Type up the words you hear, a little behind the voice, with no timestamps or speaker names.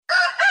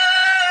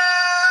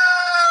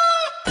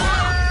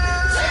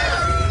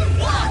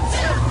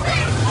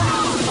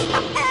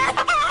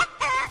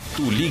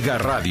Tu Liga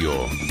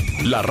Radio,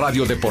 la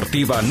radio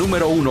deportiva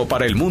número 1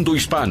 para el mundo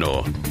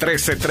hispano.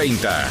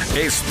 1330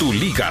 es Tu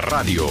Liga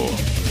Radio.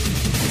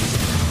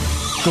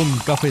 Con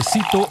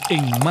cafecito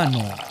en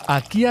mano,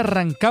 aquí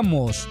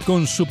arrancamos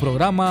con su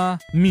programa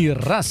Mi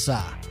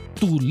Raza,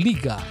 Tu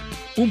Liga.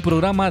 Un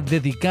programa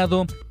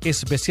dedicado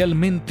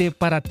especialmente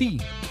para ti,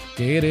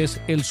 que eres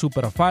el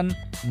superfan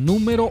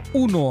número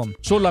 1.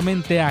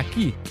 Solamente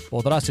aquí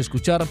podrás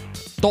escuchar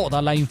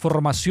toda la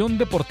información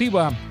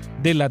deportiva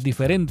de las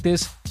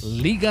diferentes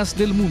ligas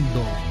del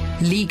mundo.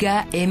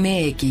 Liga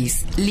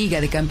MX, Liga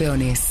de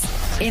Campeones,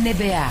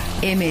 NBA,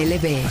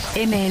 MLB,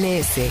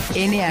 MLS,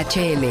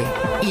 NHL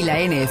y la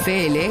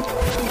NFL.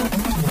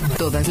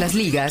 Todas las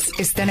ligas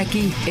están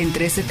aquí en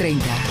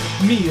 1330.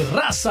 Mi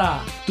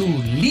Raza, Tu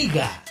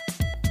Liga.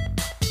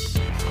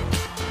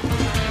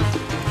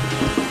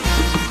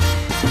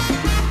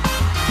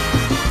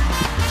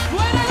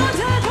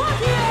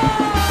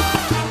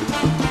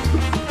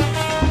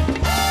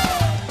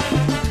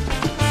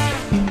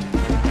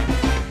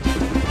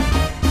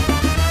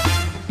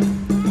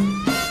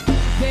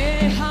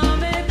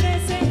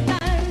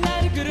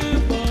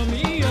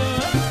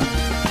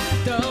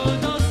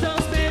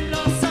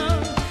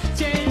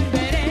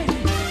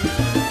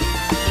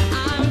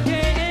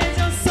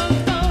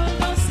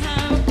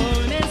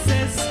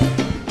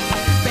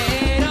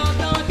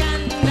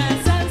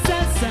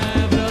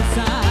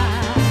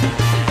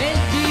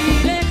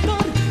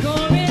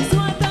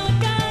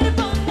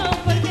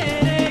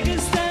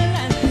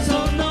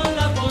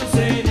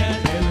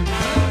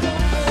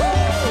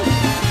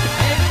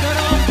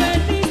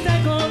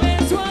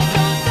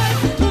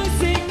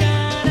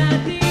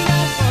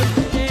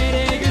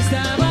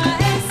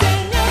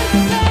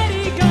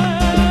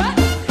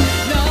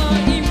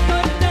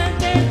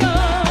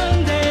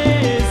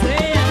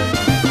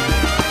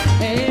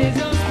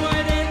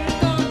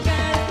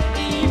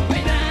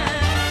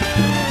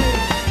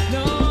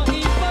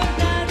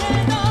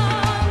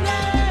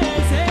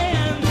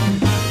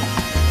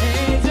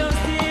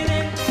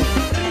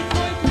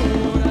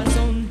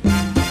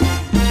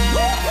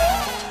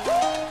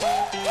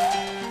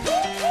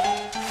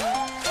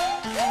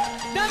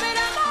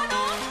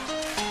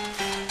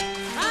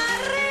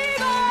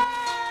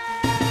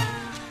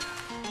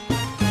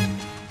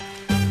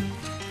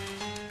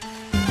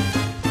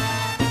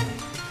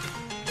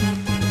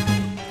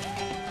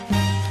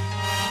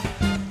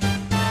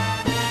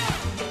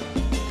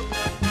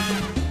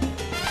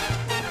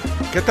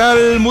 ¿Qué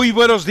tal? Muy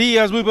buenos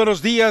días,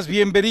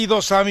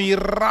 bienvenidos a Mi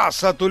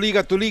Raza, Tu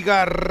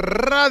Liga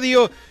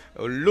Radio.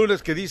 Un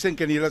lunes que dicen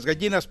que ni las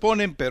gallinas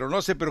ponen, pero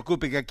no se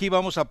preocupe que aquí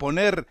vamos a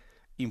poner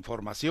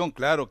información,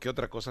 claro que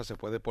otra cosa se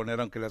puede poner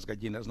aunque las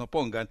gallinas no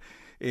pongan.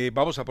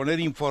 Vamos a poner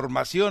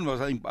información,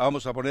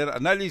 vamos a poner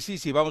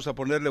análisis y vamos a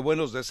ponerle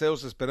buenos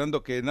deseos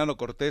esperando que Nano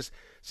Cortés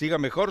siga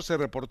mejor. Se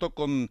reportó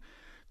con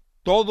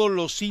todos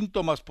los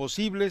síntomas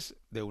posibles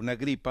de una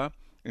gripa.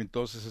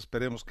 Entonces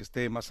esperemos que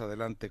esté más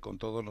adelante con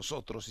todos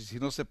nosotros. Y si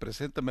no se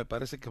presenta, me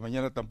parece que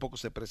mañana tampoco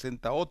se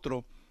presenta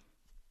otro.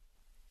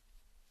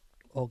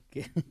 Ok.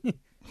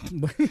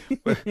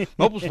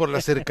 No, pues por la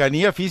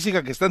cercanía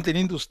física que están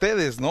teniendo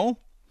ustedes, ¿no?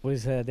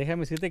 Pues déjame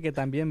decirte que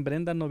también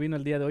Brenda no vino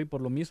el día de hoy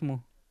por lo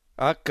mismo.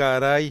 Ah,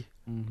 caray.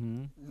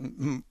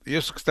 Uh-huh. Y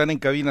esos que están en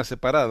cabinas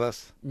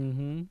separadas.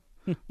 Uh-huh.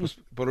 Pues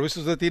por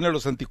eso usted tiene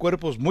los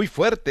anticuerpos muy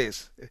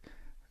fuertes.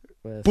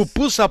 Pues...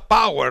 Pupusa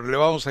Power le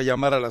vamos a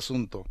llamar al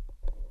asunto.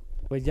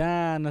 Pues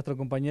ya nuestro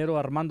compañero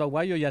Armando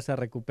Aguayo ya se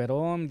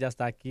recuperó, ya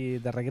está aquí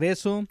de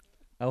regreso.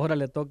 Ahora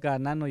le toca a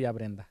Nano y a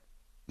Brenda.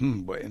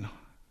 Bueno.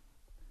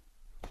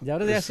 Y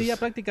ahora ya sí, ya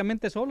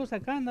prácticamente solos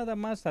acá, nada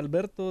más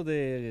Alberto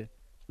de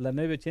la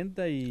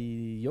 980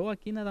 y yo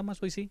aquí nada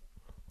más hoy sí.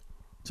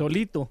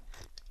 Solito.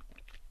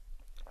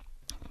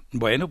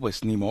 Bueno,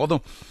 pues ni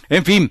modo.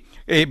 En fin,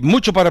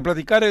 mucho para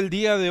platicar el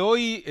día de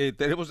hoy.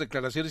 Tenemos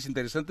declaraciones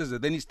interesantes de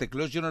Denis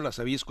Teclos, yo no las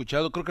había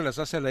escuchado, creo que las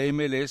hace la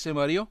MLS,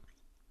 Mario.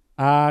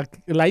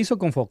 La hizo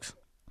con Fox.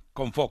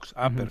 Con Fox,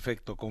 Uh-huh.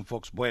 Perfecto, con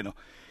Fox, bueno.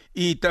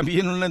 Y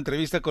también una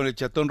entrevista con el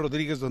Chatón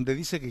Rodríguez donde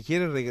dice que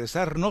quiere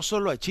regresar no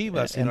solo a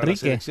Chivas, sino Enrique. a la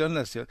selección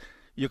nacional.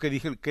 ¿Yo qué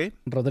dije? ¿Qué?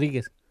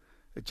 Rodríguez.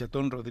 El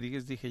Chatón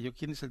Rodríguez, dije yo,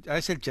 ¿quién es el?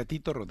 Es el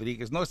Chatito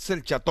Rodríguez, no, este es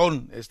el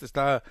Chatón, este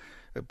está,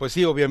 pues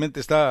sí, obviamente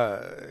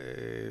está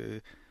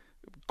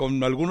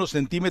con algunos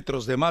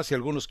centímetros de más y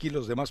algunos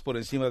kilos de más por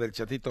encima del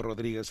Chatito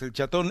Rodríguez, el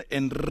Chatón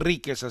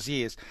Enríquez,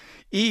 así es.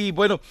 Y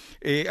bueno,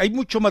 hay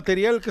mucho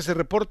material que se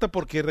reporta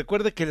porque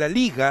recuerde que la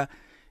Liga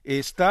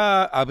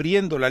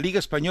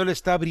Española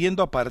está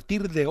abriendo a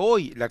partir de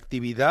hoy la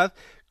actividad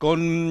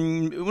con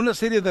una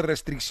serie de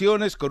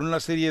restricciones, con una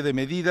serie de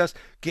medidas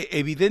que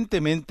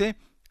evidentemente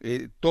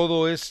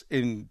todo es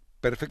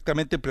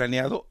perfectamente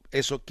planeado,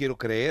 eso quiero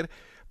creer,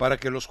 para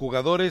que los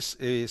jugadores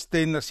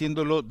estén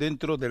haciéndolo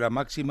dentro de la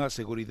máxima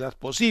seguridad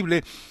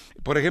posible.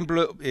 Por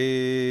ejemplo,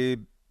 de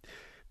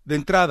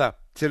entrada,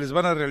 se les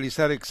van a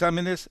realizar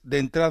exámenes, de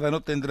entrada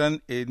no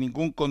tendrán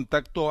ningún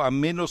contacto a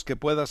menos que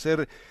pueda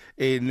ser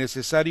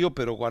necesario,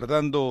 pero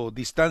guardando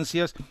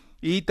distancias.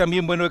 Y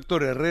también, bueno,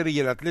 Héctor Herrera y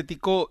el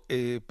Atlético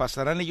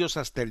pasarán ellos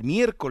hasta el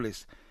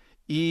miércoles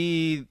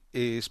y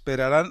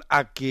esperarán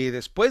a que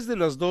después de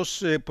las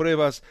dos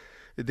pruebas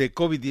de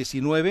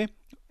COVID-19,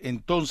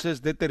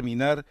 entonces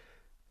determinar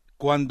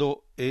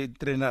cuándo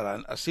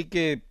entrenarán. Así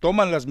que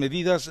toman las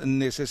medidas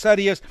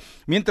necesarias.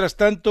 Mientras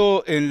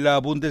tanto, en la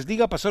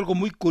Bundesliga pasó algo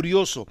muy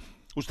curioso.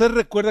 Usted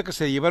recuerda que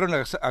se llevaron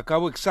a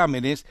cabo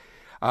exámenes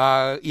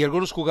y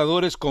algunos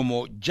jugadores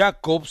como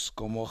Jacobs,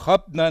 como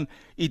Hopman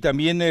y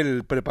también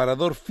el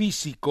preparador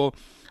físico,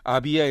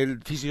 había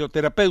el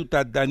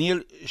fisioterapeuta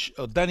Daniel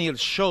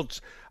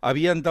Schultz,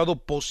 habían dado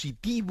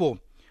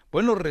positivo.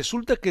 Bueno,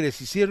 resulta que les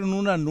hicieron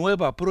una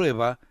nueva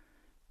prueba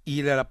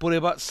y la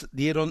prueba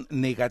dieron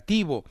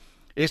negativo.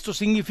 Esto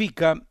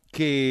significa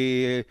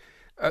que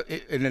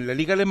en la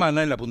liga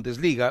alemana, en la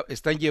Bundesliga,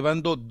 están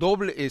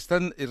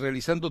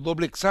realizando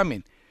doble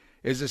examen.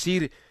 Es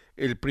decir,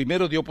 el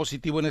primero dio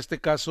positivo en este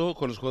caso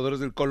con los jugadores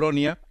del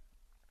Colonia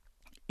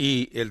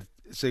y el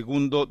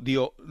segundo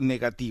dio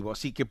negativo,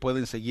 así que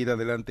pueden seguir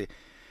adelante.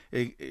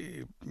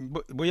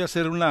 Voy a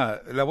hacer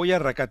la voy a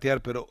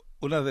racatear, pero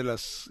una de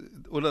las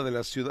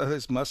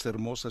ciudades más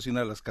hermosas y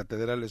una de las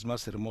catedrales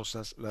más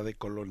hermosas, la de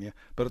Colonia.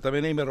 Pero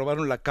también ahí me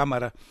robaron la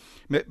cámara.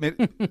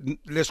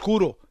 Les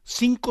juro,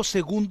 5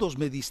 segundos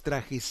me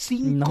distraje,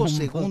 5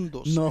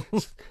 segundos. No.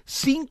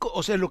 5,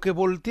 o sea, lo que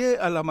volteé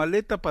a la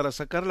maleta para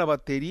sacar la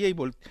batería y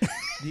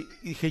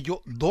dije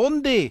yo,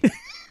 ¿dónde?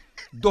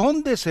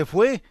 ¿Dónde se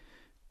fue?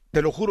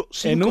 Te lo juro, 5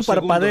 segundos. En un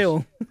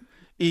parpadeo.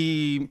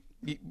 Y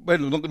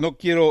bueno, no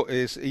quiero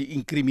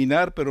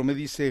incriminar, pero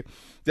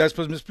ya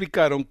después me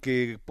explicaron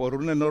que por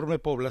una enorme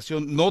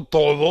población, no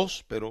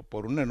todos, pero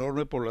por una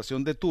enorme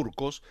población de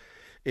turcos,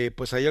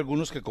 pues hay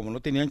algunos que como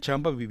no tenían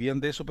chamba vivían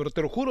de eso, pero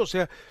te lo juro, o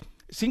sea,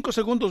 5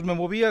 segundos me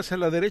movía hacia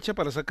la derecha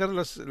para sacar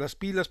las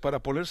pilas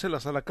para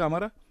ponérselas a la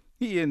cámara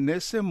y en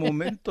ese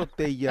momento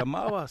te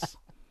llamabas.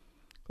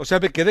 O sea,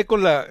 me quedé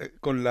con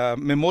la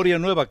memoria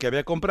nueva que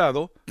había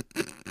comprado,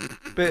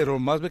 pero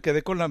más me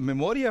quedé con la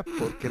memoria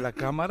porque la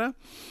cámara...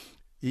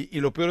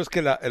 Y lo peor es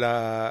que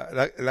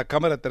la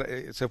cámara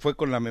se fue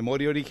con la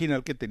memoria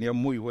original que tenía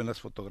muy buenas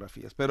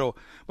fotografías. Pero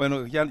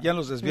bueno, ya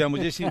nos desviamos.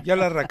 Ya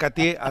la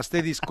racateé,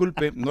 hasta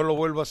disculpe, no lo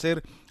vuelvo a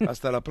hacer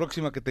hasta la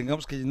próxima que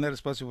tengamos que llenar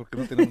espacio porque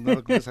no tenemos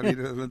nada que salir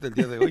durante el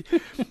día de hoy.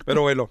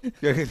 Pero bueno,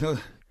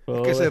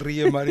 ¿qué se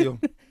ríe Mario?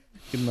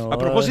 No. A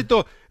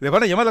propósito, le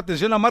van a llamar la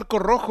atención a Marco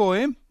Rojo,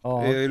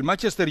 el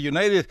Manchester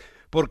United,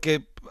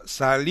 porque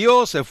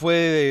se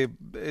fue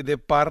de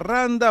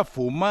parranda,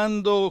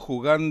 fumando,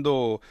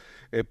 jugando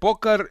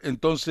póker.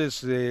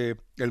 Entonces el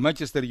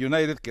Manchester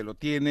United, que lo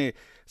tiene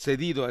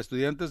cedido a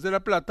Estudiantes de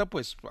La Plata,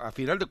 pues a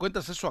final de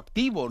cuentas es su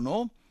activo,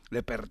 ¿no?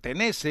 Le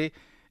pertenece,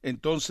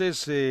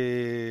 entonces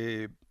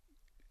le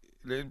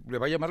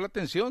va a llamar la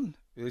atención.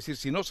 Es decir,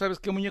 si no sabes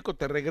qué muñeco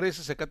te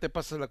regreses, acá te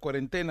pasas la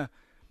cuarentena.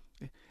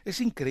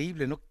 Es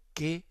increíble, ¿no?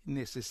 ¿Qué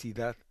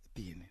necesidad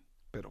tienen?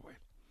 Pero bueno.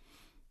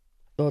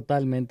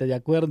 Totalmente de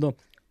acuerdo.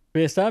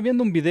 Estaba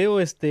viendo un video,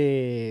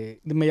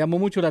 me llamó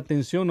mucho la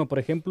atención, ¿no? Por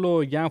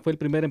ejemplo, ya fue el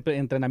primer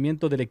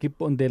entrenamiento del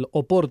equipo del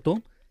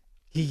Oporto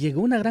y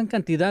llegó una gran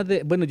cantidad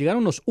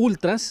llegaron los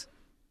ultras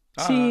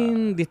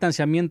sin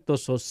distanciamiento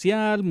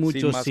social,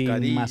 muchos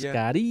sin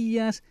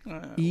mascarillas.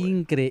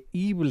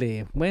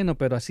 Increíble. Bueno,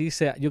 pero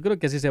yo creo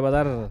que así se va a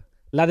dar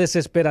la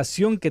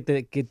desesperación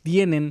que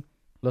tienen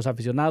los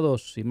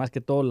aficionados y más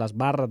que todo las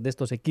barras de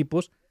estos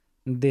equipos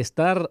de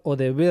estar o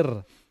de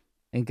ver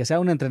en que sea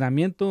un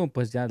entrenamiento,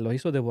 pues ya lo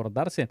hizo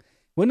desbordarse.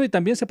 Bueno, y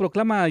también ya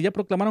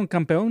proclamaron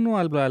campeón, ¿no?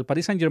 al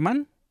Paris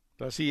Saint-Germain.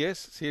 Así es,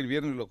 sí, el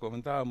viernes lo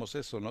comentábamos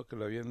eso, ¿no? Que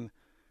lo habían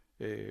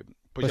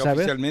pues ya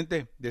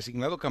oficialmente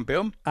designado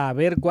campeón. A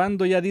ver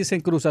cuándo ya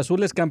dicen Cruz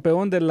Azul es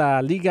campeón de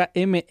la Liga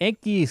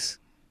MX,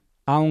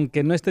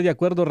 aunque no esté de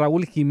acuerdo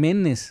Raúl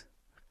Jiménez.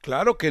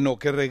 Claro que no,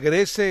 que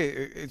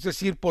regrese, es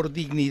decir, por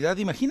dignidad.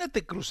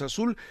 Imagínate Cruz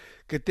Azul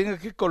que tenga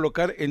que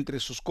colocar entre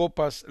sus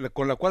copas,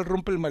 con la cual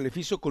rompe el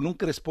maleficio con un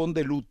crespón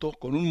de luto,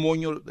 con un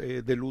moño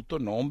de luto.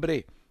 No,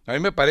 hombre, a mí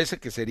me parece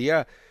que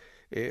sería...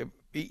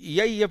 y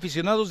hay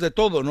aficionados de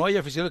todo, ¿no? Hay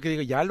aficionados que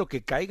digan, ya lo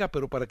que caiga,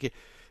 pero para que...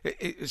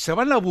 se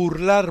van a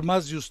burlar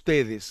más de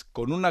ustedes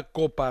con una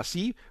copa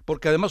así,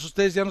 porque además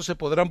ustedes ya no se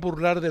podrán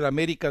burlar del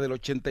América del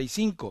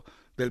 85,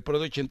 del Pro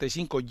de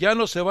 85, ya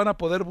no se van a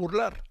poder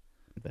burlar.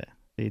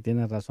 Sí,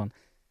 tienes razón.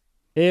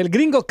 El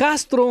Gringo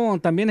Castro,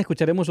 también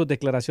escucharemos sus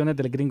declaraciones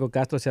del Gringo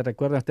Castro. ¿Se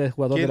recuerda usted,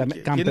 jugador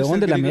campeón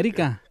de la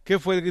América? ¿Qué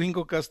fue el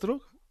Gringo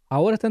Castro?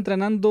 Ahora está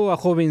entrenando a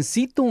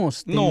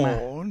jovencitos.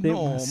 No,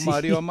 sí.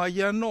 Mario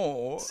Amaya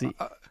no. Sí.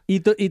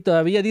 Y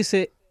todavía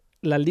dice,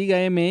 la Liga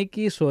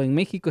MX o en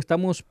México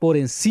estamos por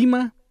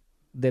encima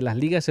de las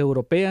ligas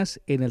europeas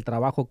en el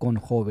trabajo con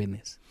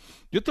jóvenes.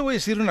 Yo te voy a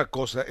decir una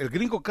cosa, el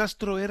Gringo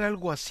Castro era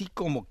algo así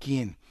como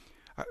 ¿quién?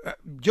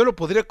 Yo lo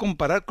podría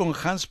comparar con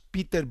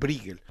Hans-Peter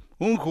Briegel,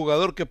 un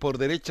jugador que por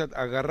derecha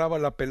agarraba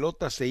la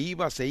pelota, se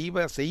iba.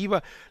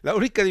 La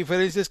única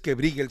diferencia es que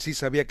Briegel sí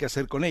sabía qué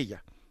hacer con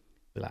ella.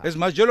 Claro. Es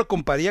más, yo lo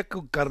compararía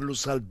con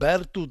Carlos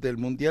Alberto del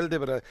Mundial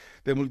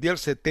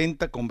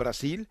 70 con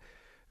Brasil.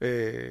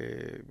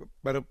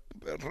 pero,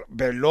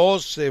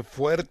 veloz,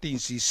 fuerte,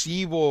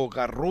 incisivo,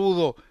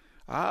 garrudo.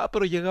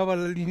 Pero llegaba a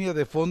la línea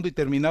de fondo y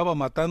terminaba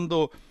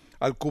matando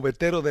al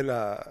cubetero de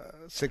la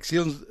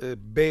sección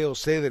B o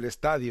C del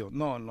estadio.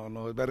 No,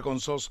 es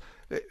vergonzoso.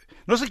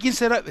 No sé quién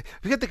será.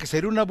 Fíjate que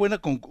sería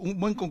un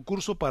buen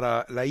concurso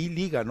para la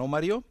I-Liga, ¿no,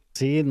 Mario?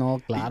 Sí,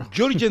 no, claro.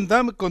 Georgian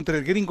Dam contra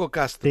el Gringo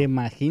Castro. ¿Te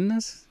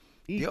imaginas?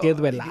 Y qué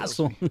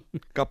duelazo.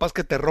 Capaz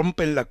que te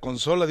rompen la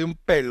consola de un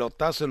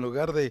pelotazo en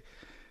lugar de...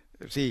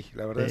 Sí,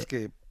 la verdad es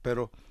que...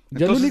 Pero...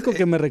 Yo lo único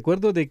que me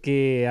recuerdo de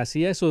que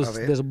hacía esos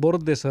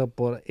desbordes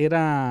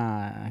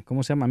era...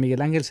 ¿Cómo se llama?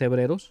 Miguel Ángel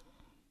Cebreros.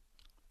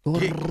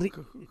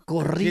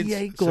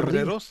 Corría y corría.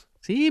 ¿Cebreros?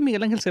 Sí,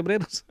 Miguel Ángel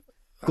Cebreros.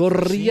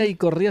 Corría y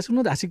corría,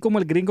 así como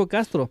el Gringo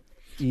Castro.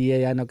 Y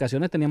en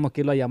ocasiones teníamos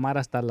que irlo a llamar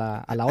hasta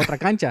a la otra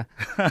cancha,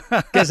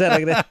 que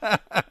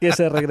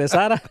se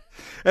regresara.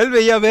 Él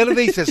veía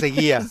verde y se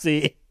seguía.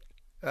 Sí,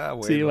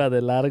 bueno. Sí, iba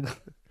de largo.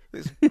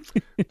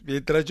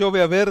 Mientras yo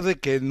vea verde,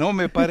 que no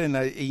me paren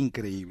ahí.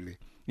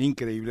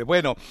 Increíble.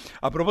 Bueno,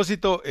 a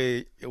propósito,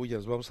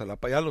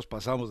 ya los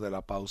pasamos de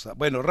la pausa.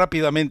 Bueno,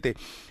 rápidamente,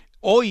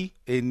 hoy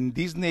en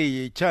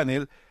Disney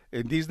Channel,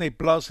 en Disney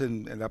Plus,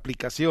 en la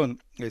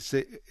aplicación,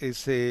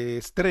 se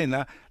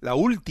estrena la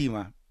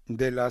última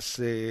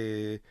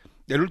el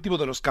último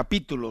de los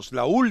capítulos,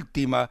 la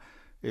última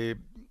la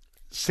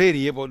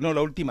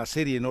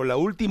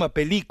última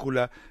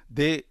película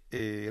de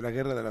la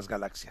Guerra de las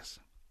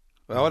Galaxias.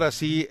 Ahora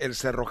sí, el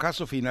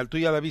cerrojazo final. ¿Tú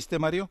ya la viste,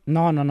 Mario?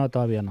 No,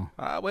 todavía no.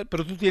 Bueno,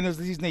 pero tú tienes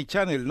Disney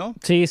Channel, ¿no?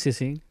 Sí.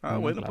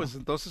 Bueno, claro. Pues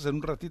entonces en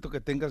un ratito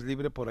que tengas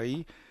libre por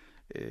ahí,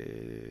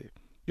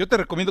 yo te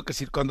recomiendo que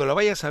cuando la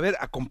vayas a ver,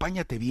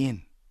 acompáñate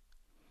bien.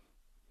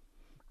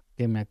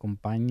 Que me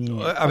acompañe.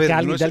 ¿De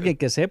alguien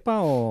que sepa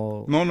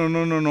o...?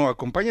 No,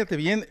 acompáñate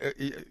bien.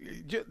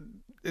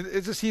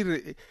 Es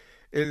decir,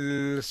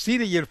 el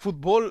cine y el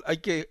fútbol hay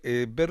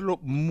que verlo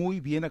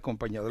muy bien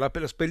acompañado.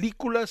 Las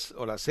películas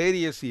o las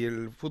series y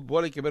el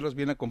fútbol hay que verlos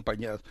bien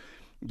acompañados.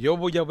 Yo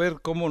voy a ver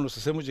cómo nos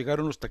hacemos llegar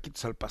unos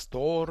taquitos al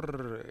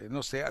pastor,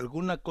 no sé,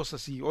 alguna cosa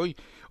así. Hoy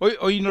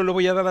no le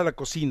voy a dar a la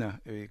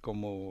cocina,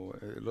 como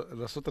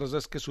las otras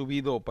veces que he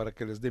subido para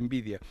que les dé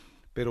envidia.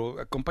 Pero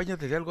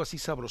acompáñate de algo así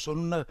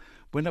sabrosón,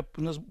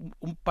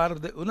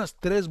 unas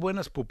 3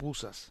 buenas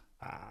pupusas.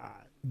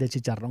 De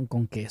chicharrón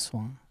con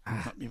queso.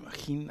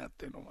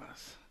 Imagínate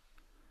nomás.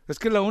 Es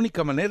que es la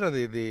única manera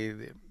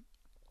de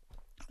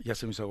ya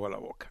se me hizo agua la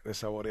boca, de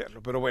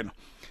saborearlo. Pero bueno,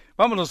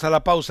 vámonos a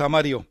la pausa,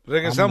 Mario.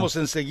 Regresamos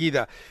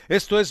enseguida.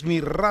 Esto es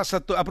Mi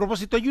Raza. A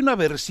propósito, hay una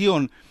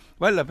versión,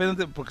 vale la pena,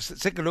 porque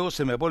sé que luego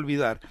se me va a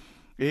olvidar.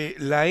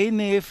 La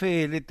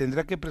NFL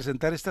tendrá que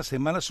presentar esta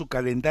semana su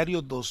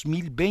calendario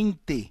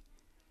 2020.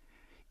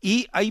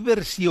 Y hay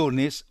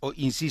versiones,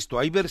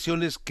 hay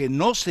versiones que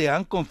no se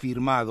han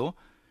confirmado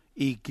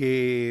y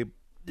que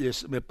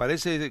me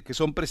parece que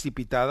son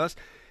precipitadas.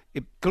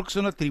 Creo que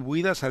son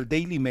atribuidas al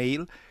Daily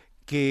Mail,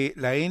 que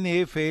la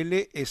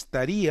NFL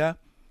estaría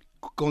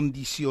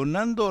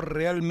condicionando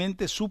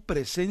realmente su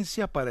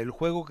presencia para el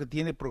juego que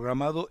tiene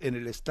programado en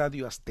el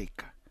Estadio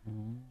Azteca.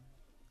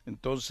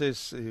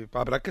 Entonces,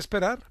 habrá que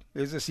esperar.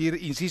 Es decir,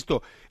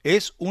 insisto,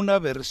 es una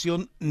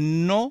versión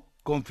no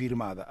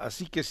confirmada.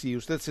 Así que si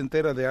usted se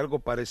entera de algo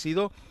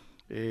parecido,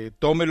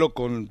 tómelo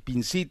con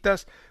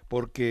pincitas,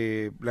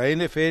 porque la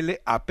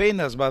NFL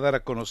apenas va a dar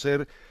a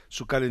conocer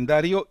su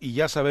calendario y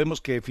ya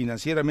sabemos que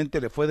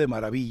financieramente le fue de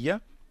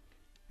maravilla.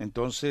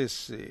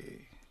 Entonces,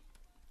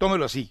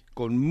 tómelo así,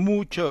 con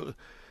mucho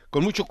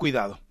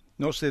cuidado.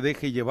 No se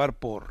deje llevar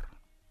por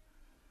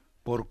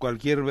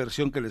cualquier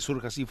versión que le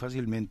surja así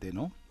fácilmente,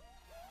 ¿no?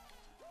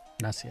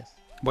 Gracias.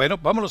 Bueno,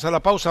 vámonos a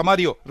la pausa,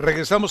 Mario.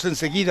 Regresamos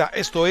enseguida.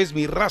 Esto es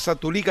Mi Raza,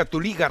 Tu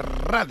Liga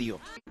Radio.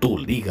 Tu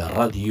Liga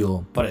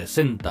Radio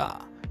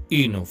presenta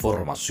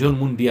Información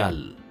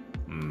Mundial,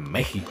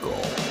 México.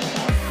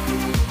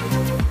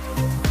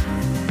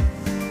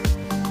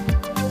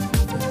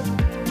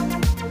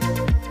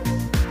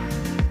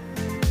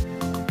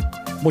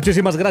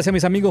 Muchísimas gracias,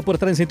 mis amigos, por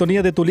estar en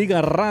sintonía de Tu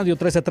Liga Radio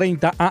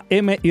 1330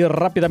 AM. Y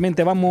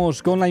rápidamente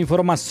vamos con la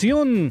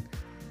información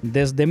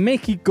desde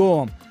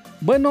México.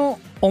 Bueno,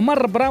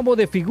 Omar Bravo,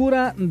 de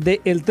figura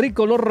del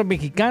tricolor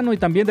mexicano y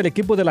también del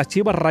equipo de las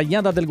Chivas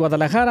Rayadas del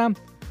Guadalajara,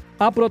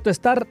 a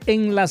protestar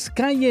en las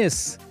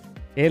calles.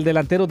 El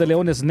delantero de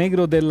Leones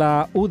Negros de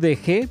la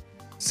UDG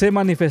se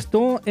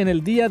manifestó en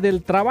el Día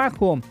del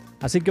Trabajo.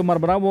 Así que Omar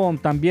Bravo,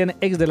 también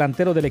ex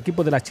delantero del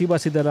equipo de las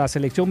Chivas y de la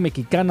selección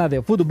mexicana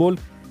de fútbol,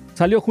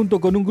 salió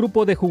junto con un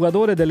grupo de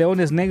jugadores de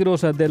Leones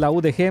Negros de la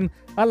UDG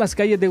a las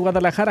calles de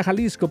Guadalajara,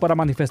 Jalisco, para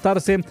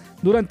manifestarse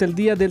durante el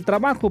Día del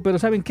Trabajo. Pero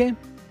 ¿saben qué?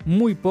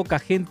 Muy poca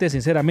gente,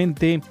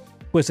 sinceramente,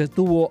 pues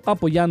estuvo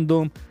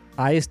apoyando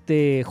a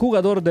este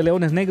jugador de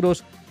Leones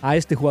Negros, a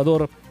este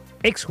jugador,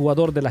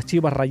 exjugador de las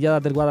Chivas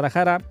Rayadas del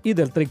Guadalajara y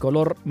del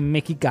tricolor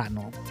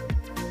mexicano.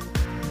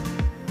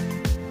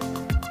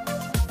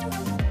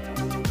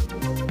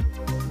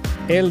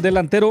 El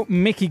delantero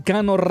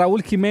mexicano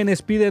Raúl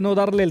Jiménez pide no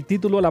darle el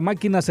título a la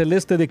máquina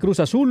celeste de Cruz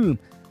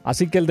Azul.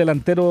 Así que el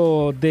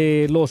delantero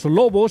de los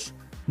Lobos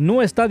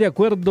no está de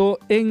acuerdo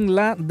en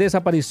la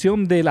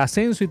desaparición del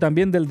ascenso y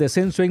también del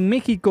descenso en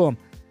México.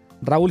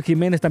 Raúl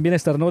Jiménez también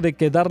externó de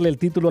que darle el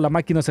título a la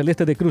máquina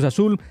celeste de Cruz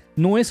Azul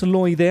no es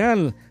lo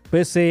ideal,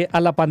 pese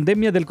a la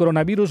pandemia del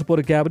coronavirus,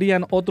 porque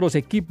habrían otros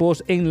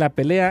equipos en la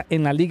pelea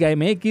en la Liga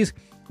MX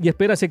y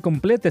espera se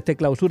complete este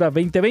clausura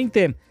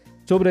 2020.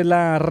 Sobre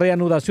la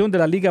reanudación de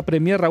la Liga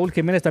Premier, Raúl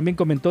Jiménez también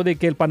comentó de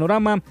que el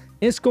panorama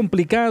es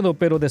complicado,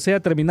 pero desea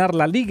terminar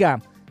la liga.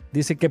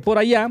 Dice que por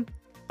allá,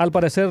 al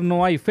parecer,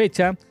 no hay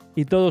fecha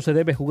y todo se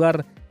debe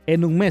jugar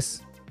en un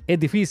mes. Es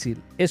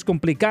difícil, es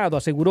complicado,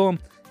 aseguró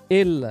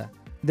el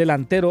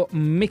delantero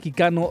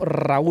mexicano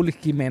Raúl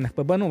Jiménez.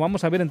 Pues bueno,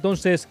 vamos a ver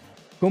entonces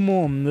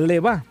cómo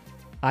le va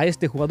a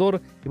este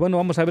jugador. Y bueno,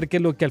 vamos a ver qué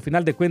es lo que al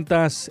final de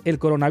cuentas el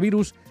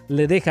coronavirus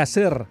le deja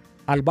hacer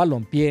al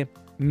balompié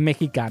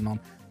mexicano.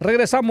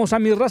 Regresamos a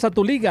Mi Raza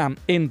Tu Liga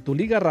en Tu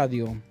Liga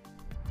Radio.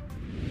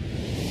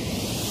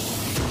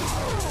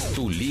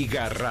 Tu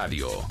Liga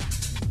Radio,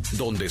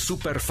 donde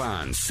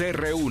superfans se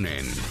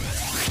reúnen.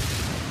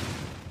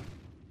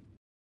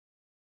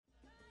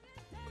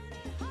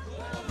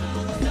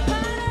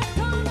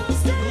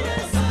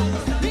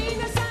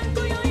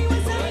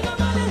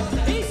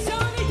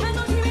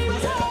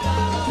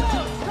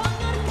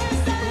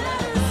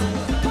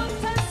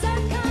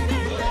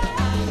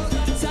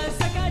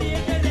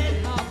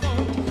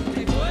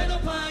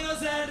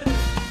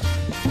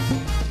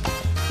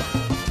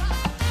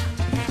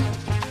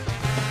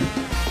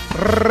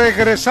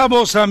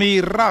 Regresamos a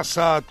Mi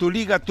Raza, Tu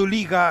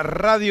Liga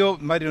Radio.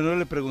 Mario, no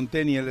le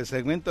pregunté ni en el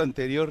segmento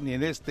anterior ni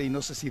en este, y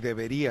no sé si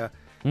debería,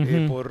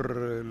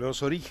 por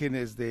los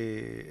orígenes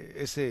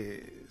de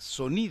ese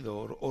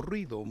sonido o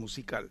ruido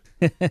musical.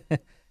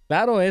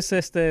 Claro, es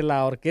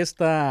la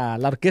orquesta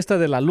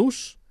de la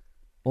luz,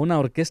 una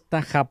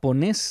orquesta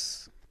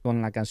japonés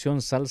con la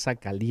canción Salsa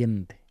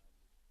Caliente.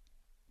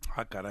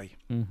 Ah, caray.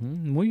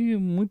 Muy,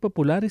 muy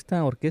popular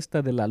esta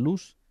orquesta de la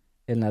luz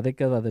en la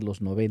década de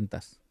los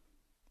 90.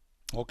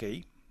 Ok,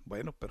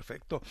 bueno,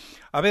 perfecto.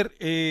 A ver,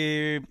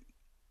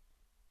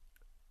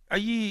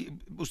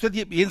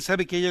 usted bien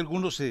sabe que hay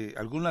algunos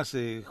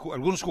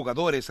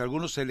jugadores,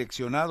 algunos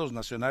seleccionados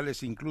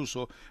nacionales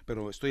incluso,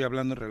 pero estoy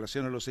hablando en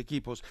relación a los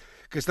equipos,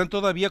 que están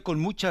todavía con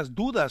muchas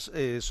dudas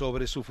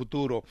sobre su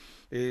futuro.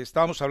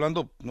 Estábamos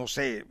hablando, no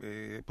sé,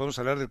 podemos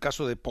hablar del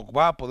caso de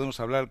Pogba, podemos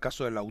hablar del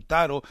caso de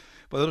Lautaro,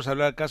 podemos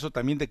hablar del caso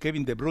también de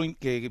Kevin De Bruyne,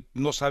 que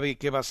no sabe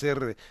qué va a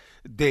ser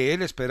de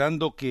él,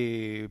 esperando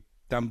que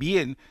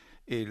también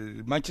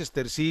el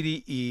Manchester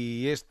City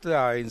y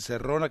esta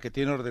encerrona que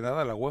tiene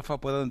ordenada la UEFA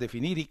puedan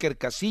definir. Iker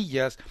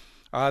Casillas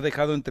ha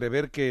dejado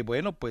entrever que,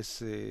 bueno,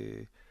 pues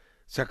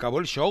se acabó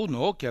el show,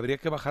 ¿no? Que habría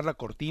que bajar la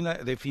cortina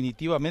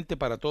definitivamente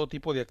para todo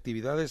tipo de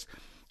actividades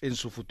en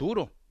su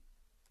futuro.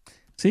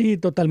 Sí,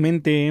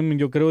 totalmente.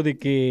 Yo creo de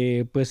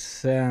que,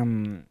 pues,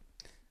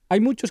 hay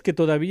muchos que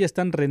todavía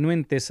están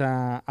renuentes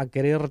a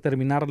querer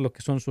terminar lo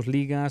que son sus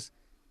ligas,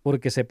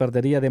 porque se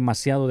perdería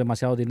demasiado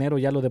dinero.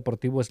 Ya lo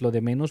deportivo es lo de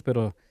menos,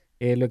 pero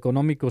lo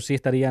económico sí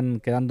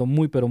estarían quedando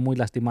muy, pero muy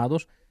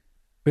lastimados.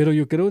 Pero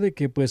yo creo de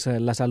que pues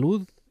la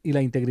salud y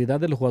la integridad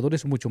de los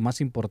jugadores es mucho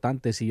más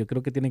importante, y yo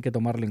creo que tienen que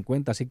tomarlo en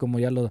cuenta, así como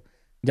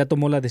ya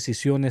tomó la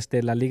decisión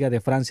la Liga de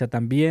Francia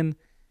también,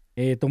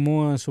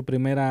 tomó en su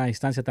primera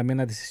instancia también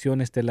la decisión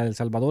la del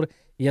Salvador,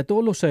 y a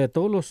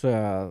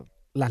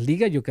las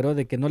ligas yo creo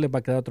de que no les va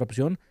a quedar otra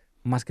opción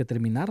más que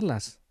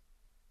terminarlas.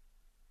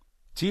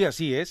 Sí,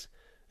 así es.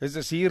 Es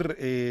decir,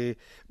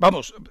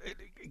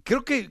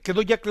 creo que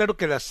quedó ya claro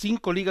que las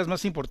 5 ligas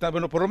más importantes,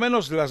 bueno, por lo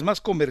menos las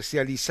más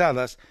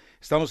comercializadas,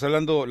 estamos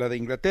hablando la de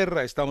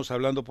Inglaterra, estamos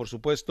hablando, por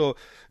supuesto,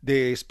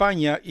 de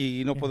España,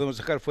 y no podemos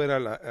dejar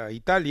fuera a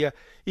Italia,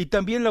 y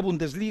también la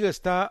Bundesliga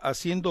está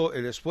haciendo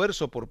el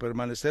esfuerzo por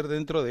permanecer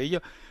dentro de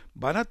ella.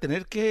 Van a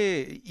tener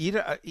que ir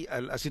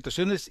a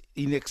situaciones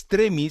in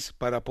extremis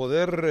para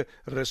poder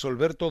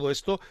resolver todo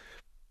esto,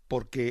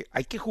 porque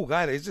hay que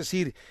jugar. Es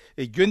decir,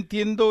 yo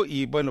entiendo,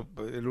 y bueno,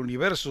 el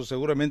universo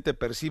seguramente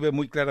percibe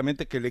muy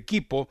claramente que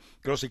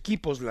los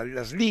equipos,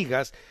 las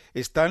ligas,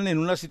 están en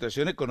una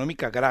situación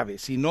económica grave.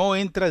 Si no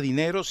entra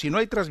dinero, si no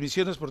hay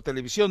transmisiones por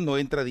televisión, no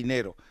entra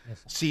dinero.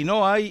 Eso. Si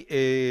no hay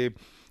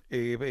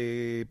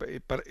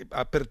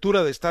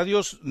apertura de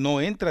estadios, no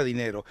entra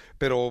dinero,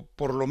 pero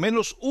por lo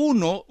menos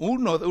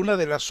una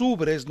de las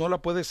ubres no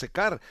la puedes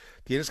secar.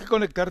 Tienes que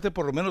conectarte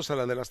por lo menos a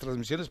la de las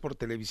transmisiones por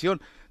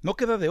televisión, no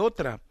queda de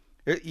otra.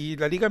 Y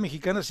la Liga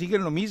Mexicana sigue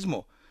en lo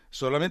mismo,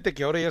 solamente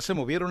que ahora ya se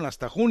movieron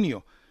hasta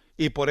junio,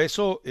 y por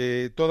eso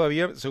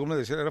todavía, según me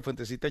decía la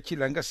fuentecita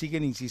chilanga,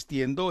 siguen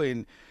insistiendo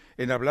en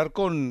hablar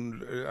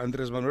con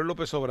Andrés Manuel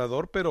López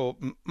Obrador, pero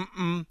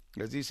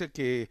les dice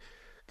que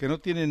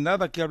no tienen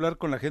nada que hablar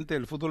con la gente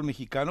del fútbol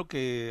mexicano,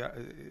 que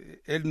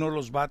él no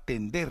los va a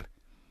atender.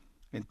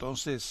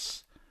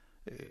 Entonces,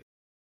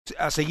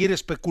 a seguir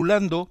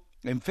especulando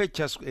en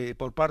fechas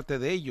por parte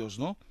de ellos,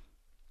 ¿no?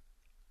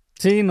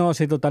 Sí, no,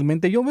 sí,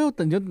 totalmente. Yo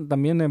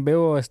también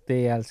veo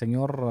al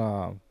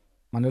señor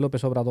Manuel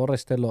López Obrador,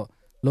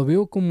 lo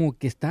veo como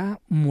que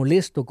está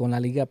molesto con la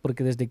liga,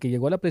 porque desde que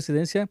llegó a la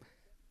presidencia,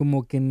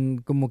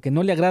 como que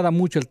no le agrada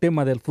mucho el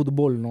tema del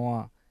fútbol,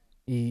 ¿no?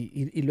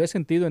 Y lo he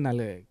sentido en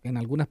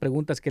algunas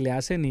preguntas que le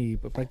hacen y A él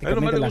prácticamente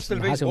nomás le las gusta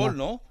el hace béisbol,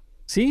 ¿no?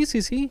 Sí,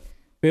 sí, sí,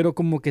 pero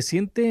como que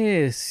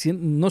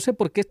no sé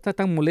por qué está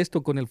tan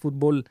molesto con el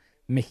fútbol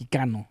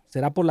mexicano.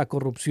 ¿Será por la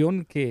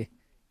corrupción que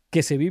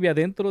se vive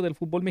adentro del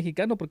fútbol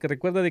mexicano? Porque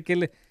recuerda de que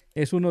él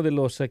es uno de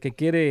los que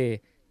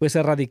quiere pues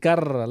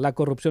erradicar la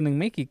corrupción en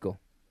México.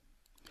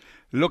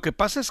 Lo que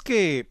pasa es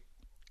que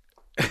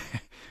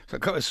se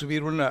acaba de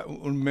subir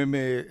un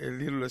meme, el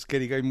Little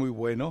Scary Guy, muy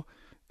bueno.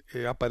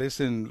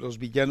 Aparecen los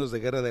villanos de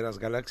Guerra de las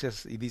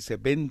Galaxias y dice,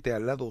 vente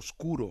al lado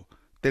oscuro,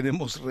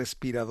 tenemos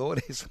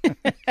respiradores.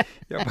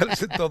 Y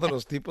aparecen todos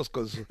los tipos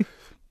con su...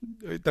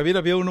 También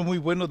había uno muy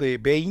bueno de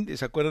Bane,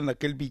 ¿se acuerdan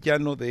aquel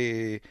villano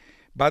de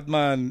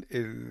Batman,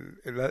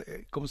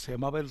 ¿cómo se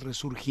llamaba? El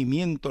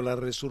resurgimiento, la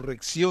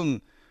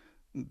resurrección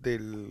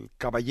del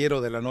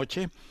Caballero de la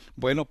Noche?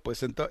 Bueno, pues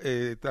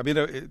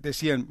también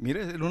decían,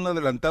 mire, era un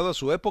adelantado a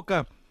su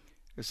época.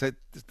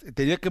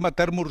 Tenía que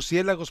matar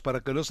murciélagos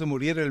para que no se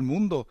muriera el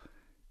mundo,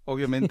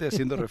 obviamente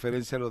haciendo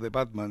referencia a lo de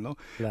Batman, ¿no?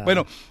 Claro.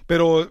 Bueno,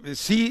 pero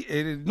sí,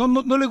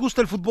 no le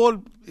gusta el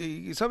fútbol,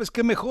 y ¿sabes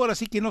qué? Mejor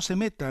así que no se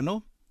meta,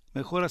 ¿no?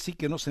 Mejor así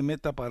que no se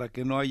meta para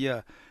que no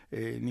haya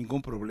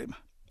ningún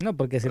problema. No,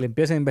 porque si le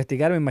empiezan a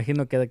investigar, me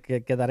imagino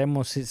que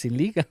quedaremos sin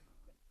liga.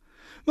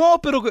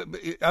 No, pero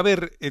a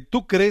ver,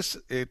 ¿tú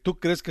crees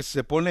que si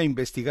se pone a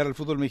investigar el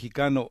fútbol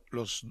mexicano,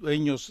 los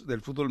dueños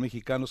del fútbol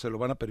mexicano se lo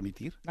van a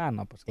permitir? Ah,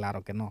 no, pues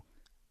claro que no.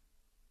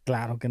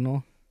 Claro que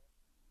no.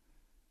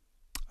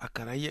 Ah,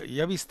 caray,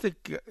 ¿ya viste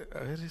que, a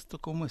ver esto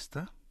cómo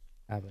está?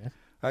 A ver.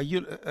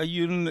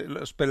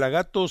 Los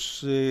pelagatos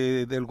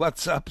del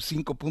WhatsApp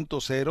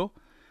 5.0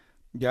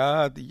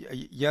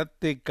 ya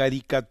te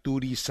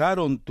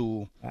caricaturizaron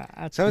tu...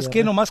 ¿Sabes qué?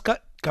 Tierra. Nomás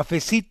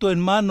cafecito en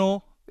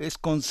mano es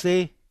con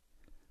C.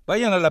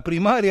 Vayan a la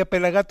primaria,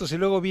 pelagatos, y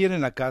luego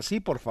vienen acá, sí,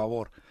 por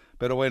favor.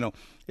 Pero bueno,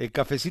 el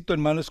cafecito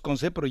en mano es con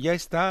C, pero ya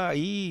está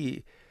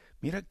ahí.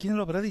 Mira, ¿quién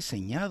lo habrá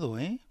diseñado,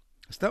 eh?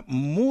 Está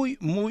muy,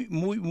 muy,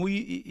 muy,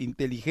 muy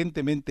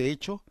inteligentemente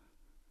hecho.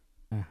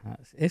 Ajá.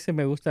 Ese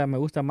me gusta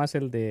más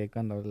el de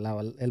cuando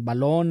el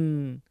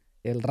balón,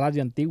 el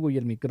radio antiguo y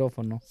el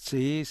micrófono.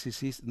 Sí, sí,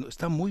 sí, no,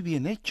 está muy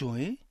bien hecho,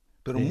 ¿eh?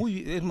 Pero Sí. muy,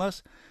 es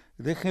más,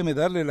 déjeme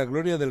darle la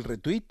gloria del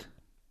retweet.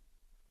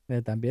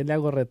 También le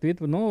hago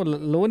retweet. No,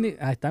 lo único.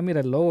 Ahí está,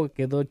 mira, el logo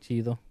quedó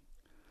chido.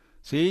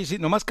 Sí, sí,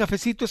 nomás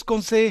cafecito es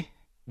con C.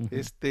 Ujú.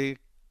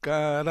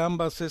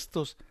 Carambas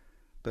estos.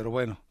 Pero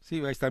bueno, sí,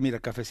 ahí está,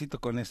 mira, cafecito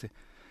con ese.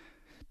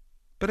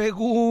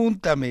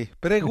 Pregúntame,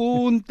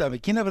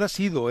 ¿quién habrá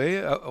sido,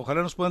 eh?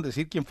 Ojalá nos puedan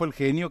decir quién fue el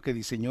genio que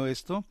diseñó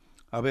esto.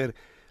 A ver,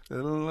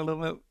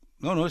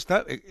 no,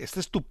 está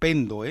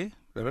estupendo, eh.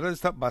 La verdad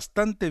está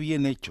bastante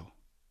bien hecho.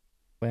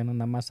 Bueno,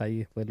 nada más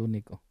ahí fue el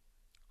único.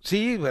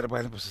 Sí, bueno,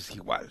 pues es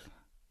igual.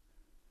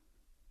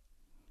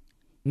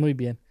 Muy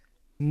bien.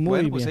 Muy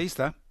Bueno, pues bien. ahí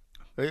está.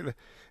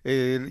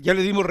 Ya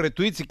le dimos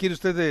retweet, si quiere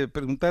usted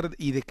preguntar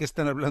y de qué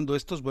están hablando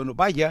estos, bueno,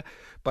 vaya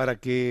para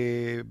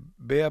que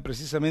vea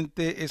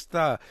precisamente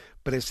esta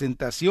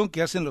presentación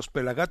que hacen los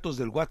pelagatos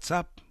del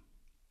WhatsApp.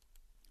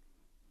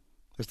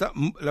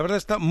 La verdad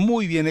está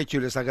muy bien hecho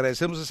y les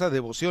agradecemos esa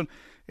devoción,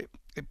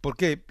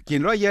 porque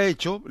quien lo haya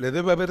hecho le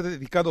debe haber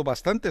dedicado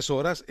bastantes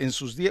horas en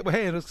sus días,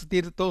 bueno,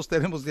 todos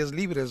tenemos días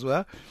libres,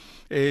 ¿verdad?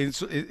 En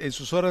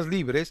sus horas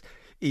libres,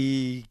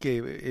 y que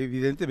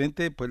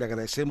evidentemente pues le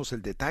agradecemos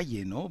el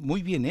detalle, ¿no?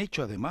 Muy bien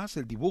hecho además,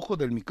 el dibujo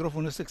del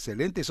micrófono es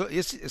excelente,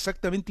 es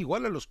exactamente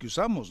igual a los que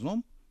usamos,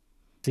 ¿no?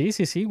 Sí,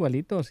 sí, sí,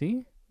 igualito,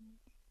 sí.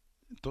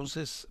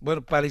 Entonces,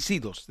 bueno,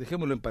 parecidos,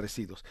 dejémoslo en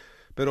parecidos.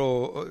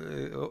 Pero,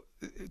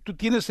 ¿tú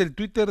tienes el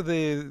Twitter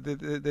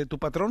de tu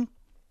patrón?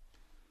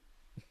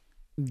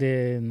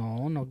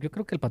 No, yo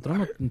creo que el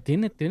patrón no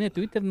tiene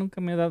Twitter,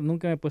 nunca me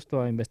he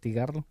puesto a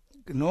investigarlo.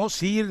 No,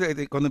 sí,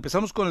 cuando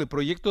empezamos con el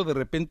proyecto, de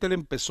repente él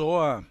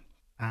empezó a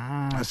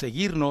Ah,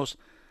 seguirnos.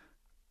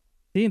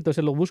 sí,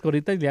 entonces lo busco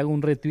ahorita y le hago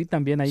un retweet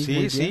también ahí,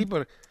 muy Sí, sí,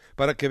 bien.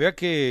 para que vea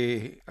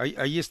que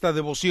ahí está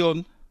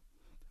devoción.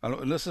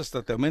 No es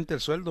hasta te aumenta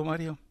el sueldo,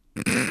 Mario.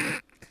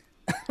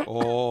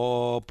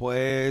 Oh,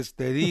 pues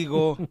te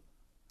digo.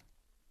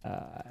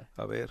 Ah,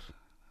 A ver,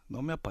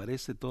 no me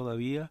aparece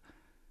todavía.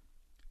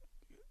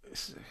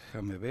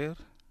 Déjame ver.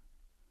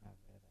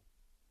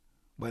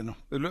 Bueno,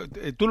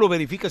 tú lo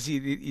verificas y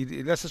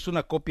le haces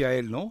una copia a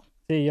él, ¿no?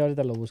 sí, yo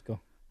ahorita lo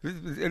busco.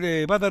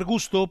 Le va a dar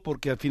gusto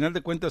porque al final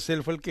de cuentas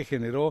él fue el que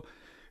generó.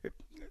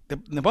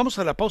 Vamos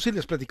a la pausa y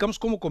les platicamos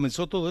cómo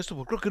comenzó todo esto,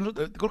 porque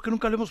creo que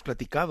nunca lo hemos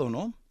platicado,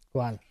 ¿no?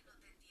 ¿Cuál?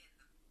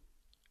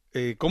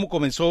 Cómo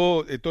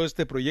comenzó todo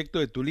este proyecto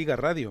de Tu Liga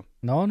Radio.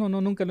 No,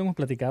 nunca lo hemos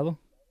platicado.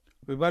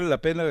 Vale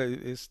la pena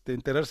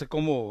enterarse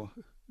cómo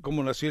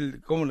nació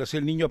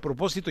el niño. A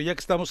propósito, ya que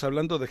estamos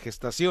hablando de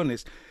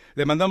gestaciones,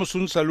 le mandamos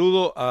un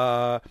saludo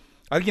a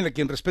alguien a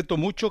quien respeto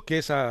mucho, que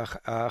es a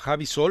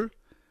Javi Sol.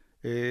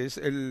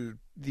 Él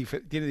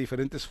tiene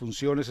diferentes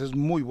funciones, es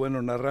muy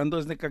bueno narrando,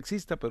 es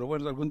necaxista, pero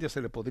bueno, algún día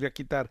se le podría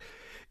quitar.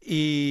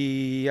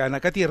 Y a Ana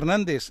Katy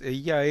Hernández,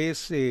 ella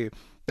es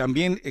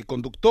también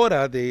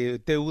conductora de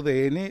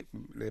TUDN,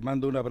 le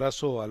mando un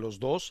abrazo a los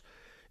dos.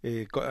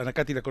 Ana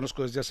Katy la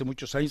conozco desde hace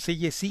muchos años,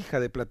 ella es hija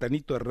de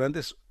Platanito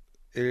Hernández,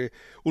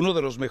 uno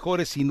de los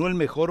mejores, si no el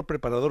mejor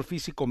preparador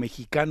físico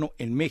mexicano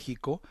en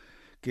México,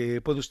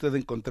 que puede usted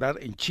encontrar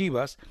en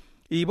Chivas.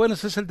 Y bueno,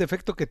 ese es el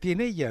defecto que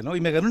tiene ella, ¿no?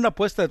 Y me ganó una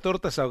apuesta de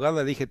tortas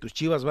ahogadas, le dije, tus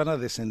Chivas van a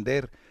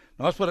descender.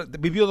 Nomás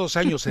vivió 2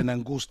 años en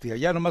angustia,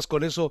 ya nomás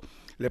con eso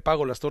le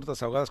pago las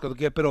tortas ahogadas cuando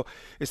quiera, pero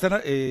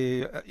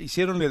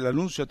hicieron el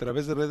anuncio a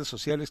través de redes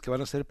sociales que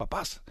van a ser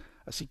papás.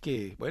 Así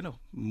que,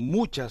 bueno,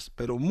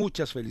 pero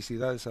muchas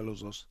felicidades a los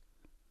dos.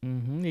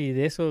 Y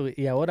de eso,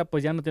 y ahora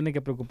pues ya no tiene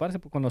que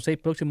preocuparse con los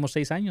próximos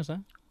 6 años,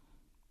 ¿ah?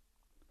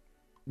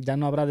 Ya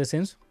no habrá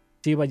descenso.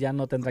 Chivas ya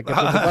no tendrá que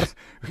preocuparse.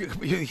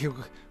 Yo dije,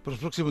 por los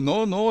próximos,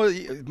 no,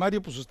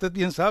 Mario, pues usted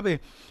bien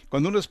sabe,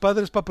 cuando uno es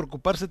padre es para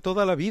preocuparse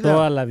toda la vida.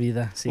 Toda la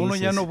vida, sí. Uno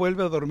sí, ya sí. no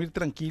vuelve a dormir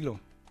tranquilo.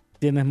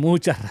 Tienes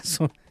mucha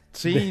razón.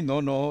 Sí,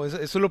 eso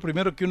es lo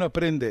primero que uno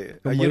aprende.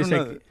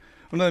 Ayer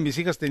una de mis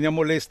hijas tenía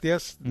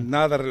molestias,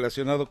 nada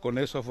relacionado con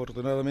eso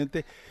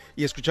afortunadamente,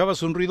 y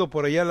escuchabas un ruido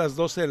por allá a las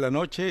 12 de la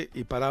noche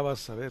y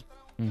parabas a ver.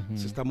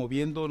 Se está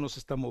moviendo, no se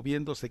está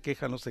moviendo, se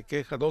queja, no se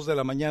queja, 2 de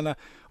la mañana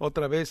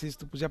otra vez, y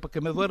pues ya para qué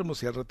me duermo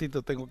si al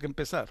ratito tengo que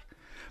empezar.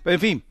 En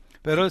fin,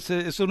 pero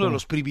es uno de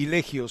los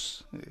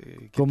privilegios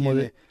que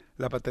tiene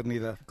la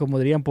paternidad. Como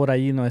dirían por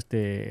ahí, ¿no?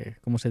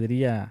 Como se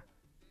diría,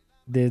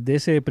 desde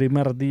ese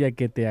primer día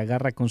que te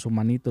agarra con su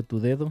manito tu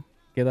dedo,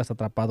 quedas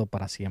atrapado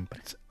para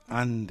siempre.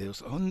 Ande,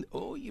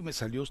 oye, me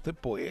salió usted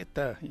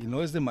poeta, y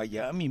no es de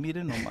Miami,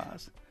 mire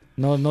nomás.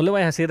 No le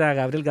vayas a decir a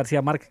Gabriel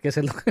García Márquez que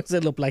se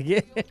lo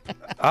plagié.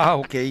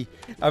 Ok.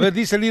 A ver,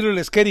 dice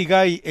Little Scary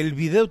Guy, el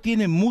video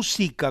tiene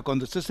música,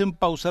 cuando estés en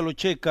pausa lo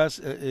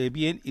checas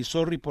bien, y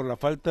sorry por la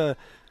falta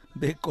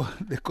de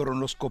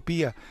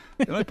coronoscopía.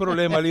 No hay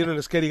problema, Little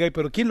Scary Guy,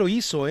 pero ¿quién lo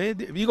hizo?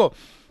 Digo,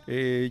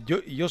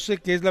 yo sé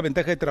que es la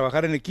ventaja de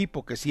trabajar en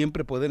equipo, que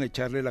siempre pueden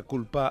echarle la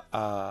culpa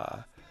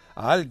a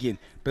alguien,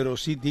 pero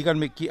sí,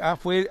 díganme,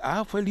 fue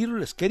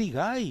Little Scary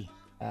Guy.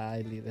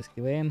 Ay, Little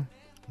Scary, bueno.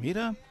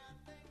 Mira.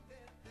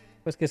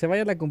 Pues que se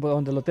vaya a la computadora,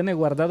 donde lo tiene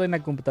guardado en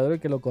la computadora y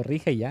que lo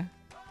corrija ya,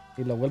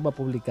 y lo vuelva a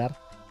publicar.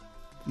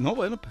 No,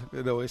 bueno,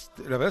 pero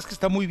la verdad es que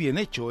está muy bien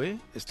hecho,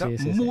 está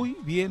muy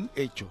bien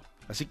hecho.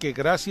 Así que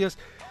gracias.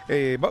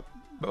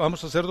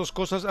 Vamos a hacer 2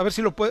 cosas, a ver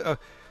si lo puede.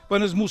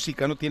 Bueno, es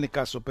música, no tiene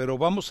caso, pero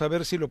vamos a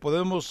ver si lo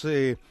podemos.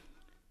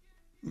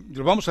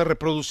 Lo vamos a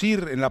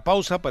reproducir en la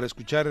pausa para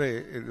escuchar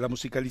la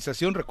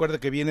musicalización.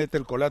 Recuerda que viene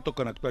el Colato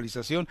con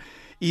actualización,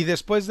 y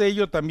después de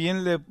ello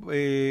también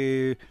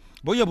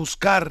voy a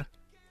buscar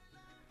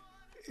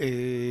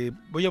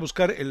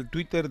el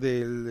Twitter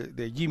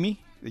de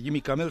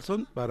Jimmy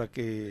Camelson para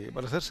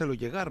hacérselo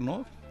llegar,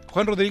 ¿no?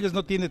 Juan Rodríguez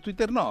no tiene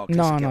Twitter, no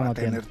va a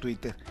tener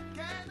Twitter.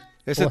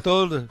 Ese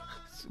todo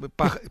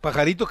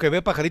pajarito que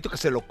ve, pajarito que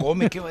se lo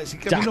come, ¿qué va a decir?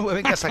 Que a mí no me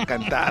vengas a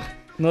cantar.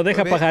 ¿No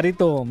deja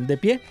pajarito de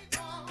pie?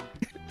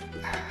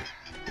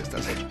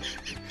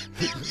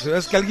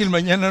 Sabes que alguien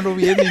mañana no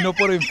viene y no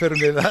por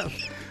enfermedad.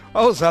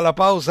 Vamos a la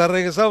pausa,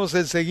 regresamos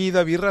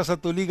enseguida. Raza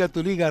Tu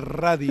Liga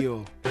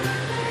Radio.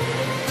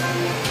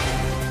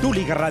 Tu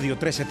Liga Radio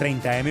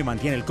 1330M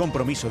mantiene el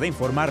compromiso de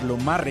informar lo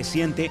más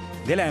reciente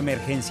de la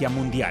emergencia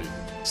mundial.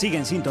 Sigue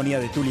en sintonía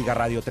de Tu Liga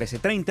Radio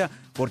 1330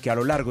 porque a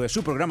lo largo de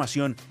su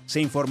programación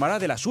se informará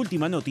de las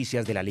últimas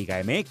noticias de la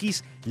Liga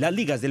MX, las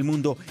ligas del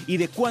mundo y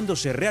de cuándo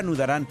se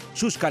reanudarán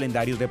sus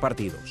calendarios de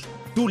partidos.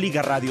 Tu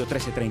Liga Radio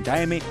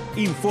 1330M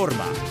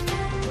informa.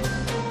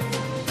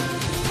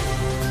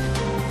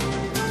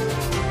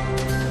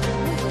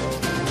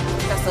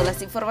 Estas son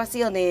las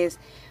informaciones.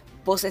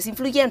 Voces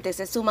influyentes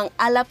se suman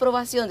a la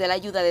aprobación de la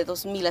ayuda de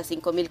 $2,000 a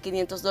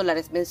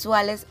 $5,500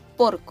 mensuales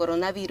por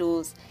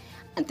coronavirus.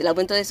 Ante el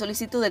aumento de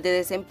solicitudes de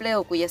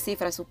desempleo, cuya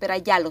cifra supera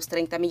ya los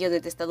 30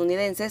 millones de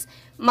estadounidenses,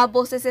 más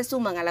voces se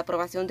suman a la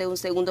aprobación de un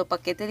segundo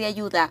paquete de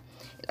ayuda.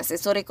 El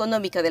asesor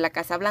económico de la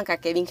Casa Blanca,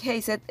 Kevin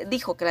Hassett,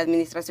 dijo que la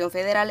administración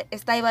federal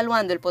está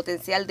evaluando el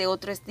potencial de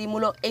otro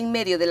estímulo en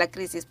medio de la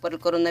crisis por el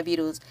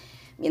coronavirus.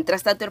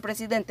 Mientras tanto, el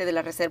presidente de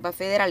la Reserva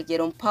Federal,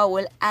 Jerome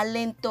Powell,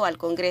 alentó al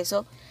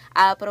Congreso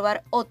a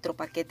aprobar otro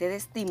paquete de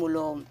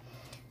estímulo.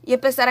 Y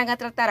empezarán a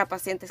tratar a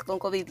pacientes con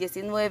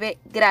COVID-19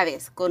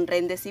 graves con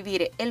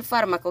Remdesivir, el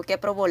fármaco que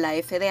aprobó la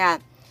FDA.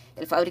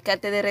 El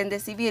fabricante de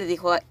Remdesivir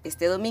dijo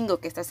este domingo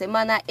que esta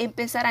semana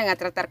empezarán a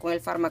tratar con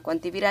el fármaco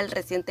antiviral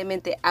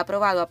recientemente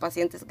aprobado a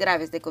pacientes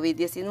graves de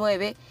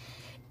COVID-19.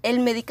 El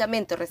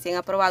medicamento recién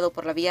aprobado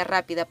por la vía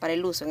rápida para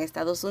el uso en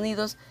Estados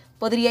Unidos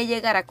podría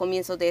llegar a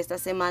comienzos de esta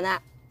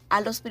semana a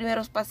los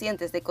primeros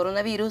pacientes de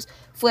coronavirus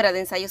fuera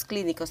de ensayos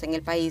clínicos en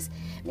el país,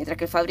 mientras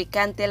que el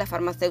fabricante, la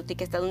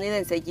farmacéutica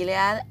estadounidense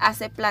Gilead,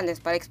 hace planes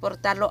para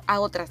exportarlo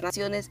a otras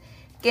naciones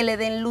que le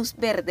den luz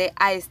verde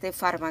a este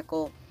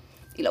fármaco.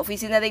 Y la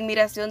Oficina de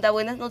Inmigración da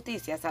buenas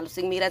noticias a los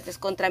inmigrantes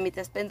con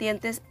trámites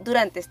pendientes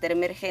durante esta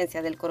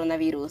emergencia del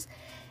coronavirus.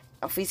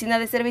 La Oficina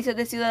de Servicios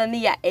de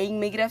Ciudadanía e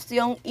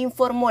Inmigración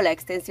informó la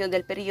extensión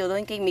del periodo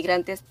en que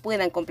inmigrantes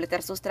puedan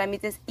completar sus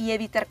trámites y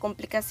evitar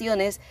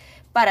complicaciones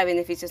para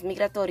beneficios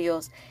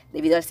migratorios.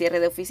 Debido al cierre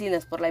de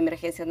oficinas por la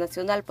emergencia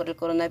nacional por el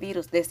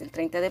coronavirus desde el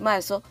 30 de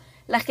marzo,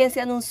 la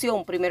agencia anunció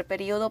un primer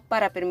periodo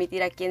para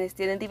permitir a quienes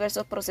tienen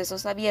diversos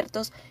procesos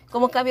abiertos,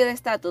 como cambio de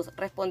estatus,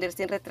 responder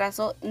sin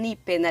retraso ni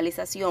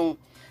penalización.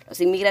 Los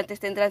inmigrantes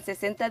tendrán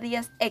 60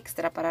 días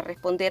extra para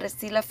responder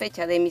si la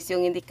fecha de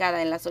emisión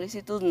indicada en la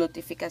solicitud,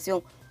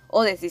 notificación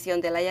o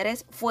decisión de la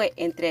IARES fue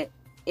entre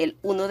el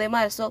 1 de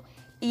marzo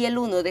y el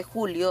 1 de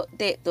julio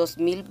de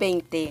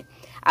 2020.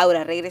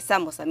 Ahora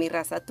regresamos a Mi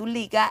Raza Tu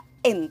Liga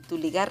en Tu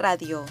Liga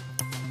Radio.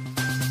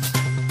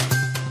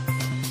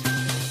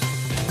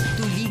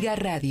 Tu Liga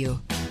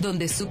Radio,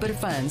 donde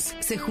superfans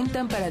se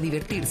juntan para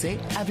divertirse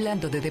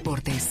hablando de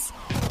deportes.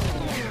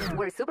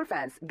 Where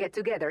superfans get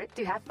together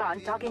to have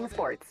fun talking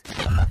sports.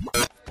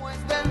 Después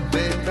de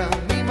ver a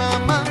mi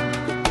mamá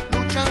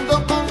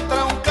luchando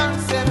contra un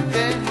cáncer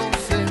que no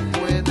se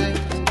puede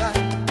curar,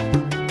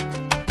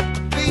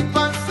 vi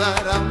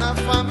pasar a una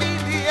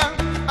familia,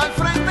 al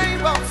frente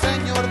iba un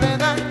señor de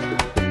edad,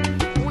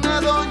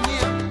 una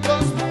doña,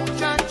 dos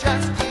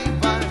muchachas y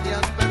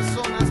varias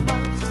personas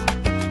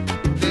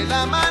más. De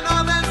la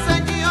mano del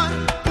señor,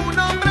 un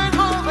hombre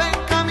joven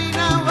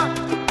caminaba,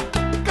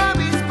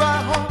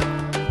 cabizbajo,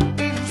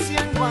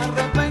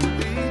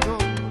 arrepentido.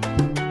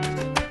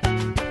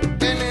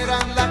 Él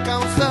era la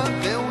causa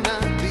de una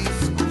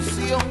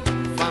discusión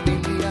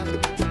familiar,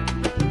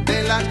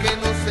 de la que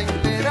nos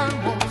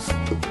enteramos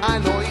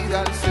al oír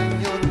al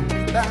Señor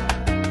gritar.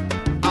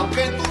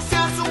 Aunque tú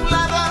seas un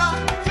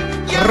ladrón.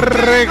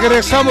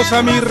 Regresamos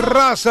a Mi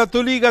Raza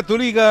Tu Liga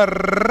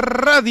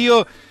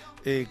Radio.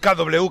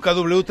 KW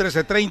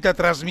 1330,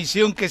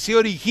 transmisión que se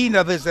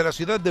origina desde la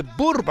ciudad de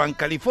Burbank,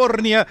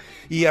 California,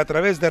 y a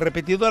través de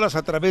repetidoras,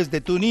 a través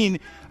de TuneIn,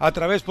 a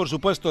través, por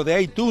supuesto,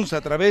 de iTunes, a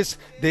través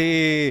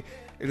de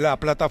la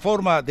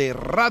plataforma de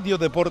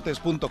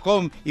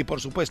radiodeportes.com, y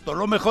por supuesto,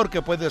 lo mejor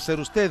que puede hacer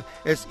usted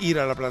es ir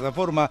a la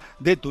plataforma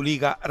de Tu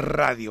Liga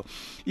Radio.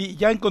 Y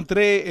ya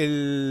encontré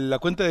la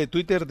cuenta de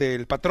Twitter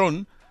del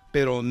patrón,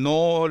 pero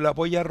no la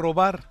voy a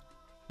robar,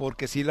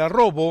 porque si la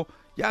robo,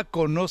 ya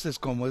conoces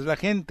cómo es la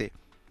gente.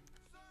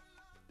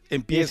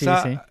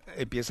 Empieza a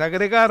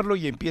agregarlo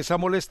y empieza a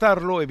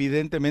molestarlo,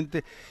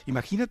 evidentemente.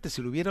 Imagínate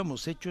si lo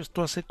hubiéramos hecho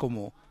esto hace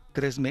como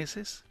 3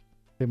 meses.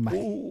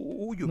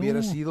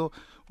 Hubiera sido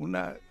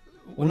una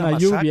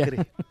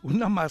masacre.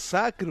 Una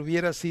masacre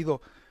hubiera sido.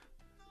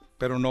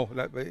 Pero no,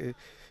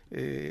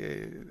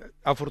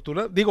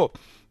 afortunadamente, digo,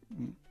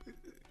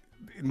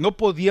 no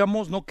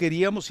podíamos, no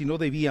queríamos y no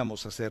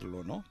debíamos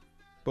hacerlo, ¿no?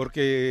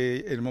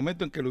 Porque el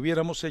momento en que lo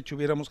hubiéramos hecho,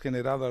 hubiéramos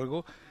generado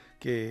algo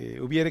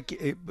que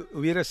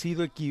hubiera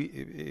sido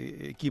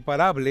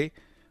equiparable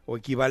o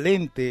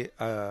equivalente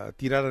a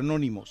tirar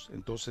anónimos.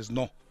 Entonces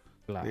no,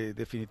 claro.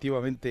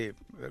 Definitivamente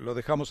lo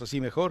dejamos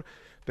así mejor,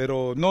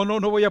 pero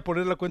no voy a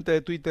poner la cuenta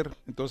de Twitter,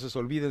 entonces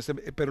olvídense,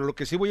 pero lo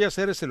que sí voy a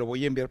hacer es se lo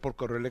voy a enviar por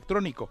correo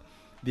electrónico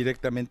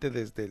directamente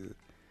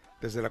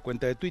desde la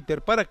cuenta de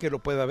Twitter para que lo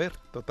pueda ver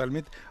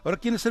totalmente. Ahora,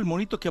 ¿quién es el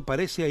monito que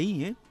aparece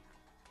ahí,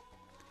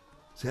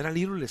 ¿Será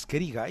Little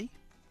Scary Guy?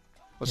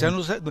 O sea,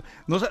 no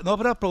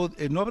habrá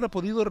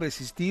podido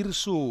resistir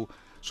su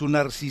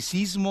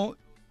narcisismo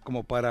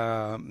como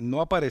para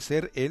no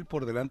aparecer él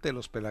por delante de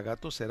los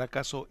pelagatos. ¿Será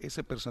acaso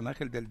ese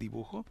personaje el del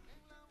dibujo?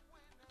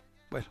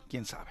 Bueno,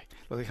 quién sabe.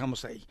 Lo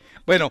dejamos ahí.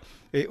 Bueno,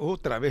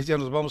 otra vez ya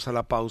nos vamos a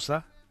la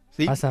pausa.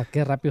 ¿Sí? Pasa,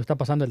 qué rápido está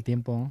pasando el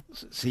tiempo.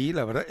 Sí,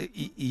 la verdad.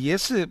 Y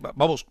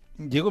vamos,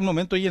 llegó un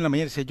momento hoy en la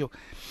mañana y decía yo,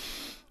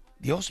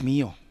 Dios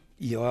mío,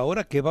 ¿y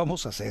ahora qué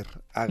vamos a hacer?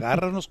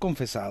 Agárranos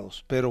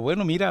confesados. Pero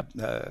bueno, mira,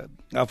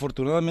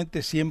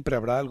 afortunadamente siempre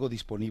habrá algo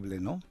disponible,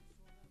 ¿no?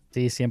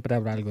 Sí, siempre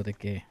habrá algo de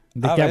qué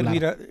hablar.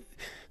 Mira,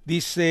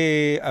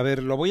 dice, a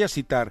ver, lo voy a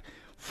citar.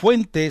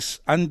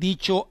 Fuentes han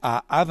dicho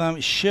a Adam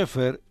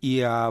Schefter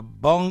y a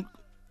Von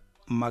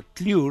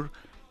McClure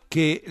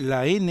que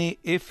la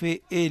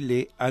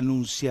NFL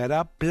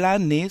anunciará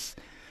planes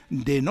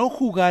de no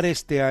jugar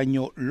este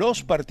año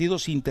los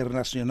partidos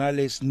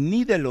internacionales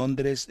ni de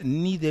Londres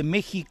ni de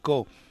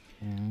México.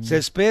 Se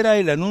espera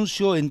el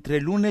anuncio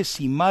entre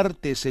lunes y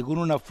martes, según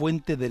una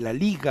fuente de la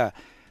liga.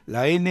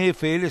 La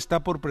NFL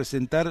está por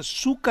presentar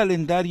su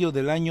calendario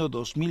del año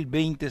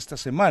 2020 esta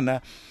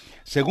semana.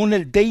 Según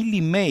el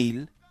Daily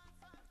Mail,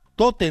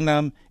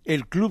 Tottenham,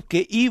 el club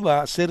que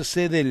iba a ser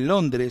sede en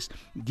Londres,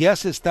 ya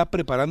se está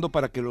preparando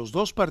para que los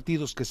 2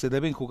 partidos que se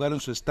deben jugar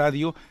en su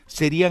estadio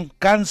serían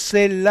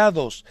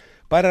cancelados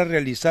para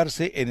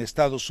realizarse en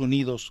Estados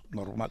Unidos,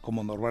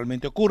 como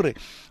normalmente ocurre.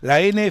 La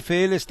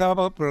NFL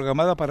estaba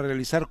programada para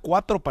realizar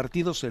 4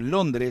 partidos en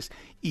Londres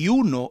y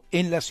 1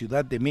 en la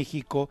Ciudad de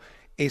México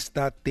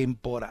esta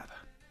temporada.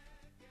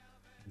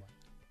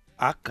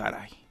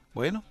 Caray.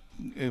 Bueno,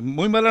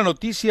 muy mala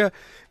noticia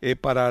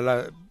para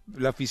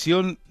la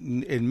afición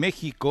en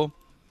México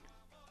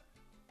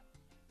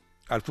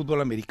al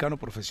fútbol americano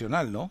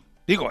profesional, ¿no?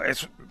 Digo,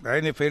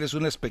 la NFL es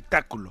un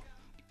espectáculo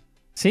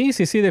Sí,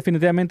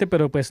 definitivamente,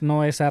 pero pues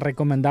no es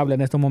recomendable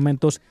en estos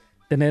momentos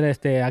tener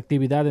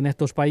actividad en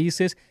estos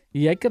países.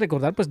 Y hay que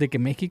recordar pues de que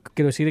México,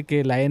 quiero decir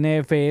que la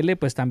NFL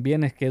pues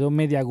también quedó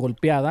media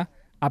golpeada,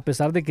 a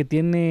pesar de que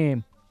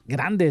tiene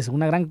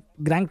una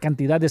gran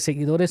cantidad de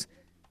seguidores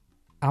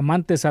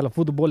amantes al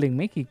fútbol en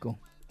México.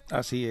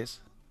 Así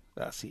es.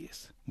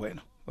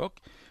 Bueno,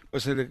 okay.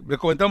 Pues le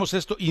comentamos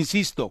esto,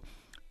 insisto,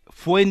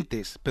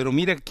 fuentes, pero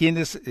mira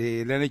quiénes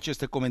le han hecho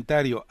este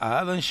comentario, a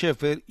Adam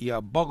Schefter y a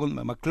Bogan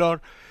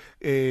McClure,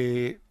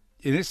 en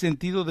el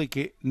sentido de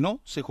que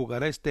no se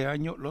jugará este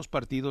año los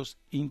partidos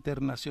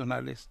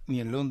internacionales, ni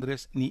en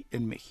Londres ni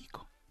en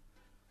México.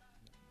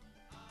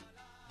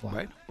 Wow.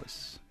 Bueno,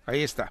 pues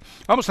ahí está.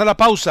 Vamos a la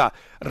pausa.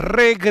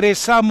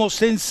 Regresamos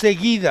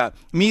enseguida.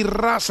 Mi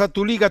Raza,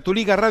 tu Liga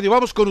Radio.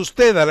 Vamos con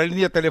usted a la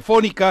línea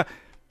telefónica.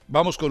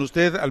 Vamos con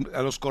usted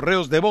a los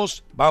correos de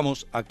voz.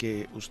 Vamos a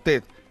que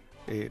usted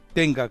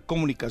tenga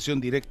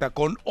comunicación directa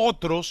con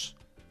otros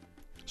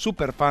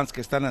superfans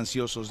que están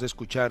ansiosos de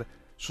escuchar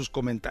sus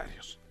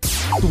comentarios.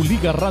 Tu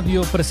Liga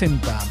Radio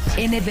presenta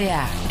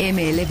NBA,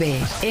 MLB,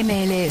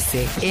 MLS,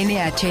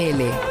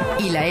 NHL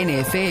y la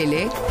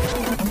NFL.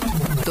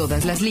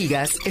 Todas las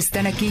ligas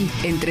están aquí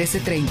en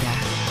 1330.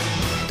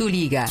 Tu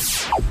Liga.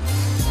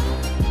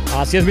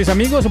 Así es, mis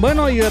amigos.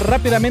 Bueno, y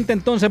rápidamente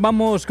entonces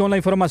vamos con la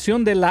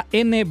información de la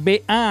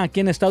NBA aquí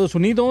en Estados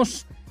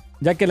Unidos,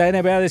 ya que la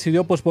NBA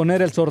decidió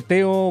posponer el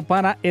sorteo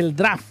para el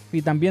draft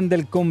y también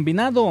del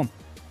combinado.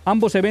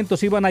 Ambos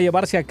eventos iban a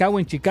llevarse a cabo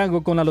en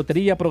Chicago con la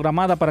lotería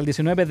programada para el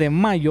 19 de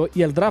mayo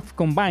y el draft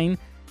combine,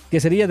 que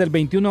sería del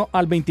 21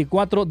 al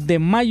 24 de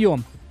mayo.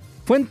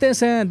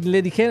 Fuentes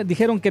le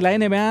dijeron que la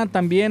NBA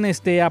también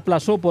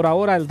aplazó por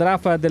ahora el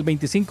draft del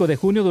 25 de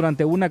junio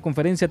durante una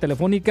conferencia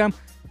telefónica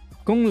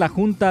con la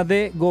Junta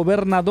de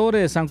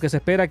Gobernadores, aunque se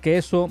espera que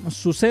eso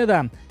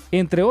suceda.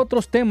 Entre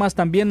otros temas,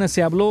 también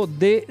se habló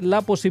de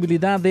la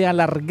posibilidad de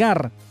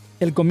alargar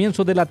el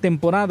comienzo de la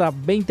temporada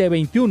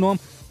 2021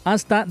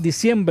 hasta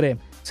diciembre,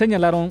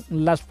 señalaron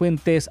las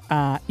fuentes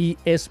a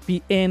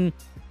ESPN.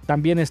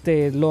 También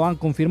lo han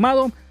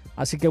confirmado.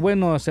 Así que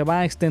bueno, se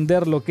va a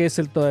extender lo que es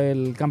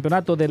el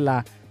campeonato de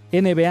la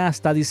NBA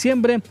hasta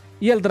diciembre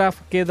y el draft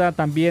queda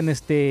también,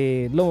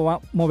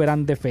 lo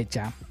moverán de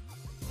fecha.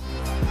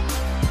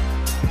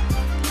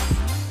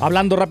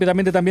 Hablando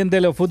rápidamente también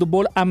del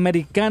fútbol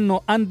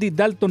americano, Andy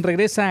Dalton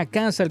regresa a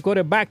casa. El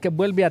quarterback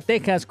vuelve a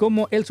Texas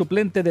como el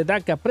suplente de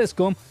Dak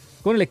Prescott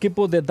con el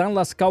equipo de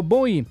Dallas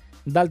Cowboys.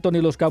 Dalton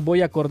y los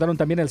Cowboys acordaron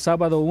también el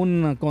sábado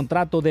un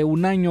contrato de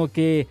un año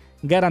que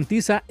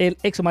garantiza el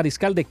ex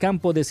mariscal de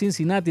campo de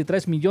Cincinnati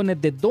 $3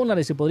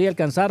 millones y podría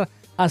alcanzar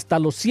hasta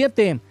los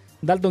 7.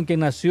 Dalton, que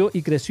nació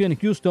y creció en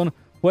Houston,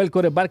 fue el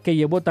quarterback que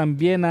llevó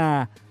también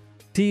a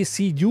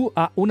TCU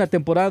a una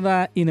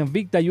temporada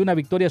invicta y una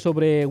victoria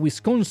sobre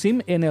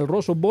Wisconsin en el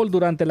Rose Bowl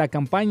durante la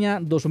campaña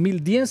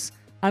 2010,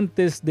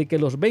 antes de que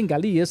los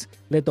bengalíes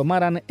le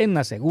tomaran en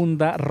la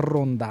segunda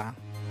ronda.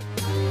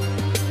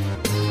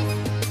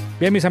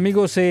 Bien, mis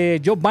amigos,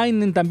 Joe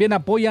Biden también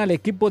apoya al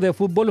equipo de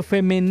fútbol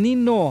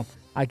femenino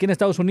aquí en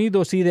Estados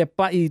Unidos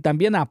y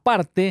también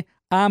aparte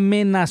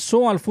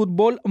amenazó al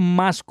fútbol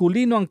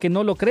masculino, aunque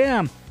no lo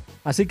crean.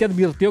 Así que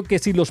advirtió que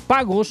si los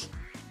pagos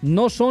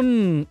no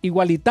son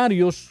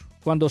igualitarios,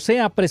 cuando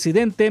sea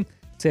presidente,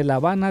 se la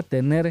van a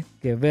tener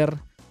que ver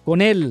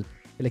con él.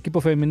 El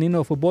equipo femenino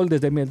de fútbol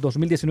desde el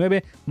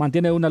 2019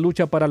 mantiene una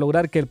lucha para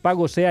lograr que el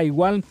pago sea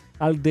igual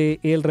al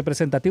del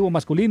representativo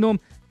masculino,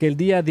 que el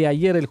día de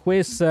ayer el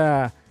juez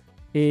R.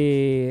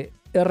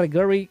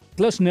 Gary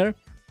Klosner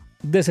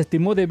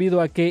desestimó debido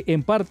a que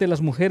en parte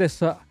las mujeres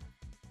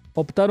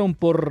optaron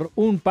por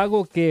un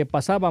pago que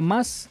pasaba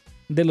más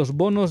de los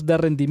bonos de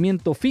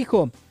rendimiento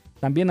fijo.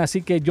 También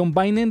así que John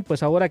Biden,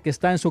 pues ahora que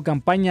está en su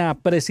campaña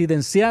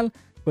presidencial,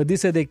 pues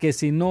dice de que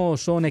si no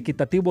son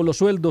equitativos los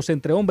sueldos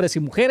entre hombres y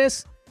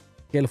mujeres,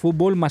 que el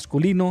fútbol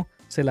masculino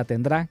se la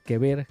tendrá que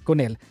ver con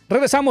él.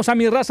 Regresamos a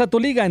Mi Raza, Tu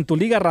Liga en Tu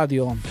Liga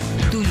Radio.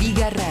 Tu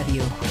Liga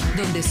Radio,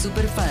 donde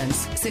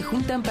superfans se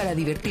juntan para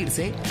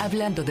divertirse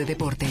hablando de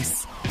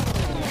deportes.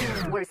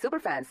 Where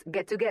superfans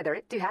get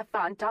together to have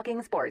fun talking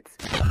sports.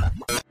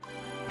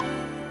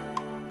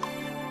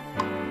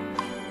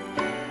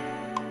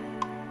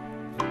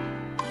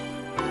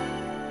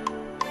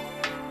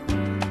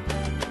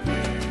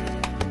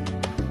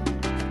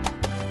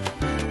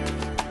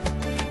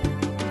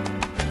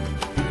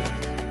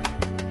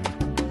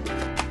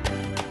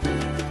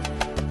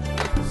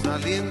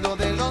 Saliendo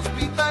del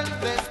hospital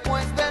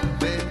después de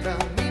ver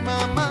a mi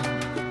mamá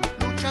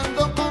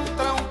luchando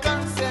contra un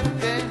cáncer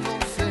que no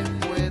se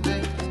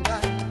puede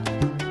curar.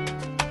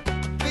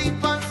 Vi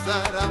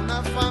pasar a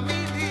una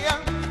familia,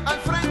 al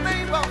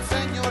frente iba un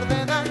señor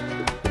de edad,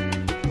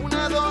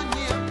 una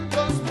doña,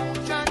 dos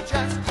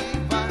muchachas y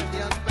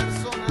varias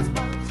personas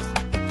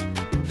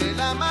más. De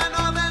la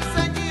mano del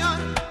señor,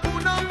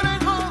 un hombre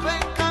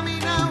joven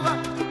caminaba,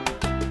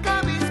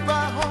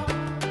 cabizbajo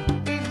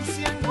y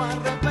siendo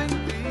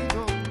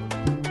arrepentido.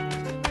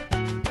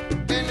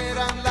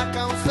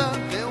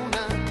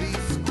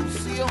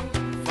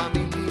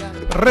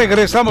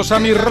 Regresamos a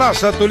Mi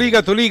Raza, Tu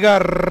Liga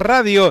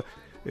Radio.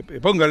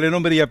 Póngale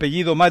nombre y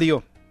apellido,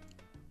 Mario.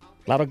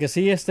 Claro que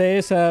sí, este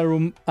es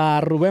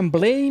a Rubén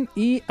Blades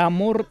y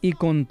Amor y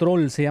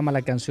Control, se llama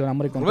la canción,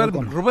 Amor y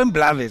Control. Rubén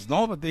Blades,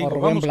 ¿no? Te digo,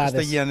 Rubén vamos Blades.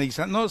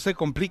 castellanizando, no se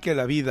complique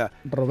la vida.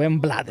 Rubén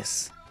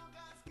Blades.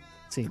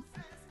 Sí.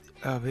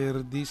 A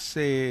ver,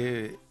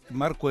 dice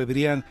Marco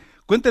Ebrián,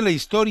 cuenta la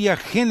historia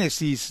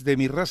génesis de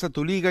Mi Raza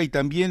Tu Liga y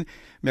también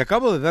me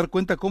acabo de dar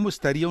cuenta cómo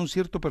estaría un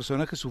cierto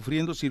personaje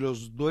sufriendo si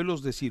los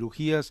duelos de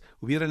cirugías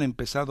hubieran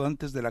empezado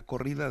antes de la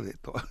corrida de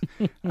todo.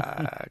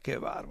 Ah, qué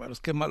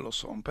bárbaros, qué malos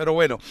son. Pero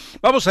bueno,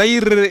 vamos a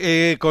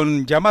ir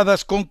con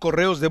llamadas, con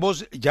correos de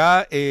voz.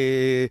 Ya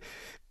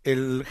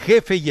el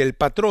jefe y el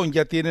patrón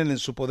ya tienen en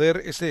su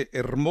poder ese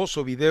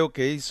hermoso video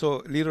que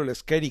hizo Little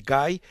Scary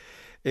Guy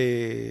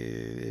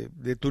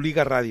de Tu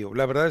Liga Radio.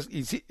 La verdad,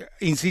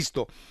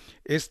 insisto,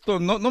 esto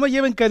no me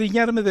lleva a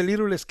encariñarme de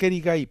Little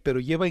Scary Guy, pero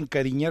lleva a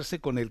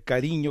encariñarse con el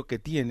cariño que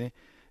tiene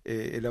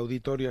el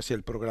auditorio hacia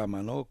el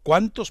programa, ¿no?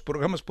 ¿Cuántos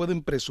programas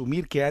pueden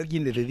presumir que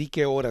alguien le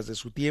dedique horas de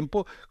su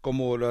tiempo,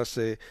 como lo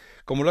hacen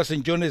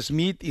John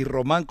Smith y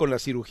Román con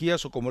las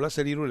cirugías, o como lo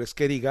hace Little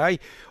Scary Guy,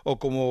 o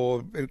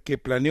como el que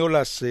planeó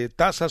las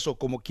tazas, o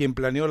como quien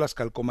planeó las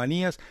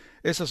calcomanías?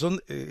 Esas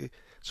son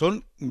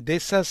de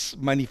esas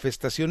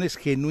manifestaciones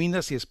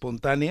genuinas y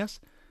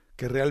espontáneas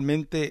que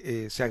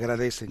realmente se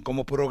agradecen.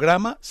 Como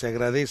programa se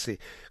agradece,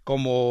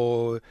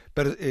 como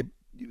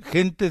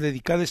gente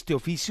dedicada a este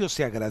oficio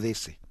se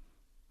agradece,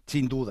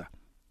 sin duda.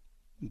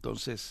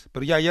 Entonces,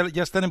 pero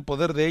ya están en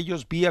poder de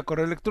ellos vía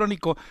correo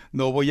electrónico.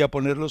 No voy a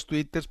poner los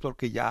twitters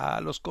porque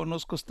ya los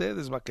conozco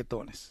ustedes,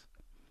 baquetones.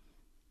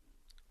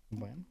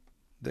 Bueno.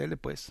 Dele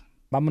pues.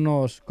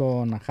 Vámonos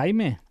con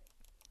Jaime,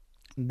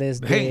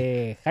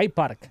 desde Hyde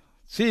Park.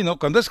 Sí, no,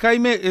 cuando es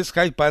Jaime es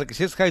Hyde Park,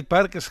 si es Hyde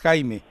Park es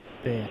Jaime.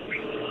 Sí.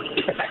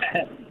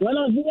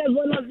 Buenos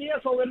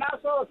días,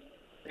 jovenazos.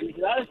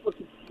 Felicidades por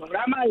su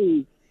programa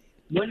y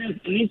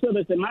buen inicio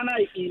de semana.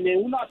 Y me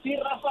uno a ti,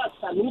 Rafa.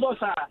 Saludos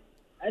a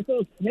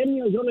esos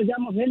genios. Yo les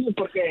llamo genios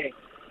porque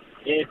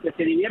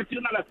se divierte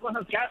una de las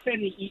cosas que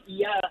hacen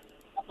y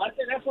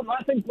aparte de eso lo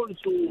hacen con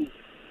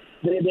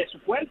de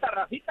su cuenta,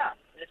 Rafita.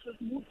 Eso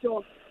es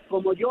mucho.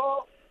 Como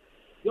yo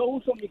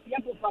uso mi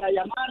tiempo para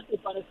llamarte,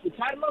 para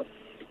escucharlos.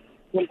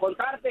 Con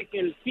contarte que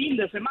el fin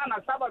de semana,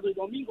 sábado y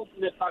domingo,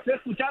 me pasé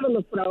escuchando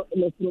los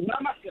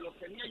programas que los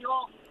tenía yo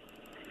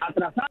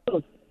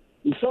atrasados.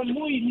 Y son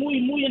muy, muy,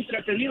 muy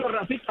entretenidos,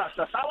 Rafita,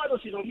 hasta sábados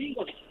y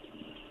domingos.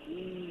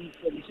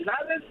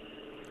 Felicidades.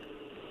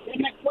 ¿Qué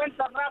me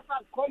cuenta,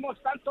 Rafa? ¿Cómo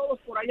están todos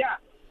por allá?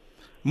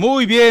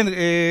 Muy bien,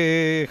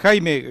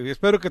 Jaime.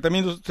 Espero que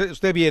también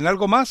usted bien.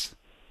 ¿Algo más?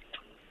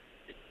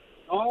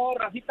 No,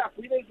 Rafita,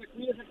 cuídense,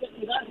 que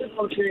cuidarse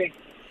porque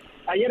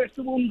ayer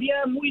estuvo un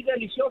día muy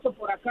delicioso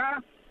por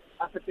acá,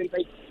 a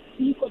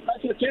 75,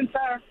 casi 80.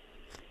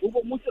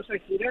 Hubo muchos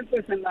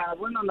accidentes en la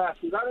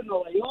ciudad de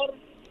Nueva York.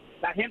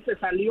 La gente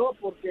salió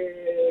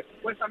porque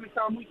supuestamente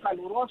estaba muy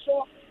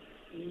caluroso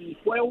y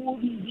fue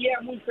un día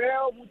muy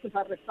feo, muchos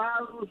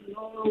arrestados.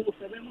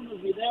 Se ven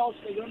unos videos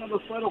que yo no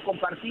los puedo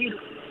compartir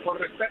por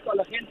respeto a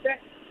la gente,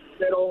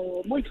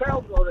 pero muy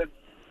feo, brother.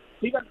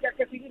 Digan que hay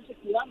que seguirse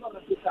cuidando,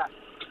 Rafita.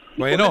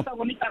 Bueno. Con esta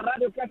bonita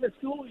radio que haces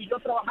tú y yo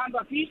trabajando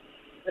aquí,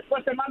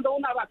 después te mando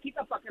una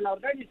vaquita para que la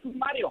ordenes tú,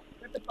 Mario.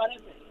 ¿Qué te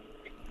parece?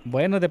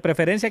 Bueno, de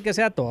preferencia que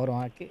sea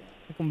toro. Aquí,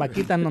 con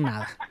vaquitas no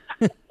nada.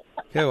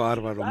 Qué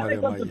bárbaro, Dale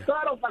Mario con Maya. tu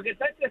toro para que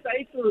te eches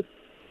ahí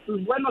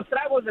tus buenos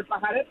tragos de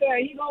pajarete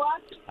ahí, ¿no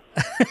va?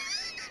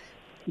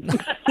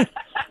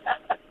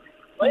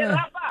 Oye,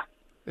 Rafa.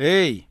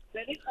 ¡Ey!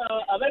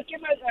 A ver, ¿qué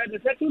me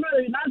haces una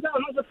adivinanza o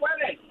no se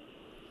puede?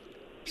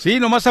 Sí,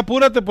 nomás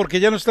apúrate porque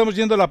ya nos estamos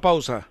yendo a la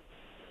pausa.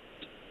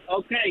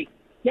 Ok.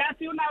 ¿Qué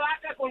hace una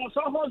vaca con los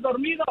ojos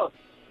dormidos?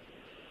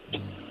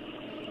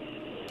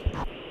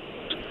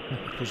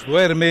 Pues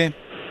duerme.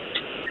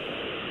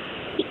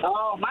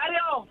 No,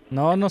 Mario.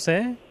 No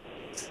sé.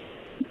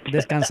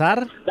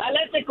 Descansar.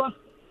 Dale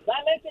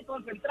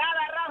concentrada,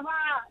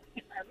 Rafa.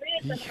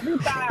 Ríete,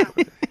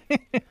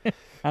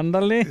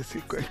 Ándale.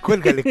 Sí,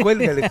 cuélgale.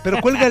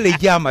 Pero cuélgale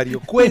ya, Mario.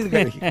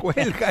 Cuélgale.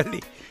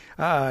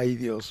 Ay,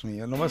 Dios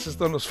mío, nomás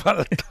esto nos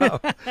falta.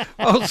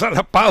 Vamos a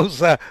la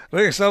pausa.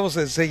 Regresamos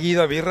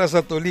enseguida. Mi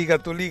Raza, Tu Liga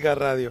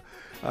Radio.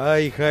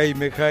 Ay,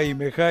 Jaime.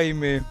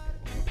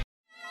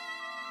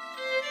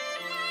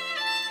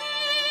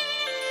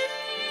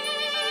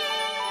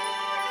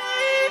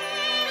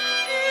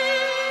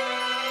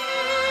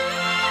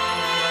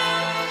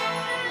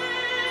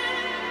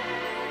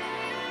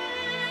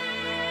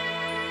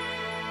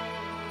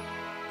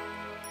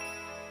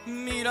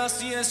 Mira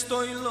si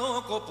estoy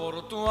loco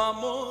por tu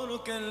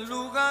amor, que en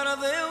lugar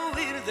de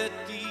huir de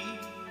ti,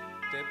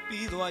 te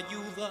pido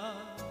ayuda.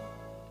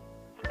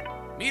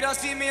 Mira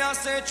si me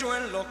has hecho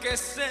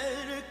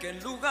enloquecer, que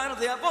en lugar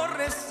de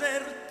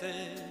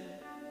aborrecerte,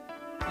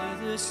 te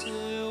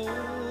deseo.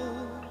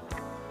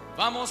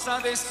 Vamos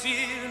a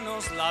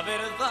decirnos la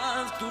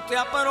verdad, tú te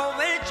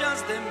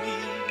aprovechas de mí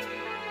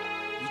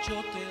y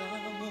yo te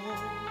amo.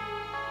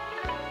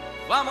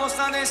 Vamos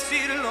a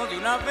decirlo de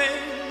una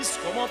vez,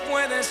 ¿cómo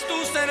puedes tú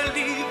ser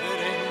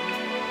libre?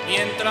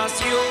 Mientras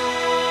yo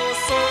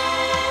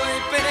soy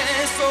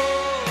preso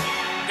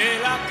de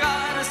la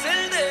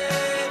cárcel de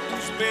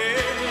tus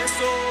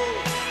besos,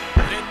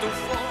 de tu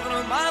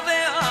forma de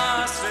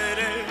hacer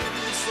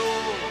eso,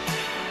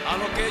 a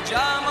lo que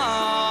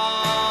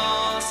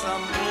llamas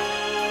amor.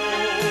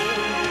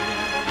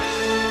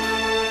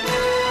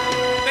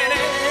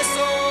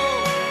 Preso,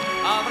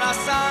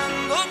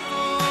 abrazando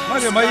tus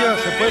Mario Maya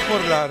se fue cabellos.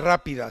 por la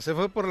rápida, se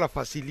fue por la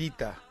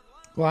facilita.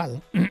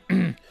 ¿Cuál?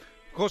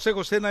 José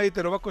José nadie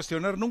te lo va a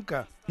cuestionar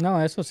nunca.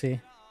 No, eso sí.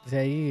 De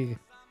ahí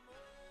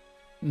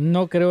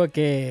no creo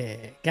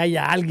que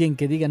haya alguien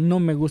que diga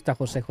no me gusta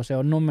José José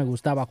o no me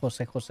gustaba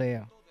José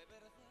José.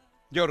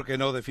 Yo creo que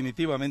no,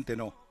 definitivamente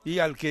no. Y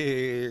al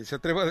que se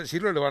atreva a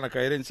decirlo le van a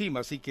caer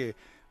encima, así que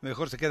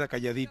mejor se queda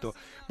calladito.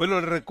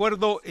 Bueno, les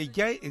recuerdo,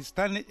 ya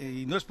están,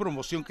 y no es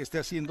promoción que esté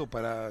haciendo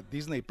para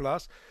Disney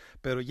Plus,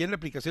 pero ya en la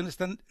aplicación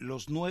están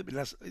los 9,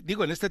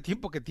 digo, en este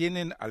tiempo que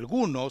tienen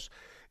algunos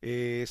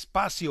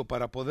espacio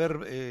para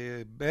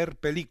poder ver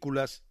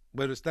películas.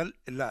 Bueno, están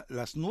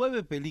las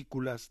 9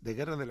 películas de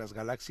Guerra de las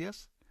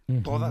Galaxias,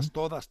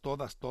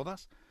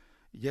 todas,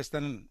 ya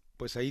están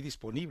pues ahí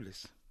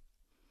disponibles.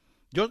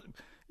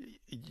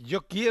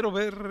 Yo quiero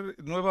ver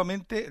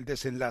nuevamente el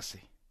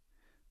desenlace,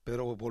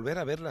 pero volver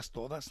a verlas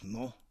todas,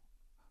 no. O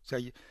sea,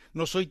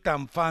 no soy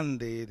tan fan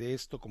de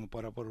esto como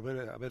para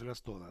volver a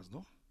verlas todas,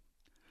 ¿no?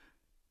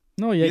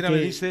 No, ya Mira, que...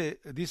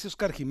 me dice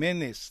Oscar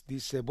Jiménez,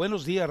 dice,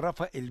 buenos días,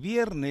 Rafa, el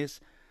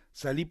viernes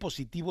salí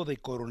positivo de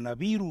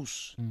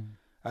coronavirus.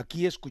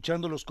 Aquí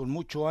escuchándolos con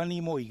mucho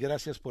ánimo y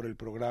gracias por el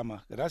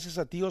programa. Gracias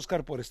a ti,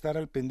 Oscar, por estar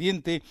al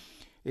pendiente.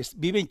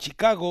 Vive en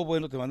Chicago,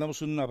 bueno, te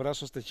mandamos un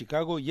abrazo hasta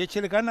Chicago y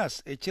échele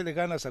ganas.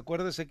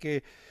 Acuérdese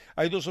que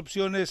hay 2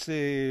 opciones,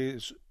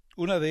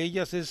 una de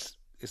ellas es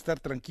estar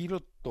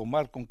tranquilo,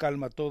 tomar con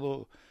calma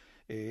todo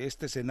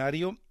este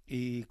escenario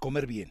y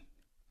comer bien.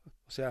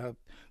 O sea,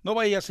 no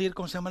vayas a ir,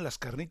 ¿cómo se llaman las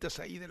carnitas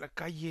ahí de la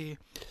calle?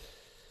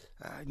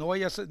 Ay, no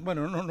vayas,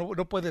 bueno,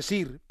 no puedes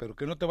ir, pero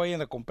que no te vayan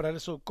a comprar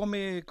eso.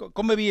 Come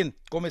bien,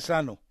 come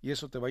sano y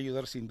eso te va a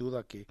ayudar sin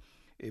duda a que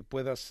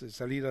puedas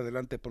salir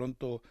adelante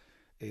pronto.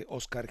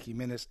 Oscar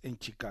Jiménez en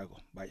Chicago.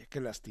 Vaya,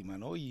 qué lástima,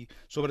 ¿no? Y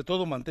sobre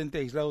todo mantente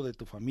aislado de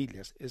tu familia,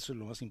 eso es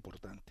lo más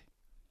importante.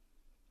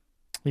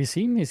 Y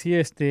sí,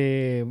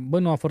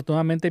 bueno,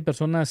 afortunadamente hay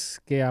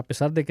personas que a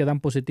pesar de que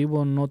dan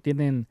positivo no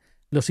tienen,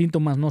 los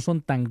síntomas no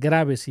son tan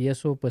graves y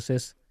eso pues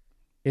es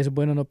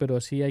bueno, ¿no? Pero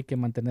sí hay que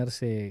mantener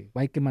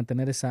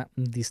esa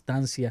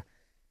distancia.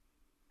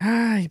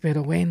 Ay,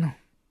 pero bueno,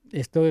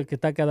 esto que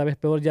está cada vez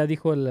peor, ya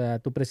dijo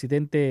tu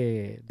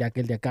presidente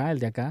el de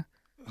acá,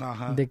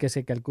 Ajá. de que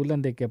se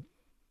calculan de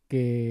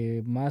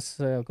que más,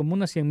 como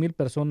unas 100,000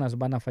 personas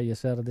van a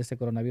fallecer de este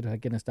coronavirus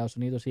aquí en Estados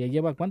Unidos. ¿Y ya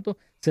lleva cuánto?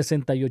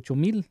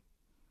 68,000.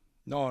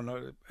 No,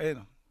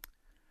 bueno.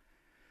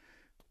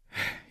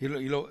 Y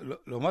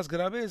lo más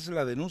grave es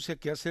la denuncia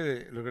que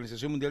hace la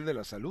Organización Mundial de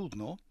la Salud,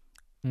 ¿no?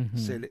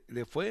 Se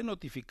le fue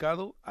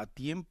notificado a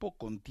tiempo,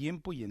 con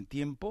tiempo y en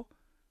tiempo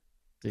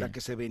la que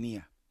se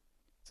venía.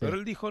 Sí. Pero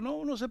él dijo,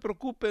 no se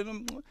preocupe,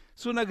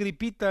 es una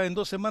gripita, en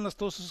 2 semanas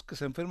todos esos que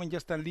se enferman ya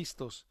están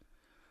listos.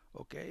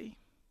 Ok,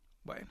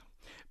 bueno.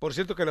 Por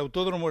cierto que el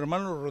Autódromo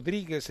Hermano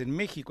Rodríguez en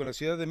México, en la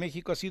Ciudad de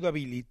México, ha sido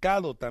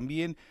habilitado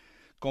también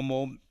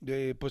como,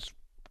 pues,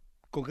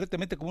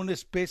 concretamente como una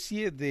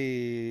especie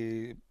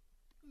de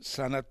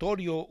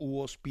sanatorio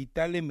u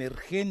hospital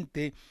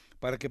emergente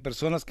para que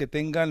personas que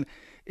tengan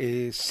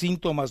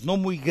síntomas no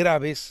muy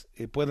graves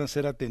puedan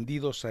ser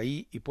atendidos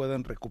ahí y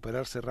puedan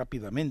recuperarse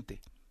rápidamente.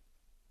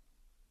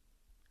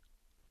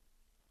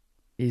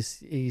 Y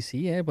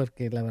sí,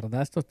 porque la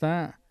verdad esto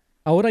está...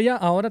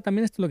 Ahora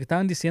también esto es lo que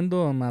estaban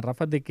diciendo,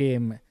 Rafa, de que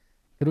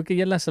creo que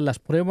ya las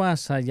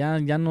pruebas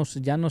ya no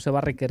se va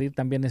a requerir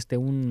también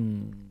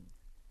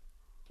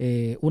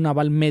un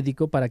aval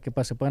médico para que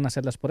se puedan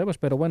hacer las pruebas,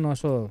 pero bueno,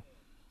 eso...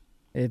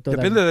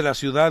 depende de la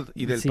ciudad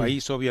y del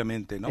país,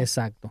 obviamente, ¿no?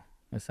 Exacto.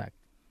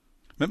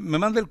 Me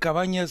manda el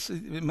Cabañas,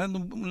 me manda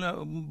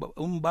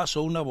un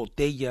vaso, una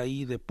botella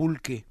ahí de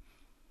pulque.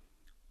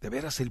 ¿De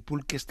veras el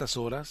pulque estas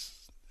horas?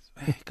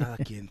 Cada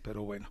quien,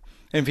 pero bueno.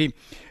 En fin,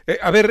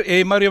 a ver,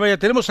 Mario Maya,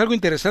 tenemos algo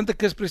interesante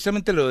que es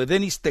precisamente lo de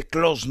Denis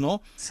Teclós,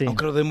 ¿no? Sí.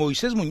 Aunque lo de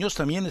Moisés Muñoz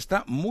también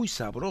está muy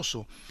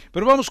sabroso.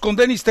 Pero vamos con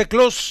Denis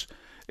Teclós.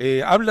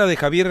 Habla de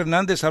Javier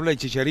Hernández, habla de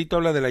Chicharito,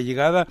 habla de la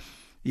llegada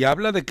y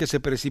habla de que se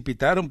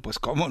precipitaron. Pues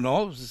cómo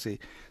no,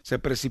 se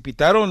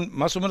precipitaron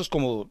más o menos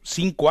como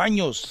 5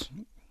 años.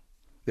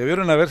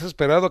 Debieron haberse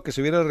esperado a que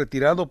se hubiera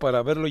retirado para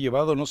haberlo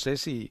llevado, no sé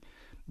si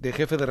de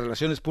jefe de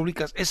relaciones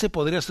públicas. Ese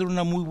podría ser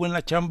una muy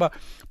buena chamba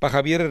para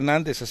Javier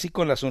Hernández, así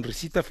con la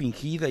sonrisita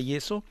fingida y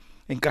eso,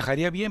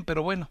 encajaría bien,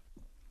 pero bueno.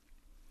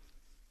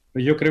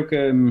 Pues yo creo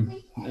que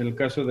el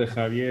caso de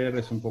Javier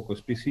es un poco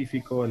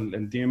específico.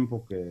 El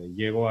tiempo que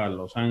llegó a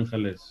Los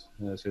Ángeles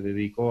se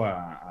dedicó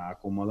a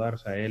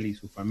acomodarse a él y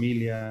su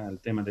familia. El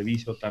tema de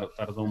viso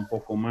tardó un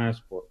poco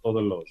más por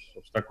todos los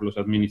obstáculos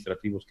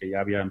administrativos que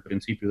ya había en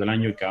principio del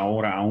año y que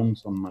ahora aún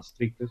son más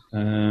estrictos.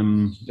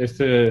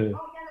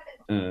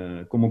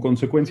 Como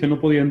consecuencia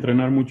no podía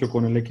entrenar mucho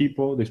con el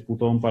equipo.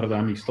 Disputó un par de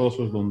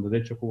amistosos donde de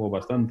hecho jugó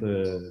bastante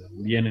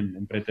bien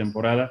en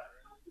pretemporada.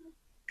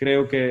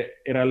 Creo que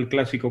era el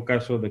clásico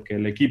caso de que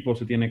el equipo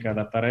se tiene que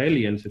adaptar a él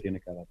y él se tiene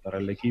que adaptar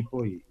al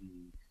equipo y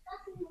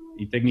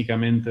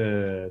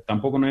técnicamente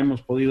tampoco no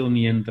hemos podido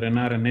ni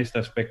entrenar en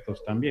estos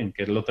aspectos también,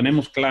 que lo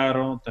tenemos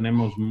claro,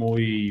 tenemos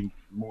muy,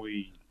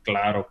 muy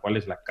claro cuál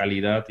es la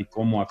calidad y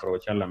cómo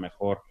aprovechar la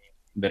mejor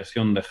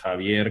versión de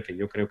Javier, que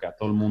yo creo que a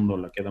todo el mundo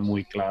le queda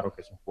muy claro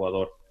que es un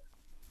jugador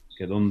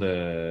que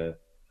donde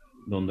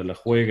le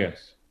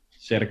juegas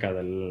cerca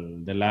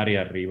del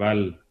área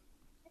rival,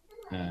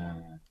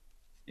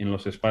 en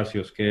los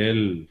espacios que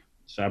él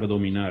sabe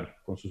dominar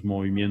con sus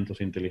movimientos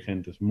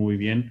inteligentes muy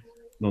bien,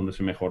 donde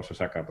mejor se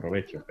saca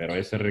provecho. Pero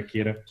eso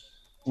requiere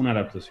una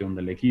adaptación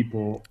del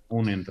equipo,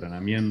 un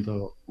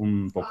entrenamiento,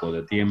 un poco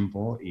de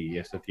tiempo, y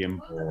este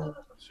tiempo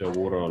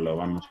seguro lo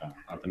vamos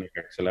a tener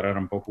que acelerar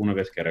un poco una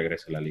vez que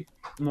regrese la liga.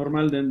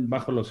 Normal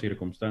bajo las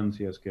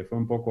circunstancias, que fue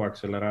un poco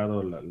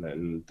acelerado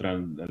el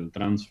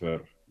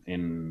transfer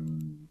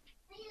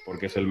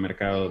porque es el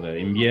mercado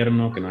de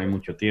invierno, que no hay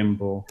mucho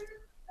tiempo.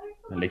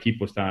 El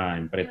equipo está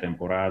en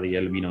pretemporada y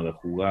él vino de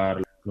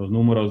jugar. Los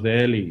números de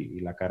él y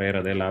la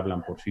carrera de él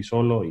hablan por sí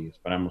solo y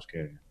esperamos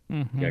que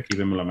aquí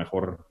vemos la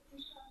mejor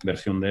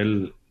versión de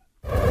él.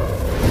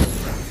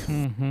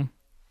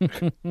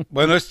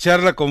 Bueno, es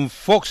charla con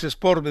Fox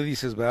Sport, me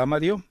dices, ¿verdad,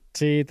 Mario?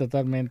 Sí,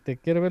 totalmente.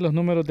 Quiero ver los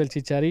números del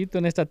Chicharito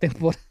en esta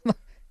temporada.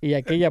 Y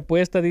aquella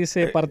apuesta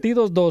dice,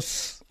 partidos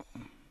 2,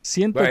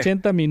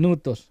 180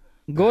 minutos,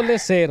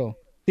 goles 0,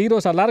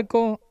 tiros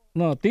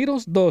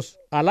 2,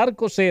 al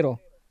arco 0.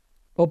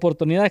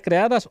 Oportunidades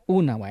creadas,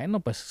 1.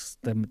 Bueno, pues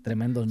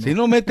tremendo. Si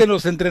no meten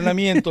los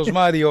entrenamientos,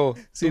 Mario,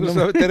 si no se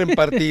va a meter en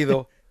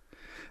partido.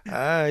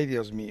 Ay,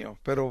 Dios mío.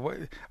 Pero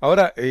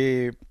ahora,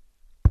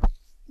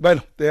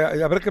 bueno,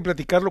 habrá que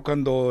platicarlo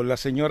cuando la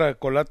señora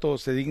Colato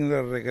se digne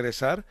a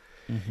regresar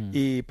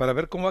y para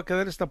ver cómo va a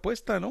quedar esta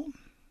apuesta, ¿no?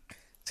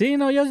 Sí,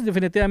 no, yo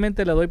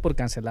definitivamente la doy por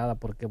cancelada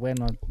porque,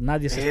 bueno,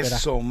 nadie se espera.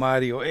 Eso,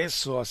 Mario,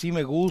 eso, así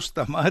me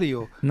gusta,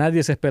 Mario.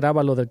 Nadie se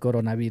esperaba lo del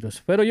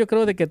coronavirus, pero yo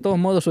creo de que de todos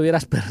modos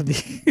hubieras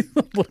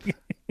perdido porque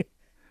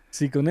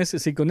si con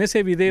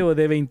ese video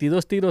de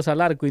 22 tiros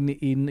al arco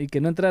y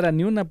que no entrara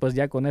ni una, pues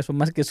ya con eso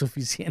más que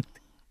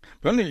suficiente.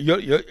 Bueno,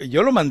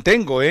 yo lo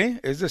mantengo,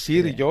 es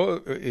decir, sí.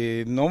 Yo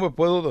no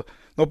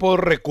puedo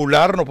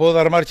recular, no puedo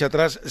dar marcha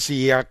atrás,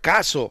 si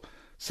acaso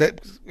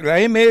la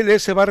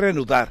MLS va a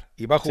reanudar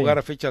y va a jugar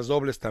a fechas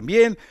dobles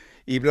también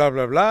y bla,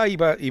 bla, bla, y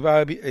va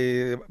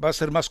a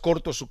ser más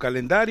corto su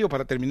calendario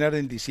para terminar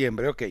en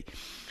diciembre, ok.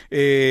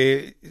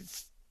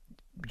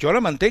 Yo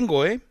la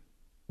mantengo,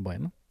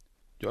 Bueno.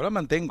 Yo la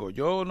mantengo,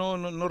 yo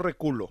no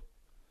reculo.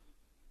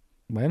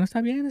 Bueno,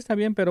 está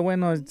bien, pero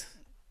bueno,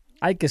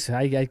 hay que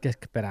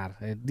esperar.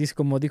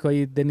 Como dijo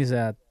ahí Denis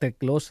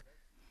Teclos,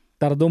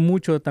 tardó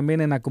mucho también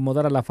en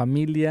acomodar a la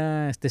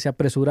familia, se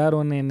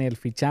apresuraron en el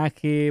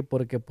fichaje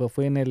porque pues,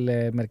 fue en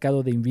el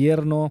mercado de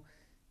invierno,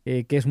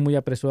 que es muy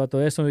apresurado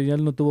todo eso, y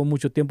él no tuvo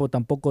mucho tiempo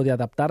tampoco de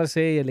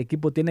adaptarse, y el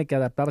equipo tiene que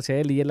adaptarse a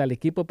él y él al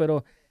equipo,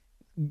 pero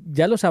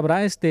ya lo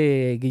sabrá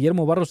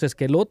Guillermo Barros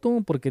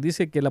Esqueloto, porque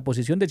dice que la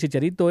posición de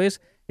Chicharito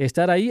es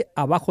estar ahí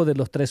abajo de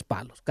los 3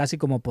 palos, casi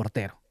como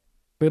portero,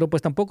 pero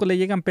pues tampoco le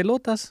llegan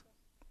pelotas.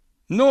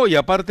 No, y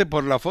aparte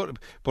por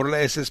la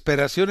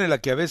desesperación en la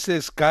que a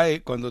veces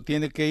cae cuando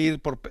tiene que ir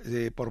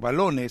por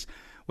balones.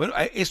 Bueno,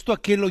 ¿esto a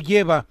qué lo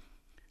lleva?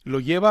 Lo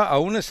lleva a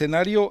un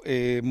escenario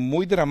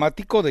muy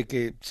dramático de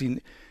que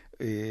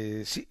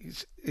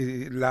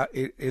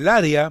el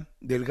área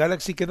del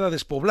Galaxy queda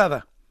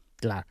despoblada.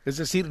 Claro. Es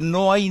decir,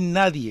 no hay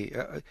nadie.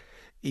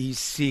 Y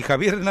si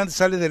Javier Hernández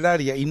sale del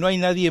área y no hay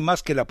nadie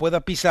más que la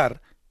pueda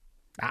pisar,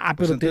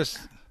 pues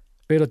entonces...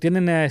 Pero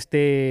tienen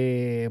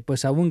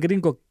pues a un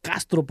gringo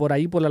Castro por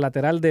ahí por la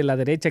lateral de la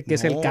derecha que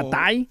es el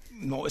Catay.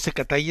 No, ese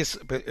Catay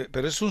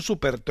pero es un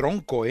super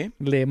tronco,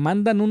 Le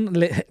manda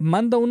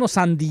unos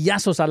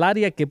sandillazos al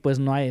área que pues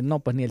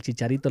pues ni el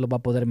Chicharito lo va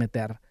a poder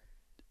meter.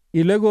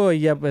 Y luego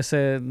ya pues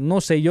no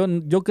sé,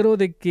 yo creo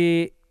de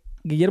que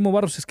Guillermo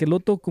Barros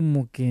Esqueloto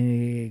como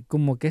que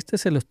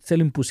se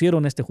lo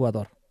impusieron a este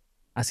jugador.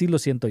 Así lo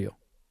siento yo.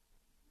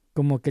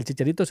 Como que el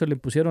Chicharito se lo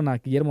impusieron a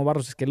Guillermo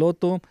Barros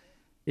Esqueloto.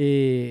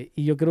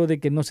 Y yo creo de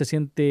que no se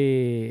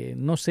siente,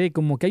 no sé,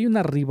 como que hay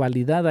una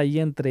rivalidad ahí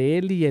entre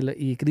él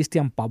y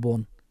Cristian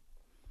Pavón.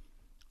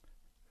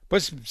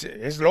 Pues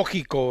es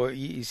lógico,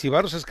 y si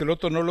Barros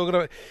Esqueloto no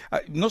logra,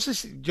 no sé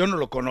si yo no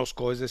lo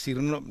conozco, es decir,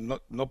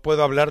 no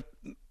puedo hablar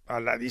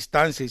a la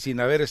distancia y sin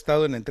haber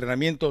estado en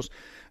entrenamientos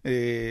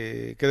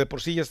que de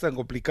por sí ya es tan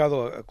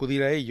complicado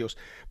acudir a ellos,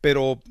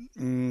 pero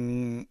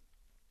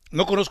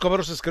no conozco a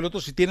Barros Esqueloto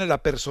si tiene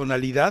la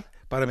personalidad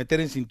para meter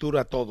en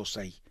cintura a todos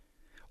ahí.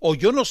 o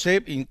yo no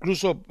sé,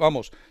 incluso,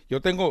 vamos, yo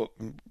tengo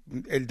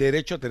el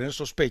derecho a tener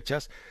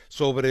sospechas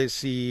sobre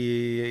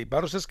si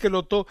Barros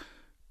Esqueloto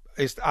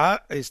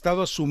ha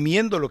estado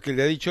asumiendo lo que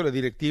le ha dicho la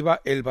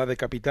directiva, él va de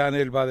capitán,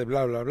 él va de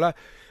bla, bla, bla,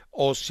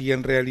 o si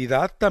en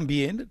realidad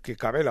también, que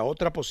cabe la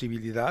otra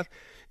posibilidad,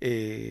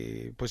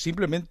 pues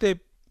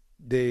simplemente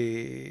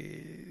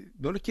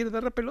no le quiere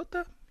dar la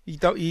pelota,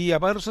 y a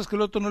Barros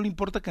Esqueloto no le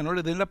importa que no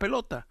le den la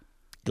pelota.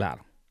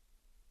 Claro.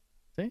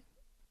 Sí.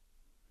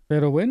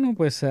 Pero bueno,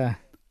 pues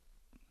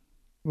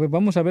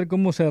vamos a ver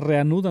cómo se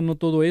reanuda, ¿no?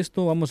 Todo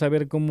esto, vamos a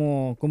ver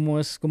cómo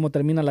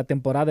termina la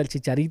temporada el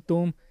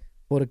Chicharito,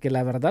 porque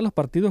la verdad los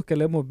partidos que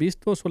lo hemos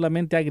visto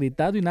solamente ha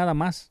gritado y nada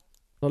más.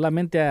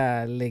 Solamente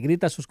le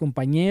grita a sus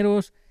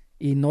compañeros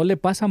y no le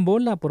pasan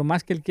bola, por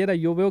más que él quiera.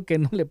 Yo veo que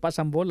no le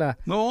pasan bola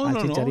al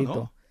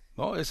Chicharito.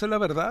 No, esa es la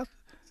verdad.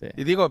 Sí.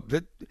 Y digo,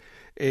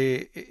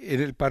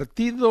 en el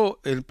partido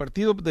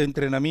de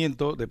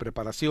entrenamiento, de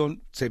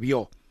preparación, se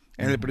vio.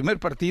 En el primer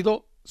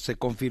partido se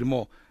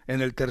confirmó.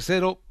 En el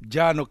tercero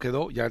ya no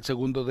quedó, ya el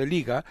segundo de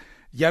liga,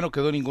 ya no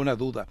quedó ninguna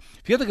duda.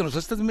 Fíjate que nos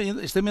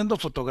están viendo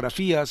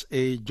fotografías.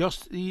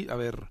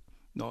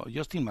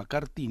 Justin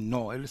McCarthy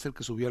no, él es el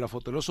que subió la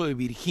foto. El oso de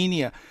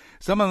Virginia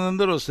está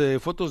mandando las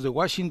fotos de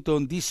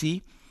Washington,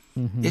 D.C.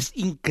 Es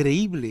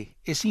increíble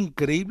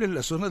en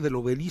la zona del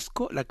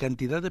obelisco la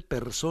cantidad de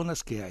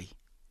personas que hay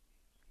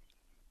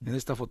en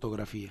esta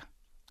fotografía.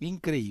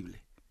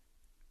 Increíble.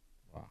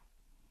 Wow.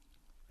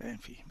 En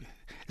fin,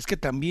 es que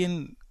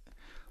también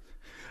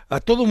a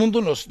todo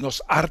mundo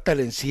nos harta el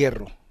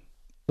encierro.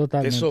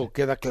 Totalmente. Eso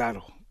queda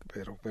claro,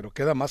 pero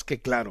queda más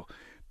que claro.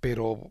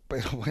 Pero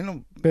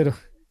bueno. Pero,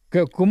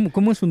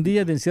 ¿cómo es un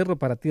día de encierro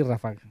para ti,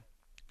 Rafa?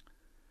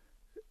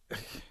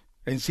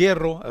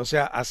 Encierro, o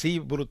sea, así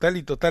brutal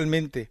y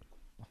totalmente.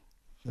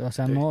 O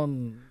sea, no,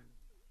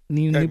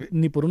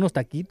 ni por unos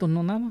taquitos,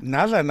 no, nada.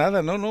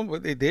 Nada, no.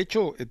 De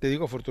hecho, te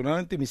digo,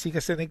 afortunadamente mis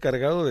hijas se han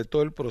encargado de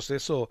todo el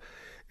proceso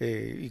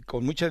y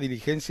con mucha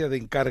diligencia de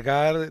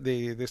encargar,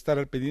 de estar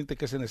al pendiente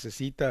que se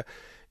necesita,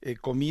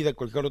 comida,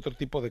 cualquier otro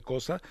tipo de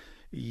cosa,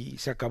 y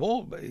se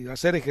acabó.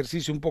 Hacer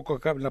ejercicio un poco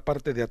acá en la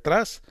parte de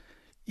atrás,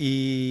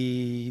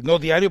 y no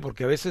diario,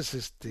 porque a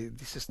veces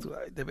dices tú,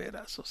 ay, de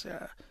veras, o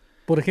sea...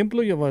 Por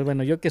ejemplo,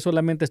 yo que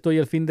solamente estoy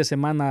el fin de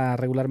semana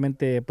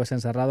regularmente pues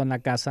encerrado en la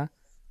casa,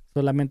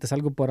 solamente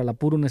salgo por el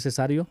apuro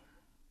necesario,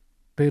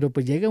 pero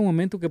pues llega un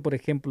momento que, por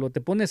ejemplo,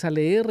 te pones a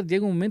leer,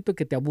 llega un momento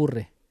que te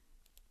aburre.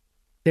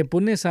 Te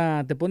pones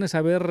a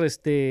ver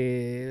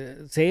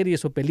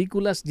series o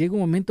películas, llega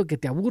un momento que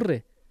te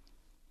aburre.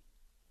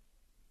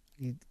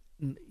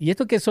 Y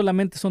esto que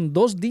solamente son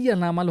 2 días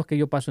nada más los que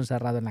yo paso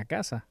encerrado en la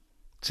casa.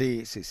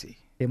 Sí.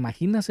 ¿Te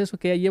imaginas eso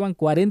que ya llevan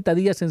 40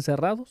 días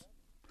encerrados?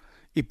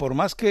 Y por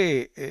más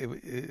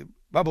que,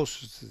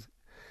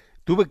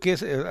 tuve que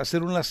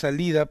hacer una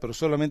salida, pero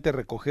solamente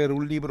recoger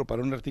un libro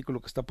para un artículo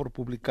que está por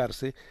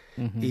publicarse,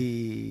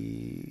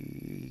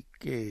 y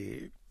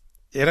que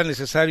era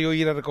necesario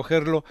ir a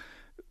recogerlo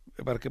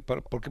porque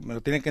me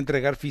lo tenían que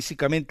entregar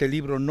físicamente. El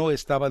libro no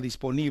estaba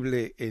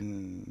disponible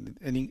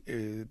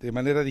de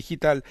manera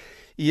digital,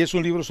 y es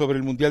un libro sobre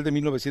el Mundial de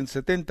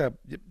 1970.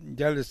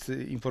 Ya les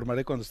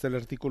informaré cuando esté el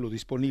artículo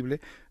disponible,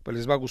 pues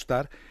les va a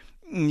gustar.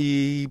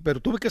 Pero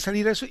tuve que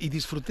salir a eso y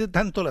disfruté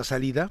tanto la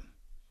salida.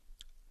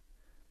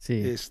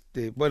 Sí.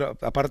 Bueno,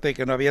 aparte de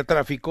que no había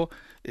tráfico,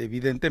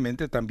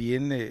 evidentemente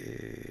también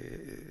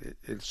el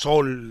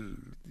sol,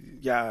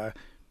 ya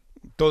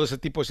todo ese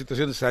tipo de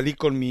situaciones. Salí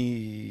con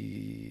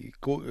mi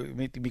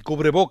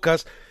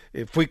cubrebocas,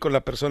 fui con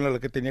la persona a la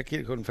que tenía que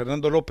ir, con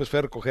Fernando López, fui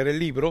a recoger el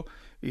libro,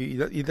 y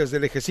desde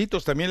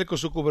lejecitos también con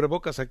su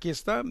cubrebocas, aquí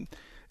está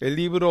el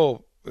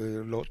libro.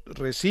 Lo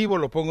recibo,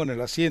 lo pongo en el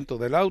asiento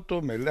del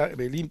auto, me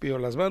limpio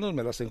las manos,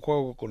 me las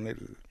enjuago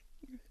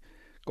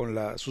con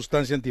la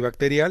sustancia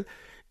antibacterial,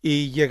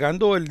 y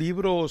llegando el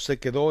libro se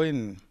quedó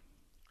en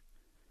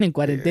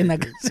cuarentena.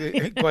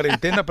 En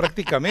cuarentena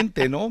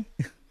prácticamente, ¿no?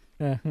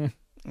 Ajá.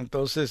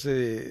 Entonces,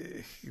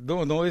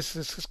 no,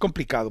 es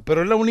complicado,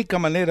 pero es la única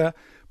manera,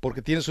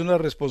 porque tienes una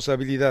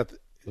responsabilidad,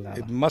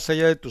 claro, más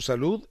allá de tu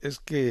salud, es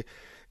que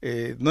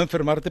no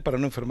enfermarte para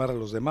no enfermar a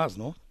los demás,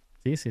 ¿no?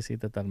 Sí,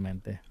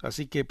 totalmente.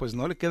 Así que pues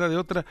no le queda de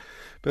otra,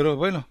 pero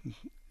bueno,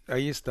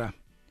 ahí está.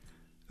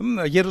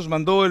 Ayer nos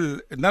mandó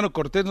Nano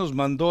Cortés nos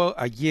mandó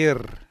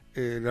ayer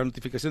la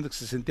notificación de que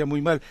se sentía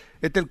muy mal.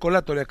 El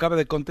Colato le acaba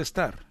de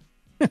contestar.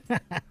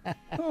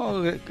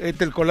 No,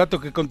 el Colato,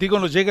 que contigo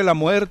nos llegue la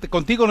muerte,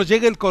 contigo nos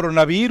llegue el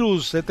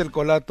coronavirus, el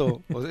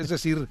Colato. Es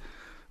decir,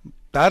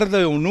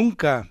 tarde o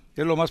nunca,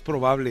 es lo más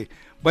probable.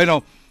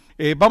 Bueno,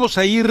 vamos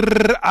a ir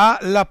a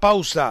la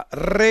pausa.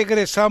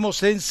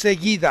 Regresamos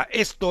enseguida.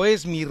 Esto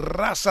es Mi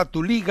Raza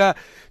Tu Liga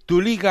Tu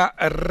Liga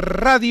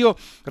Radio.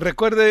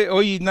 Recuerde,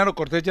 hoy Nano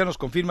Cortés ya nos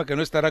confirma que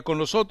no estará con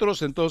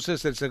nosotros,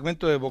 entonces el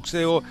segmento de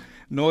boxeo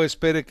no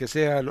espere que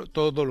sea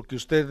todo lo que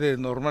usted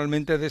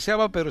normalmente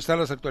deseaba, pero están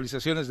las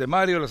actualizaciones de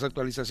Mario, las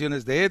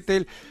actualizaciones de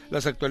Ethel,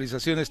 las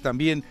actualizaciones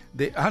también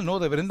de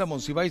Brenda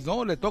Monsiváis.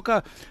 No, le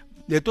toca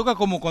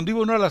como cuando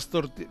iba uno a las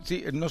tortillas,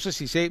 sí, no sé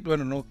si sea,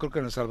 bueno, no creo que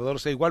en El Salvador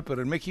sea igual,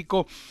 pero en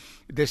México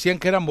decían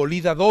que era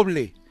molida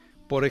doble.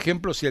 Por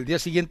ejemplo, si el día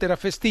siguiente era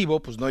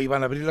festivo, pues no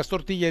iban a abrir las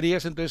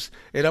tortillerías, entonces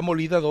era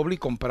molida doble y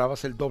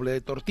comprabas el doble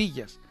de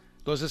tortillas.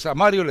 Entonces a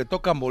Mario le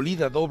toca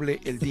molida doble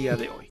el día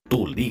de hoy.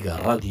 Tu Liga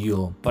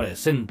Radio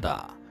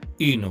presenta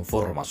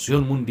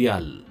Información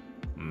Mundial,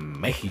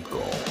 México.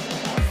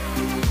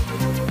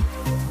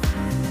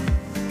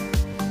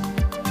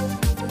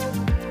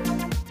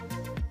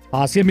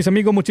 Así es, mis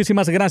amigos,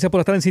 muchísimas gracias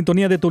por estar en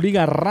sintonía de Tu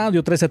Liga Radio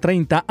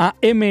 1330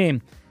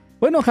 AM.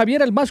 Bueno,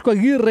 Javier El Vasco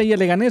Aguirre y el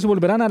Leganés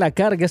volverán a la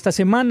carga esta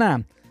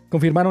semana.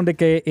 Confirmaron de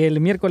que el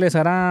miércoles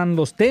harán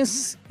los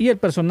tests y el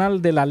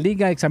personal de la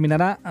liga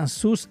examinará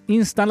sus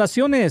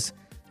instalaciones.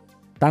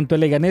 Tanto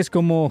el Leganés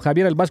como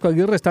Javier El Vasco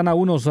Aguirre están a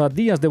unos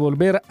días de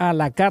volver a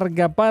la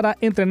carga para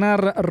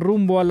entrenar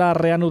rumbo a la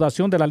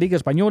reanudación de la Liga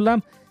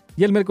Española,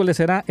 y el miércoles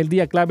será el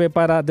día clave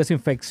para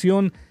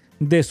desinfección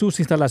de sus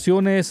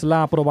instalaciones,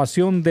 la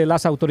aprobación de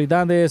las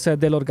autoridades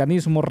del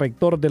organismo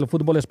rector del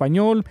fútbol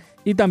español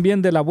y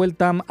también de la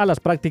vuelta a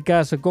las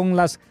prácticas con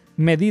las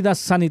medidas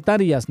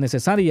sanitarias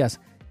necesarias.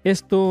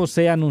 Esto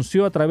se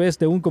anunció a través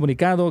de un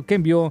comunicado que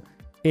envió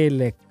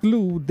el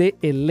club de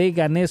El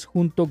Leganés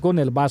junto con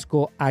el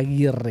Vasco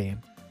Aguirre.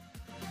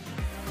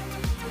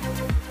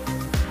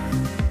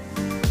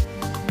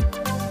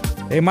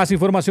 En más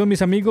información,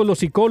 mis amigos, los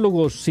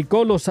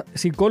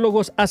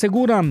psicólogos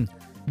aseguran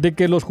de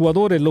que los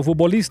jugadores, los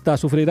futbolistas,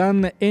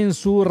 sufrirán en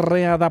su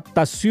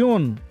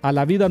readaptación a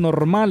la vida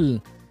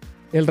normal.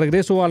 El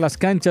regreso a las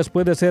canchas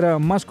puede ser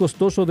más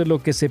costoso de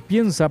lo que se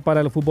piensa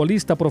para el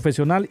futbolista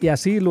profesional, y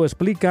así lo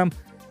explica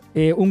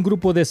un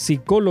grupo de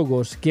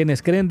psicólogos,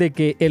 quienes creen de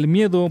que el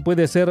miedo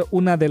puede ser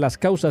una de las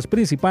causas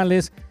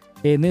principales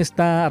en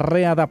esta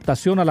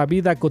readaptación a la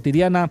vida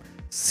cotidiana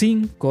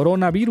sin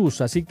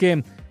coronavirus. Así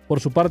que, por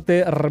su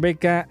parte,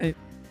 Rebeca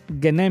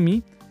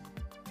Genemi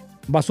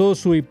basó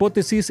su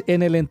hipótesis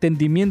en el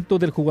entendimiento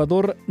del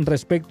jugador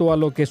respecto a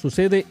lo que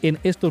sucede en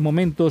estos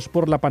momentos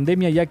por la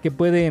pandemia, ya que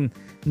puede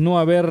no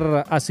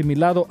haber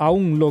asimilado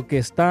aún lo que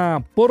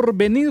está por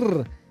venir.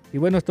 Y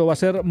bueno, esto va a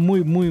ser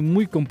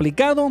muy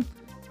complicado,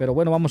 pero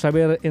bueno, vamos a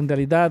ver en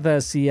realidad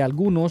si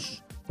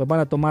algunos pues van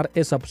a tomar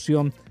esa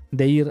opción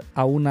de ir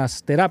a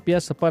unas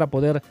terapias para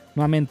poder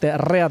nuevamente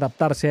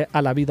readaptarse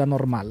a la vida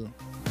normal.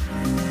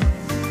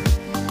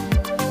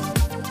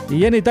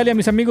 Y en Italia,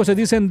 mis amigos, se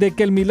dicen de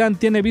que el Milán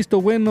tiene visto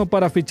bueno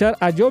para fichar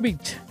a Jovic.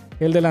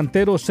 El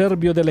delantero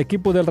serbio del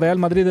equipo del Real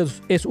Madrid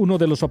es uno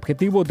de los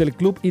objetivos del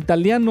club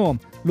italiano.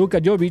 Luka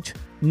Jovic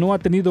no ha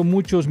tenido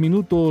muchos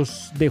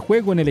minutos de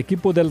juego en el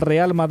equipo del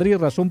Real Madrid,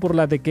 razón por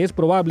la de que es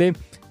probable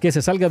que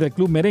se salga del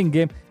club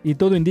merengue, y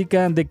todo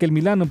indica de que el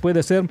Milán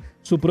puede ser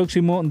su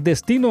próximo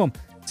destino.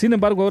 Sin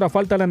embargo, ahora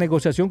falta la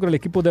negociación con el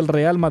equipo del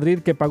Real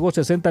Madrid, que pagó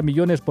 60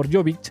 millones por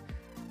Jovic.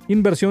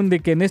 Inversión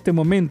de que en este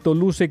momento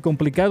luce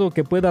complicado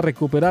que pueda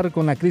recuperar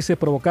con la crisis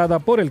provocada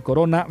por el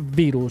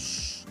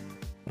coronavirus.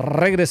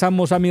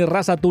 Regresamos a Mi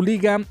Raza Tu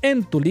Liga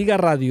en Tu Liga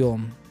Radio.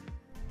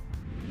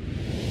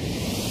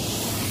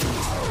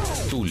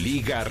 Tu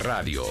Liga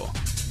Radio,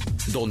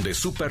 donde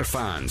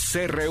superfans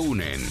se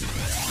reúnen.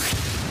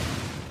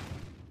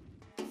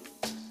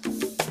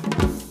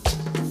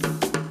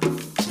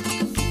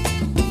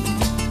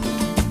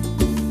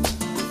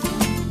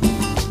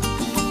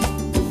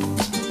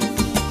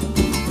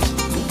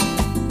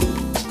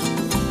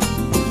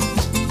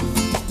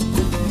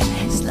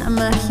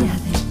 Magia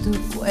de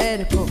tu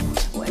cuerpo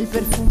o el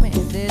perfume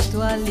de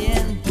tu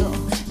aliento,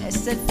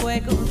 es el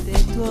fuego de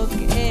tu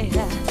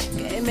hoguera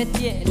que me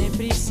tiene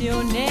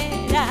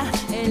prisionera,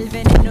 el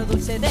veneno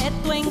dulce de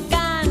tu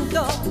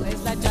encanto,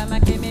 es la llama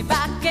que me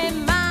va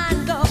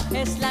quemando,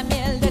 es la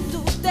miel de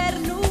tu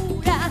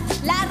ternura,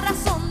 la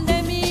razón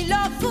de mi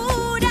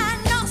locura.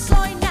 No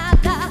soy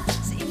nada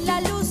sin la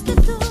luz de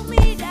tu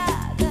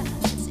mirada,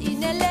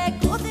 sin el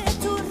eco de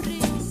tu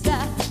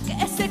risa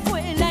que se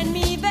cuela en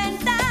mi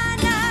ventana.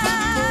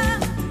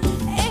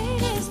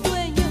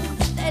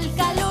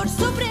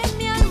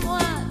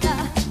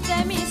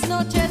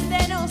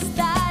 De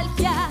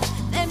nostalgia,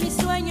 de mis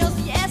sueños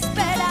y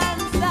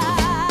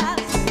esperanzas.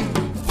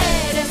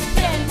 Eres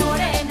piel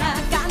morena,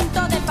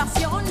 canto de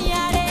pasión y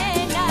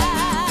arena.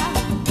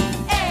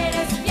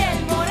 Eres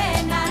piel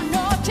morena,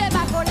 noche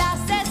bajo las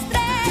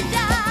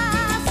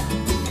estrellas.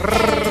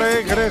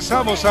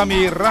 Regresamos a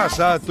Mi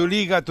Raza, Tu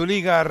Liga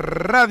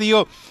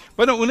Radio.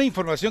 Bueno, una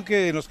información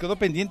que nos quedó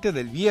pendiente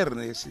del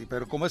viernes,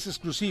 pero como es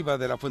exclusiva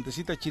de la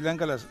Fuentecita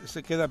Chilanga,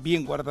 se queda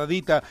bien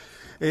guardadita.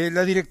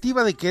 La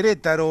directiva de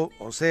Querétaro,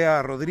 o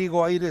sea,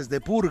 Rodrigo Aires de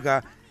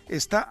Purga,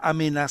 está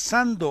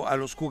amenazando a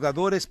los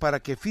jugadores para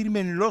que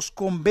firmen los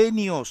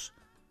convenios.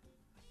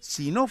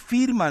 Si no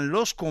firman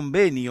los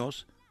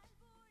convenios,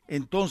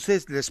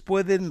 entonces les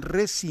pueden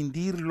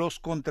rescindir los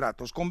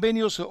contratos.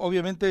 Convenios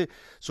obviamente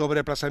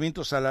sobre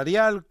aplazamiento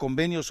salarial,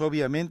 convenios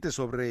obviamente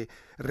sobre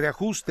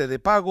reajuste de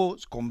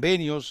pagos,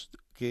 convenios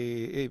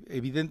que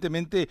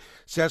evidentemente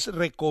se ha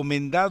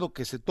recomendado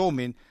que se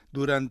tomen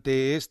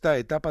durante esta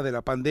etapa de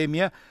la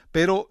pandemia,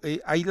 pero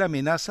hay la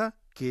amenaza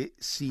que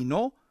si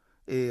no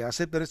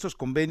aceptan estos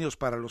convenios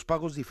para los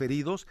pagos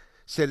diferidos,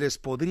 se les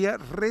podría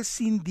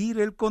rescindir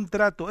el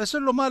contrato. Eso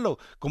es lo malo.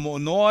 Como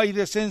no hay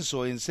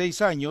descenso en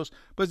 6 años,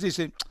 pues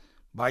dicen,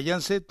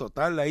 váyanse,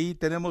 total, ahí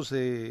tenemos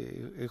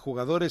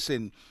jugadores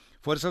en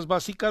fuerzas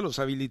básicas, los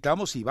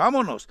habilitamos y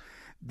vámonos.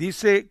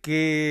 Dice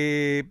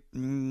que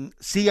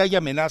sí hay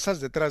amenazas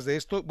detrás de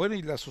esto. Bueno,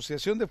 y la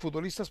Asociación de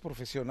Futbolistas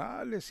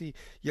Profesionales y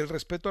el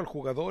respeto al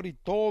jugador y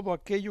todo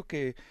aquello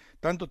que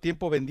tanto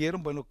tiempo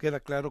vendieron, bueno, queda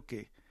claro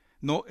que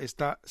no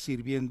está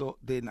sirviendo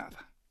de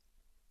nada.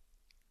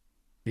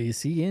 Y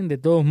sí, de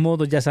todos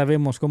modos ya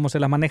sabemos cómo se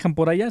la manejan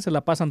por allá, se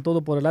la pasan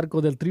todo por el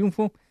arco del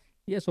triunfo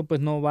y eso pues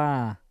no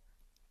va,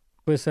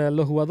 pues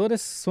los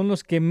jugadores son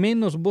los que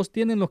menos voz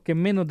tienen, los que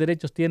menos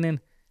derechos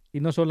tienen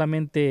y no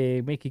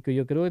solamente México,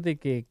 yo creo de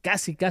que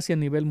casi a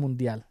nivel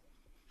mundial.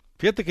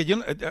 Fíjate que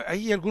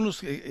hay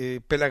algunos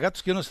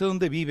pelagatos que yo no sé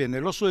dónde viven.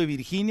 El oso de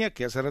Virginia,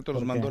 que hace rato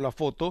nos mandó la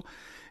foto,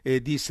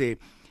 dice,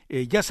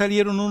 ya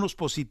salieron unos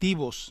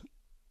positivos.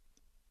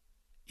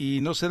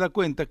 Y no se da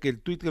cuenta que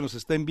el tuit que nos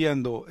está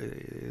enviando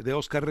de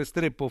Oscar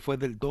Restrepo fue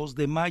del 2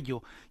 de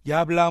mayo. Ya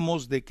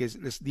hablamos de que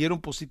les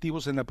dieron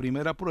positivos en la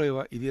primera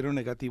prueba y dieron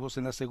negativos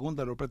en la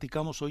segunda. Lo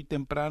platicamos hoy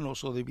temprano,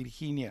 Oso de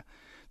Virginia.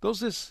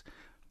 Entonces,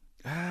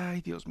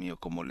 ay, Dios mío,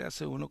 ¿cómo le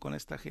hace uno con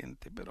esta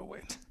gente? Pero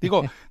bueno,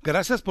 digo,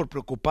 gracias por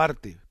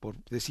preocuparte,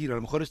 por decir, a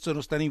lo mejor estos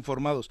no están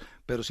informados,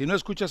 pero si no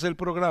escuchas el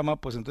programa,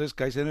 pues entonces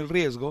caes en el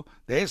riesgo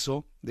de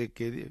eso, de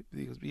que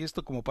digas, ¿y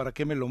esto como para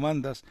qué me lo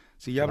mandas?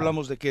 Si ya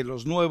hablamos de que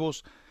los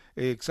nuevos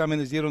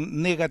exámenes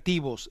dieron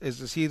negativos, es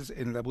decir,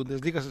 en la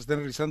Bundesliga se están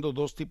realizando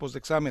 2 tipos de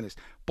exámenes.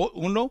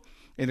 Uno,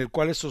 en el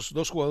cual esos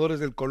 2 jugadores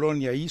del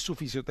Colonia y su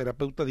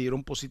fisioterapeuta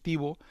dieron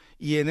positivo,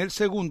 y en el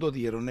segundo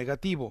dieron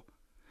negativo.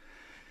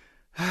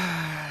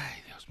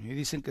 Ay, Dios mío,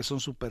 dicen que son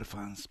super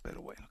fans,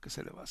 pero bueno, ¿qué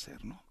se le va a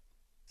hacer, no?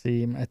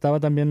 Sí, estaba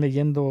también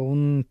leyendo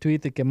un tweet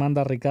que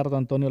manda Ricardo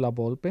Antonio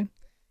Lavolpe.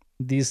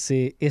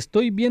 Dice,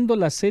 estoy viendo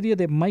la serie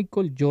de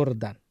Michael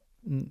Jordan.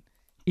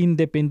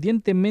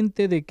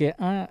 Independientemente de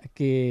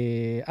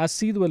que ha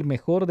sido el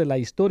mejor de la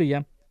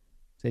historia,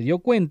 se dio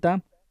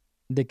cuenta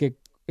de que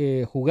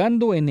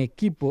jugando en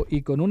equipo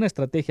y con una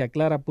estrategia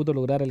clara pudo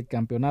lograr el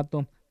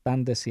campeonato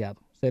tan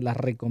deseado. Se las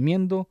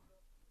recomiendo,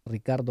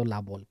 Ricardo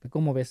Lavolpe.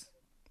 ¿Cómo ves?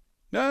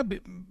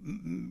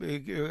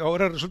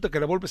 Ahora resulta que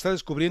Lavolpe está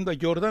descubriendo a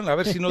Jordan, a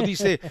ver si no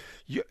dice,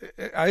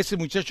 a ese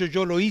muchacho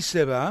yo lo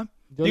hice, ¿verdad?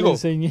 Yo le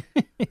enseñé.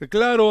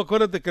 Claro,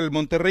 acuérdate que el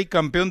Monterrey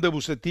campeón de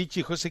Bucetich,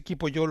 hijo, ese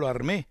equipo yo lo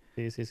armé.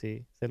 Sí,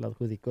 se lo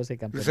adjudicó ese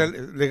campeonato. O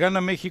sea, le gana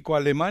México a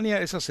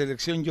Alemania, esa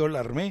selección yo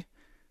la armé.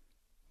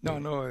 No,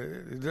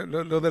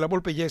 lo de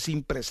Lavolpe ya es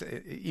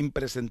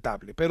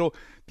impresentable, pero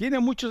tiene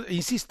muchos,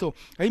 insisto,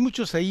 hay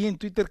muchos ahí en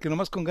Twitter que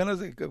nomás con ganas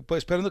de, pues,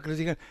 esperando que les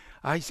digan,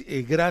 ay,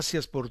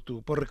 gracias por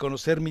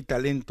reconocer mi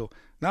talento,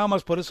 nada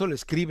más por eso le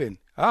escriben.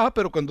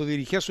 Pero cuando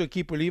dirigía a su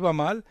equipo y le iba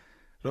mal,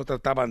 lo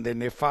trataban de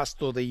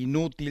nefasto, de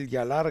inútil,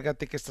 ya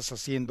lárgate, ¿qué estás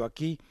haciendo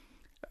aquí?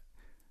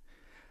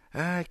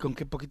 Ay, con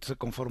qué poquito se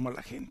conforma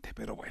la gente,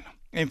 pero bueno,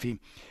 en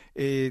fin.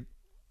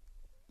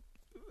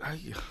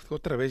 Ay,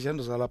 otra vez ya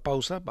nos da la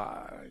pausa.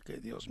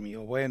 Que Dios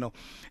mío. Bueno,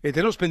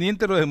 tenemos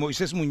pendiente lo de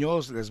Moisés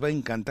Muñoz. Les va a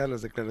encantar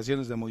las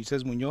declaraciones de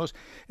Moisés Muñoz.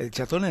 El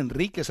Chatón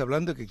Enríquez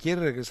hablando de que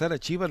quiere regresar a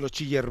Chivas. Los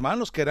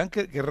chillermanos querrán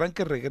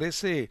que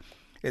regrese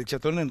el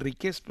Chatón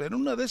Enríquez. Pero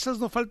en una de esas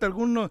no falta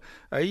alguno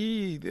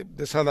ahí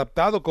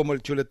desadaptado como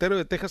el chuletero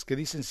de Texas que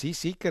dicen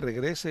sí, que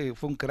regrese.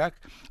 Fue un crack.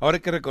 Ahora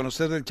hay que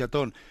reconocer del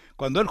Chatón.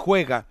 Cuando él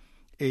juega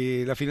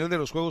la final de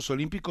los Juegos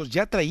Olímpicos,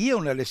 ya traía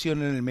una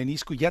lesión en el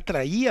menisco, ya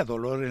traía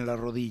dolor en la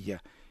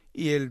rodilla,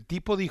 y el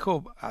tipo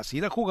dijo, así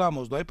la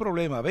jugamos, no hay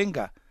problema,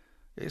 venga.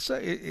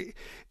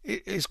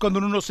 Es cuando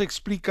uno se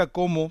explica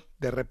cómo,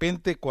 de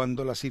repente,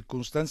 cuando las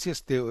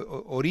circunstancias te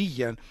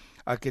orillan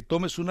a que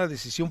tomes una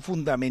decisión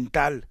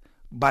fundamental,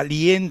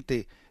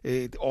 valiente,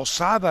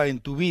 osada en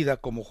tu vida,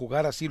 como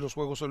jugar así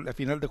la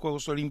final de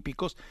Juegos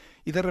Olímpicos,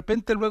 y de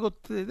repente luego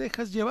te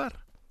dejas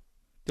llevar.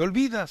 Te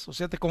olvidas, o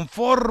sea, te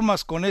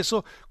conformas con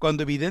eso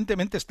cuando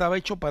evidentemente estaba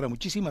hecho para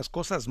muchísimas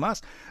cosas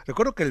más.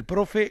 Recuerdo que el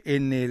profe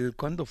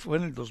 ¿cuándo fue?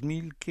 En el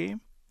 2000, ¿qué?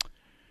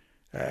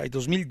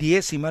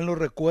 2010, si mal no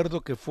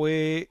recuerdo, que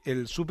fue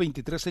el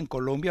sub-23 en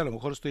Colombia, a lo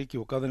mejor estoy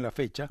equivocado en la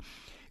fecha,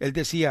 él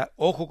decía,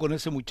 ojo con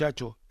ese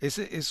muchacho,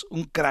 ese es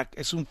un crack,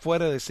 es un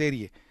fuera de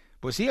serie.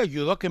 Pues sí,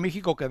 ayudó a que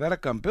México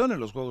quedara campeón en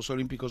los Juegos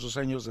Olímpicos 2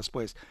 años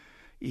después.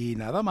 Y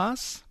nada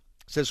más,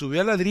 se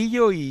subió al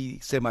ladrillo y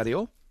se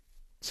mareó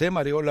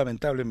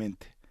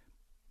lamentablemente.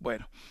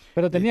 Bueno.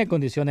 Pero tenía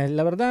condiciones,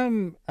 la verdad.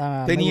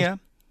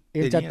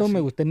 El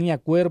Chatón tenía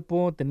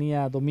cuerpo,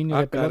 tenía dominio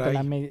de pelota en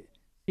la media.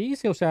 Sí,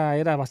 o sea,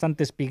 era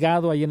bastante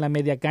espigado ahí en la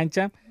media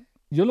cancha.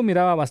 yo lo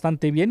miraba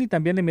bastante bien y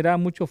también le miraba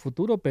mucho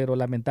futuro, pero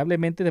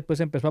lamentablemente después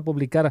empezó a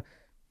publicar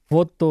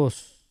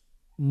fotos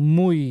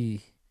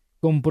muy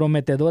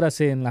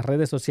comprometedoras en las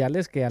redes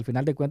sociales que al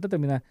final de cuentas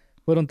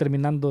fueron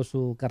terminando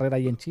su carrera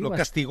ahí en Chivas. Lo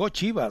castigó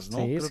Chivas, ¿no?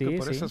 Sí, Creo que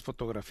por sí. esas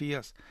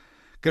fotografías.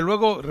 Que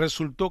luego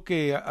resultó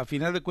que a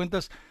final de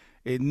cuentas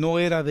no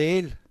era de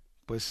él.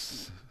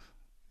 Pues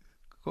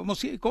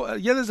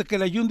ya desde que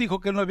la Jun dijo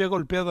que él no había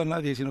golpeado a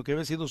nadie, sino que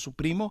había sido su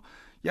primo,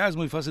 ya es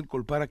muy fácil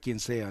culpar a quien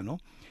sea, ¿no?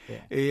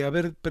 Sí. A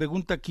ver,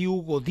 pregunta aquí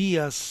Hugo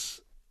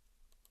Díaz.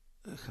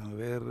 Déjame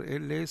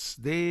ver, es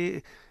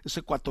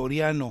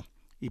ecuatoriano.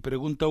 Y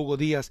pregunta Hugo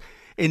Díaz,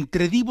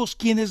 entre divos,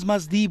 ¿quién es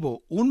más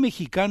divo? ¿Un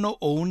mexicano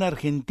o un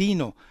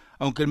argentino?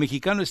 Aunque el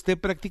mexicano esté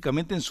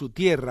prácticamente en su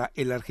tierra,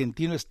 el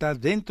argentino está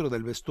dentro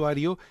del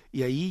vestuario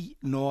y ahí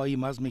no hay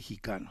más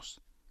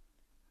mexicanos.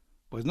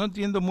 Pues no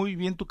entiendo muy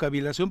bien tu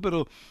cavilación,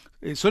 pero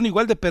son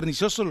igual de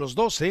perniciosos los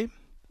dos, ¿eh?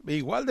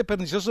 Igual de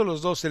perniciosos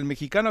los dos, el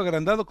mexicano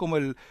agrandado como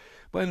el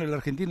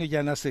argentino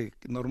ya nace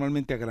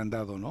normalmente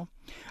agrandado, ¿no?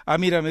 Ah,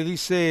 mira, me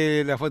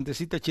dice la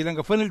fuentecita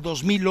chilanga, fue en el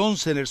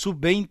 2011 en el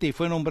sub-20 y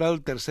fue nombrado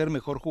el tercer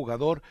mejor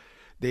jugador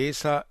de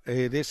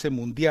ese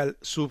mundial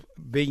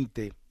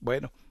sub-20.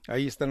 Bueno,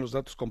 ahí están los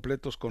datos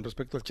completos con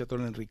respecto al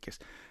Chatón Enríquez.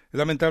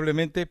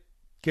 Lamentablemente,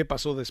 ¿qué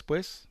pasó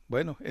después?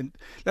 Bueno,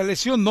 la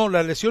lesión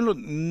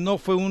no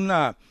fue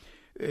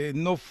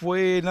no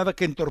fue nada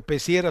que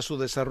entorpeciera su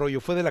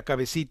desarrollo, fue de la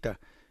cabecita.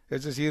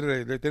 Es decir,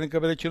 le tienen que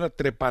haber hecho una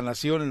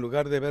trepanación en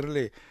lugar de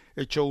haberle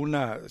hecho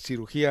una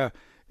cirugía,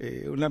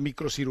 una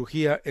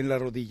microcirugía en la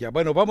rodilla.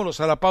 Bueno, vámonos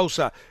a la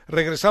pausa.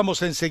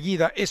 Regresamos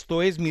enseguida.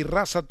 Esto es Mi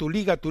Raza, Tu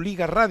Liga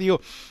Radio.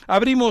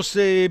 Abrimos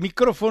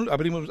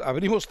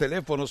abrimos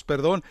teléfonos,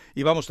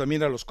 y vamos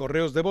también a los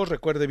correos de voz.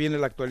 Recuerde bien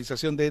la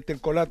actualización de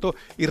Etel Colato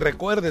y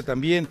recuerde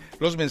también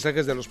los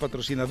mensajes de los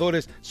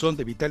patrocinadores son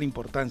de vital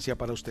importancia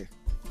para usted.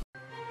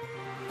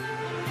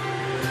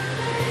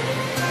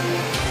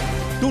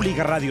 Tu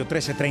Liga Radio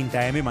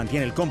 1330M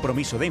mantiene el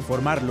compromiso de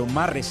informar lo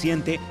más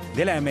reciente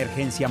de la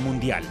emergencia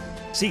mundial.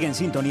 Sigue en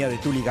sintonía de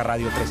Tu Liga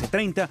Radio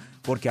 1330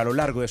 porque a lo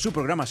largo de su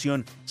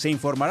programación se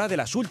informará de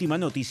las últimas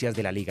noticias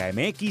de la Liga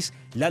MX,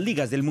 las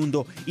ligas del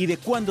mundo y de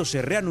cuándo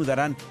se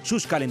reanudarán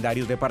sus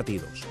calendarios de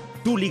partidos.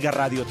 Tu Liga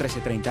Radio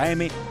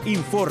 1330M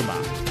informa.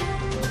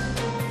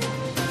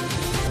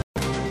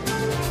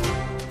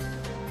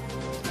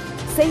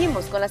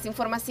 Seguimos con las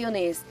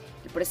informaciones.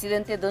 El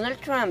presidente Donald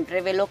Trump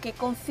reveló que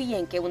confía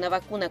en que una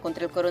vacuna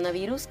contra el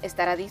coronavirus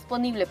estará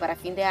disponible para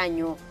fin de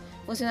año.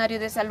 Funcionarios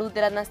de salud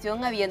de la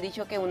nación habían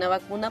dicho que una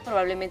vacuna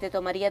probablemente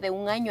tomaría de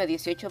 1 año a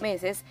 18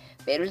 meses,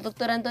 pero el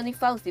doctor Anthony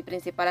Fauci,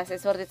 principal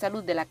asesor de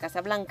salud de la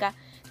Casa Blanca,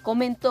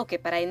 comentó que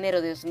para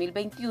enero de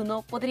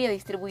 2021 podría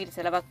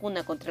distribuirse la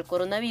vacuna contra el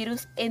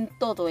coronavirus en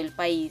todo el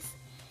país.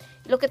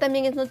 Lo que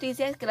también es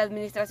noticia es que la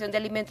Administración de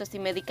Alimentos y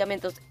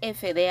Medicamentos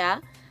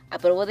FDA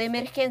aprobó de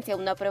emergencia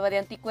una prueba de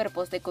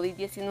anticuerpos de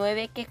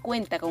COVID-19 que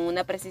cuenta con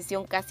una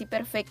precisión casi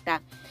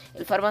perfecta.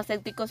 El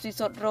farmacéutico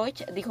suizo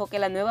Roche dijo que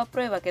la nueva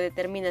prueba que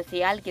determina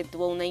si alguien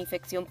tuvo una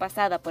infección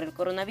pasada por el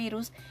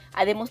coronavirus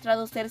ha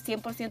demostrado ser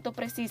 100%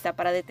 precisa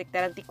para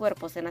detectar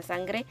anticuerpos en la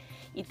sangre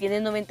y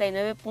tiene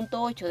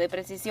 99.8 de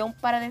precisión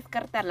para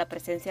descartar la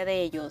presencia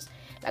de ellos.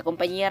 La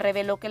compañía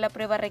reveló que la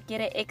prueba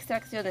requiere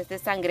extracciones de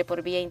sangre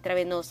por vía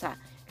intravenosa,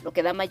 lo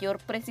que da mayor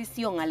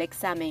precisión al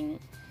examen.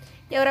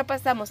 Y ahora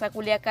pasamos a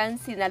Culiacán,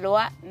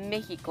 Sinaloa,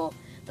 México,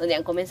 donde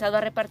han comenzado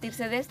a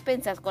repartirse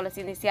despensas con las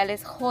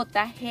iniciales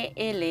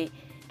JGL,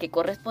 que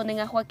corresponden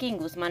a Joaquín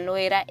Guzmán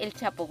Loera, el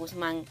Chapo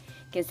Guzmán,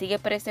 quien sigue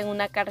preso en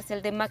una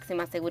cárcel de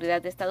máxima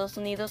seguridad de Estados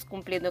Unidos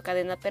cumpliendo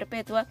cadena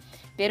perpetua,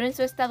 pero en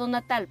su estado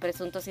natal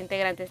presuntos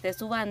integrantes de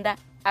su banda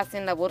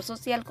hacen labor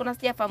social con las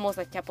ya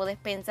famosas Chapo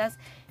Despensas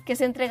que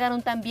se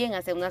entregaron también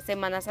hace unas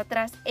semanas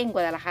atrás en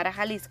Guadalajara,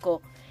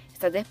 Jalisco.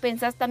 Estas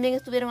despensas también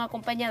estuvieron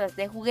acompañadas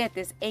de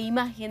juguetes e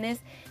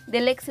imágenes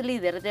del ex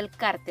líder del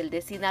cártel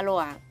de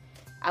Sinaloa.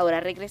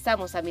 Ahora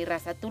regresamos a Mi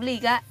Raza Tu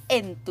Liga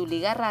en Tu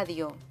Liga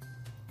Radio.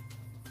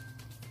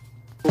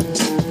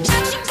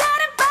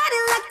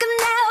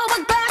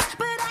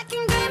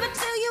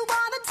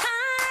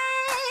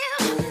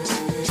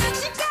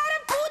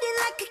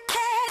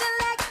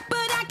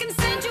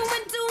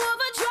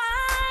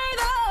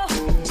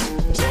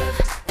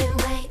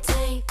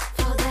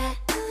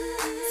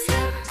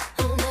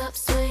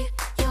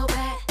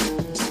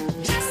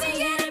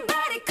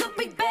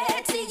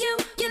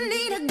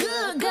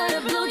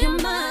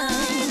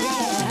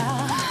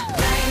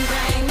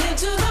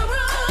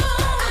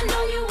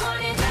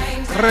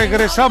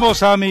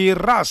 Regresamos a Mi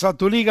Raza,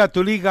 Tu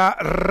Liga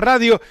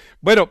Radio.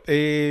 Bueno,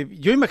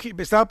 yo me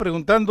estaba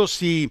preguntando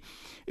si,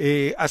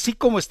 así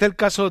como está el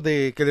caso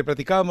de que le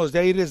platicábamos de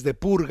Aires de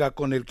Purga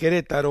con el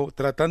Querétaro,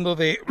 tratando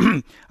de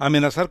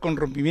amenazar con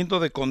rompimiento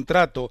de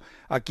contrato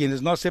a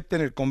quienes no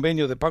acepten el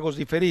convenio de pagos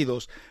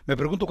diferidos, me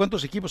pregunto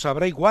cuántos equipos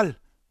habrá igual.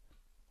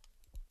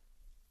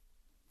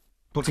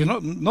 Porque sí.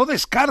 no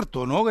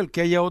descarto, ¿no?, el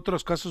que haya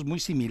otros casos muy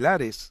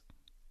similares.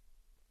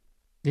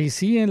 Y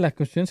sí, la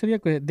cuestión sería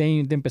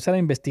de empezar a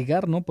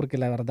investigar, ¿no? Porque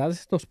la verdad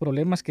estos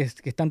problemas que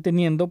están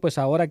teniendo, pues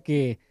ahora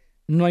que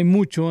no hay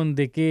mucho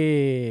de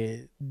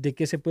que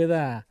se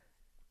pueda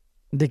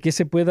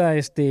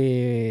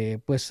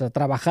pues a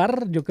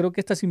trabajar. Yo creo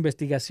que estas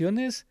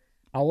investigaciones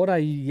ahora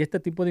y este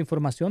tipo de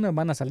información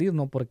van a salir,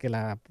 ¿no? Porque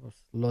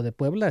pues, lo de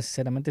Puebla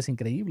sinceramente es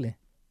increíble.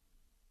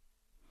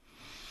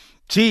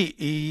 Sí,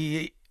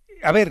 y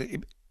a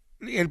ver,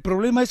 el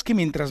problema es que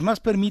mientras más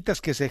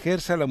permitas que se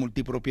ejerza la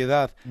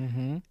multipropiedad,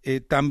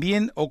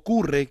 también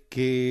ocurre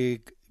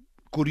que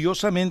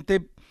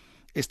curiosamente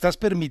estás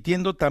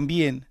permitiendo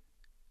también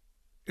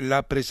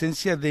la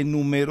presencia de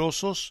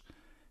numerosos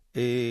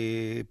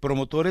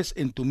promotores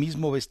en tu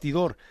mismo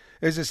vestidor.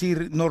 Es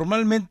decir,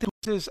 normalmente,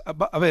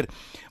 a ver,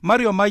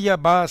 Mario Amaya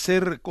va a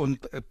hacer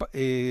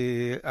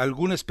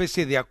alguna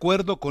especie de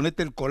acuerdo con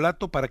Etel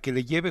Colato para que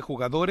le lleve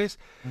jugadores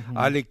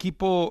al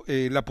equipo,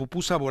 la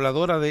pupusa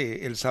voladora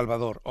de El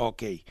Salvador.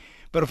 Ok.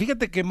 Pero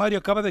fíjate que Mario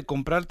acaba de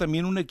comprar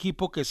también un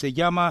equipo que se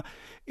llama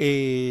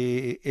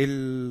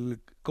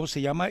 ¿cómo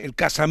se llama? El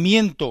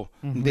Casamiento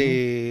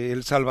de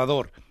El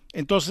Salvador.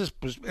 Entonces,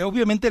 pues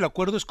obviamente el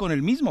acuerdo es con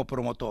el mismo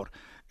promotor.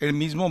 El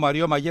mismo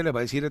Mario Amaya le va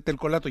a decir a Etel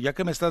Colato, ya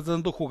que me estás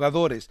dando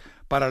jugadores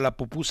para la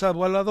pupusa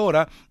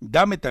voladora,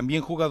 dame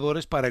también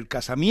jugadores para el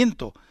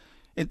casamiento.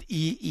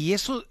 Y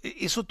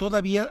eso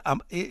todavía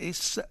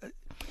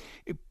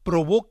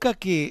provoca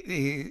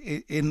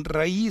que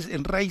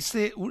enraice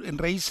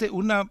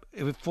una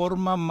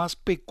forma más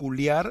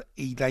peculiar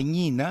y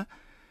dañina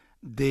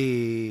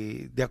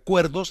de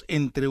acuerdos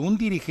entre un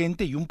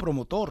dirigente y un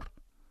promotor.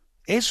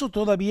 Eso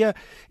todavía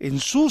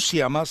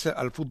ensucia más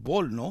al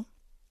fútbol, ¿no?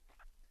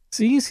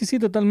 Sí,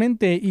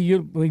 totalmente. Y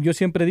yo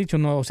siempre he dicho,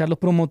 no, o sea, los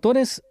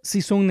promotores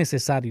sí son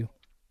necesarios,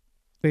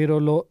 pero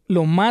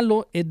lo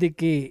malo es de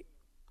que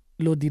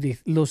los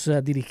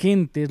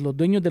dirigentes, los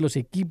dueños de los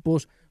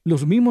equipos,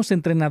 los mismos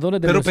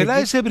entrenadores de pero los equipos... Pero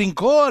Peláez se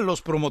brincó a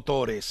los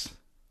promotores.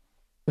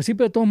 Pues sí,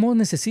 pero de todos modos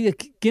necesita...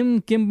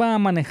 ¿Quién va a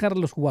manejar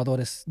los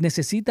jugadores?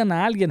 Necesitan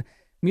a alguien.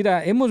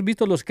 Mira, hemos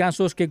visto los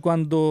casos que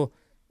cuando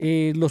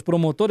los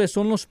promotores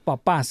son los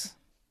papás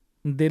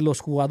de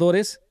los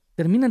jugadores,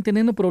 terminan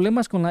teniendo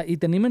problemas con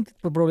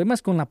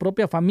la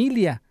propia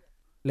familia.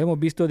 Lo hemos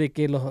visto de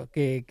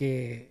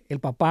que el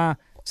papá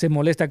se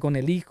molesta con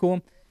el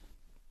hijo,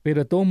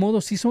 pero de todos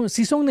modos sí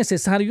son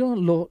necesarios.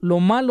 Lo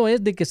malo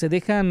es de que se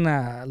dejan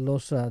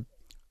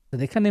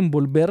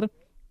envolver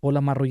por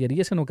las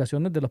marrullerías en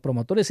ocasiones de los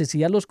promotores, y si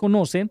ya los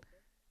conocen,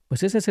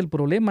 pues ese es el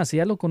problema. Si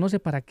ya lo conoce,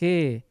 ¿para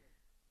qué?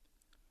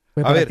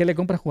 Pues ¿para qué le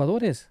compra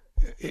jugadores?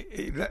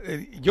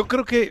 Yo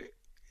creo que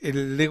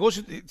el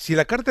negocio, si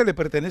la carta le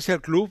pertenece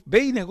al club,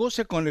 ve y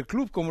negocia con el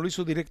club como lo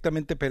hizo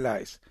directamente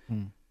Peláez.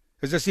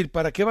 Es decir,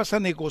 ¿para qué vas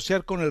a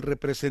negociar con el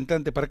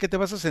representante? ¿Para qué te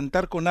vas a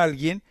sentar con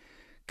alguien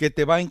que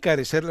te va a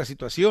encarecer la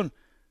situación?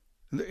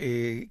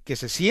 Que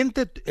se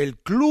siente el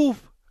club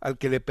al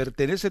que le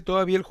pertenece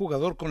todavía el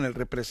jugador con el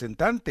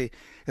representante.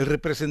 El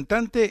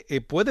representante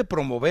puede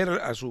promover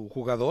a su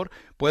jugador,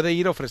 puede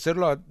ir a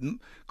ofrecerlo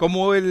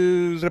como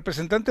el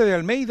representante de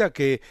Almeida,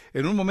 que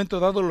en un momento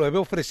dado lo había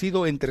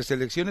ofrecido entre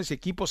selecciones y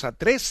equipos a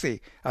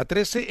 13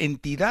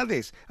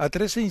 entidades, a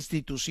 13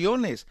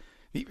 instituciones.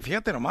 Y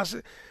fíjate nomás,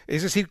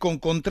 es decir, con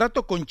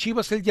contrato con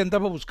Chivas él ya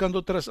andaba buscando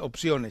otras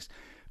opciones.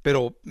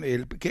 Pero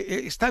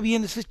está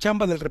bien, esa es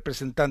chamba del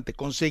representante,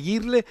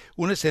 conseguirle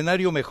un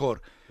escenario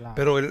mejor. Claro.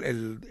 Pero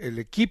el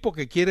equipo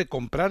que quiere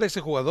comprar a ese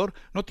jugador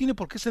no tiene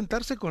por qué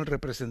sentarse con el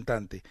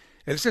representante.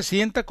 Él se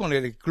sienta con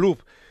el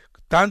club,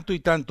 tanto y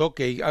tanto,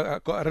 ok,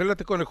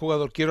 arréglate con el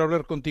jugador, quiero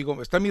hablar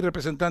contigo. ¿Está mi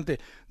representante?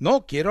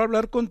 No, quiero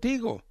hablar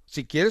contigo.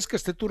 Si quieres que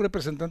esté tu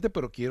representante,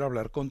 pero quiero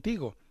hablar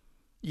contigo.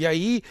 Y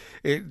ahí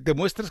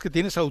demuestras que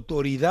tienes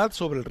autoridad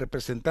sobre el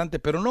representante,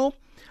 pero no.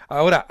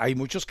 Ahora, hay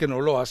muchos que no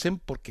lo hacen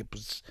porque,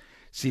 pues,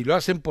 si lo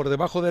hacen por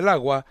debajo del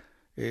agua,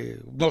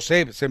 no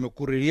sé, se me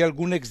ocurriría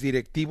algún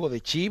exdirectivo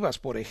de Chivas,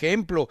 por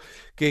ejemplo,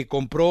 que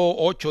compró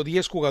 8 o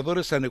 10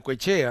 jugadores a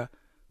Necochea,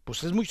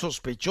 pues es muy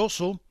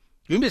sospechoso.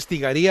 Yo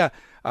investigaría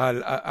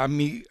a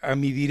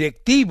mi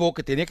directivo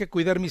que tenía que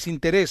cuidar mis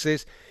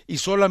intereses y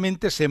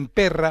solamente se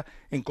emperra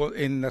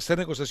en hacer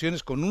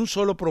negociaciones con un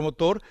solo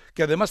promotor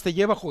que además te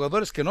lleva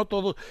jugadores que no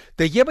todos,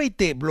 te lleva y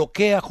te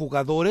bloquea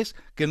jugadores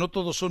que no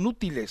todos son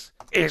útiles.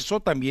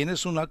 Eso también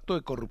es un acto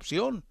de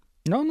corrupción.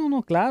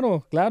 No,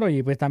 claro,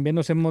 y pues también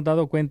nos hemos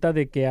dado cuenta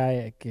de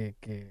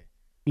que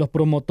los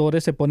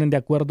promotores se ponen de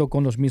acuerdo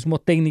con los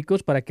mismos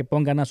técnicos para que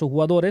pongan a sus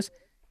jugadores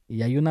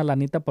y hay una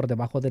lanita por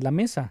debajo de la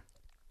mesa.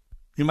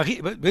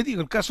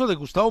 El caso de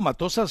Gustavo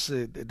Matosas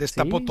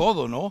destapó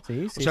todo, ¿no?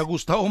 Sí, o sea,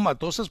 Gustavo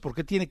Matosas, ¿por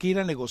qué tiene que ir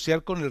a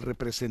negociar con el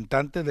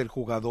representante del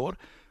jugador?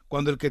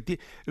 Cuando lo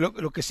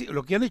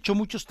que han hecho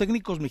muchos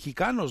técnicos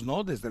mexicanos,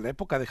 ¿no? Desde la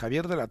época de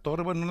Javier de la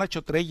Torre, bueno,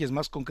 Nacho Treyes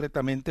más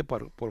concretamente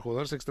por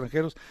jugadores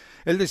extranjeros,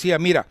 él decía,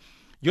 mira,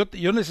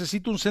 yo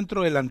necesito un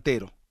centro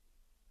delantero,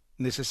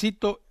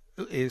 necesito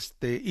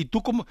y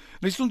tú como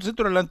necesito un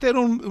centro delantero,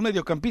 un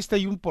mediocampista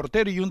y un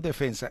portero y un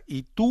defensa,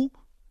 y tú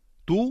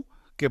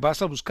que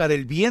vas a buscar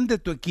el bien de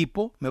tu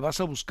equipo, me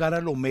vas a buscar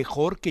a lo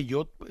mejor que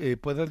yo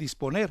pueda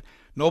disponer.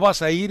 No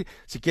vas a ir,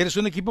 si quieres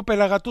un equipo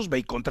pelagatos, ve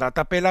y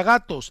contrata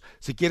pelagatos.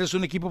 Si quieres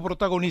un equipo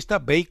protagonista,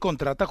 ve y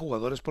contrata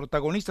jugadores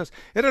protagonistas.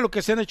 Era lo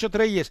que se han hecho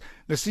Treyes.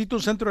 Necesito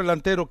un centro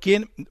delantero.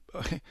 ¿Quién?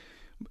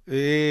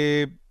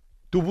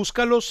 Tú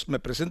búscalos, me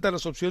presentan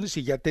las opciones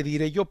y ya te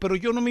diré yo, pero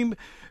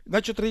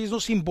Nacho Treyes no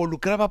se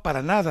involucraba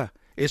para nada.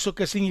 ¿Eso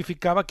qué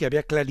significaba? Que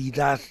había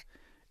claridad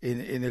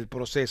en el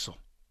proceso.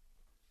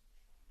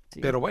 Sí.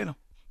 Pero bueno,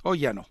 hoy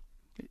ya no.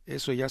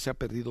 Eso ya se ha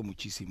perdido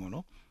muchísimo,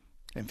 ¿no?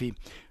 En fin.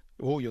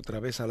 Uy, otra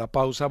vez a la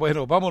pausa.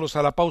 Bueno, vámonos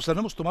a la pausa. No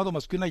hemos tomado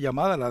más que una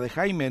llamada, la de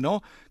Jaime,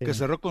 ¿no? Sí. Que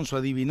cerró con su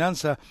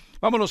adivinanza.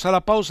 Vámonos a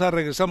la pausa,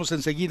 regresamos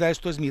enseguida.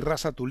 Esto es Mi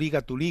Raza, Tu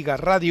Liga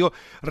Radio.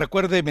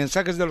 Recuerde,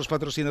 mensajes de los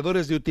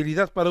patrocinadores de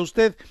utilidad para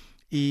usted.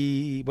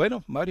 Y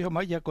bueno, Mario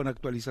Maya con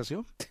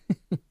actualización.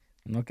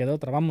 No quedó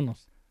otra,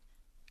 vámonos.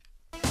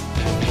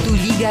 Tu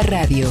Liga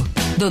Radio,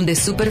 donde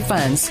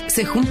superfans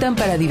se juntan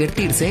para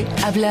divertirse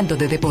hablando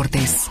de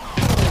deportes.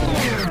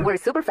 Where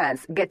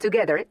superfans get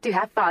together to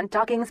have fun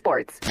talking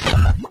sports.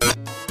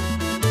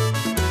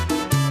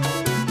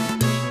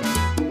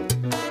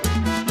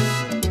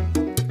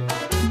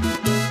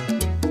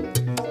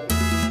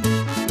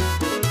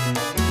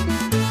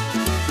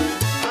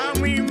 A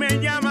mí me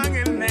llaman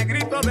el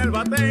negrito del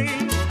batey,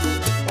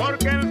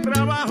 porque el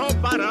trabajo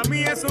para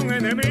mí es un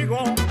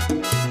enemigo.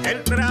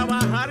 El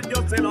trabajar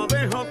yo se lo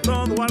dejo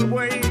todo al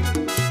buey,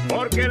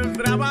 porque el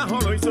trabajo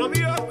lo hizo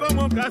Dios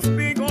como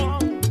castigo.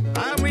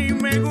 A mí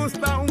me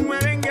gusta un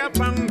merengue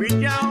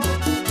apandillao,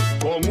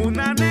 con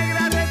una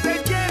negra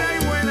retechera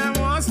y buena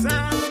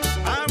moza.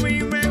 A mí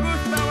me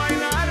gusta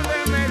bailar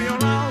de medio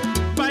lado,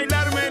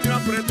 bailar medio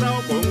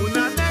apretado, con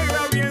una negra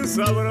bien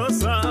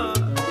sabrosa.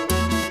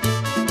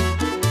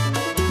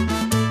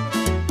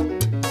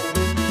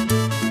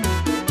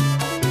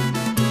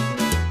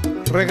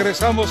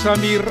 Regresamos a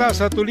Mi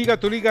Raza, Tu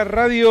Liga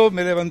Radio.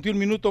 Me levanté un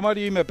minuto,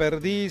 Mario, y me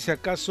perdí. Si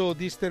acaso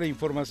diste la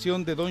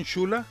información de Don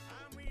Shula.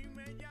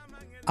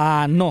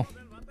 No.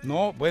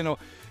 No, bueno,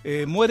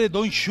 muere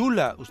Don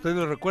Shula, usted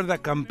lo recuerda,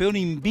 campeón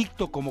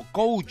invicto como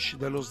coach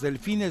de los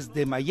Delfines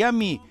de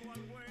Miami.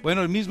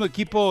 Bueno, el mismo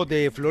equipo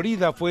de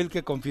Florida fue el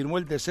que confirmó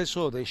el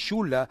deceso de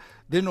Shula,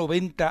 de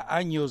 90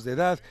 años de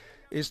edad.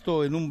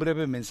 Esto en un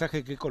breve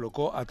mensaje que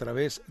colocó a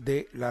través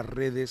de las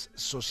redes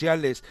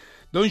sociales.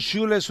 Don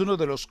Shula es uno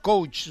de los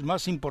coaches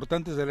más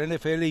importantes de la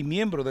NFL y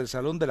miembro del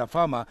Salón de la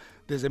Fama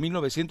desde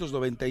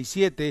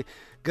 1997,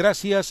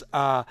 gracias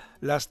a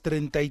las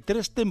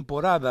 33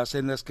 temporadas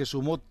en las que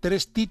sumó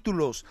 3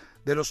 títulos,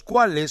 de los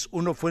cuales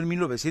uno fue en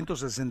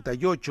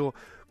 1968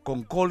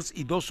 con Colts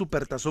y 2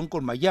 supertazón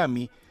con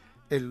Miami,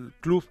 el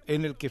club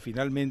en el que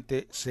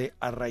finalmente se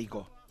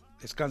arraigó.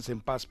 Descanse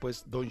en paz,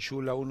 pues, Don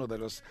Shula, una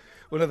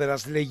de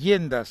las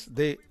leyendas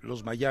de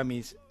los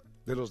Miamis,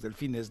 de los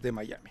Delfines de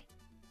Miami.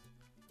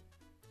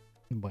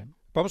 Bueno.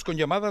 ¿Vamos con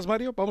llamadas,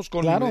 Mario? ¿Vamos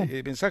con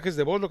mensajes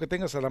de voz, lo que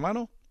tengas a la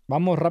mano?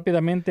 Vamos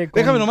rápidamente con...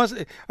 Déjame nomás,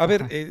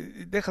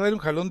 deja darle un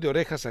jalón de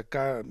orejas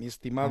acá, mi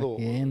estimado...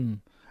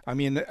 A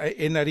mi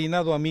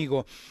enharinado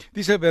amigo.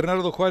 Dice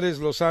Bernardo Juárez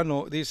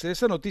Lozano, dice,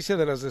 esa noticia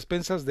de las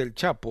despensas del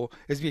Chapo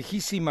es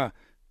viejísima.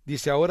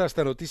 Dice, ahora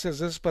hasta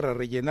noticias es para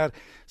rellenar.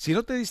 Si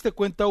no te diste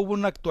cuenta, hubo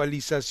una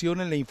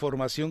actualización en la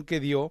información que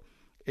dio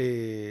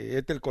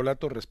Ethel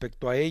Colato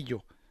respecto a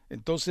ello.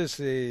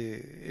 Entonces,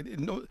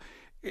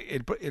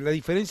 la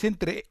diferencia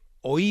entre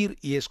oír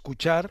y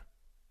escuchar,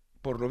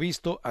 por lo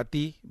visto, a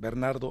ti,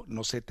 Bernardo,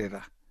 no se te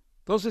da.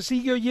 Entonces,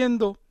 sigue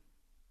oyendo.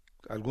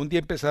 Algún día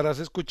empezarás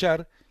a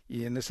escuchar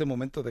y en ese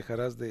momento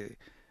dejarás de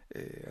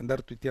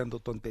andar tuiteando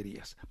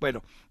tonterías.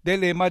 Bueno,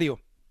 dele, Mario.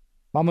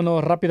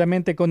 Vámonos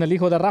rápidamente con el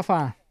hijo de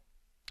Rafa.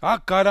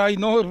 Ah, caray,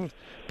 no,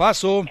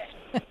 paso.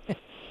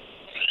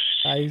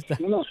 Ahí está.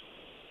 No.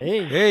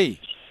 Hey.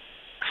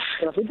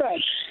 Rafita. A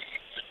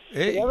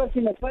ver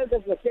si me puedes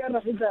desbloquear,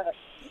 Rafita.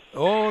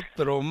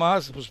 Otro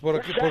más, pues ¿por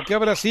qué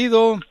habrá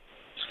sido?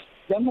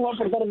 Ya me voy a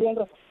portar bien,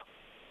 Rafa.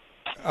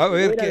 A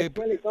ver qué.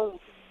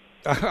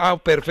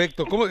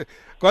 Perfecto.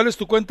 ¿Cuál es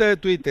tu cuenta de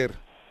Twitter?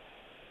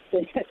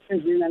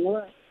 En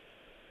Sinaloa.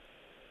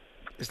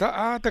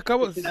 Te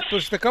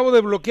acabo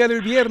de bloquear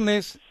el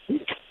viernes.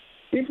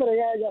 Sí, pero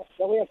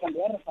ya voy a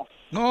cambiar, Rafa.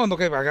 No,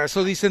 que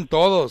eso dicen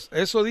todos.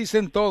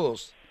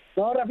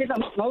 No, Rafita,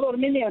 no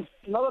dormí en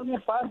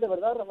paz, de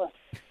verdad,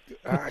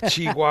 Rafa.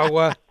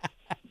 Chihuahua.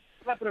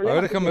 A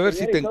ver, déjame ver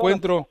si te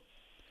encuentro.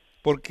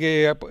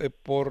 Porque, a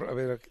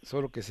ver,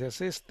 solo que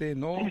seas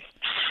 ¿no?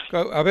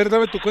 A ver,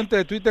 dame tu cuenta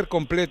de Twitter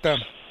completa.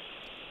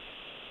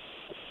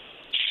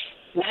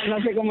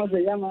 No sé cómo se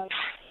llama.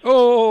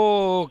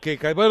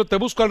 Bueno, te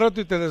busco al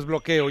rato y te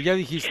desbloqueo, ya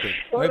dijiste,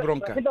 no hay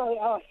bronca. Rafita,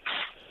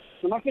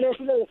 nomás quiero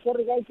decirle a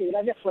Jerry Guy que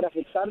gracias por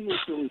aceptarme en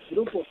su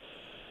grupo.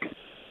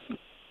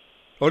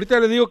 Ahorita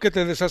le digo que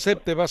te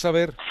desacepte, vas a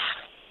ver.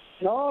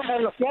 No, me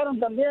bloquearon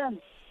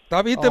también.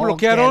 ¿También te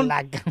bloquearon?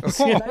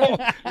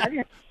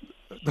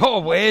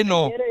 No,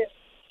 bueno.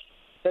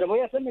 Pero voy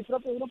a hacer mi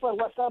propio grupo de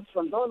WhatsApp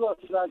con todos los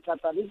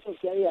catalizos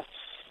que haya.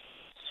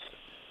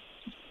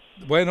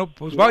 Bueno,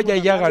 pues vaya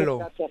y hágalo.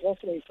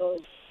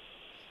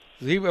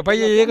 Sí,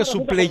 vaya y haga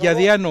su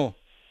pleyadiano.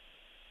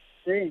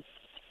 Sí.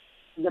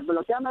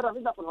 Desbloqueame,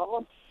 Rafita, por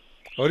favor.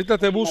 Ahorita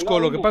te busco,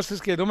 lo que pasa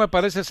es que no me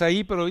apareces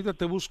ahí, pero ahorita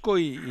te busco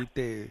y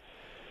te...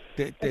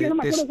 Es que no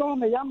me acuerdo cómo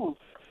me llamo.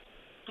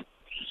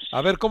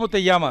 A ver, ¿cómo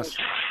te llamas?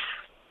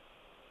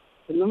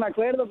 No me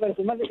acuerdo, pero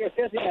se me hace que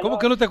sea Sinaloa. ¿Cómo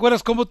que no te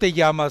acuerdas cómo te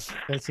llamas?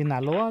 El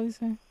Sinaloa,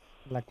 dice.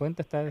 La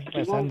cuenta está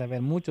empezando a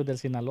ver muchos del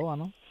Sinaloa,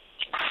 ¿no?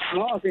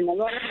 No,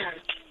 Sinaloa.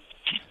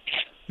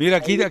 Mira,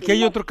 aquí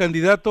hay otro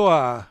candidato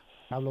a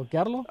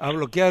bloquearlo. A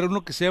bloquear,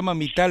 uno que se llama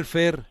Mital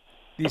Fer.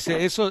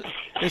 Dice, esos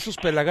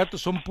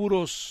pelagatos son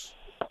puros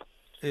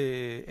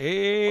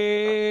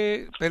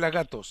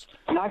pelagatos.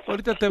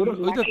 Ahorita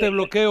te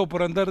bloqueo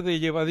por andar de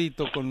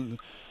llevadito con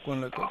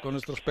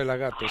nuestros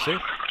pelagatos, ¿eh?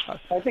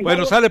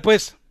 Bueno, sale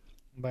pues.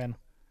 Bueno.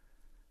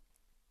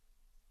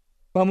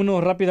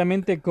 Vámonos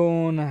rápidamente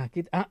con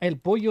el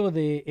pollo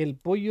de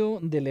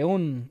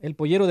León, el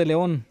pollero de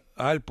León.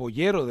 El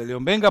pollero de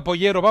León. Venga,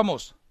 pollero,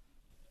 vamos.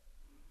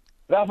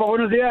 Rafa,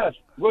 buenos días.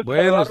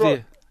 Buenos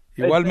días.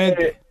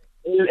 Igualmente.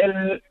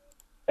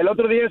 El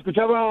otro día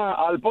escuchaba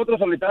al Potro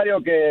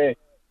Solitario que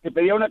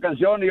pedía una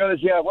canción y yo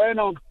decía,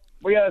 bueno,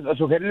 voy a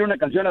sugerirle una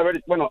canción, a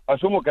ver, bueno,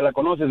 asumo que la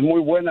conoces,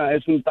 muy buena,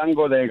 es un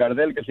tango de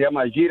Gardel que se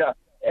llama Gira,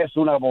 es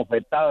una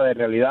bofetada de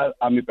realidad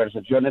a mi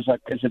percepción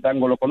ese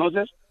tango, ¿lo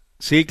conoces?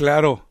 Sí,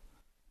 claro.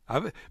 A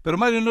ver, pero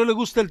Mario no le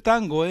gusta el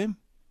tango, ¿eh?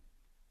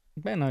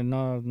 Bueno,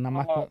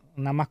 nada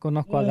más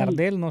conozco a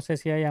Gardel, no sé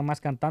si haya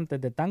más cantantes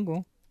de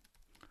tango.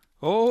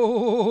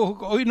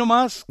 Hoy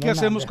nomás, ¿qué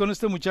hacemos con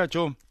este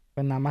muchacho?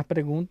 Pues nada más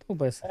pregunto,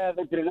 pues.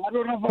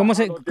 Declinarlo, Rafa, ¿Cómo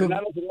sería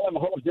la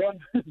mejor opción.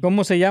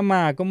 ¿Cómo se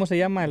llama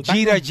el tango?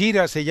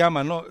 Gira se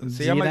llama, ¿no?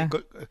 Se llama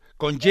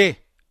con Y.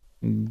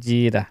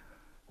 Gira.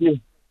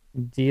 Sí.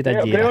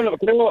 Gira.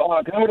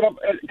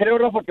 Creo,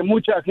 Rafa, que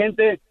mucha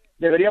gente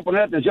debería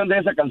poner atención de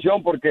esa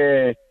canción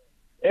porque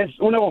es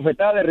una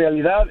bofetada de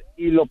realidad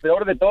y lo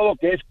peor de todo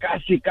que es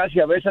casi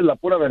a veces la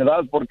pura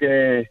verdad,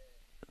 porque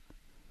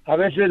a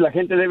veces la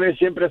gente debe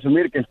siempre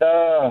asumir que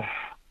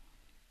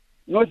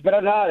no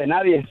esperar nada de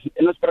nadie,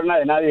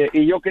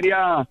 y yo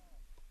quería,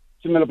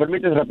 si me lo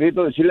permites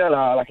rapidito, decirle a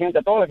la gente,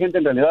 a toda la gente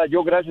en realidad,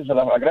 yo gracias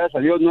a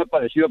Dios no he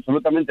padecido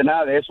absolutamente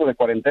nada de eso, de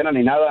cuarentena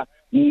ni nada,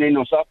 ni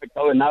nos ha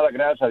afectado en nada,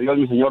 gracias a Dios,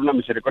 mi Señor, una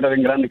misericordia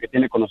bien grande que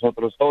tiene con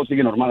nosotros, todo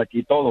sigue normal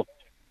aquí, todo.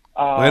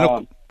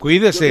 Bueno,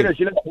 cuídese.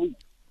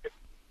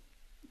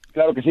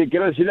 Claro que sí,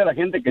 quiero decirle a la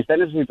gente que está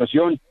en esa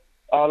situación,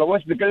 lo voy a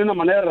explicar de una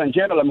manera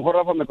ranchera, a lo mejor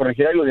Rafa me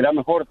corregirá y lo dirá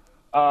mejor.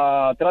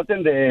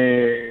 Traten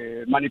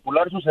de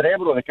manipular su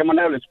cerebro. ¿De qué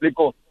manera lo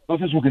explico? No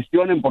se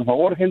sugestionen, por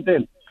favor,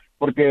 gente,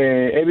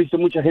 porque he visto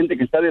mucha gente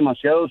que está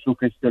demasiado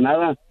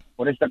sugestionada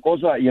por esta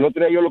cosa, y el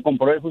otro día yo lo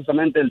comprobé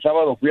justamente el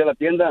sábado, fui a la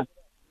tienda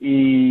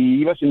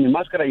y iba sin mi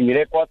máscara y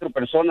miré 4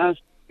 personas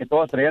que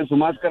todas traían su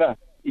máscara,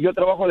 y yo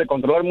trabajo de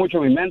controlar mucho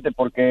mi mente,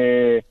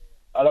 porque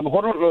a lo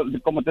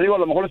mejor, como te digo, a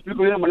lo mejor lo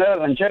explico de una manera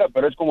ranchera,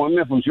 pero es como a mí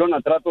me funciona,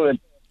 trato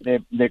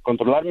de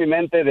controlar mi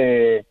mente,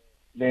 de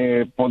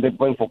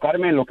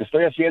enfocarme en lo que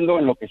estoy haciendo,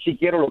 en lo que sí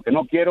quiero, lo que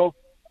no quiero.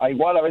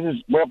 Igual a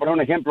veces, voy a poner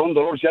un ejemplo, un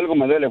dolor, si algo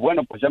me duele,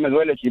 bueno, pues ya me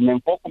duele, si me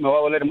enfoco me va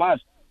a doler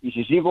más, y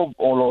si sigo,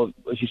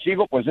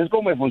 pues es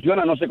como me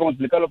funciona, no sé cómo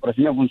explicarlo, pero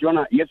así me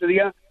funciona. Y ese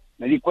día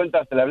me di cuenta,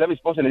 hasta le hablé a mi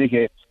esposa y le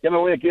dije, ya me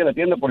voy de aquí de la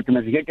tienda, porque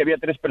me fijé que había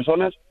 3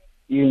 personas,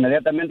 y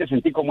inmediatamente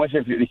sentí como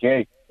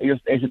dije, hey,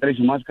 ese trae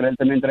su máscara, él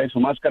también trae su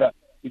máscara,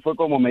 y fue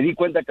como me di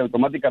cuenta que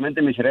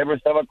automáticamente mi cerebro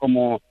estaba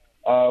como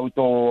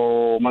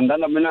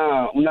mandándome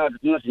una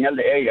señal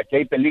de, hey, aquí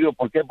hay peligro.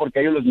 ¿Por qué? Porque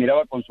ellos los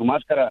miraba con su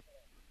máscara,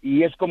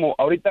 y es como,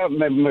 ahorita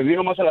me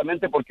vino más a la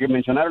mente porque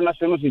mencionaron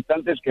hace unos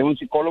instantes que un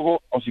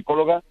psicólogo o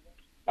psicóloga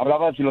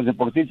hablaba si los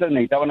deportistas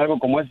necesitaban algo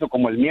como esto,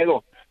 como el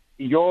miedo,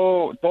 y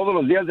yo todos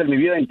los días de mi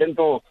vida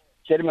intento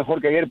ser mejor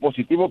que ayer,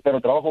 positivo,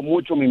 pero trabajo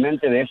mucho mi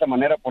mente de esa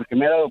manera porque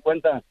me he dado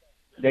cuenta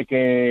de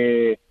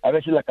que a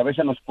veces la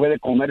cabeza nos puede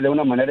comer de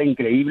una manera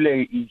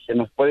increíble y se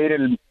nos puede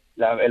ir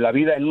la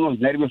vida en unos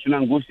nervios, una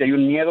angustia y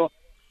un miedo,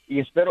 y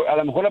espero, a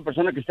lo mejor la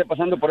persona que esté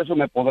pasando por eso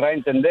me podrá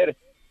entender,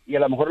 y a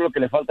lo mejor lo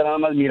que le falta nada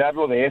más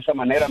mirarlo de esa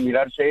manera,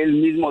 mirarse él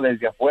mismo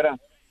desde afuera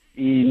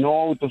y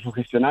no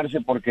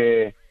autosugestionarse,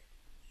 porque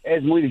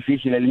es muy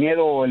difícil, el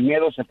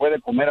miedo se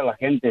puede comer a la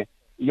gente,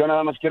 y yo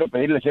nada más quiero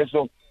pedirles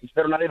eso.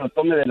 Espero nadie lo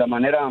tome de la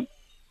manera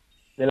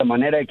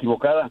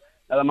equivocada.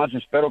 Nada más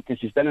espero que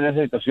si están en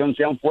esa situación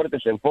sean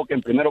fuertes, se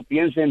enfoquen, primero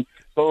piensen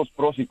todos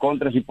pros y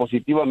contras y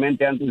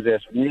positivamente antes de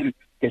asumir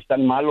que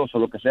están malos o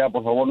lo que sea.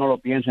 Por favor, no lo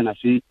piensen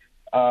así.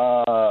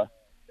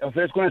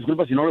 Ofrezco una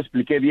disculpa si no lo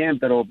expliqué bien,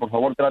 pero por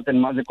favor traten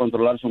más de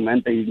controlar su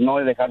mente y no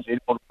de dejarse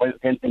ir por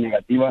gente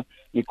negativa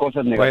y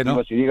cosas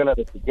negativas. Y díganle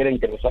que quieren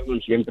que los hagan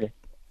siempre.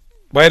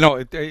 Bueno,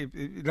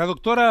 la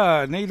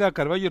doctora Neila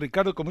Carballo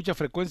Ricardo con mucha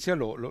frecuencia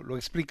lo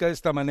explica de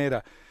esta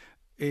manera.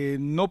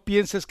 No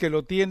pienses que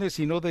lo tienes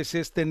y no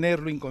desees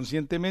tenerlo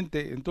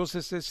inconscientemente.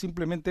 Entonces es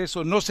simplemente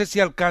eso. No sé si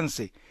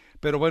alcance,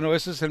 pero bueno,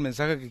 ese es el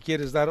mensaje que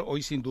quieres dar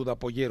hoy sin duda,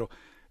 pollero.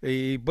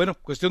 Y bueno,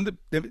 cuestión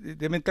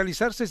de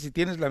mentalizarse. Si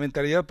tienes la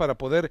mentalidad para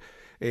poder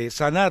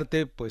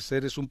sanarte, pues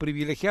eres un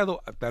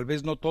privilegiado. Tal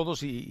vez no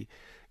todos, y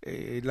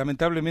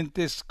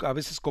lamentablemente es a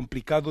veces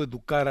complicado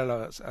educar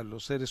a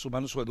los seres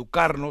humanos o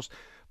educarnos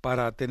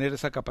para tener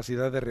esa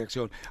capacidad de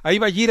reacción. Ahí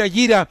va Gira,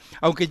 Gira,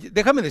 aunque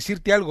déjame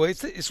decirte algo,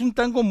 es un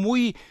tango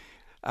muy,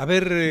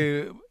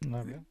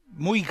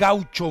 muy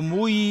gaucho,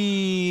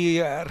 muy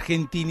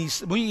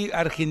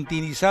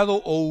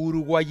argentinizado o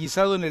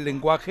uruguayizado en el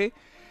lenguaje.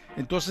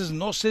 Entonces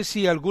no sé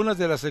si algunas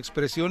de las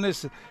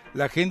expresiones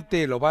la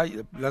gente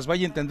las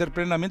vaya a entender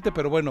plenamente,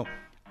 pero bueno,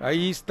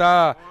 ahí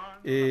está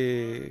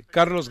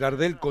Carlos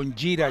Gardel con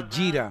Gira,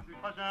 Gira.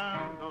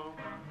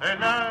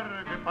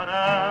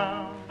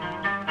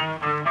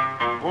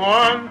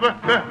 Cuando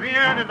estés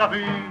bien en la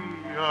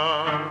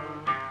vida,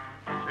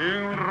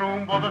 sin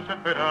rumbo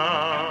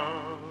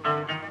desesperado,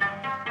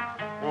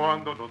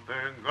 cuando no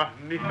tengas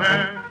ni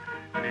fe,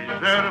 ni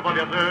yerba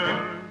de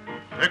ayer,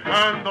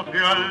 secándose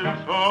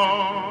al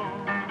sol,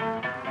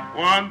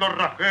 cuando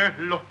rajes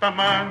los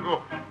tamangos,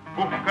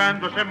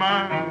 buscando ese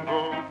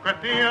mango que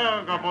te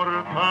haga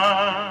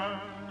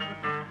morfar.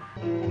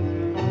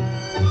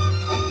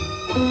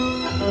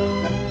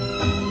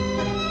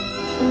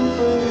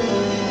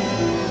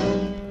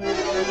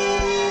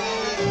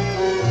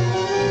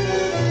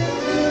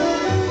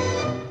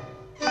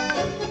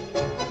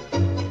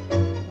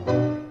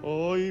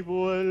 Hoy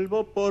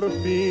vuelvo por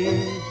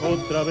fin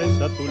otra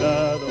vez a tu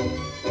lado,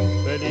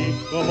 feliz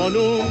como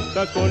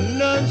nunca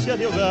con ansia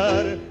de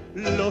hogar.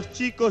 Los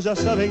chicos ya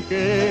saben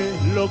qué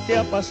es lo que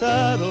ha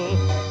pasado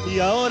y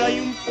ahora hay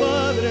un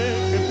padre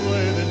que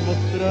pueden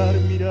mostrar.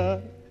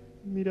 Mira,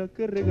 mira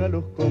qué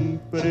regalos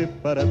compré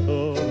para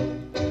todos,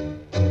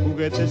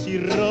 juguetes y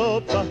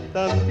ropas,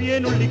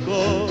 también un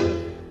licor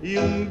y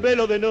un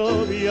velo de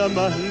novia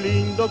más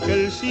lindo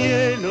que el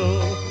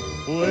cielo,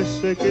 pues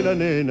sé que la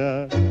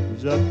nena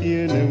ya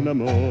tiene un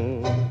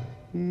amor.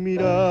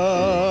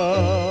 Mira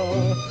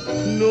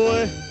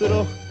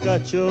nuestros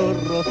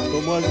cachorros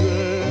como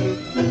ayer,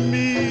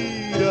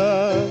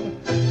 mira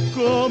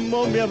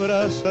cómo me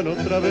abrazan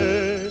otra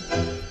vez.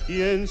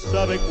 Quién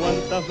sabe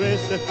cuántas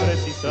veces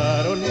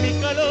precisaron mi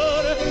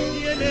calor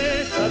y en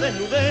esa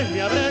desnudez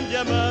me habrán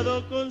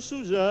llamado con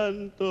su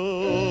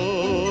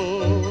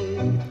llanto.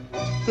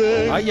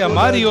 Ay, a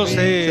Mario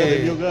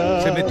se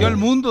metió al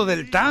mundo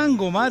del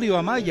tango, Mario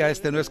Amaya.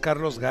 Este no es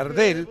Carlos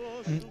Gardel,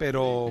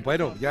 pero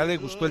bueno, ya le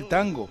gustó el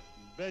tango.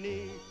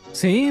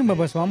 Sí,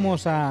 pues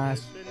vamos a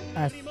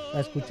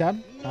escuchar,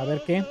 a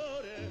ver qué.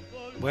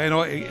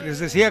 Bueno, les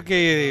decía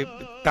que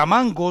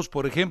tamangos,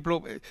 por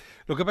ejemplo,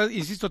 lo que pasa,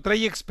 insisto,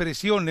 trae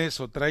expresiones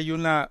o trae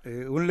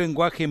un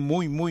lenguaje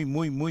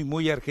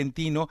muy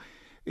argentino.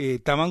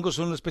 Tamangos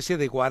son una especie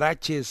de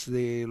guaraches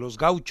de los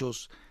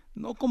gauchos,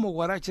 no como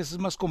guaraches, es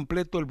más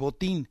completo el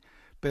botín,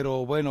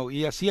 pero bueno,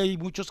 y así hay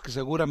muchos que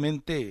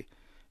seguramente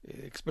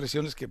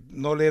expresiones que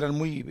no le eran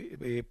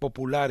muy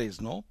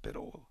populares, ¿no?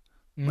 Pero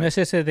no es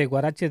ese de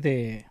guarache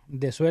de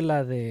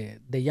suela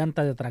de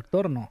llanta de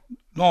tractor, ¿no?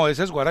 No,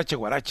 ese es guarache.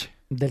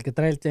 Del que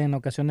trae en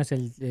ocasiones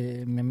el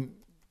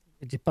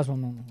chispazo,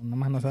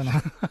 nomás no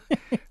suena.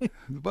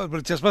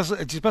 El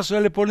chispazo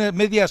ya le pone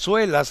medias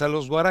suelas a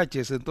los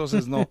guaraches,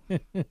 entonces no.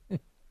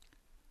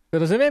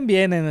 Pero se ven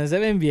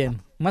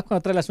bien. Más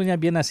cuando trae las uñas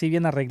bien así,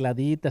 bien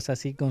arregladitas,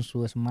 así con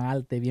su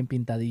esmalte, bien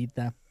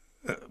pintadita.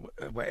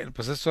 Bueno,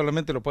 pues eso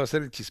solamente lo puede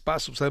hacer el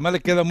chispazo. Pues además le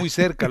queda muy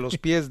cerca los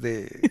pies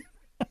de...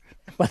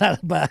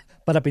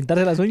 ¿Para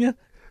pintarse las uñas?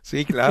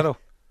 Sí, claro.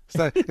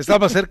 Está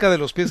más cerca de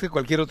los pies que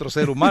cualquier otro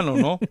ser humano,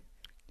 ¿no?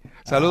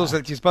 Saludos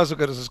al Chispazo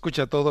que nos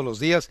escucha todos los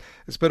días.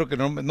 Espero que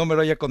no me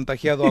lo haya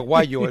contagiado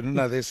Aguayo en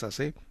una de esas,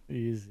 ¿eh?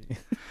 Sí.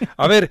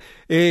 A ver,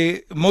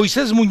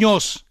 Moisés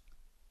Muñoz.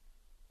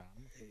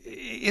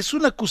 Es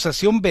una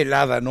acusación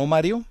velada, ¿no,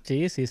 Mario?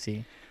 Sí.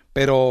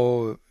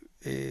 Pero,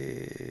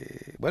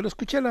 bueno,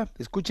 escúchala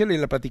y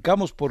la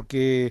platicamos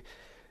porque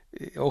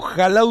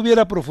ojalá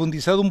hubiera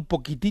profundizado un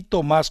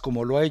poquitito más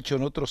como lo ha hecho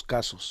en otros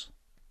casos.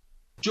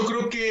 Yo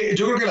creo que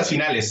las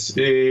finales.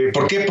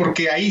 ¿Por qué?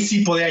 Porque ahí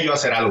sí podía yo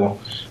hacer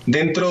algo.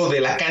 Dentro de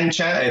la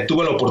cancha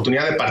tuve la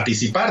oportunidad de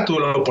participar,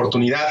 tuve la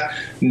oportunidad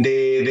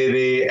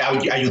de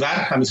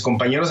ayudar a mis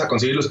compañeros a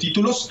conseguir los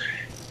títulos.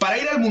 Para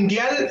ir al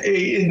Mundial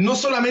no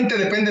solamente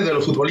depende de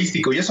lo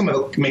futbolístico, y eso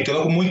me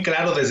quedó muy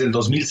claro desde el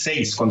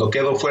 2006, cuando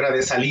quedo fuera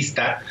de esa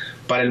lista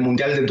para el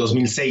Mundial del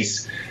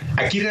 2006.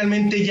 Aquí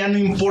realmente ya no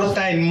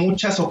importa en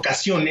muchas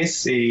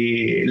ocasiones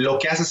lo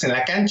que haces en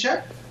la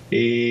cancha,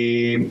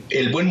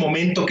 el buen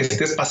momento que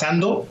estés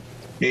pasando.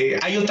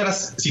 Hay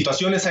otras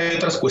situaciones, hay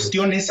otras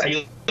cuestiones,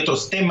 hay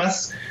otros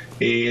temas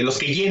los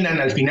que llenan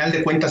al final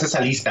de cuentas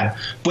esa lista.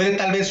 Puede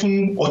tal vez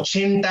un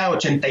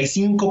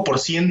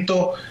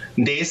 80-85%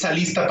 de esa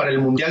lista para el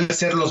Mundial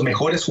ser los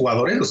mejores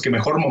jugadores, los que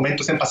mejor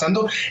momento estén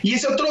pasando, y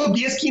ese otro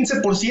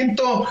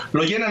 10-15%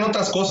 lo llenan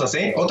otras cosas,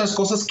 otras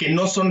cosas que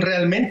no son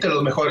realmente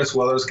los mejores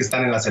jugadores que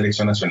están en la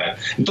selección nacional.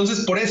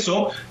 Entonces, por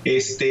eso,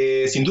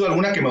 sin duda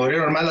alguna que me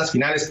dolieron más las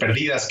finales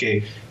perdidas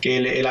que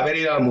el haber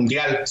ido al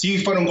Mundial. Sí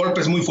fueron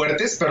golpes muy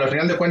fuertes, pero al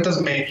final de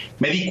cuentas me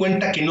di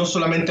cuenta que no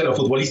solamente lo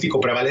futbolístico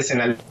prevalece en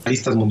las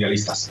listas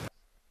mundialistas.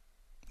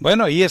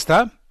 Bueno, ahí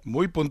está,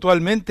 muy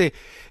puntualmente.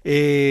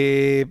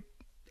 Es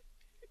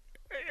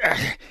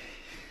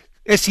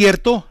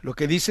cierto, lo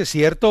que dice es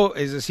cierto,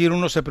 es decir,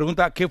 uno se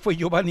pregunta, ¿qué fue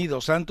Giovanni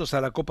Dos Santos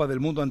a la Copa del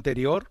Mundo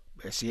anterior?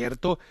 Es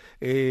cierto.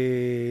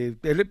 Se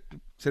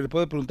le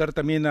puede preguntar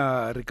también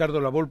a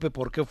Ricardo Lavolpe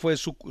por qué fue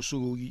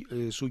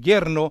su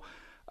yerno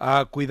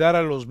a cuidar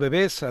a los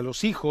bebés, a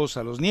los hijos,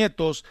 a los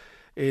nietos,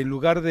 en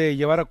lugar de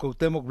llevar a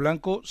Cuauhtémoc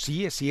Blanco.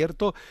 Sí, es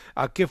cierto.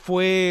 ¿A qué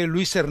fue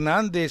Luis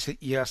Hernández?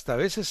 Y hasta a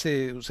veces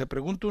se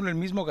pregunta uno, el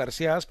mismo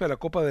García Aspe a la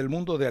Copa del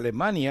Mundo de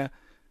Alemania,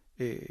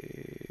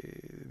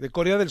 de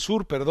Corea del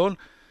Sur, perdón.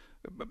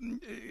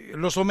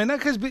 Los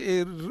homenajes,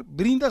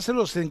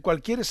 bríndaselos en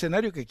cualquier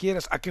escenario que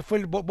quieras. ¿A qué fue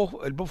el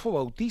Bofo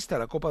Bautista a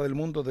la Copa del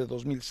Mundo de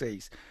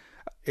 2006?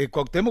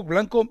 Cuauhtémoc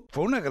Blanco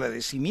fue un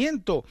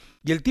agradecimiento,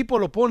 y el tipo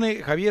lo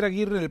pone Javier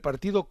Aguirre en el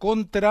partido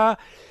contra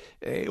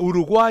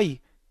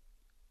Uruguay,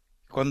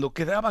 cuando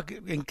quedaba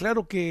en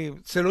claro que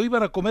se lo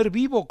iban a comer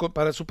vivo.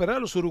 Para superar a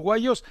los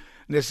uruguayos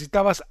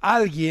necesitabas a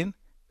alguien,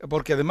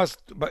 porque además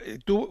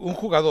tuvo un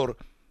jugador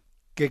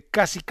que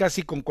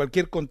casi con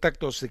cualquier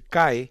contacto se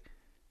cae,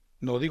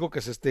 no digo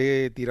que se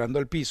esté tirando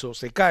al piso,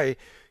 se cae,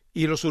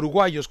 y los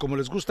uruguayos, como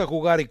les gusta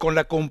jugar y con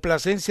la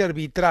complacencia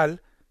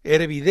arbitral,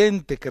 era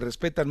evidente que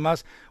respetan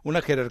más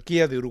una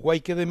jerarquía de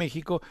Uruguay que de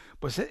México.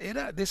 Pues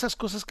era de esas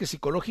cosas que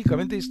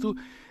psicológicamente tú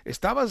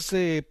estabas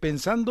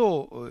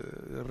pensando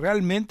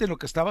realmente en lo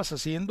que estabas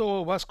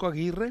haciendo, Vasco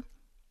Aguirre.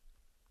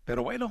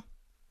 Pero bueno.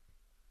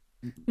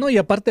 No, y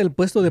aparte el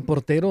puesto de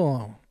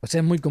portero, pues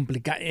es muy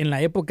complicado. En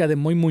la época de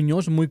Moy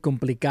Muñoz, muy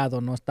complicado,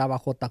 ¿no? Estaba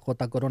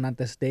JJ Corona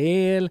antes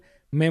de él,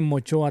 Memo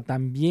Ochoa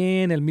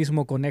también, el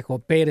mismo Conejo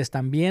Pérez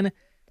también.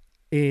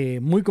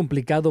 Muy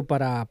complicado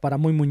para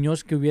Moy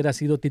Muñoz, que hubiera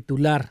sido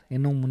titular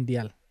en un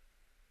mundial.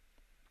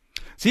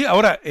 Sí,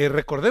 ahora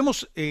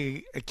recordemos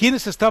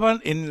quiénes estaban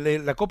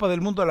en la Copa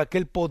del Mundo a la que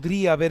él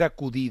podría haber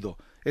acudido,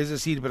 es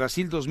decir,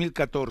 Brasil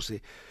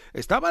 2014.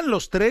 Estaban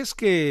los tres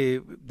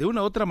que de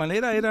una u otra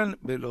manera eran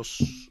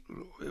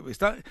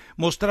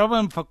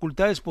mostraban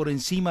facultades por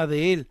encima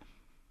de él.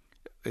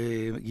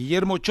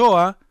 Guillermo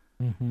Ochoa,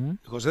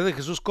 José de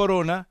Jesús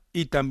Corona,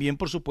 y también,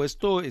 por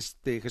supuesto,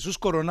 Jesús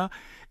Corona,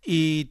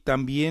 y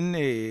también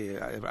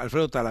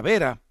Alfredo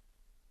Talavera.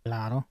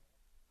 Claro.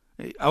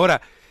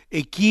 Ahora,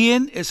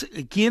 ¿quién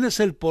es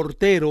el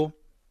portero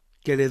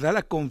que le da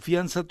la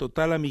confianza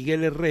total a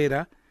Miguel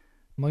Herrera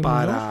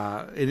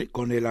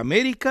con el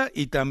América,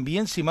 y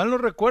también, si mal no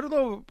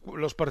recuerdo,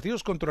 los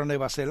partidos contra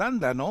Nueva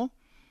Zelanda, ¿no?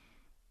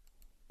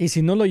 Y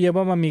si no lo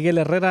llevaba Miguel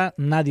Herrera,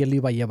 nadie lo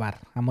iba a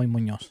llevar a Moy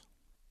Muñoz.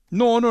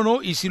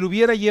 No, y si lo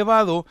hubiera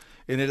llevado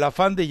en el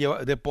afán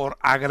de por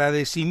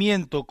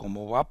agradecimiento,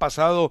 como ha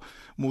pasado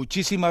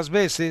muchísimas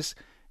veces,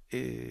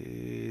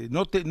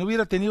 no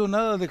hubiera tenido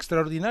nada de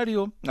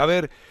extraordinario. A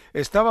ver,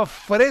 estaba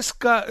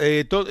fresca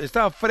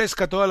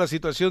toda la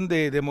situación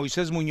de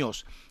Moisés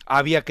Muñoz.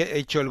 Había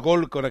hecho el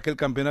gol con aquel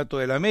campeonato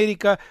del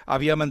América,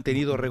 había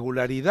mantenido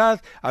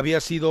regularidad, había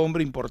sido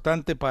hombre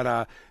importante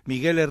para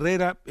Miguel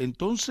Herrera.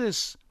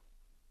 Entonces,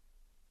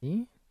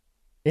 ¿sí?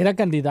 Era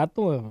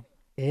candidato.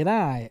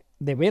 Era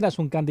de veras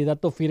un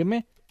candidato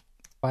firme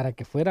para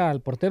que fuera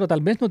el portero,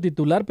 tal vez no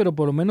titular, pero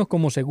por lo menos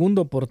como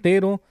segundo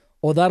portero,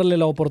 o darle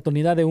la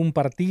oportunidad de un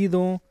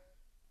partido.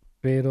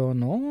 Pero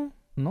no,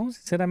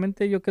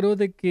 sinceramente yo creo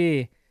de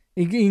que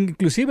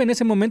inclusive en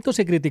ese momento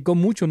se criticó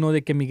mucho, ¿no?,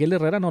 de que Miguel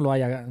Herrera no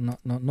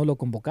lo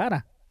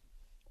convocara.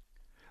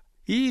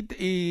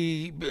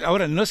 Y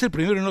ahora, no es el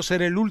primero y no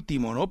será el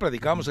último, ¿no?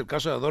 Platicábamos el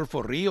caso de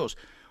Adolfo Ríos,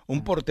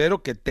 un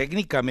portero que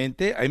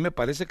técnicamente, a mí me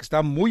parece que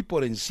está muy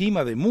por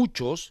encima de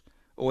muchos,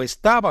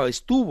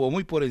 estuvo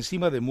muy por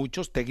encima de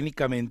muchos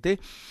técnicamente,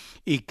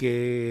 y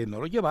que no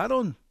lo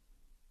llevaron.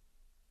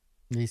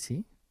 Y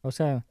sí, o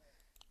sea,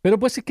 pero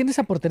pues es que en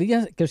esa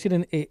portería, quiero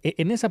decir,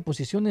 en esa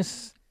posición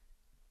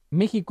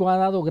México ha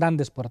dado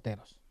grandes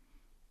porteros.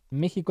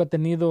 México ha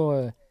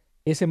tenido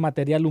ese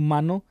material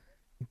humano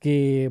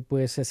que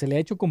pues se le ha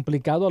hecho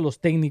complicado a los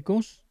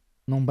técnicos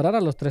nombrar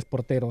a los tres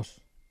porteros.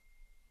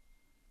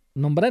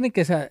 Nombrar en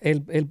que sea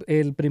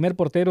el primer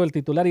portero, el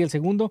titular y el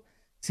segundo,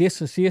 sí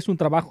es un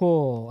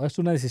trabajo, es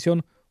una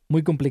decisión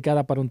muy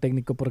complicada para un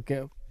técnico,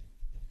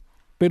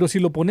 pero si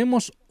lo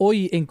ponemos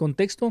hoy en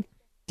contexto,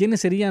 ¿quiénes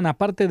serían,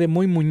 aparte de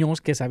Moy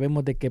Muñoz, que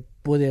sabemos de que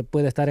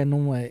puede estar en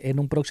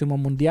un próximo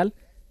mundial?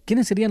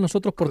 ¿Quiénes serían los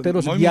otros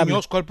porteros Moy viables?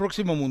 Muñoz, ¿cuál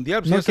próximo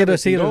mundial? No, quiero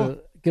decir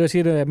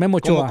Memo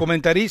Ochoa. Como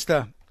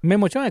comentarista.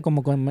 Memo Ochoa,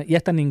 ya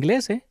está en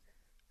inglés, ¿eh?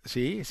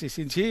 Sí.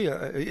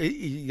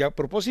 Y a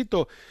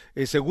propósito,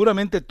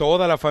 seguramente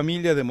toda la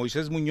familia de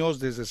Moisés Muñoz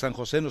desde San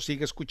José nos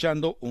sigue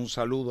escuchando. Un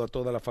saludo a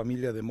toda la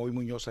familia de Moy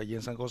Muñoz allí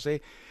en San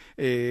José.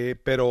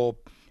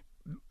 Pero,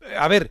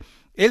 a ver,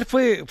 él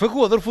fue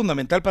jugador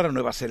fundamental para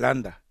Nueva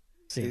Zelanda.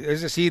 Sí.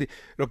 Es decir,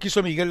 lo que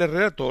hizo Miguel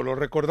Herrera, todos lo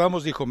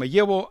recordamos, dijo, me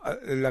llevo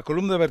la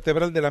columna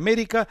vertebral del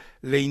América,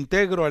 le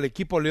integro al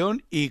equipo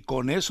León y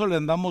con eso le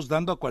andamos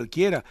dando a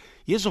cualquiera.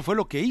 Y eso fue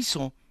lo que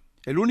hizo.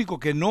 El único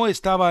que no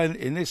estaba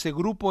en ese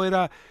grupo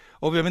era,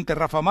 obviamente,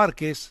 Rafa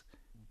Márquez,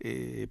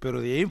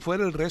 pero de ahí en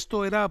fuera el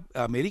resto era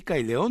América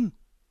y León.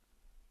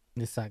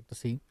 Exacto,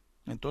 sí.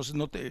 Entonces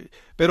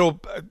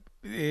Pero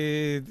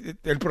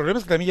el problema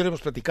es que también ya lo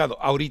hemos platicado.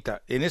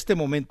 Ahorita, en este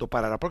momento,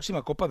 para la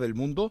próxima Copa del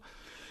Mundo,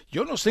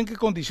 yo no sé en qué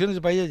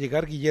condiciones vaya a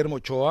llegar Guillermo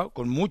Ochoa,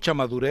 con mucha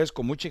madurez,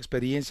 con mucha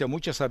experiencia,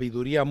 mucha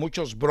sabiduría,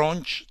 muchos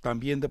brunch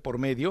también de por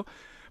medio,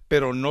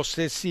 pero no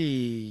sé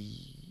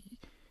si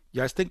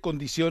ya está en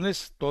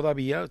condiciones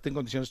todavía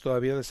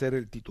de ser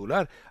el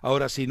titular.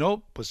 Ahora, si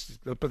no, pues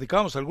lo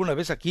platicábamos alguna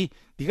vez aquí,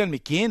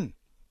 díganme quién,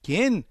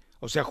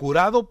 o sea,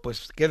 Jurado,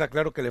 pues queda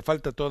claro que le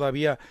falta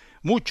todavía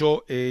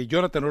mucho.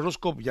 Jonathan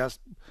Orozco, ya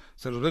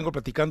se los vengo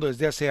platicando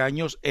desde hace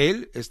años,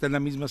 él está en la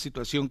misma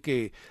situación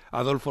que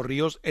Adolfo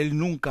Ríos, él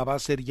nunca va a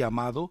ser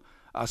llamado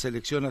a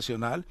selección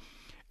nacional.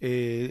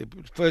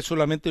 Fue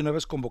solamente una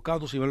vez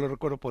convocado, si me lo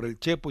recuerdo, por el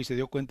Chepo y se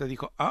dio cuenta y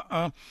dijo,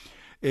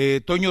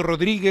 Toño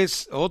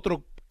Rodríguez,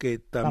 otro que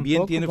también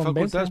tampoco tiene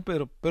facultades,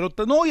 pero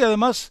no, y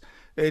además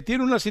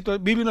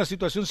vive una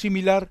situación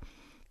similar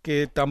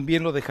que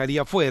también lo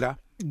dejaría fuera.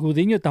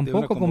 Gudiño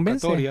tampoco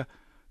convence.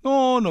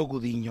 No,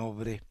 Gudiño,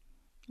 hombre.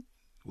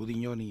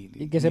 Gudiño ni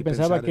y que se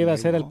pensaba que iba a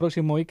ser el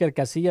próximo Iker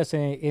Casillas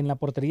en la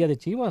portería de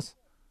Chivas.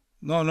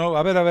 No,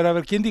 a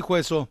ver, ¿quién dijo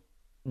eso?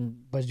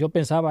 Pues yo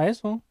pensaba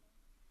eso.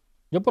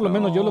 Yo por lo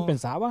menos yo lo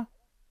pensaba.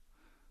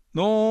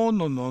 No.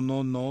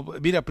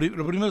 Mira,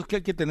 lo primero que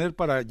hay que tener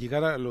para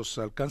llegar a los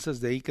alcances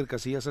de Iker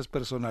Casillas es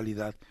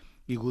personalidad.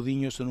 Y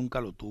Gudiño eso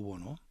nunca lo tuvo,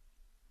 ¿no?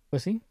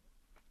 Pues sí.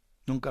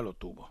 Nunca lo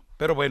tuvo.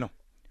 Pero bueno,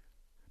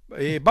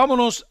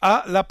 vámonos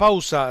a la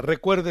pausa.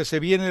 Recuerde, se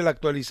viene la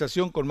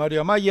actualización con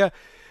Mario Amaya.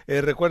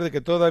 Recuerde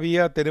que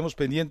todavía tenemos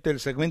pendiente el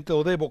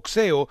segmento de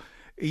boxeo.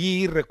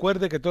 Y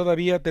recuerde que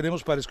todavía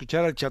tenemos para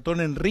escuchar al Chatón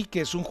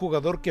Enríquez, un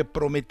jugador que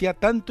prometía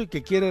tanto y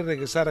que quiere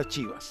regresar a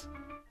Chivas.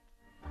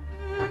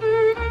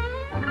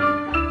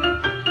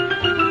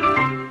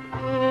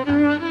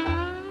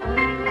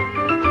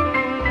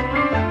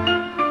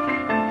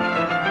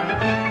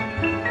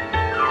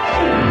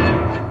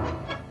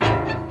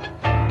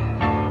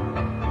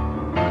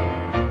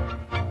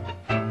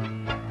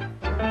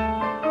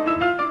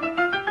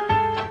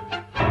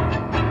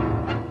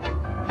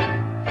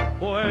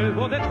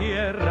 De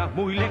tierras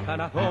muy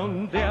lejanas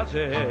donde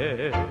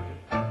ayer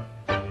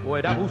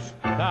fuera a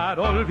buscar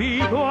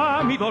olvido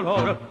a mi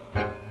dolor,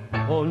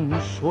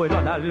 consuelo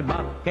al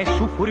alma que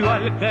sufrió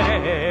al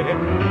querer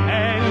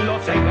en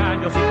los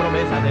engaños y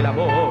promesas del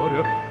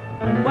amor,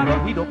 para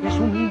olvido que es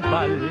un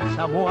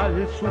bálsamo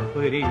al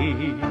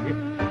sufrir,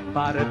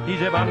 partí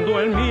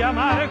llevando en mi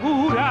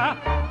amargura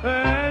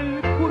el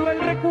cruel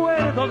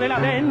recuerdo de la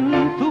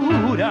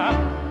aventura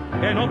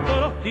que en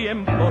otros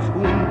tiempos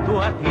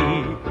junto a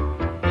ti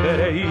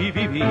creí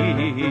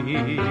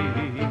vivir.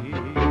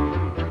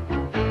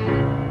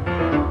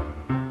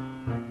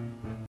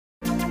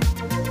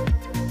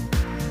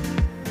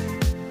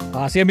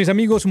 Así es, mis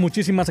amigos,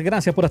 muchísimas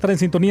gracias por estar en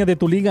sintonía de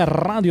Tu Liga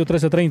Radio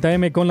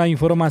 1330M con la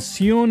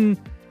información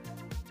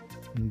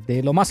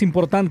de lo más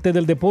importante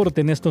del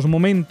deporte en estos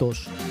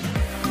momentos.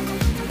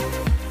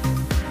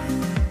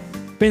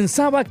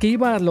 Pensaba que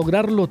iba a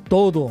lograrlo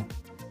todo.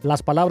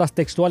 Las palabras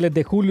textuales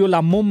de Julio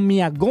La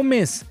Momia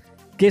Gómez,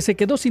 que se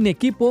quedó sin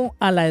equipo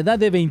a la edad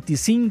de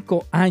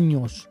 25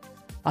 años.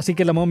 Así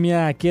que la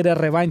Momia quiere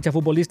revancha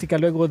futbolística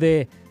luego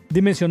de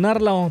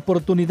dimensionar la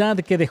oportunidad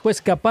que dejó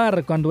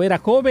escapar cuando era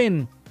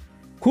joven.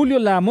 Julio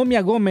La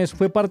Momia Gómez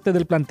fue parte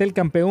del plantel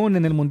campeón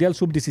en el Mundial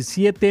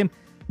Sub-17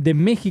 de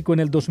México en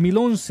el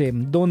 2011,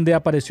 donde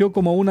apareció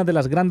como una de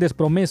las grandes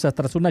promesas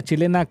tras una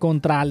chilena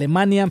contra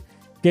Alemania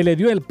que le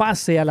dio el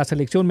pase a la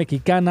selección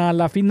mexicana a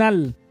la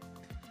final.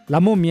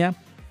 La Momia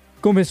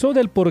confesó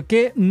del por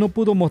qué no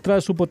pudo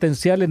mostrar su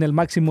potencial en el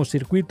máximo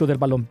circuito del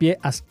balompié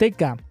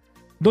azteca,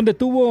 donde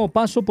tuvo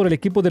paso por el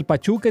equipo del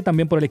Pachuca y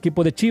también por el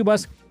equipo de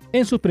Chivas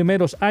en sus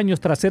primeros años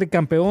tras ser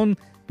campeón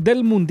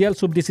del Mundial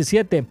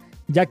Sub-17,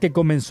 ya que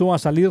comenzó a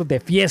salir de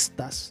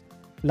fiestas,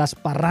 las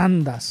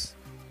parrandas,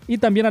 y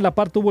también a la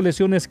par tuvo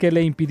lesiones que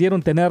le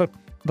impidieron tener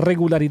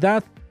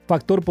regularidad,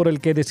 factor por el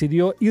que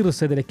decidió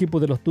irse del equipo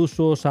de los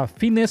Tuzos a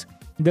fines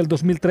del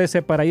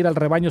 2013 para ir al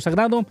rebaño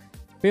sagrado,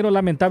 pero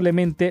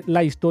lamentablemente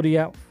la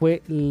historia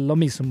fue lo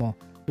mismo.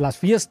 Las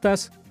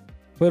fiestas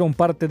fueron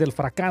parte del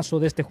fracaso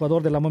de este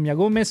jugador de La Momia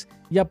Gómez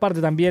y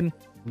aparte también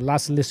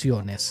las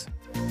lesiones.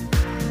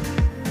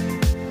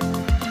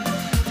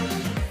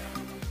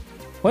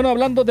 Bueno,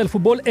 hablando del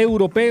fútbol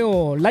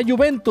europeo, la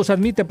Juventus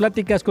admite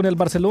pláticas con el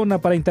Barcelona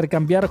para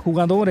intercambiar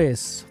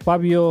jugadores.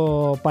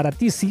 Fabio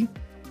Paratici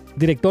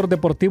director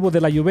deportivo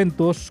de la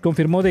Juventus,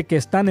 confirmó de que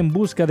están en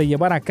busca de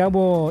llevar a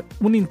cabo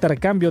un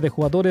intercambio de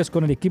jugadores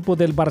con el equipo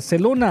del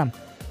Barcelona.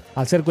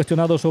 Al ser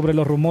cuestionado sobre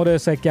los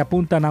rumores que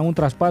apuntan a un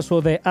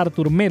traspaso de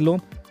Artur Melo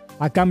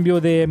a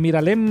cambio de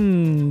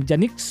Miralem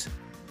Pjanic,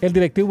 el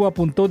directivo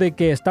apuntó de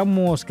que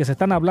se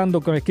están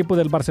hablando con el equipo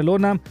del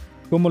Barcelona,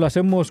 como lo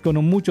hacemos con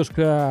muchos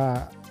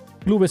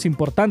clubes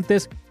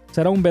importantes.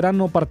 Será un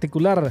verano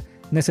particular.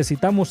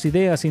 Necesitamos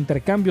ideas,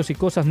 intercambios y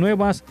cosas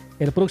nuevas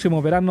el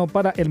próximo verano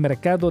para el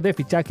mercado de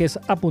fichajes,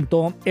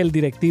 apuntó el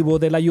directivo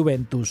de la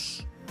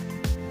Juventus.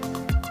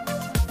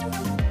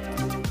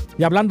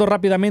 Y hablando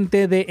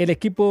rápidamente del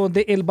equipo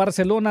del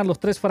Barcelona, los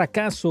 3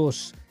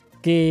 fracasos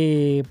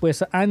que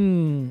pues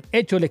han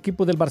hecho el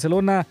equipo del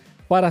Barcelona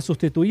para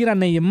sustituir a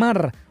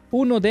Neymar.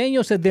 Uno de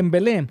ellos es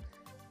Dembélé.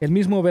 El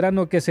mismo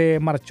verano que se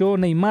marchó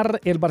Neymar,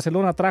 el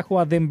Barcelona trajo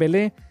a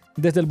Dembélé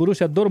desde el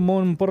Borussia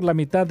Dortmund por la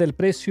mitad del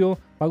precio.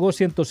 Pagó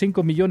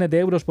 105 millones de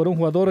euros por un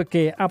jugador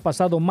que ha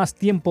pasado más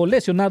tiempo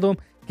lesionado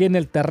que en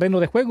el terreno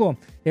de juego.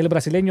 El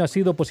brasileño ha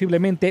sido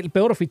posiblemente el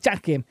peor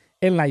fichaje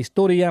en la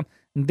historia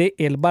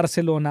del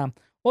Barcelona.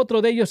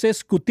 Otro de ellos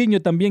es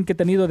Coutinho también, que ha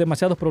tenido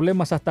demasiados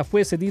problemas, hasta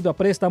fue cedido a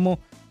préstamo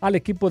al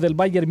equipo del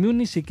Bayern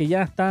Múnich y que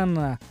ya están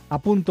a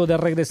punto de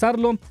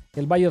regresarlo.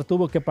 El Bayern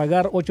tuvo que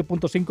pagar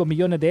 8.5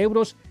 millones de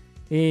euros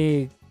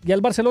y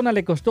al Barcelona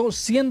le costó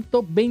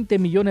 120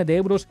 millones de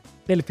euros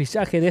el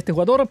fichaje de este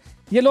jugador.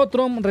 Y el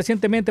otro,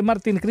 recientemente,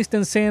 Martin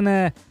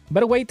Christensen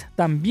Bergwijn,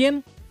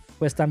 también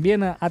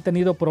ha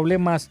tenido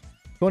problemas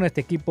con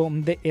este equipo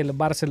del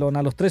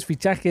Barcelona. Los 3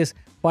 fichajes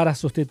para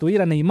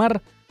sustituir a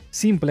Neymar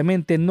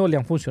simplemente no le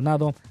han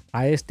funcionado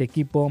a este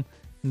equipo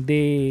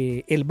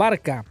de el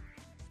Barca.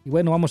 Y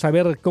bueno, vamos a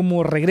ver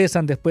cómo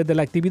regresan después de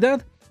la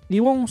actividad.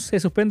 Lyon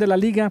se suspende la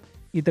liga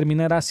y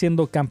terminará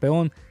siendo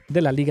campeón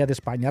de la Liga de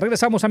España.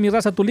 Regresamos a Mi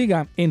Raza Tu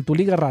Liga en Tu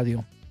Liga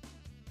Radio.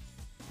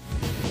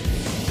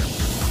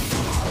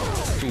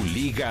 Tu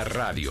Liga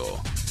Radio,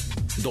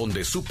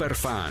 donde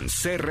superfans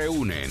se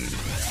reúnen.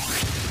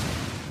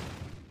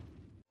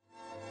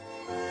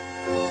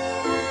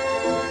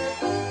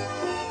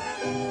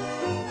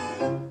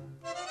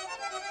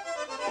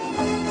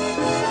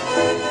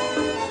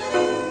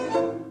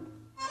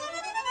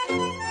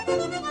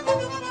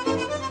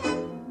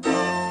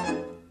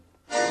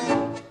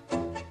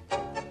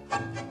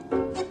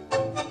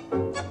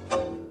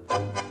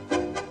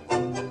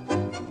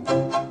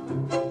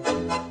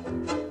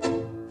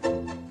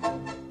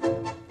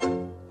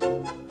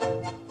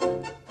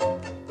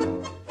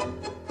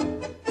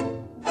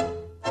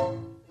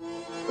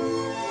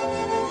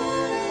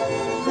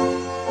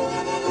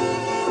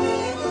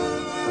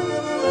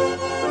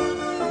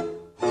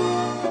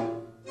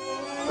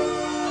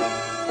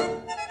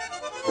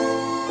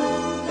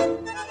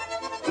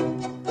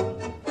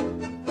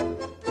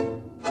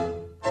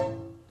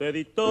 Te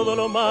di todo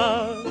lo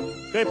más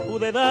que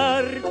pude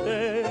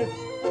darte,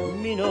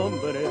 mi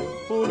nombre,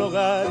 un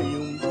hogar y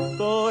un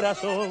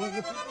corazón.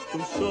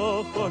 Tus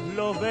ojos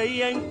los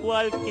veía en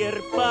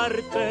cualquier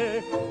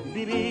parte,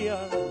 vivía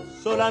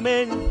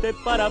solamente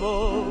para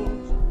vos.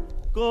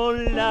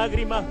 Con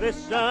lágrimas de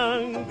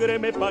sangre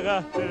me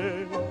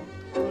pagaste,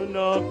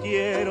 no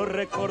quiero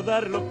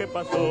recordar lo que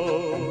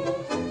pasó.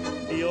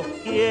 Dios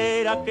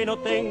quiera que no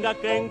tenga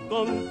que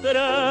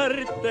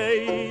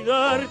encontrarte y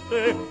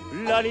darte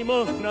la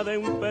limosna de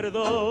un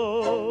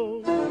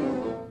perdón.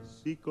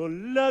 Si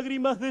con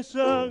lágrimas de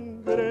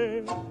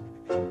sangre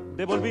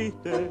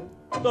devolviste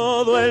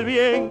todo el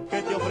bien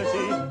que te ofrecí,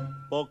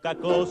 poca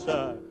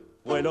cosa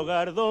fue el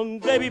hogar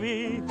donde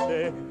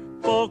viviste,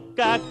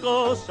 poca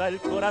cosa el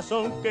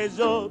corazón que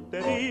yo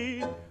te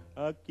di.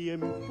 ¿A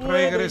quién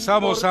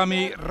regresamos a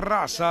Mi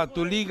Raza,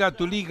 Tu Liga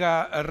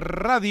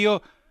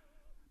Radio?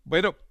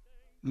 Bueno,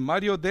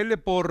 Mario, dele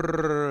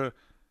por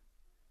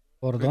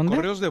dónde?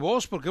 Correos de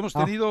voz, porque hemos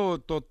tenido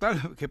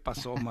total... ¿Qué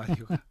pasó,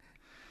 Mario?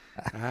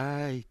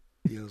 Ay,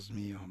 Dios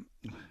mío.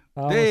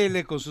 Vamos.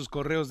 Dele con sus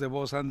correos de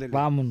voz, ándele.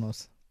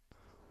 Vámonos.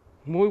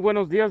 Muy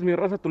buenos días, Mi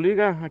Raza Tu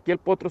Liga. Aquí el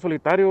Potro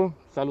Solitario,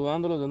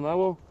 saludándolos de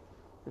nuevo.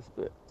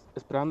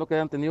 Esperando que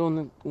hayan tenido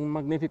un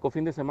magnífico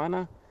fin de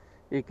semana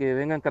y que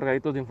vengan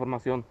cargaditos de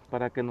información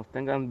para que nos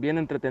tengan bien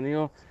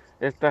entretenidos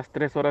estas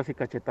 3 horas y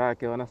cachetada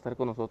que van a estar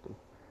con nosotros.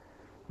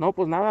 No,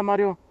 pues nada,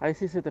 Mario, ahí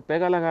sí se te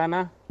pega la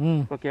gana,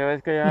 porque ya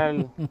ves que ya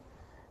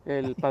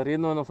el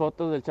padrino de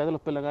nosotros, del chat de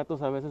los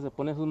Pelagatos, a veces se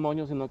pone sus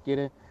moños y no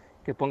quiere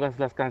que pongas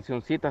las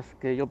cancioncitas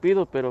que yo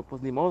pido, pero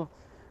pues ni modo.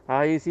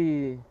 Ahí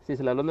sí, si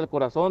se le habló en el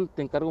corazón,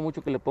 te encargo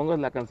mucho que le pongas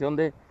la canción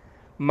de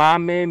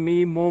Mame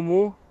Mi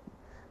Momu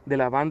de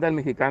la banda El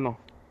Mexicano.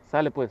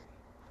 Sale pues.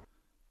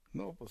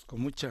 No, pues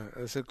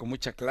debe ser con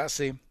mucha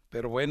clase,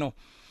 pero bueno.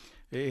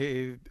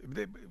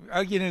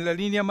 ¿Alguien en la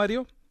línea,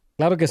 Mario?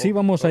 Claro que sí,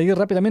 vamos a ir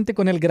rápidamente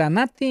con el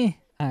Granate.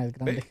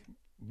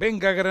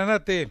 Venga,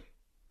 Granate.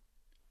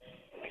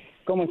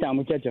 ¿Cómo están,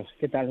 muchachos?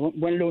 ¿Qué tal?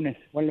 Buen lunes.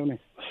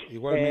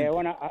 Igualmente.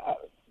 Bueno,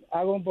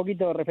 hago un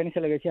poquito de referencia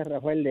a lo que decía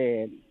Rafael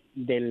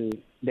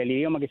del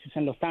idioma que se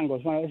usa en los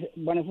tangos.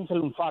 Bueno, eso es el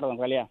lunfardo en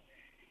realidad.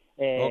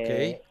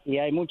 Y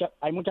hay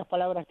muchas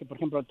palabras que, por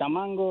ejemplo,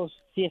 tamangos,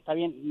 sí está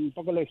bien, un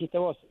poco lo dijiste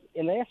vos,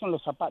 en realidad son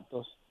los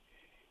zapatos,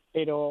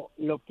 pero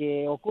lo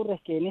que ocurre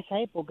es que en esa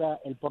época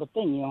el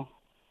porteño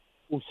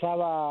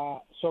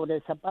usaba sobre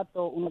el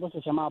zapato una cosa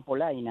que se llamaba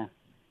polaina,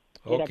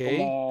 que era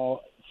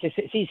como,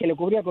 se le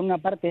cubría con una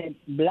parte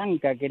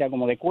blanca que era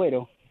como de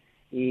cuero,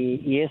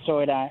 y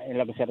eso era en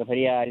lo que se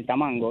refería el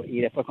tamango. Y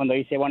después cuando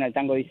dice, bueno, el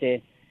tango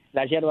dice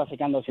la hierba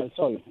secándose al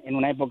sol, en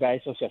una época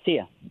eso se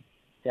hacía.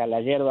 O sea,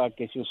 la hierba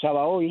que se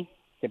usaba hoy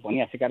se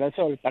ponía a secar al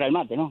sol, para el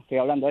mate, ¿no? Estoy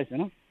hablando de eso,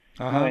 ¿no?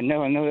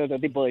 No de otro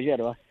tipo de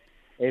hierba.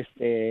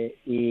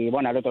 Y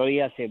bueno, al otro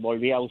día se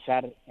volvía a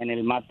usar en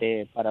el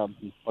mate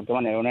porque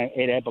bueno, era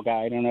una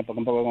época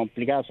un poco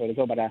complicada, sobre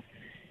todo para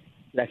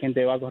la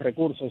gente de bajos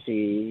recursos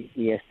y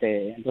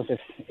entonces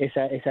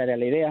esa era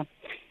la idea.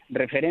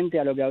 Referente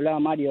a lo que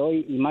hablaba Mario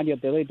hoy, y Mario,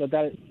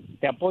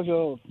 te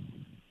apoyo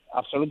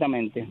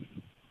absolutamente,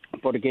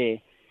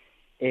 porque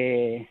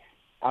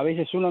a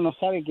veces uno no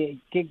sabe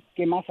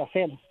qué más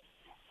hacer.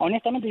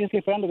 Honestamente yo estoy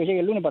esperando que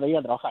llegue el lunes para ir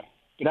a trabajar.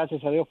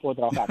 Gracias a Dios puedo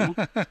trabajar, ¿no?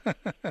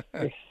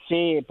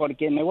 Sí,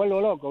 porque me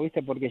vuelvo loco,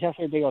 ¿viste? Porque ya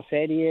sé, digo,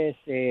 series,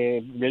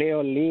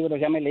 leo libros,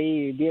 ya me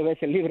leí 10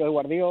 veces el libro de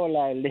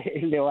Guardiola, el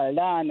de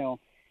Valdano,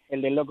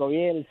 el del Loco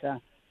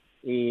Bielsa,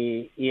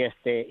 y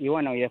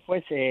bueno, y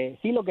después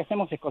sí lo que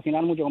hacemos es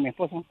cocinar mucho con mi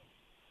esposa.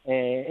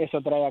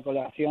 Eso trae a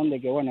colación de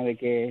que, bueno,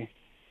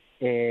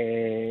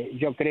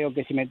 yo creo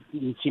que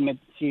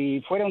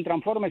si fuera un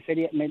Transformer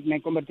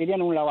me convertiría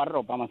en un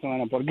lavarropa, más o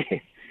menos,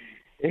 porque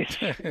es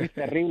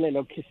terrible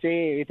lo que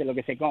viste, lo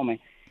que se come.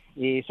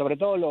 Y sobre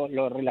todo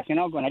lo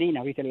relacionado con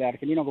harinas, viste, el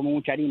argentino come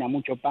mucha harina,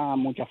 mucho pan,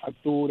 mucha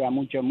factura,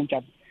 mucho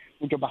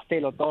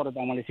pastel o torta,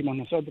 como le decimos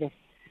nosotros.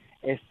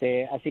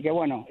 Así que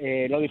bueno,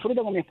 lo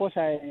disfruto con mi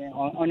esposa,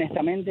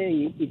 honestamente,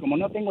 y como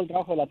no tengo el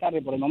trabajo de la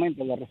tarde por el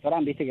momento, el del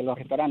restaurante, viste que los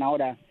restaurantes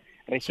ahora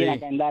recién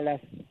acá en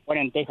Dallas,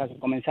 bueno, en Texas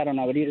comenzaron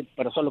a abrir,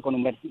 pero solo con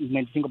un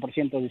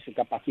 25% de su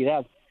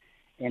capacidad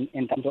en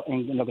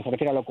lo que se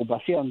refiere a la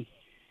ocupación.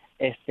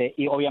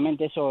 Y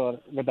obviamente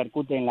eso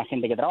repercute en la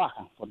gente que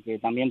trabaja, porque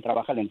también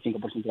trabaja el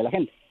 25% de la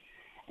gente.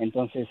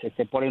 Entonces,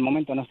 por el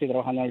momento no estoy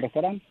trabajando en el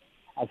restaurante,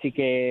 así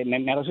que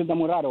me resulta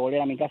muy raro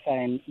volver a mi casa,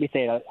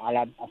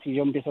 así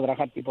yo empiezo a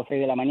trabajar tipo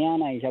 6 de la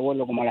mañana y ya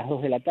vuelvo como a las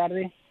 2 de la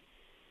tarde,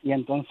 y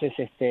entonces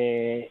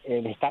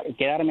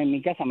quedarme en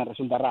mi casa me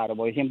resulta raro,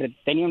 porque siempre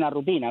tenía una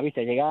rutina,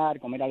 viste, llegar,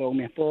 comer algo con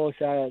mi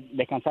esposa,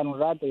 descansar un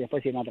rato y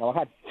después irme a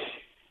trabajar.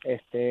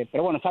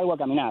 Pero bueno, salgo a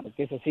caminar,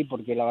 que eso sí,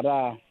 porque la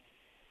verdad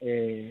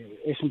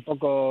es un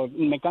poco,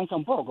 me cansa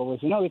un poco,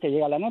 porque si no, viste,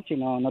 llega la noche y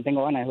no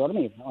tengo ganas de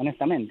dormir,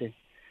 honestamente.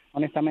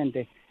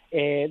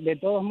 De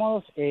todos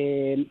modos,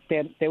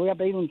 te voy a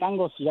pedir un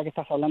tango, ya que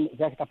estás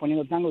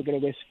poniendo tango, y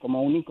creo que es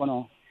como un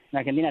ícono en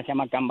Argentina, se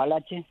llama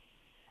Cambalache.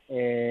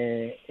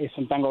 Es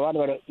un tango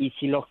bárbaro, y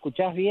si lo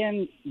escuchás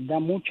bien, da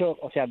mucho,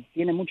 o sea,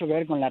 tiene mucho que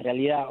ver con la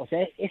realidad. O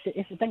sea,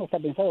 ese tango está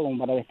pensado como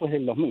para después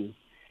del 2000,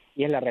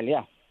 y es la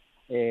realidad.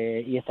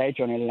 Y está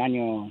hecho en el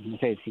año, no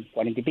sé,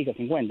 40 y pico,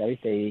 50,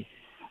 ¿viste? Y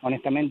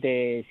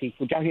honestamente, si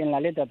escuchás bien la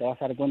letra, te vas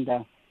a dar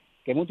cuenta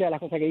que muchas de las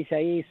cosas que dice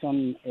ahí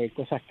son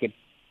cosas que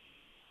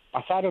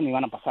pasaron y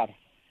van a pasar.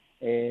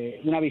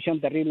 Una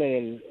visión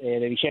terrible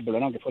de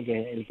Discépolo, ¿no? Que fue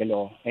el que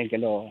lo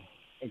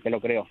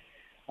creó.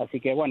 Así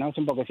que bueno, es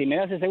un poco, si me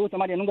das ese gusto,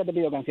 Mario, nunca te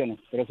pido canciones,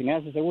 pero si me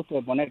das ese gusto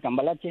de poner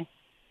Cambalache.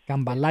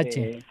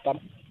 Cambalache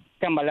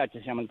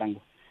se llama el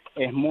tango.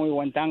 Es muy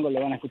buen tango,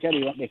 lo van a escuchar,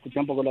 y escuché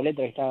un poco la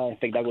letra, está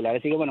espectacular.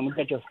 Así que bueno,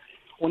 muchachos,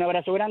 un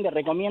abrazo grande.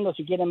 Recomiendo,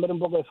 si quieren ver un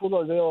poco de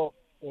fútbol, veo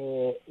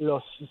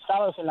los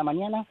sábados en la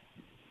mañana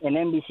en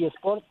NBC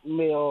Sport,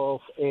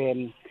 veo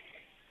el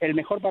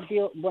mejor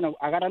partido, bueno,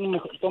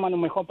 toman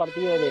un mejor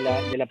partido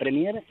de la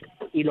Premier,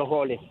 y los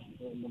goles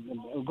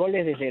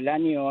desde el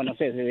año, no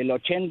sé, desde el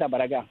 80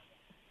 para acá,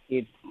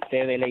 y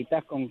te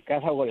deleitas con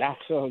cada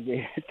golazo,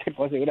 que te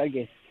puedo asegurar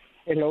que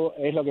es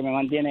lo que me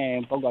mantiene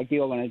un poco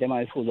activo con el tema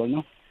del fútbol,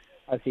 ¿no?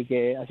 Así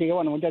que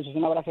bueno, muchachos,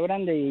 un abrazo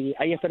grande, y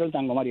ahí espero el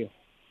tango, Mario.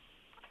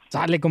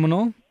 Sale, ¿cómo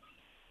no?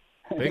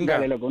 Venga.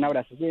 Dale, loco, un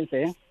abrazo,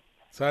 cuídense, ¿eh?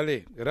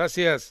 Sale,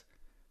 gracias.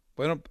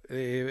 Bueno,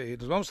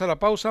 ¿nos vamos a la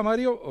pausa,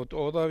 Mario? ¿O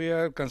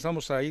todavía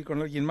alcanzamos a ir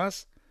con alguien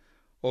más?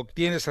 ¿O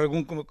tienes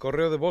algún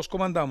correo de voz?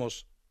 ¿Cómo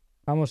andamos?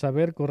 Vamos a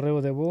ver,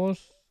 correo de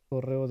voz,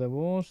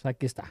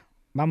 aquí está.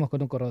 Vamos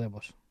con un correo de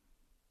voz.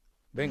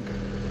 Venga.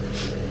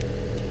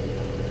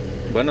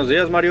 Buenos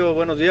días, Mario.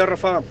 Buenos días,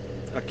 Rafa.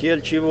 Aquí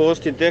el Chivo,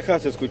 Austin,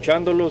 Texas,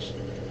 escuchándolos,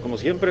 como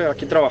siempre,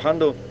 aquí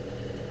trabajando.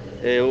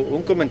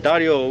 Un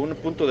comentario, un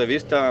punto de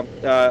vista.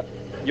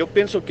 Yo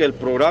pienso que el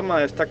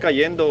programa está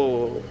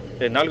cayendo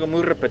en algo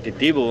muy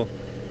repetitivo.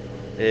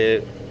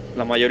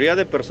 La mayoría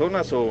de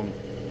personas o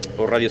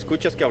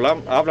radioescuchas que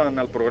hablan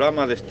al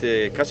programa,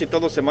 casi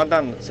todos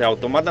se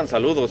automandan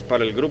saludos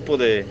para el grupo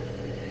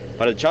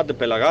para el chat de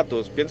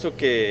Pelagatos. Pienso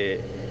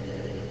que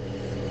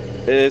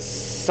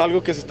es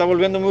algo que se está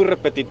volviendo muy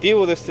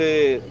repetitivo.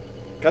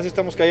 Casi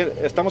estamos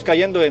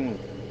cayendo en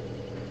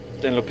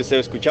lo que se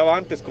escuchaba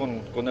antes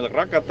con el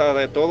Rakata,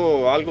 de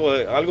todo,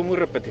 algo muy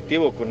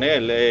repetitivo con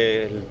él.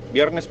 El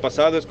viernes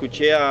pasado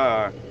escuché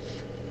a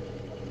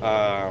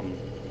al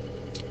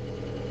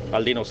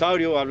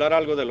dinosaurio, hablar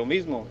algo de lo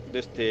mismo.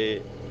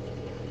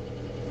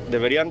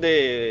 Deberían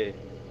de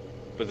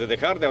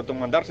dejar de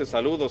automandarse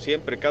saludos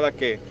siempre, cada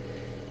que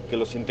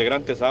los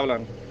integrantes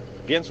hablan,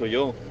 pienso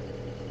yo.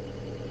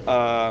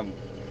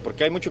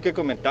 Porque hay mucho que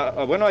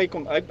comentar. Bueno,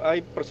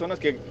 hay personas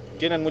que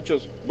tienen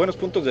muchos buenos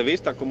puntos de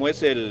vista, como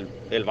es el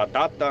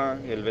Batata,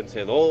 el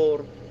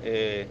Vencedor,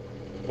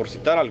 por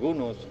citar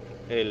algunos,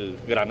 el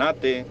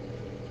Granate.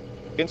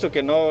 Pienso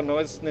que no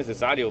es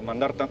necesario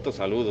mandar tantos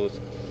saludos.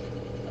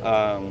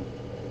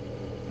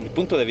 Mi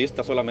punto de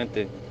vista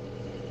solamente.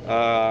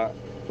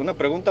 Una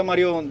pregunta,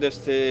 Mario,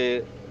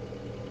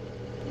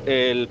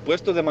 ¿el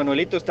puesto de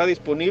Manuelito está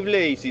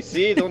disponible? Y si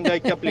sí, ¿dónde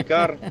hay que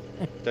aplicar?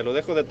 Te lo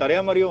dejo de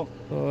tarea, Mario.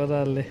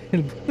 Órale.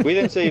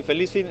 Cuídense y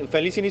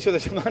feliz inicio de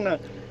semana.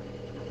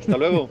 Hasta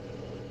luego.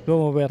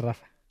 ¿Cómo ves,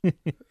 Rafa?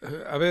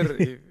 A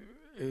ver,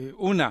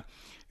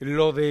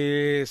 lo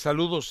de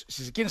saludos,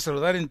 si se quieren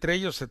saludar entre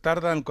ellos se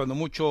tardan cuando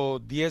mucho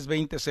 10,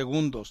 20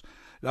 segundos.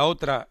 La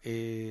otra,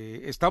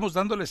 estamos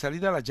dándole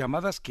salida a las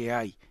llamadas que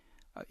hay.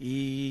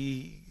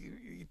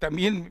 Y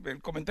también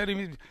el comentario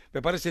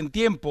me parece en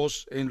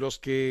tiempos en los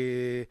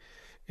que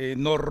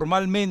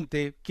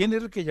normalmente, ¿quién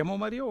era el que llamó,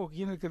 Mario? ¿O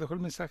quién era el que dejó el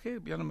mensaje?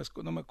 Ya no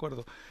me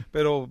acuerdo,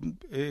 pero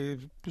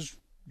pues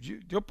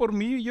yo por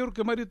mí, yo creo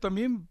que Mario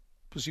también,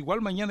 pues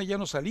igual mañana ya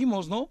nos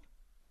salimos, ¿no?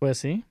 Pues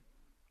sí.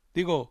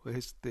 Digo,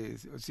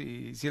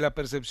 si la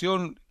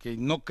percepción, que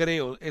no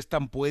creo, es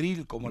tan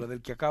pueril como la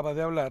del que acaba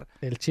de hablar.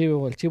 El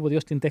chivo de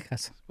Austin,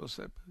 Texas.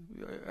 Pues,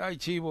 ay,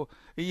 chivo.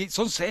 Y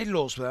son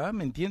celos, ¿verdad?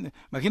 ¿Me entiendes?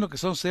 Imagino que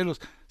son celos.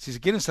 Si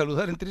se quieren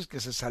saludar entre ellos, que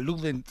se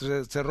saluden,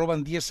 se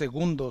roban 10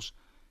 segundos.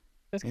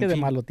 Es que de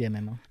malo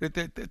tiene, ¿no?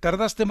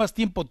 Tardaste más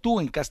tiempo tú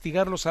en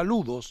castigar los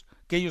saludos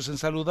que ellos en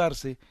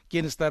saludarse.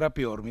 ¿Quién estará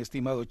peor, mi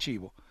estimado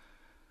chivo?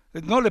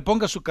 No le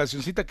ponga su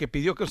cancioncita que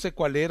pidió, que no sé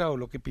cuál era o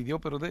lo que pidió,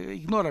 pero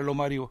ignóralo,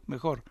 Mario,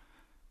 mejor.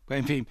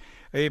 En fin,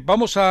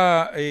 vamos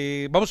ahora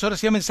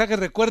sí a mensajes.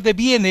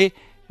 Recuerde,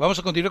 vamos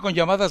a continuar con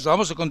llamadas,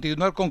 vamos a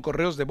continuar con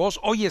correos de voz.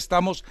 Hoy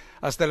estamos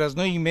hasta las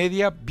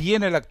 9:30,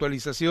 viene la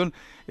actualización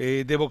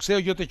de boxeo.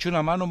 Yo te echo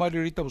una mano, Mario,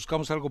 ahorita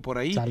buscamos algo por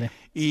ahí. Sale.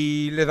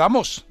 Y le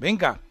damos,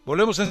 venga,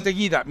 volvemos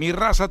enseguida. Mi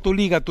Raza, tu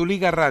Liga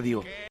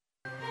Radio.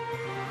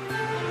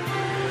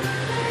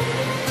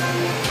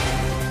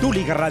 Tu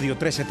Liga Radio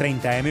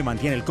 1330M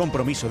mantiene el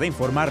compromiso de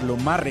informar lo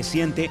más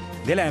reciente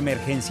de la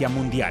emergencia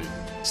mundial.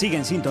 Sigue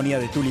en sintonía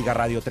de Tu Liga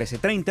Radio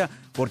 1330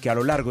 porque a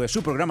lo largo de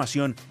su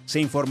programación se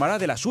informará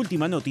de las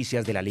últimas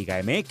noticias de la Liga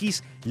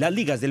MX, las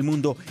ligas del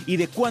mundo y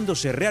de cuándo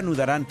se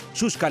reanudarán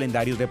sus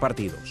calendarios de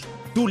partidos.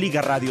 Tu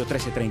Liga Radio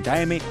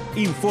 1330M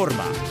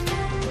informa.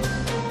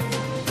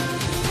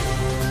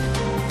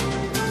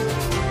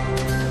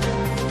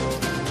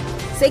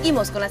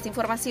 Seguimos con las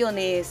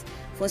informaciones.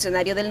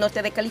 Funcionario del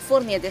norte de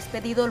California es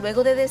despedido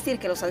luego de decir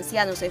que los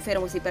ancianos,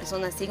 enfermos y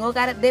personas sin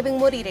hogar deben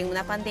morir en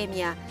una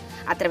pandemia.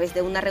 A través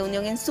de una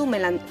reunión en Zoom,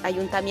 el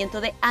ayuntamiento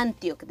de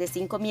Antioch, de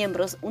 5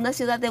 miembros, una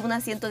ciudad de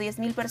unas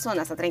 110,000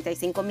 personas a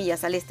 35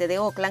 millas al este de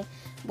Oakland,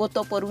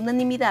 votó por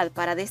unanimidad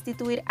para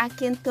destituir a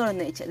Ken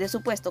Turnage de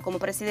su puesto como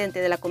presidente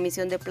de la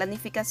Comisión de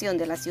Planificación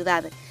de la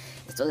ciudad.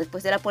 Esto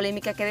después de la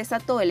polémica que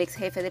desató el ex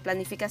jefe de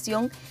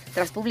planificación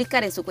tras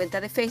publicar en su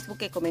cuenta de Facebook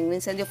que como en un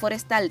incendio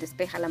forestal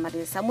despeja la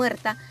maleza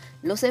muerta,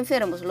 los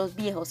enfermos, los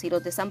viejos y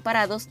los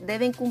desamparados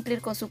deben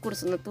cumplir con su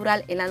curso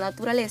natural en la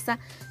naturaleza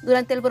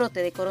durante el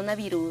brote de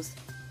coronavirus.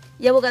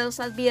 Y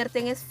abogados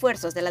advierten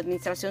esfuerzos de la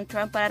administración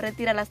Trump para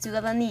retirar la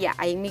ciudadanía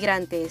a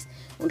inmigrantes.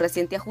 Un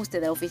reciente ajuste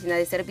de la Oficina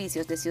de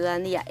Servicios de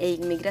Ciudadanía e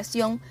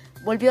Inmigración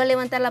volvió a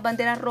levantar las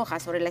banderas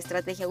rojas sobre la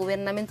estrategia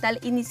gubernamental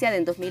iniciada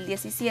en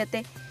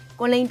 2017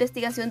 con la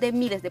investigación de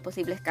miles de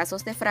posibles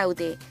casos de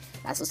fraude.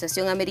 La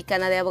Asociación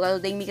Americana de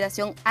Abogados de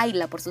Inmigración,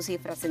 AILA por sus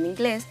cifras en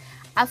inglés,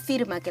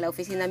 afirma que la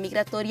oficina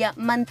migratoria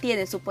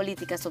mantiene su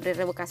política sobre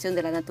revocación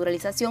de la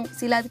naturalización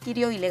si la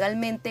adquirió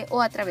ilegalmente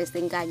o a través de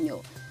engaño.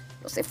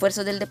 Los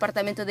esfuerzos del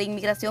Departamento de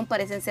Inmigración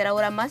parecen ser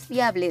ahora más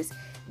viables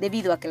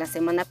debido a que la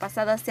semana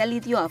pasada se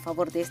alineó a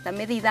favor de esta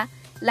medida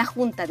la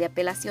Junta de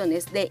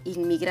Apelaciones de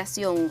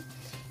Inmigración.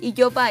 Y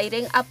Joe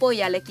Biden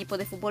apoya al equipo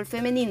de fútbol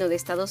femenino de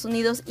Estados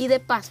Unidos y de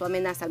paso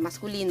amenaza al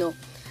masculino.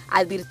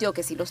 Advirtió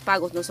que si los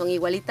pagos no son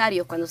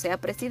igualitarios cuando sea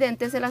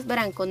presidente, se las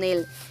verán con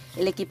él.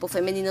 El equipo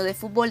femenino de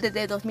fútbol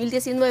desde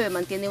 2019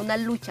 mantiene una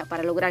lucha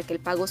para lograr que el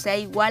pago sea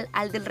igual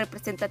al del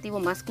representativo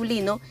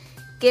masculino,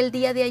 que el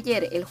día de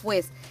ayer el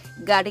juez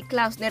Gary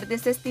Klausner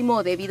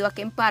desestimó debido a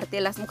que en parte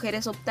las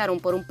mujeres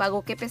optaron por un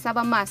pago que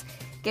pesaba más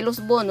que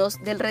los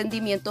bonos del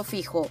rendimiento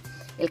fijo.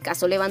 El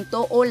caso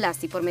levantó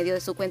olas y por medio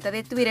de su cuenta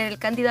de Twitter el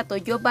candidato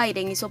Joe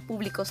Biden hizo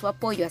público su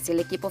apoyo hacia el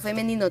equipo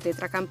femenino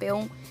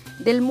tetracampeón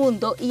del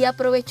mundo y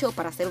aprovechó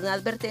para hacer una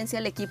advertencia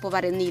al equipo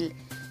varonil.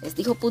 Les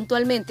dijo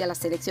puntualmente a la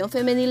selección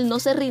femenil: no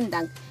se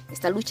rindan,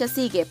 esta lucha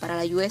sigue para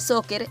la US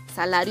Soccer,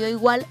 salario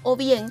igual o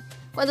bien,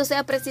 cuando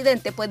sea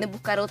presidente pueden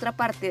buscar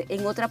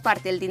en otra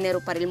parte el dinero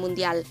para el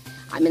mundial.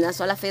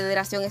 Amenazó a la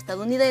Federación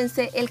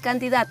Estadounidense el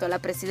candidato a la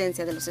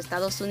presidencia de los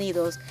Estados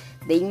Unidos.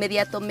 De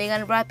inmediato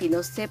Megan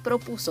Rapinoe se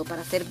propuso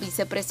para ser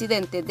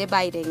vicepresidente de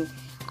Biden.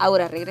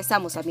 Ahora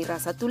regresamos a Mi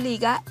Raza Tu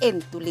Liga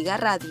en Tu Liga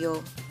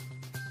Radio.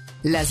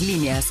 Las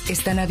líneas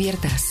están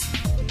abiertas.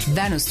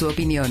 Danos tu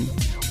opinión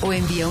o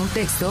envía un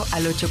texto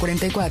al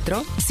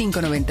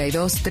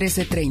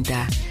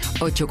 844-592-1330.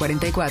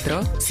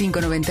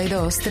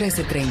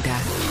 844-592-1330.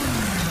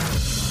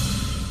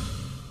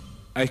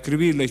 A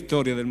escribir la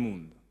historia del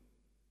mundo.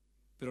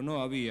 Pero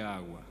no había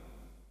agua.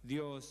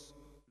 Dios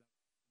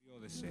dio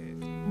de sed.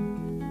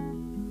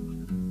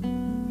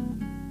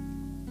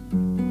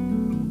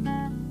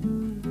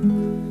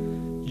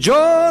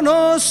 Yo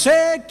no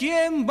sé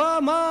quién va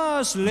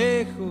más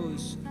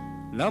lejos,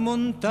 la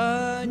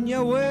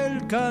montaña o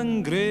el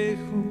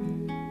cangrejo.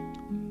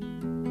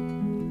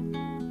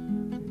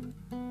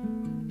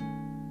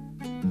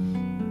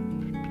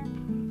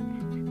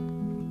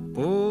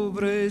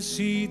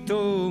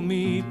 Pobrecito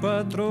mi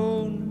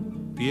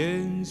patrón,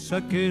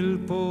 piensa que el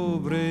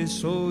pobre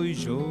soy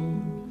yo.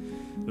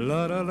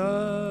 La la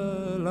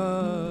la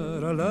la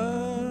la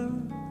la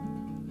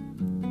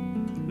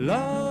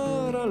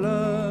la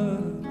la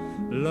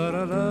la la la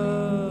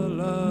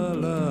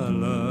la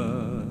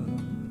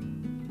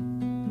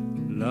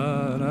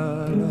la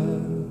la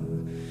la.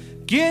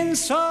 ¿Quién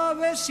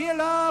sabe si el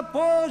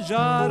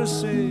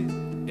apoyarse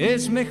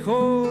es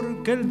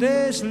mejor que el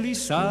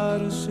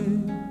deslizarse?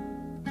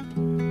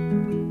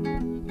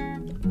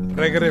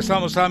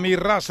 Regresamos a Mi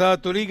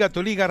Raza, Tu Liga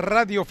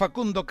Radio.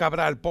 Facundo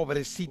Cabral,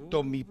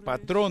 pobrecito mi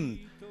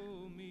patrón.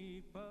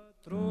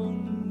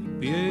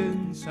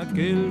 Piensa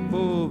que el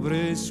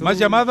pobre soy... Más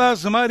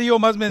llamadas, Mario,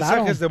 más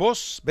mensajes Claro. de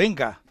voz.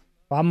 Venga.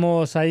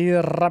 Vamos a ir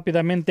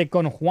rápidamente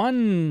con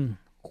Juan.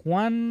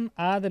 Juan,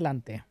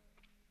 adelante.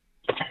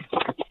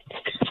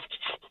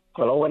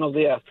 Hola, buenos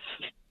días.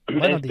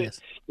 Buenos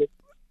días.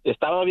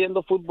 Estaba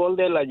viendo fútbol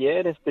del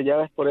ayer, ya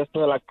ves por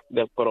esto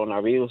del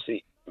coronavirus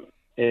y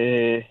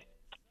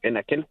en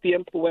aquel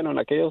tiempo, bueno, en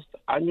aquellos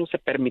años se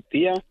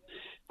permitía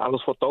a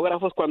los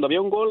fotógrafos, cuando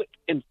había un gol,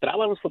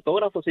 entraban los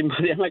fotógrafos,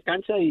 invadían la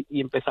cancha y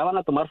empezaban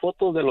a tomar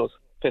fotos de los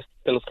que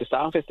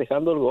estaban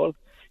festejando el gol.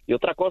 Y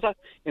otra cosa,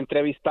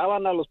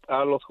 entrevistaban a los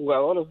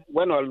jugadores,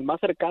 bueno, el más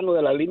cercano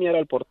de la línea era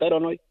el portero,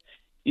 ¿no? Y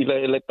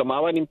le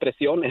tomaban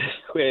impresiones,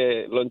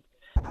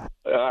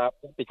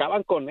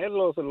 platicaban con él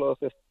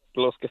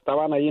los que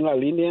estaban ahí en la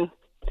línea,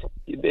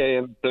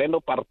 en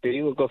pleno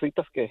partido,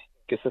 cositas que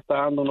se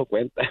está dando uno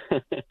cuenta.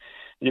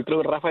 Yo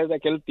creo que Rafa es de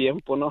aquel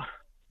tiempo, ¿no?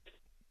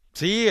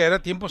 Sí,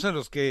 eran tiempos en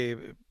los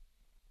que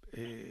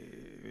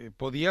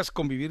podías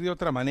convivir de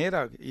otra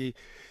manera y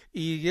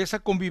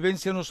esa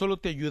convivencia no solo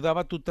te ayudaba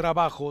a tu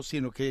trabajo,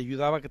 sino que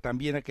ayudaba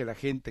también a que la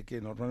gente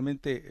que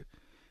normalmente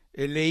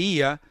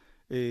leía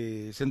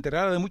se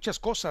enterara de muchas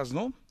cosas,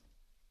 ¿no?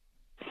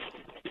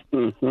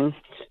 Uh-huh.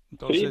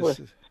 Entonces, sí,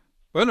 pues.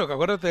 Bueno,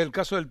 acuérdate del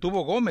caso del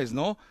Tubo Gómez,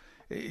 ¿no?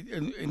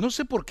 No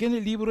sé por qué en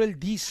el libro él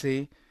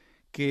dice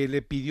que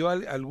le pidió a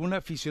algún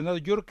aficionado,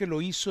 yo creo que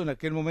lo hizo en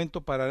aquel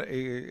momento para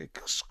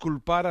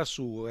exculpar a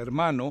su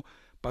hermano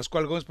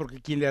Pascual Gómez, porque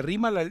quien le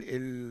arrima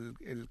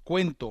el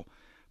cuento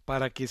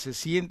para que se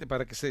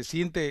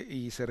siente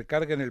y se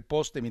recargue en el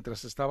poste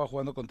mientras estaba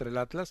jugando contra el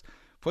Atlas,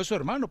 fue su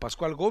hermano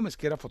Pascual Gómez,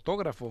 que era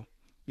fotógrafo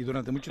y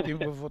durante mucho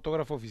tiempo fue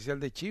fotógrafo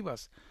oficial de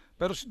Chivas,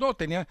 pero no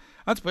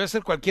antes podía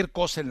hacer cualquier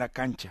cosa en la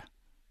cancha.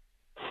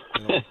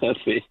 Pero,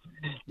 sí,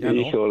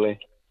 híjole.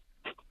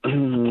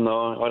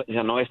 No, ahora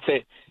ya no,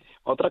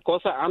 otra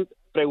cosa,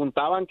 se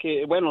preguntaban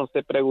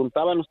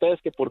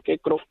ustedes que por qué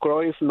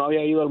Cruyff no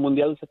había ido al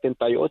Mundial del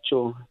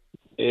 78.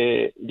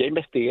 Ya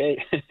investigué.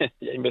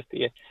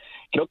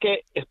 Creo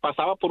que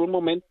pasaba por un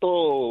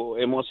momento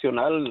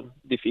emocional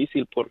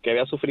difícil porque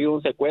había sufrido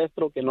un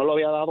secuestro que no lo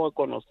había dado a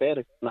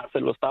conocer,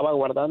 se lo estaba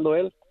guardando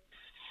él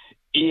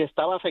y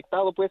estaba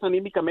afectado pues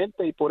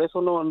anímicamente y por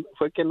eso no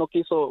fue que no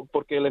quiso,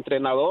 porque el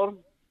entrenador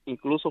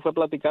incluso fue a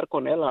platicar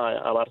con él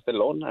a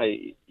Barcelona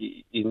y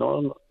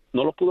no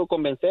lo pudo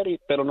convencer,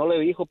 pero no le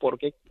dijo por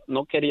qué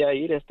no quería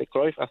ir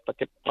Cruyff hasta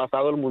que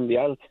pasado el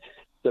Mundial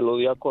se lo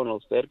dio a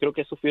conocer. Creo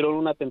que sufrieron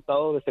un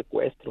atentado de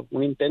secuestro,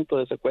 un intento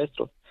de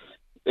secuestro,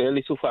 él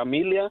y su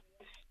familia,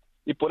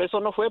 y por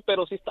eso no fue,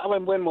 pero sí estaba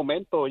en buen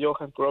momento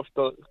Johan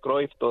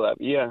Cruyff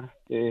todavía.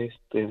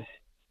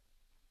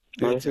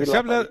 Se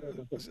habla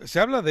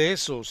de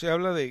eso, se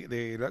habla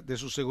de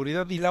su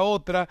seguridad, y la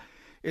otra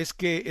es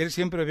que él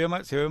siempre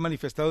se había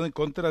manifestado en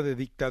contra de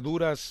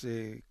dictaduras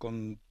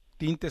con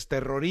tintes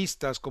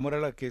terroristas, como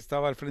era la que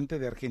estaba al frente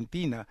de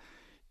Argentina,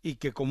 y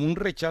que como un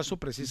rechazo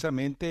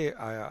precisamente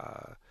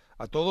a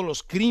todos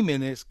los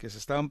crímenes que se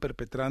estaban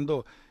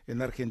perpetrando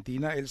en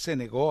Argentina, él se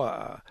negó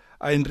a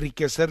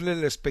enriquecerle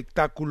el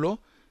espectáculo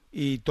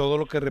y todo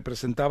lo que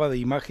representaba de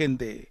imagen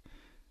de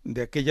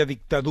aquella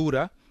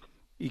dictadura,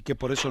 y que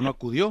por eso no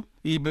acudió.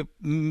 Y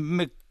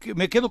me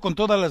quedo con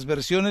todas las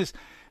versiones,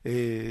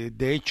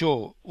 de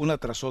hecho, una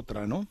tras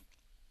otra, ¿no?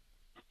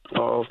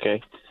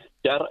 Okay.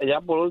 Ya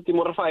por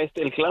último, Rafa,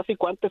 el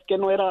clásico antes que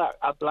no era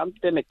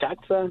Atlante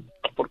Necaxa,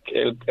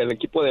 porque el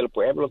equipo del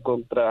pueblo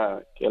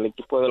contra el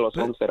equipo de los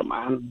 11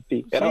 hermanos.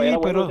 Sí, era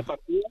bueno pero ese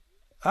partido.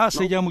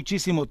 hace ¿no? Ya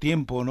muchísimo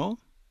tiempo, ¿no?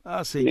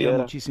 Hace Sí, ya era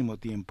muchísimo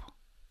tiempo.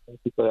 el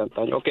equipo de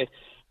antaño. Okay.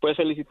 Pues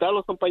felicitar a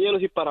los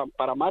compañeros y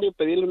para Mario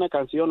pedirle una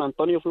canción,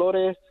 Antonio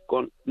Flores,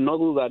 con No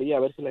Dudaría, a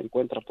ver si la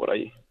encuentra por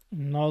ahí.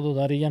 No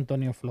dudaría,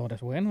 Antonio Flores.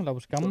 Bueno, la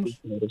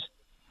buscamos.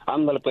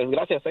 Ándale, pues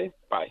gracias,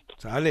 bye.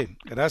 Sale,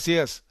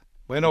 gracias.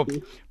 Bueno,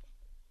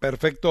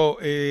 perfecto.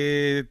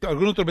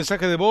 ¿Algún otro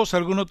mensaje de voz?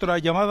 ¿Alguna otra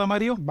llamada,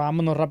 Mario?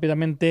 Vámonos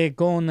rápidamente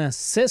con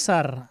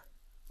César.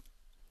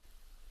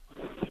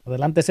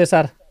 Adelante,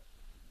 César.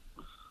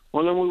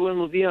 Hola, muy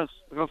buenos días,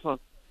 Rafa.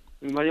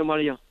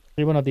 María.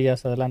 Sí, buenos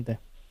días, adelante.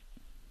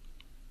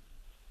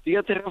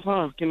 Fíjate,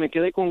 Rafa, que me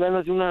quedé con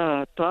ganas de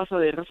una taza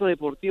de Raza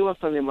Deportiva.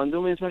 Hasta le mandé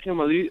un mensaje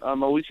a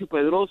Mauricio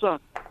Pedrosa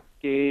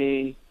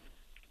que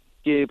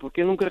por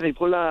qué nunca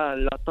rifó la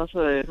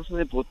taza de Raza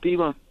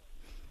Deportiva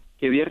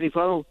que había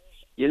rifado.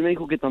 Y él me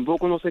dijo que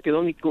tampoco no se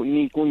quedó ni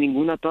con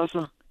ninguna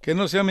taza. Que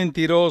no sea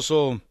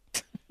mentiroso.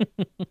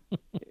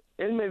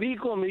 Él me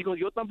dijo,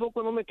 yo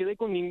tampoco no me quedé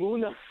con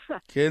ninguna.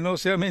 Que no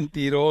sea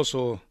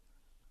mentiroso.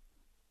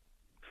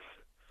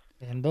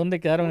 ¿En dónde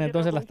quedaron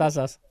entonces las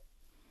tazas?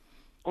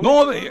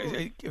 No,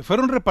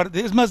 fueron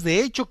repartidas. Es más,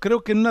 de hecho,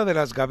 creo que en una de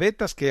las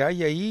gavetas que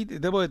hay ahí,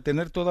 debo de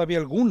tener todavía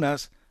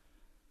algunas.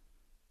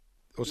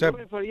 O sea, ¿No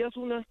preferías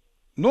una?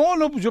 No,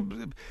 pues yo,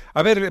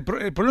 a ver, el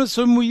problema es que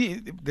soy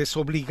muy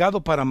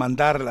desobligado para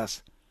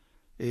mandarlas.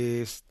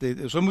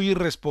 Soy muy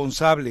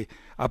irresponsable.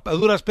 A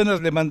duras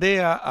penas le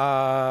mandé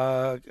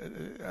a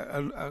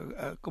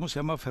 ¿cómo se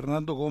llama?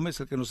 Fernando Gómez,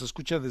 el que nos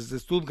escucha desde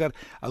Stuttgart.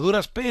 A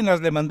duras penas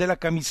le mandé la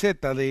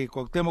camiseta de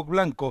Cuauhtémoc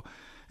Blanco.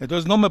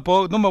 Entonces no me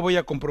voy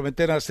a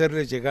comprometer a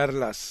hacerles llegar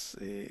las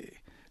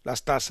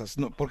tazas,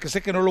 no, porque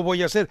sé que no lo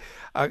voy a hacer.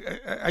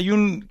 Hay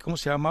 ¿cómo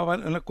se llamaba?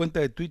 Una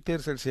cuenta de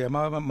Twitter, se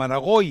llamaba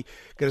Managoy,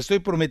 que le estoy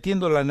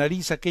prometiendo la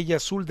nariz aquella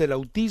azul del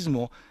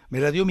autismo. Me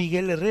la dio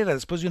Miguel Herrera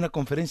después de una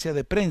conferencia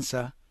de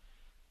prensa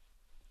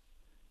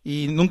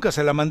y nunca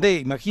se la mandé.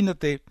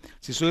 Imagínate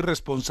si soy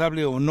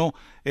responsable o no.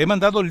 He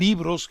mandado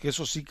libros, que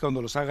eso sí,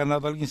 cuando los ha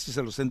ganado alguien sí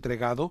se los he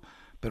entregado,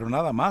 pero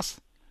nada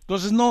más.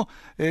 Entonces no,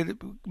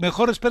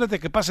 mejor espérate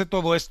que pase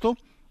todo esto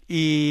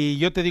y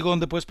yo te digo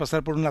dónde puedes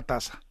pasar por una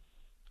taza.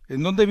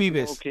 ¿En dónde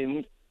vives?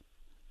 Okay.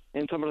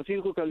 En San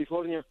Francisco,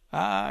 California.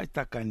 Ah,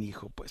 está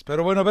canijo, pues.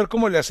 Pero bueno, a ver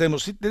cómo le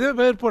hacemos. Sí, debe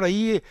haber por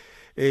ahí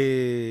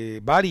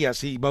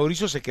varias, y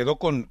Mauricio se quedó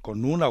con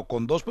una o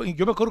con dos.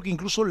 Yo me acuerdo que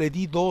incluso le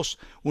di dos,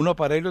 una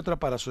para él y otra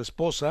para su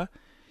esposa,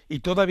 y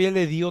todavía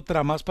le di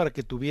otra más para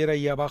que tuviera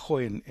ahí abajo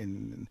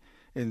en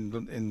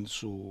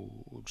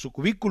su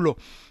cubículo,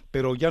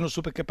 pero ya no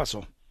supe qué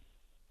pasó.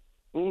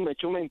 Me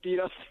echó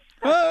mentiras.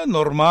 Ah,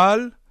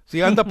 normal.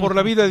 Si anda por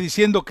la vida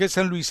diciendo que es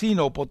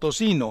sanluisino o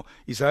potosino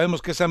y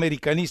sabemos que es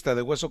americanista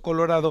de hueso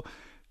colorado,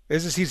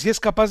 es decir, si es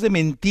capaz de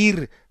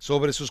mentir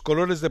sobre sus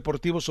colores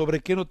deportivos, ¿sobre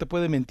qué no te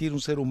puede mentir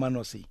un ser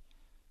humano así?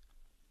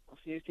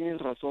 Así es,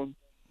 tienes razón.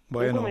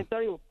 Bueno. Un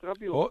comentario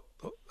rápido.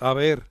 A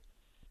ver.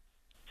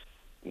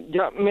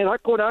 Ya, me da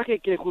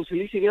coraje que José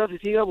Luis Higuera se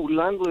siga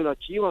burlando de las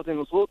Chivas, de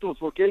nosotros,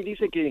 porque él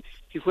dice que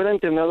si fuera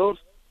entrenador,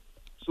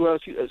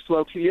 su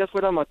auxiliar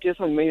fuera Matías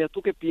Almeida.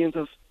 ¿Tú qué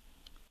piensas?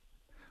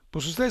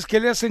 Pues ustedes que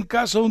le hacen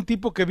caso a un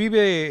tipo que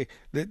vive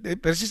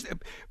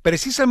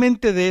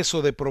precisamente de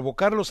eso, de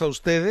provocarlos a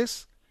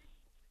ustedes,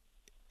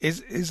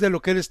 es de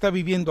lo que él está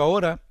viviendo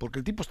ahora, porque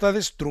el tipo está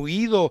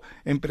destruido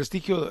en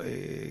prestigio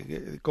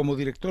como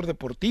director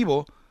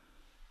deportivo,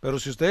 pero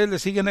si ustedes le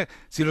siguen,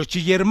 si los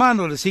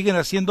chillermanos le siguen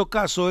haciendo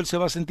caso, él se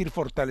va a sentir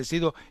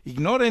fortalecido.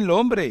 Ignórenlo,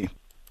 hombre.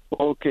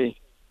 Ok,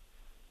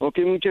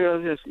 muchas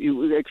gracias. Y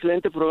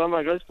excelente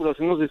programa, gracias por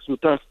hacernos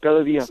disfrutar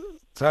cada día.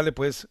 Sale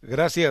pues,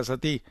 gracias a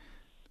ti.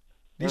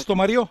 ¿Listo,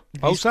 Mario?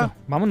 Pausa.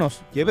 Listo.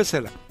 Vámonos.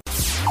 Llévesela.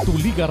 Tu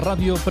Liga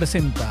Radio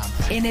presenta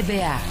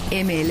NBA,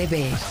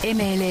 MLB,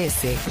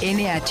 MLS,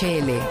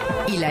 NHL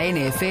y la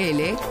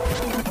NFL.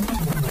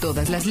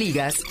 Todas las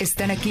ligas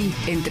están aquí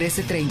en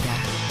 1330.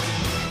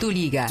 Tu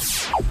Liga.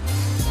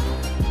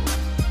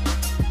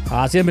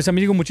 Así es, mis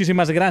amigos,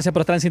 muchísimas gracias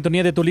por estar en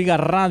sintonía de Tu Liga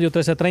Radio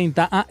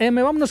 1330 AM.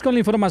 Vámonos con la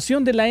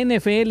información de la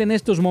NFL en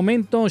estos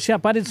momentos. Shea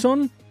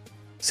Patterson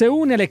se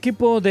une al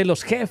equipo de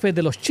los jefes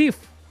de los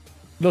Chiefs.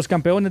 Los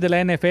campeones de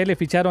la NFL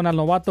ficharon al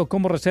novato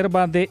como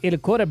reserva del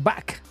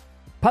quarterback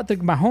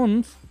Patrick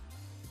Mahomes,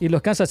 y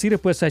los Kansas City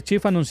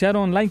Chiefs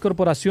anunciaron la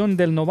incorporación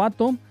del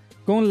novato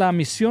con la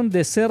misión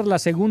de ser la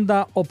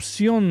segunda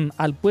opción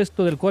al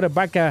puesto del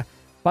quarterback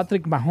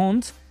Patrick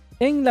Mahomes.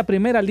 En la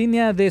primera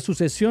línea de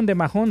sucesión de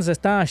Mahomes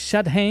está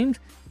Chad Haynes,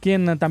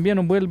 quien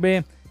también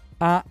vuelve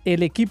a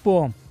el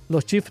equipo.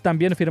 Los Chiefs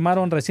también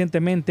firmaron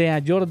recientemente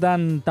a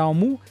Jordan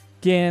Ta'amu,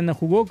 quien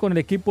jugó con el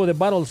equipo de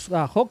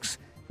Battlehawks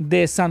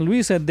de San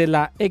Luis de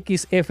la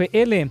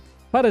XFL.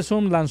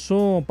 Patterson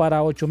lanzó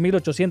para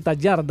 8,800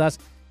 yardas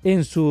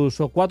en sus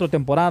 4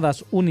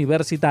 temporadas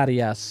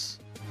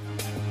universitarias.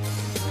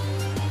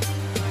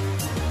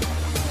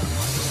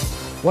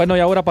 Bueno, y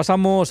ahora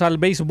pasamos al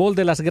béisbol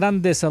de las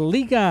grandes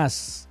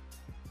ligas.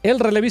 El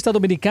relevista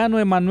dominicano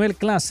Emmanuel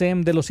Clase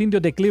de los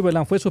Indios de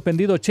Cleveland fue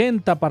suspendido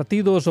 80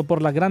 partidos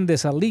por las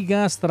grandes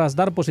ligas tras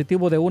dar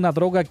positivo de una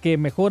droga que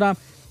mejora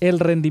el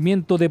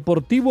rendimiento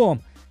deportivo.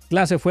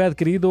 Clase fue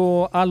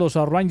adquirido a los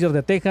Rangers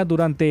de Texas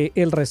durante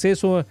el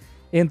receso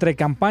entre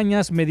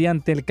campañas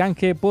mediante el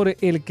canje por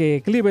el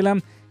que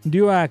Cleveland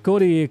dio a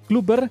Corey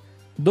Kluber,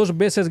 2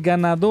 veces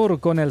ganador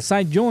con el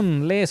Cy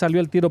Young. Le salió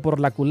el tiro por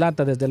la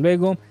culata, desde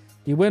luego.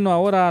 Y bueno,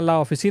 ahora la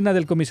oficina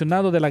del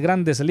comisionado de las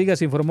Grandes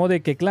Ligas informó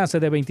de que clase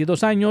de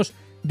 22 años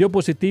dio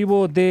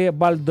positivo de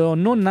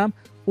Baldonona,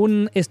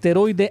 un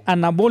esteroide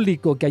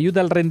anabólico que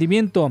ayuda al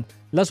rendimiento.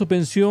 La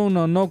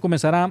suspensión no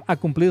comenzará a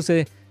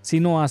cumplirse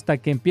sino hasta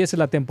que empiece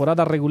la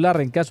temporada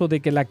regular. En caso de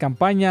que la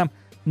campaña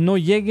no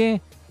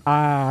llegue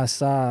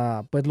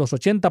hasta los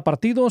 80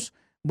 partidos,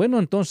 bueno,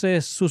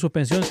 entonces su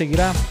suspensión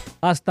seguirá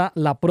hasta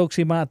la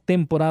próxima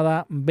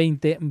temporada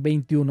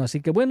 2021.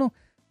 Así que bueno,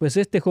 pues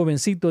este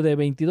jovencito de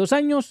 22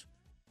 años,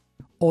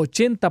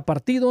 80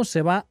 partidos,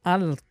 se va a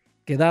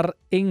quedar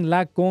en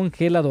la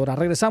congeladora.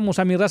 Regresamos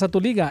a Mi Raza Tu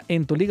Liga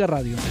en Tu Liga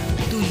Radio.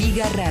 Tu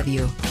Liga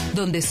Radio,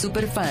 donde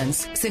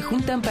superfans se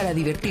juntan para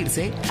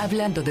divertirse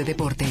hablando de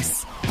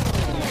deportes.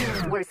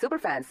 Where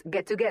superfans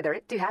get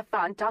together to have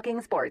fun talking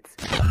sports.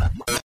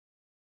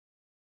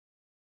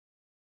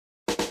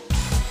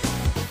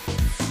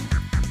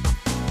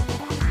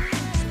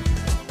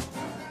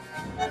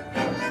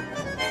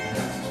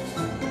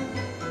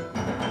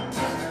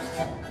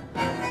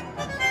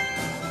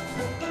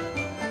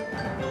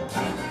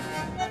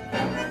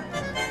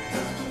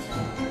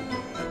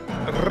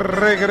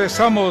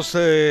 Regresamos.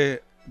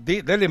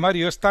 Dele,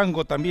 Mario, es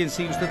tango también.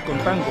 Sigue usted con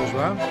tangos,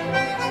 ¿va?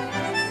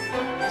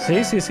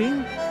 Sí.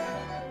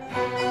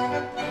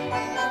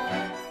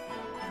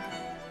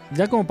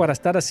 Ya como para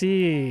estar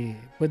así,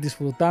 pues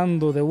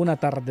disfrutando de un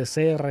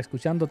atardecer,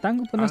 escuchando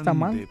tango, pues no está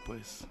mal.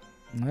 Pues.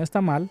 No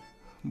está mal.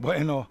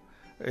 Bueno,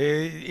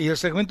 ¿y el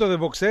segmento de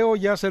boxeo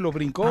ya se lo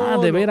brincó? Ah,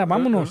 de veras,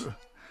 vámonos.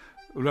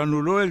 ¿Lo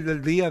anuló el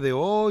del día de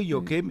hoy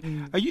o qué?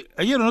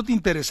 Hay una nota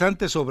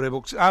interesante sobre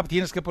boxeo. Ah,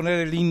 tienes que poner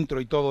el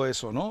intro y todo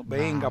eso, ¿no?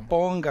 Venga,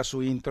 ponga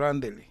su intro,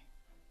 ándele.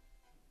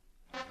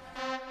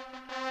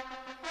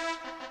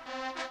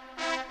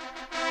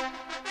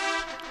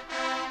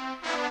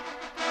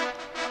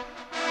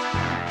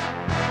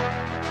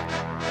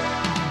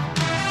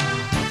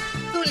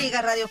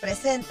 Liga Radio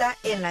presenta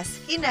En la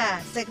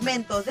Esquina,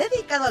 segmento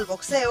dedicado al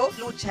boxeo,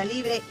 lucha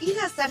libre y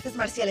las artes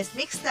marciales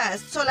mixtas,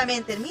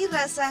 solamente en Mi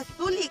Raza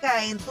Tu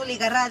Liga, en Tu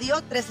Liga Radio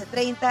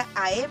 1330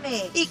 AM.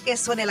 Y que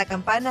suene la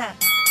campana.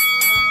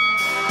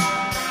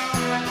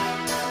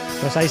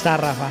 Pues ahí está,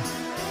 Rafa.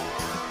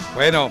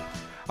 Bueno,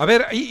 a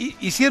ver,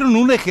 hicieron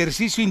un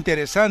ejercicio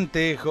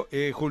interesante,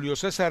 Julio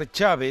César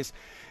Chávez.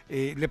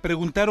 Le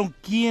preguntaron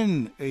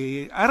quién,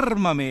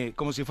 ármame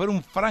como si fuera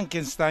un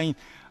Frankenstein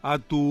a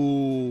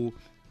tu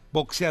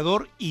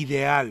boxeador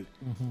ideal.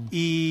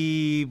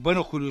 Y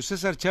bueno, Julio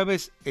César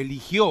Chávez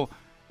eligió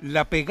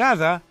la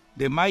pegada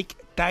de Mike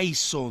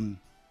Tyson.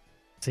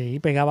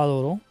 Sí, pegaba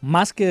duro.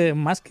 Más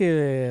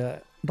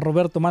que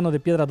Roberto Mano de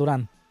Piedra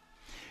Durán.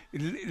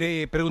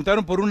 Le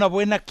preguntaron por una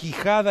buena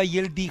quijada y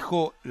él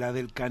dijo la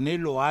del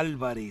Canelo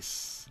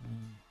Álvarez.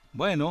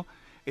 Bueno,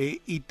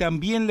 y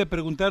también le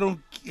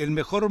preguntaron el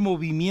mejor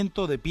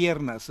movimiento de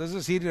piernas, es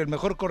decir, el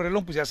mejor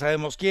correlón, pues ya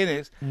sabemos quién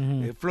es,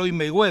 Floyd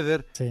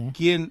Mayweather, sí.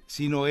 ¿Quién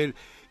sino él?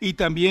 Y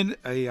también,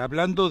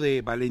 hablando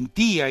de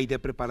valentía y de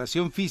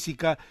preparación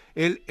física,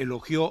 él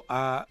elogió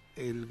a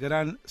el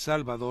gran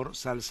Salvador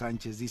Sal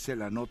Sánchez, dice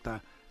la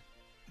nota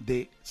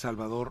de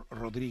Salvador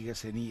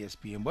Rodríguez en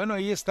ESPN. Bueno,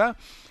 ahí está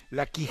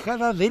la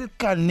quijada del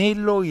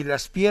Canelo y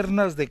las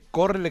piernas de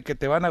córrele que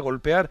te van a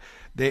golpear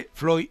de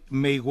Floyd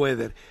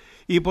Mayweather.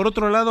 Y por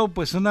otro lado,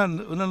 pues una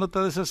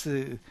nota de esas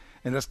en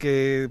las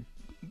que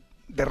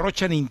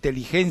derrochan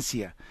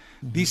inteligencia.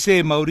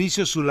 Dice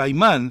Mauricio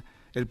Sulaimán,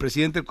 el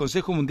presidente del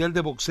Consejo Mundial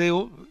de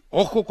Boxeo,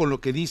 ojo con lo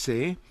que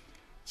dice,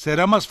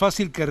 será más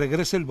fácil que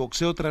regrese el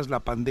boxeo tras la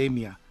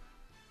pandemia.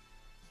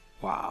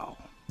 Wow.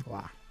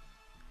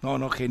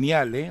 No,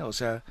 genial, o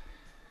sea,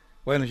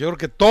 bueno, yo creo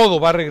que todo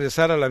va a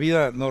regresar a la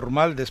vida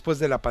normal después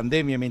de la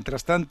pandemia.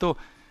 Mientras tanto,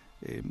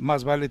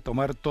 más vale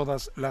tomar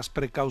todas las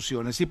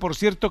precauciones. Y por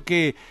cierto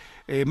que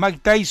Mike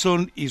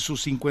Tyson y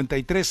sus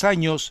 53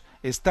 años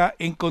está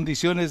en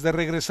condiciones de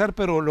regresar,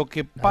 pero lo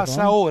que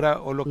pasa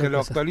ahora, o lo que lo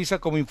actualiza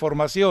como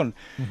información,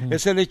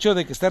 es el hecho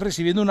de que está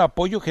recibiendo un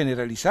apoyo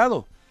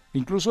generalizado,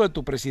 incluso de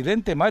tu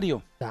presidente,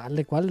 Mario.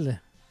 Dale, ¿cuál?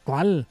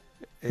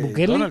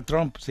 Donald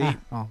Trump, sí.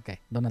 Ok,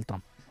 Donald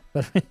Trump.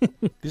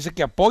 Dice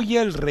que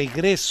apoya el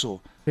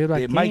regreso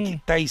de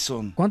Mike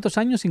Tyson. ¿Cuántos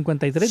años?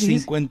 ¿53?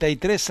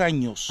 53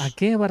 años. ¿A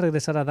qué va a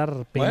regresar a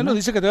dar pena? Bueno,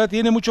 dice que todavía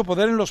tiene mucho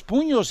poder en los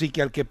puños y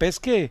que al que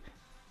pesque,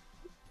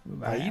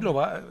 ahí lo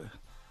va.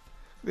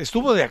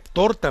 Estuvo de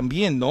actor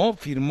también, ¿no?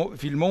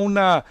 Filmó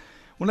una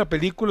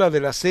película de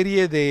la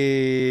serie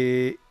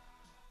de...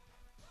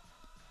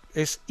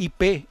 Es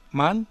IP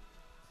Man.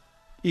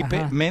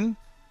 Men.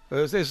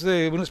 Es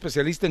un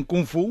especialista en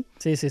Kung Fu.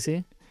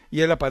 Sí. Y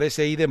él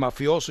aparece ahí de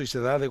mafioso y se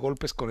da de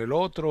golpes con el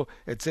otro,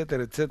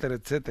 etcétera, etcétera,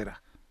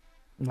 etcétera.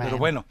 Pero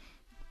bueno,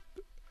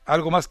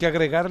 ¿algo más que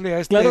agregarle a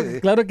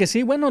este? Claro que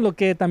sí. Bueno, lo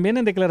que también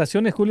en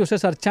declaraciones Julio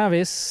César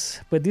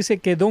Chávez, pues dice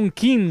que Don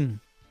King,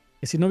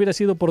 que si no hubiera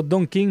sido por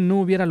Don King,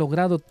 no hubiera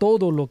logrado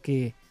todo lo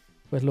que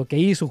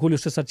hizo Julio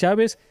César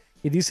Chávez,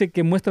 y dice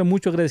que muestra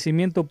mucho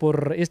agradecimiento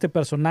por este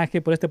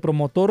personaje, por este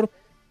promotor,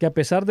 que a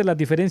pesar de las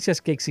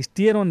diferencias que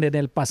existieron en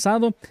el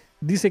pasado,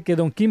 dice que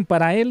Don King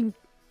para él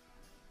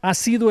ha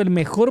sido el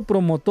mejor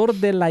promotor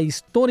de la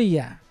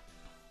historia,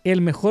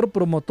 el mejor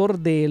promotor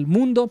del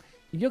mundo.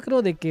 Y yo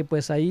creo de que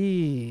pues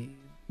ahí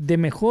de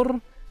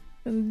mejor,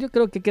 yo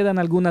creo que quedan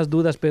algunas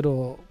dudas,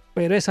 pero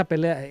esa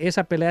pelea,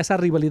 esa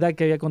rivalidad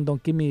que había con Don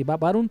King y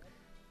Baron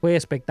fue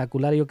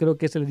espectacular. Yo creo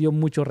que se le dio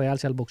mucho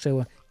realce al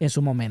boxeo en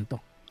su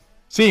momento.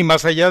 Sí,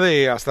 más allá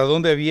de hasta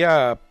donde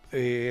había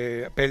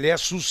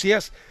peleas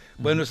sucias,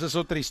 bueno, esa es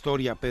otra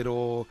historia,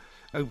 pero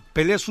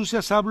peleas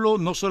sucias hablo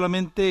no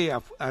solamente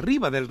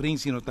arriba del ring,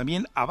 sino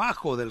también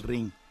abajo del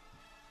ring.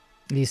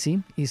 Y sí.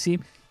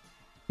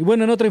 Y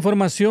bueno, en otra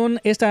información,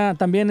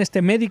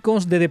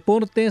 médicos de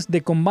deportes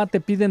de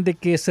combate piden de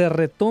que se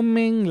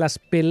retomen las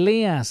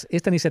peleas.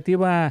 Esta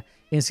iniciativa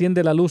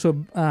enciende la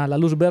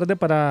luz verde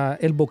para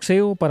el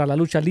boxeo, para la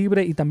lucha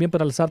libre y también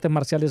para las artes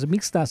marciales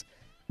mixtas.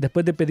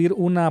 Después de pedir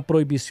una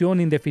prohibición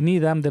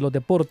indefinida de los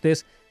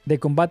deportes de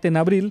combate en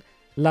abril,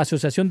 la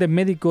Asociación de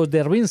Médicos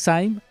de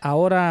Ringside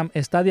ahora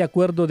está de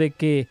acuerdo de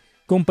que,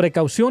 con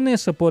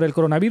precauciones por el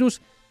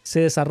coronavirus,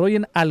 se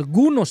desarrollen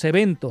algunos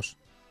eventos,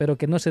 pero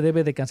que no se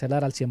debe de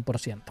cancelar al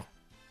 100%.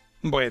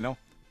 Bueno,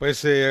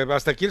 pues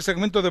hasta aquí el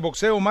segmento de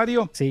boxeo,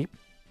 Mario. Sí.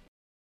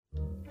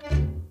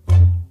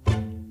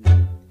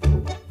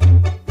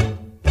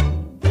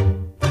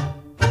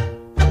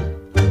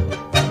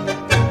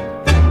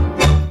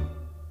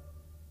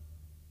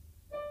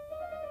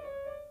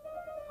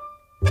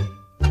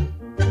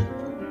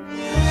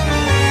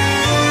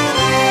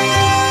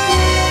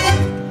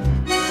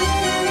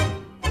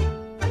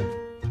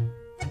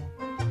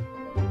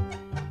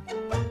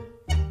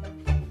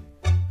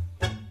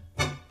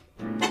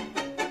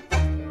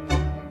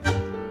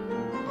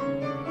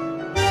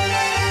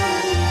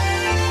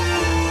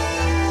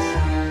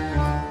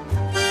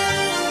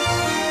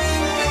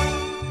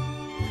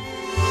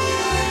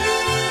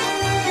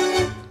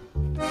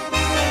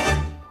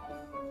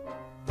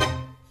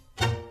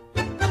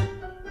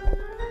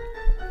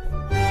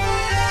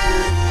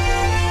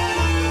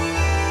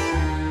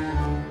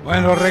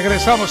 Bueno,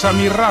 regresamos a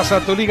Mi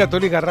Raza, Tu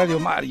Liga Radio.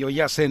 Mario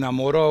ya se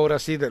enamoró ahora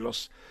sí de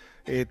los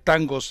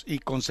tangos y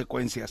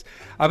consecuencias.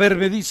 A ver,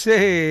 me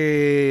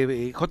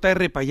dice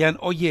J.R. Payán,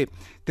 oye,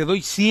 te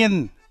doy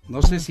 100,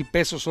 no sé si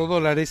pesos o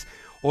dólares,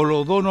 o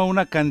lo dono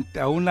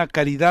a una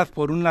caridad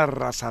por una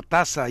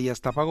razataza y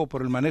hasta pago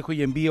por el manejo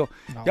y envío.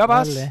 No, ya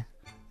vas. Vale.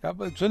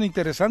 Ya, suena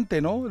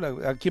interesante, ¿no?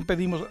 ¿A quién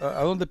pedimos,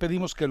 a dónde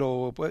pedimos que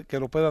lo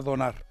pueda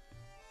donar?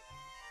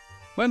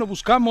 Bueno,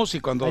 buscamos y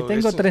cuando... Ahí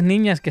tengo 3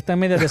 niñas que están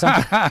medias de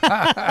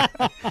santa.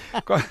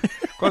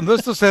 Cuando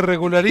esto se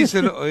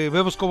regularice,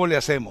 vemos cómo le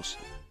hacemos.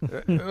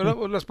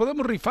 Las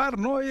podemos rifar,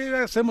 ¿no?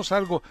 Hacemos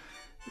algo.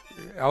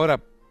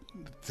 Ahora,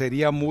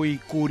 sería muy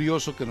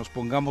curioso que nos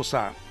pongamos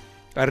a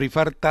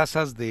rifar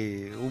tazas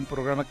de un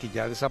programa que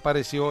ya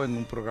desapareció en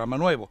un programa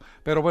nuevo.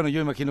 Pero bueno, yo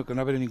imagino que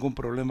no habrá ningún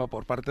problema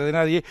por parte de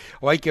nadie.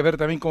 O hay que ver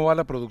también cómo va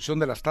la producción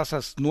de las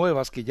tazas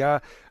nuevas que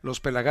ya los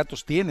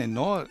pelagatos tienen,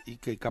 ¿no? Y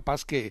que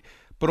capaz que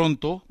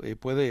pronto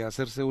puede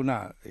hacerse un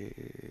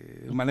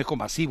manejo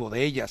masivo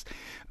de ellas.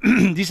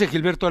 Dice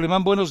Gilberto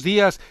Alemán, buenos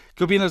días,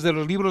 ¿qué opinas de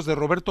los libros de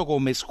Roberto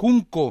Gómez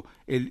Junco,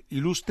 El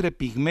ilustre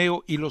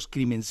pigmeo y Los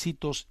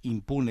crimencitos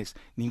impunes?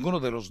 Ninguno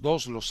de los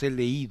dos los he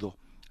leído,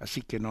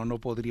 así que no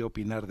podría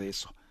opinar de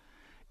eso.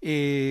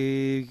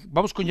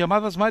 Vamos con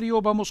llamadas,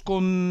 Mario, vamos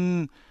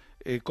con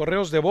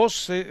correos de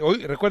voz.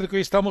 Recuerde que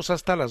hoy estamos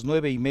hasta las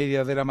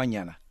 9:30 de la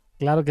mañana.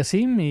 Claro que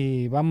sí,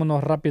 y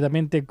vámonos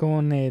rápidamente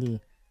con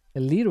el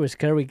Little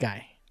Scary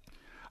Guy.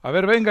 A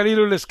ver, venga,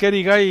 Little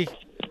Scary Guy.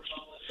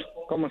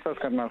 ¿Cómo estás,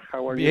 carnal?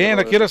 Bien,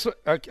 ¿a qué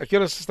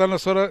horas están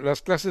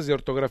las clases de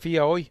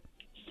ortografía hoy?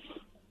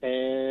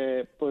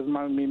 Pues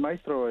mi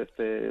maestro,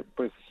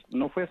 pues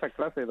no fue esa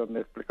clase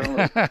donde explicaron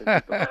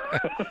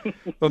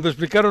 ¿Donde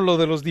explicaron lo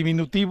de los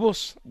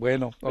diminutivos?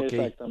 Bueno, ok.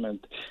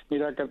 Exactamente.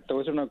 Mira, te voy a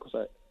decir una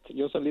cosa.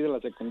 Yo salí de la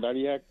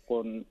secundaria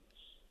con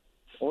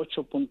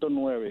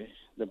 8.9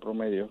 de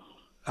promedio.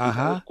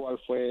 Ajá. ¿Sabes cuál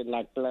fue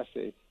la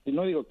clase? Y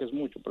no digo que es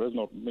mucho, pero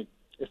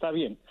está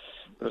bien.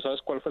 Pero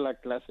 ¿sabes cuál fue la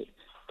clase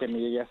que me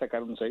llegué a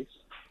sacar un 6?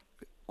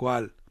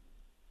 ¿Cuál?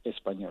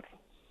 Español.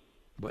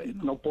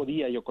 Bueno. No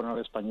podía yo con el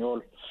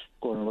español,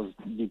 con los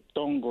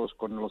diptongos,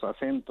 con los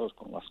acentos,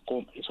 con las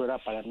comas. Eso era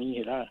para mí,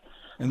 era...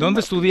 ¿En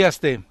dónde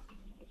estudiaste?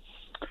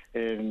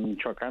 En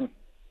Michoacán.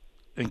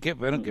 ¿En qué?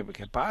 Bueno, ¿en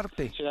qué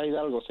parte? Ciudad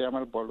Hidalgo, se llama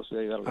el pueblo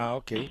Ciudad Hidalgo. Ah,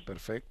 ok,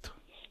 perfecto.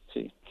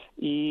 Sí.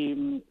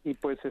 Y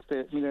pues,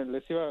 miren,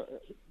 les iba...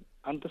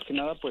 Antes que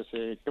nada, pues,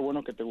 qué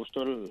bueno que te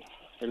gustó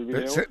el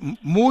video.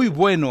 Muy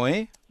bueno,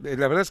 ¿eh?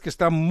 La verdad es que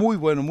está muy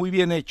bueno, muy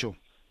bien hecho.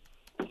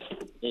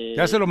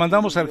 Ya se lo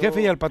mandamos al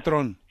jefe y al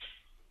patrón.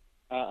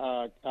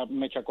 ¿A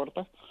mecha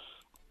corta?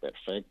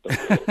 Perfecto.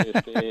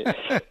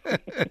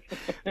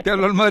 Te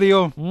hablo al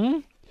Mario.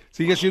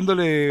 Sigue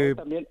haciéndole...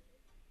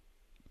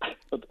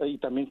 Y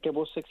también qué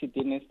voz sexy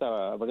tiene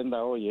esta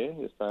Brenda hoy,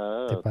 ¿eh?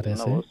 Tiene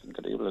una voz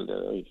increíble el día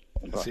de hoy.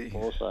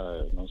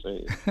 Rasposa, sí. No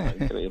sé,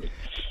 increíble.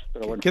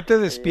 pero bueno. ¿Qué te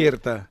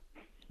despierta?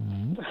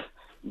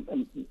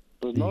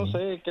 Pues no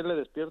sé qué le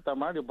despierta a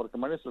Mario, porque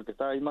Mario es el que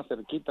está ahí más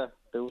cerquita.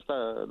 ¿Te gusta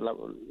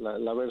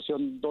la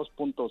versión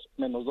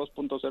menos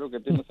 2.0 que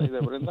tienes ahí de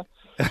Brenda?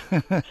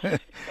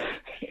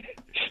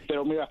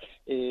 Pero mira,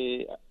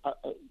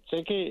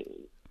 sé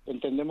que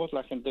entendemos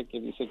la gente que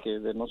dice que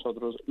de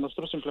nosotros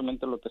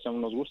simplemente lo que hacemos,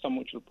 nos gusta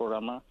mucho el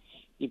programa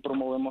y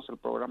promovemos el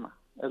programa.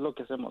 Es lo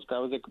que hacemos,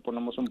 cada vez de que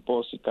ponemos un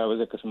post y cada vez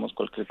de que hacemos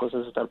cualquier cosa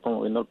es estar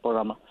promoviendo el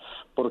programa,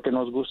 porque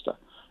nos gusta,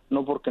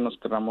 no porque nos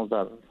queramos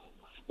dar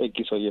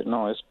X o Y,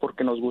 no, es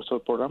porque nos gusta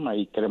el programa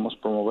y queremos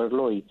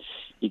promoverlo y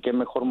qué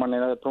mejor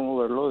manera de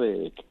promoverlo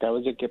de que cada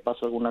vez de que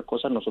pasa alguna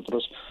cosa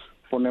nosotros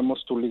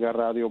ponemos Tu Liga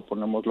Radio,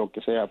 ponemos lo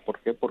que sea. ¿Por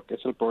qué? Porque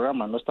es el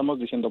programa, no estamos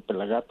diciendo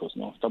pelagatos,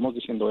 no, estamos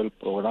diciendo el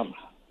programa.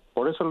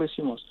 Por eso lo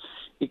hicimos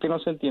y que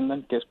nos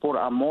entiendan que es por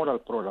amor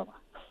al programa,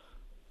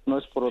 no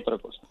es por otra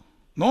cosa.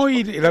 No,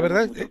 y la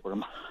verdad,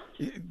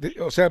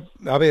 o sea,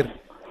 a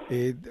ver,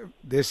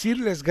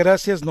 decirles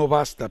gracias no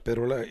basta,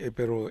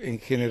 pero en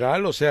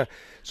general, o sea,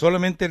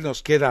 solamente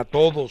nos queda a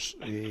todos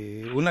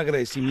un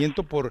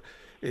agradecimiento por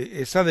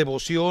esa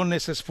devoción,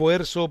 ese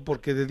esfuerzo,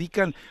 porque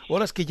dedican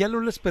horas que ya no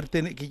les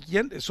pertenecen, que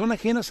ya son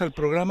ajenas al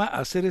programa a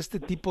hacer este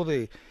tipo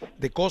de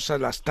cosas,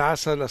 las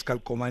tazas, las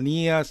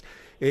calcomanías.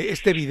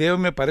 Este video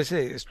me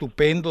parece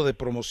estupendo de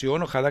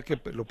promoción, ojalá que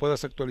lo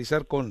puedas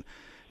actualizar con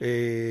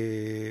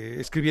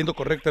escribiendo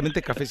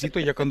correctamente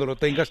Cafecito ya cuando lo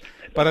tengas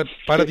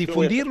para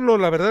difundirlo.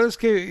 La verdad es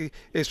que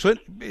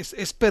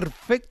es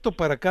perfecto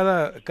para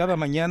cada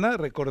mañana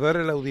recordar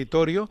el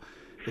auditorio,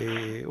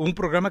 un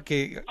programa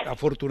que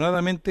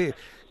afortunadamente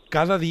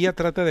cada día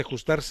trata de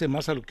ajustarse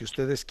más a lo que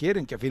ustedes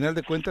quieren, que a final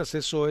de cuentas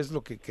eso es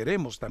lo que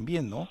queremos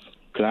también, ¿no?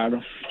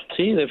 Claro,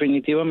 sí,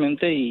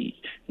 definitivamente,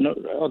 y no,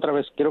 otra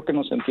vez quiero que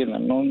nos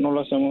entiendan, no lo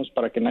hacemos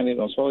para que nadie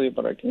nos odie,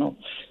 para que no,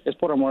 es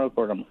por amor al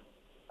programa.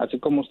 Así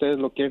como ustedes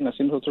lo quieren,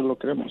 así nosotros lo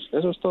queremos.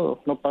 Eso es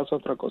todo, no pasa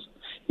otra cosa.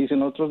 Y si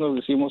nosotros nos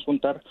decidimos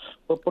juntar,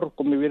 fue por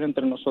convivir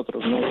entre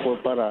nosotros, no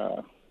fue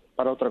para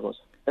otra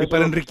cosa. Y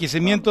para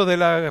enriquecimiento de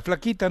la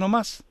flaquita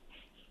nomás.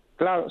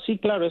 Claro, sí,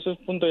 claro, eso es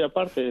punto y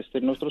aparte.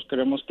 Nosotros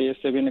queremos que ella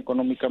esté bien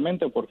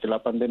económicamente porque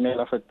la pandemia le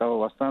ha afectado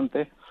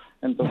bastante.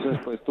 Entonces,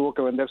 pues tuvo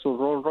que vender su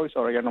Rolls Royce,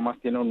 ahora ya nomás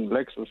tiene un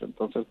Lexus.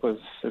 Entonces, pues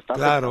está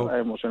afectada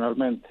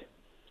emocionalmente.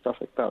 Está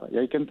afectada y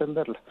hay que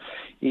entenderla.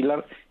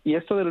 Y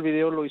esto del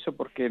video lo hice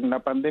porque en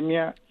la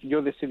pandemia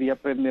yo decidí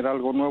aprender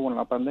algo nuevo en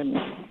la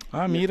pandemia.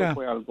 Ah, mira. Eso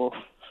fue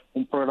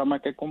un programa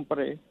que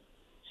compré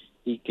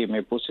y que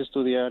me puse a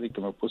estudiar y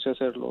que me puse a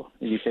hacerlo.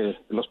 Y dije,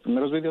 los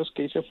primeros videos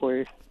que hice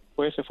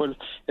ese fue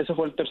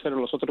el tercero.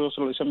 Los otros dos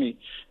se lo hice a mi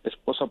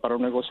esposa para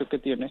un negocio que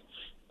tiene,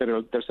 pero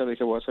el tercero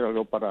dije, voy a hacer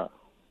algo para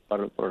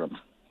el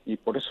programa. Y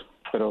por eso,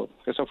 pero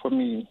esa fue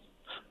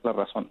la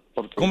razón.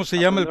 ¿Cómo se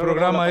llama el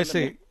programa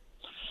ese?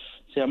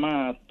 Se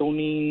llama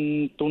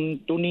Tuning,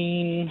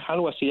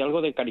 algo así, algo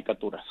de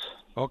caricaturas.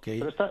 Okay.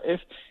 Pero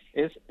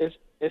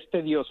es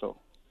tedioso.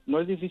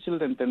 No es difícil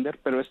de entender,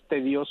 pero es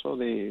tedioso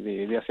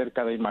de hacer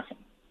cada imagen.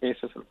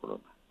 Ese es el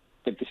problema.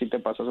 Que si te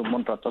pasas un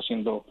buen rato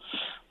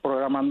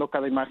programando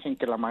cada imagen,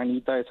 que la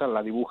manita esa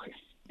la dibuje.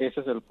 Ese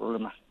es el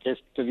problema, que es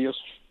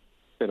tedioso.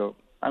 Pero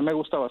a mí me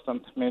gusta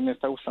bastante, me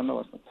está gustando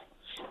bastante.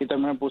 Y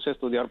también me puse a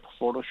estudiar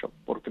Photoshop,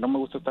 porque no me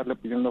gusta estarle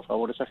pidiendo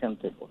favores a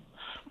gente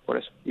por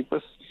eso. Y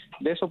pues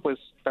de eso pues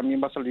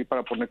también va a salir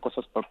para poner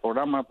cosas para el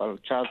programa, para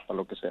el chat, para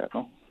lo que sea,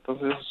 ¿no?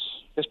 Entonces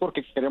es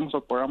porque queremos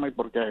el programa y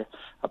porque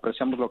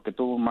apreciamos lo que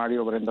tú,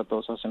 Mario, Brenda,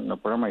 todos hacen en el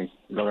programa y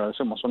lo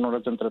agradecemos. Son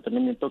horas de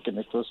entretenimiento que en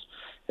esta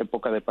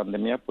época de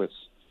pandemia pues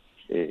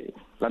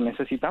la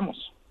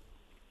necesitamos.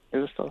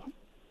 Eso es todo.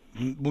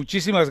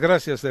 Muchísimas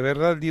gracias, de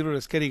verdad,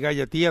 Little Scary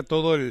Guy, a ti, a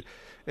todo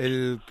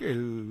el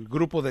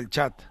grupo del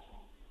chat.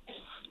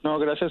 No,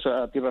 gracias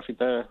a ti,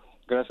 Rafita,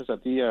 gracias a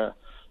ti, a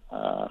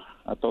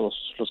todos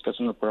los que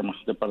hacen el programa,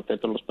 de parte de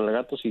todos los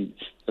pelagatos y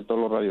de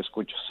todos los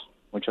radioescuchas.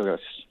 Muchas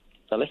gracias.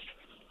 ¿Sale?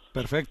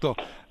 Perfecto,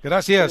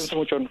 gracias.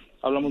 Mucho.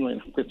 Hablamos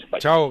mañana.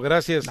 Chao,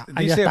 gracias.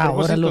 Dice está, a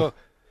propósito,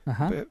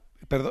 Ajá.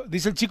 Perdón,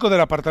 dice el chico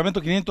del apartamento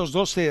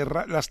 512,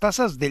 las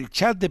tazas del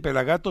chat de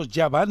Pelagatos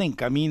ya van en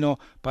camino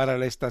para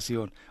la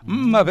estación.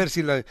 A ver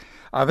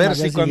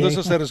si cuando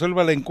eso se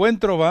resuelva el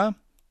encuentro va.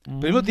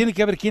 Primero tiene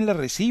que haber quien la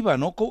reciba,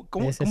 ¿no?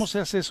 ¿Cómo se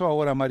hace eso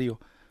ahora, Mario?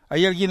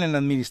 ¿Hay alguien en la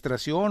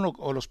administración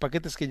o los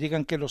paquetes que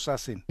llegan, qué los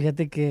hacen?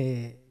 Fíjate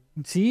que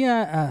sí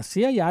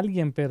hay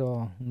alguien,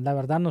 pero la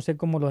verdad no sé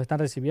cómo los están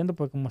recibiendo,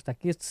 porque como está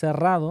aquí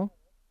cerrado.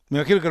 Me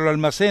imagino que lo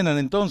almacenan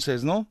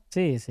entonces, ¿no?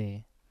 Sí.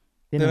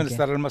 Deben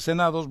estar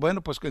almacenados.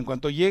 Bueno, pues en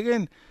cuanto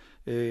lleguen,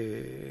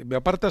 me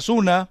apartas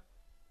una.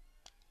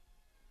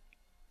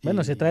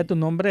 Bueno, si trae tu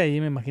nombre, ahí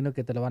me imagino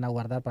que te lo van a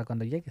guardar para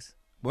cuando llegues.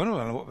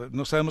 Bueno,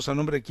 no sabemos a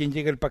nombre de quién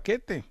llega el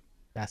paquete.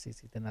 Ah, sí,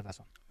 tienes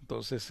razón.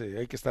 Entonces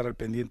hay que estar al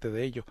pendiente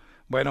de ello.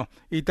 Bueno,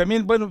 y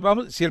también,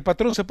 vamos, si el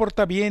patrón se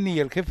porta bien y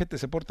el jefe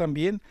se portan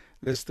bien,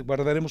 les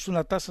guardaremos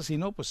una taza, si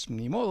no, pues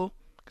ni modo,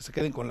 que se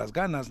queden con las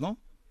ganas, ¿no?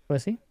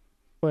 Pues sí.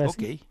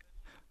 Ok.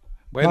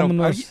 Bueno,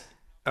 vámonos.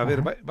 a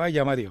ver,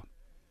 vaya Mario.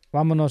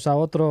 Vámonos a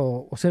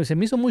otro. O sea, se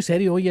me hizo muy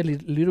serio hoy el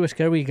Little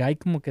Scary Guy,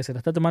 como que se lo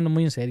está tomando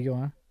muy en serio,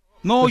 ¿ah?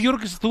 No, yo creo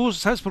que estuvo,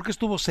 ¿sabes por qué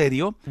estuvo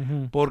serio?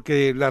 Ujú.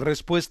 Porque la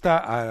respuesta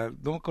a,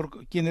 no me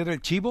acuerdo quién era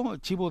el chivo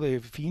de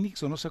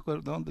Phoenix, o no sé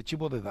dónde,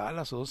 chivo de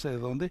Dallas, o no sé de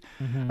dónde,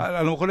 Ujú.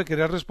 a lo mejor le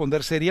quería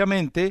responder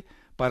seriamente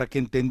para que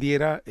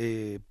entendiera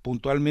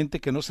puntualmente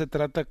que no se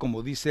trata,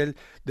 como dice él,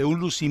 de un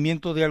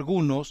lucimiento de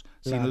algunos,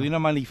 sino Claro. de una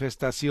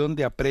manifestación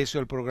de aprecio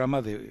al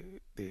programa de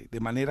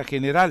manera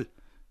general.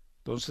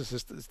 Entonces,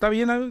 está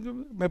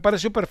bien, me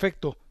pareció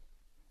perfecto.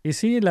 Y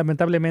sí,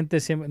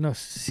 lamentablemente, siempre, no,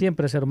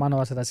 siempre el ser humano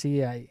va a ser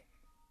así.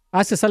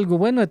 Haces algo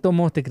bueno, de todos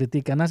modos te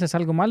critican. Haces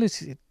algo malo y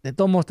de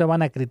todos modos te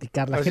van a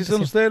criticar. La Así gente son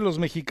siempre- ustedes los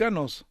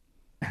mexicanos.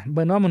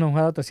 Bueno, vámonos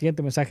a otro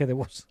siguiente mensaje de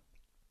voz.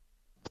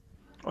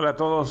 Hola a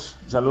todos,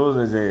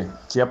 saludos desde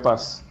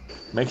Chiapas,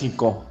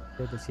 México.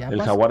 Desde El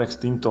Chiapas. jaguar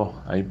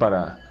extinto, ahí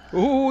para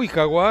Uy,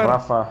 jaguar.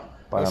 Rafa,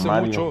 para Hace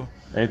Mario, mucho,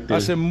 Ethel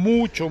hace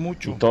mucho.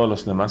 y todos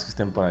los demás que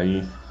estén por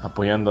ahí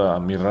apoyando a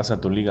mi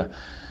Raza Tu Liga.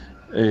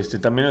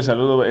 También un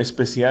saludo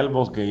especial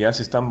porque ya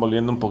se están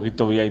volviendo un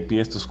poquito VIP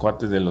estos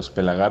cuates de los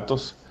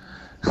pelagatos.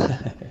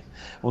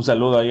 Un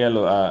saludo ahí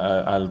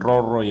al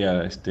Rorro y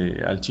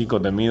al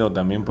chico temido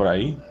también por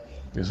ahí,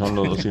 que son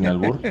los dos sin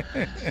albur.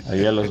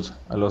 Ahí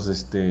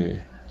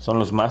son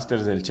los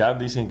masters del chat,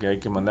 dicen que hay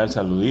que mandar el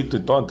saludito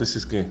y todo,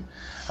 entonces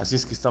así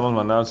es que estamos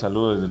mandando el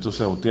saludo desde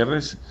Tuxtla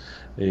Gutiérrez.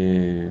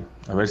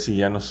 A ver si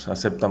ya nos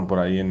aceptan por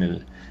ahí en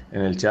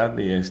el chat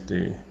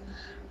y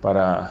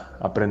para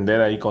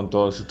aprender ahí con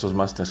todos estos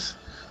masters.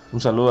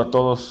 Un saludo a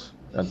todos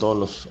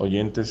los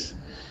oyentes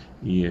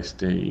y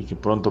que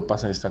pronto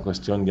pase esta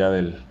cuestión ya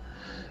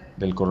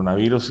del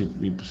coronavirus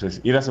y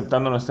pues ir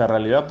aceptando nuestra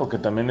realidad, porque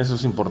también eso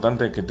es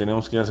importante, que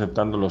tenemos que ir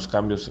aceptando los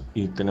cambios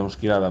y tenemos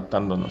que ir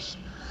adaptándonos.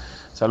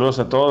 Saludos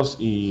a todos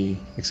y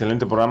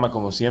excelente programa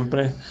como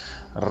siempre,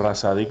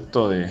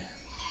 razadicto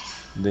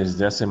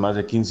desde hace más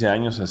de 15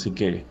 años, así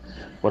que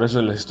por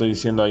eso les estoy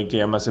diciendo ahí que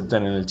ya me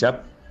acepten en el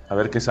chat, a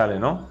ver qué sale,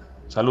 ¿no?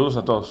 Saludos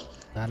a todos.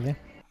 Dale.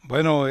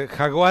 Bueno,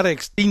 jaguar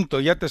extinto,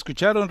 ya te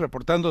escucharon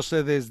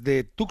reportándose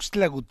desde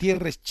Tuxtla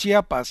Gutiérrez,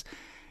 Chiapas.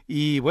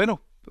 Y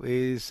bueno,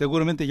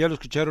 seguramente ya lo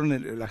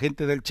escucharon la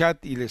gente del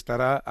chat y le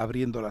estará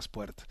abriendo las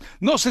puertas.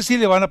 No sé si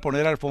le van a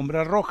poner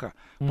alfombra roja,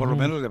 por lo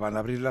Ujú. menos le van a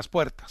abrir las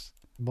puertas.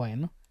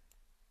 Bueno,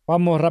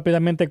 vamos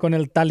rápidamente con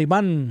el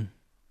Talibán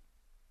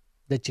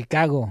de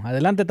Chicago.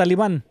 Adelante,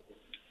 Talibán.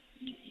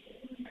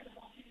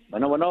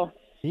 Bueno.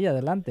 Sí,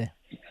 adelante.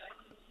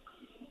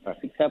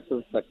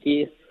 Pues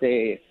aquí,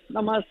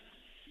 nada más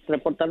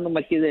reportándome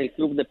aquí del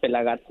club de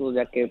Pelagatos,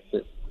 ya que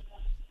pues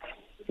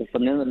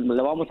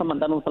le vamos a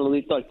mandar un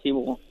saludito al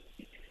chivo.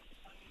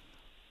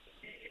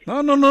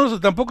 No,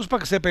 tampoco es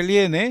para que se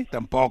peleen, ¿eh?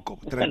 Tampoco,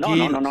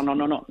 tranquilo.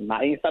 No,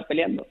 nadie está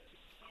peleando.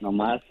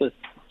 Nomás, pues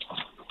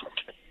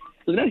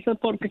gracias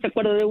porque se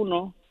acuerda de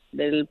uno,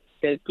 del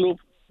club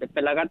de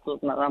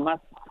Pelagatos, nada más.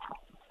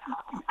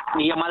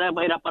 Mi llamada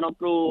era para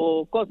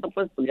otro cosa,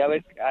 pues ya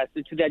ves, hace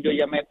 8 días yo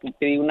llamé,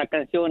 pedí una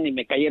canción y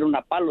me cayeron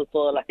a palos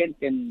toda la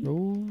gente.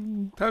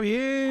 Está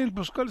bien,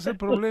 pues ¿cuál es el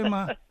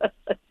problema?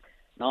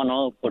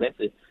 No, por eso.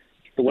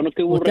 Qué bueno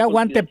que hubo Usted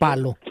aguante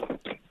palo.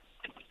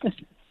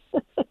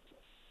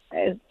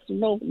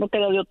 no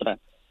queda de otra.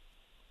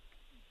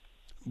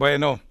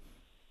 Bueno.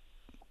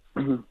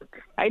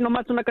 Ahí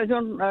nomás una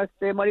canción,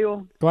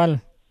 Mario.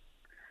 ¿Cuál?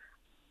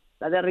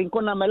 La de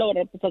Arrincóname,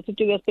 ahora, pues hace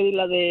 8 días pedí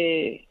la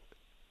de...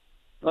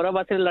 Ahora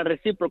va a ser la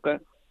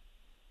recíproca.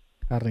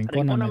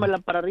 Arrincónamela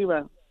para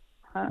arriba.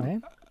 Ajá.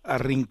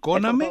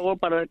 ¿Arrincóname? Por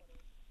favor,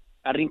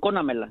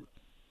 arrincónamela.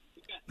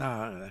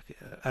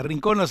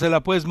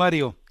 Arrincónasela pues,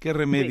 Mario. Qué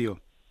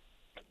remedio.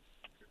 Sí.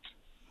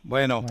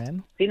 Bueno,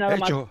 sí, nada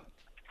hecho. Más.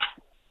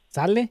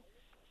 ¿Sale?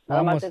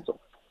 Nada Vamos. más eso.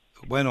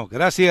 Bueno,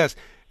 gracias.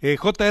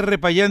 J.R.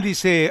 Payán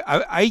dice,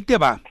 ahí te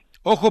va,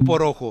 ojo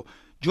por ojo.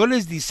 Yo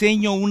les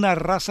diseño una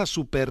raza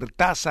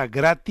supertaza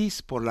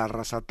gratis por la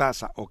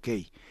razataza, ok.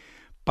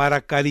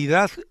 Para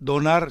caridad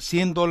donar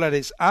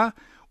 $100 a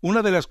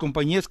una de las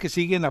compañías que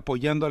siguen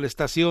apoyando a la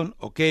estación,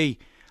 ok,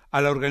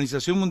 a la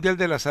Organización Mundial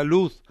de la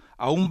Salud,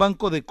 a un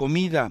banco de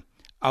comida,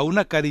 a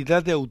una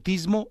caridad de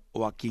autismo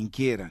o a quien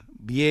quieran.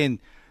 Bien,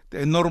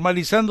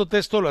 normalizándote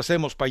esto lo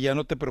hacemos, Payá,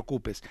 no te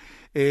preocupes.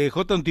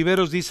 J.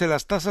 Ontiveros dice,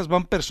 las tazas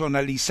van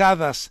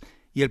personalizadas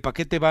y el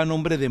paquete va a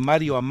nombre de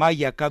Mario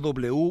Amaya,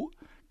 KW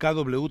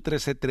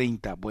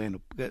 1330. Bueno,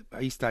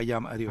 ahí está ya,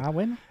 Mario.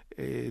 Bueno.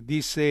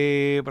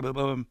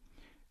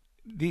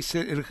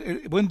 Dice,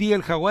 buen día,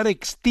 el jaguar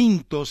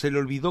extinto se le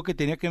olvidó que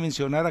tenía que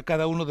mencionar a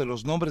cada uno de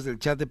los nombres del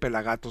chat de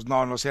Pelagatos.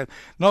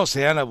 No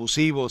sean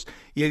abusivos.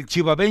 Y el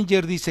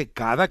Chivavenger dice,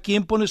 cada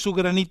quien pone su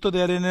granito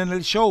de arena en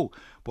el show.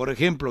 Por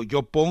ejemplo,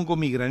 yo pongo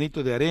mi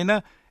granito de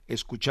arena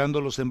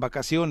escuchándolos en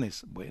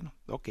vacaciones. Bueno,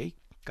 ok,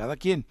 cada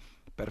quien.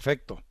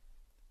 Perfecto.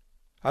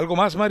 ¿Algo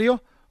más,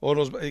 Mario? ¿O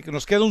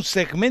nos queda un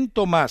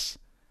segmento más?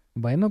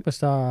 Bueno, pues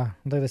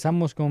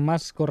regresamos con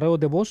más correos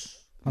de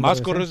voz.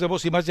 Más correos de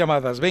voz y más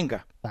llamadas,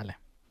 venga. Dale.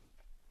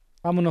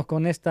 Vámonos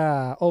con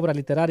esta obra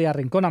literaria,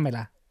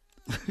 Arrincónamela,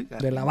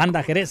 de la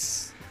banda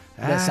Jerez,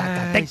 de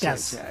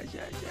Zacatecas.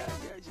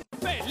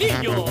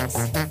 ¡Pelillos!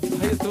 Ay,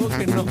 estuvo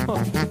que no.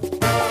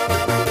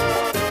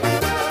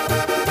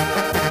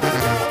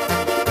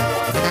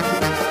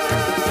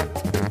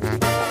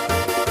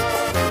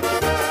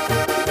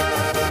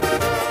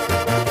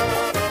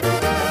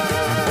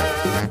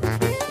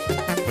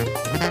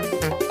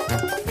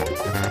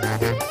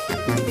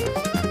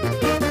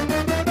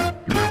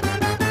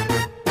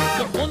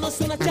 Yo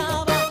conocí una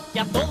chava que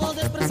a todos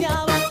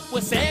despreciaba,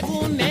 pues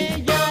según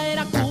ella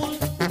era cool.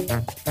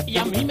 Y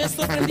a mí me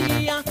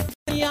sorprendía,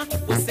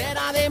 pues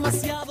era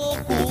demasiado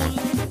cool.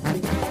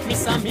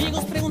 Mis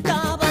amigos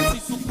preguntaban si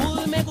su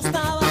cool me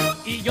gustaba,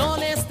 y yo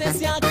les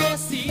decía que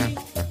sí.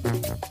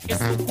 Es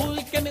su cool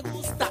que me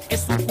gusta,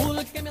 es su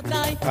cool que me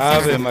atrae.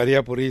 Ave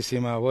María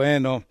Purísima.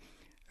 Bueno,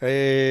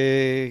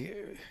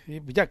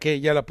 ya que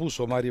ya la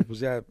puso Mario, pues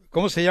ya.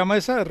 ¿Cómo se llama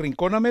esa?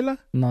 ¿Rincónamela?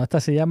 No, esta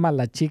se llama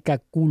La Chica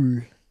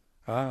Cool.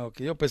 Ah, ok,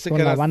 yo pensé Con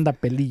que la era banda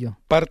Pelillo.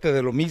 parte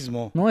de lo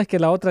mismo. No, es que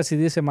la otra sí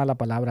dice mala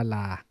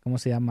palabra, ¿cómo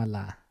se llama?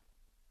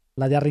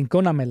 La de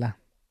Arrincónamela.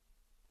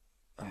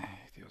 Ay,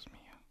 Dios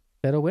mío.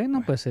 Pero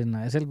bueno, pues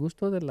es el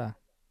gusto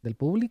del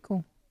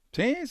público.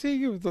 Sí,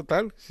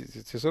 total. Si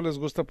eso les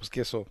gusta, pues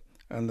que eso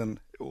andan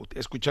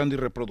escuchando y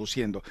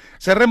reproduciendo.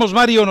 Cerremos,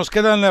 Mario, nos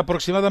quedan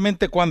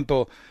aproximadamente,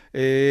 ¿cuánto?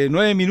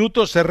 9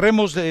 minutos,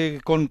 cerremos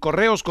con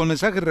correos, con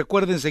mensajes.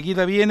 Recuerden,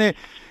 enseguida viene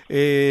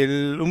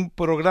un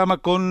programa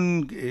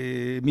con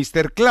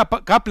Mr.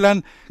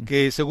 Kaplan,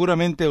 que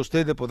seguramente a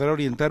usted le podrá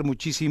orientar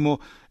muchísimo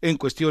en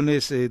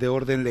cuestiones de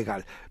orden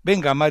legal.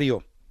 Venga,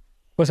 Mario.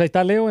 Pues ahí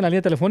está Leo en la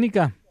línea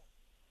telefónica.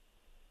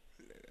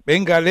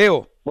 Venga,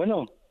 Leo.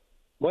 Bueno,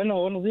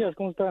 buenos días,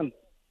 ¿cómo están?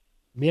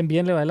 Bien,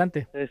 Leo,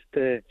 adelante.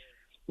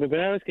 Mi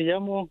primera vez que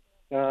llamo,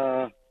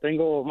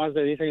 tengo más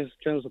de 10 años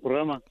escuchando su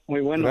programa,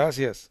 muy bueno.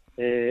 Gracias.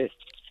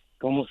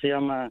 ¿Cómo se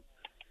llama?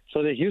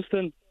 Soy de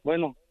Houston.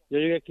 Bueno, yo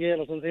llegué aquí a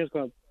los 11 años,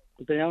 cuando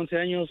tenía 11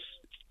 años,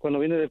 cuando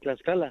vine de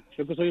Tlaxcala.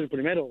 Yo que soy el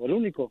primero, el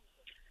único,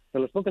 de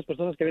las pocas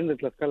personas que vienen de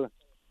Tlaxcala.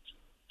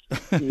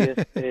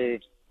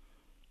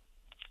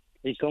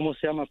 Y cómo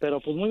se llama, pero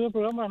pues muy buen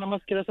programa, nada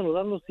más quería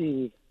saludarlos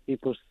y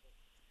pues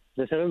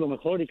desearles lo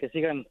mejor y que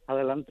sigan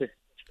adelante.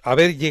 A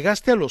ver,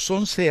 ¿llegaste a los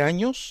 11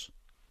 años?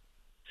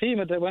 Sí,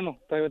 me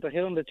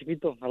trajeron de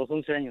chiquito, a los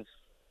 11 años,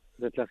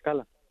 de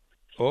Tlaxcala.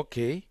 Ok.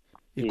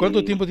 ¿Y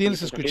cuánto tiempo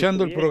tienes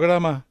escuchando el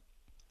programa?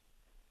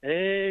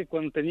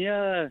 Cuando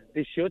tenía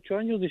 18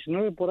 años,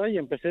 19 por ahí,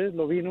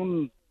 lo vi en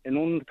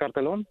un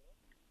cartelón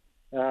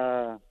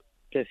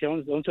que decía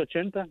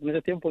 1180, en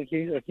ese tiempo aquí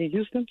en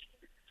Houston.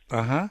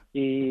 Ajá.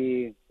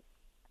 Y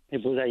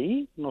pues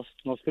ahí nos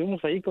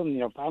fuimos ahí con mi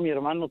papá, mi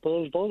hermano,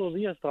 todos los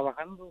días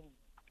trabajando,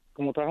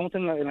 como trabajamos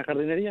en la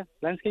jardinería,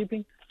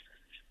 landscaping.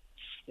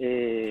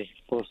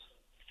 Pues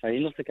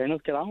ahí nos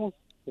quedamos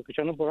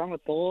escuchando el programa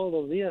todos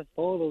los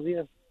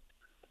días.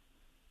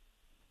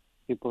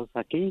 Y pues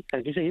aquí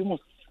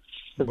seguimos.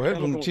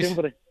 Bueno,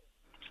 siempre.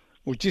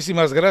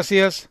 Muchísimas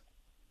gracias.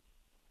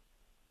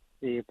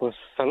 Y pues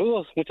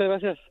saludos, muchas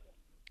gracias.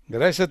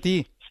 Gracias a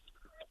ti.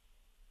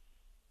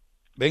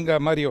 Venga,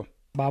 Mario.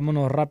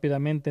 Vámonos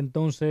rápidamente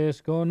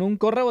entonces con un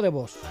correo de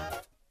voz.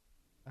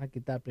 Voy a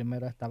quitar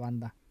primero a esta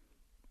banda.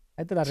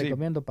 Ahí te la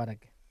recomiendo para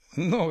que.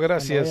 No,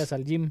 gracias. Cuando vayas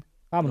al gym.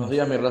 Vámonos.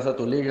 Buenos días, mi Raza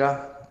Tu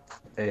Liga.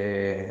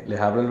 Les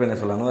habla el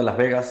venezolano de Las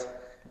Vegas.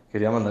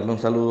 Quería mandarle un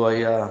saludo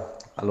ahí a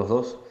los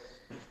dos.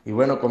 Y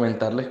bueno,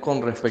 comentarles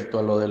con respecto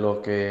a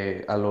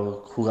a los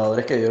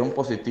jugadores que dieron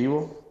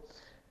positivo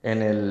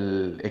en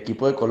el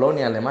equipo de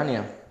Colonia,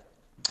 Alemania.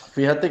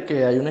 Fíjate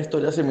que hay una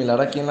historia similar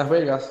aquí en Las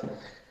Vegas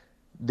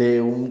de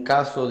un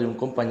caso de un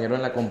compañero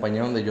en la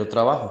compañía donde yo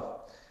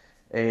trabajo.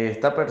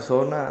 Esta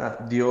persona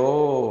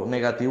dio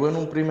negativo en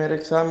un primer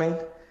examen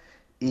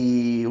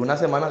y una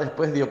semana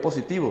después dio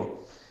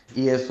positivo.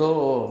 Y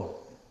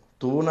eso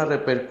tuvo una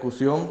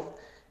repercusión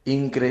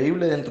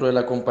increíble dentro de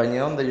la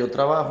compañía donde yo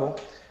trabajo,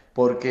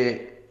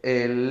 porque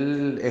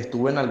él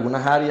estuvo en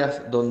algunas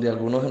áreas donde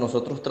algunos de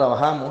nosotros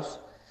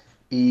trabajamos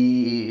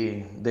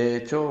y de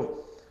hecho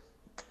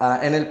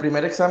en el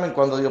primer examen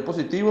cuando dio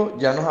positivo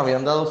ya nos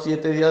habían dado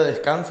 7 días de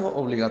descanso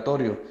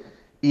obligatorio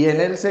y en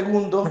el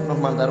segundo nos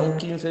mandaron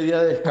 15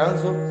 días de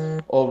descanso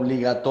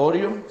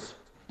obligatorio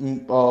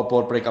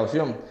por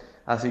precaución.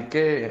 Así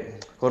que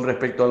con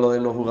respecto a lo de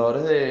los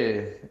jugadores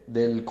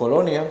del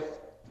Colonia,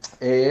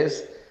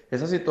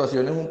 esa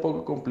situación es un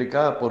poco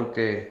complicada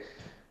porque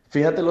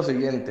fíjate lo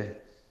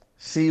siguiente,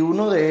 si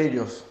uno de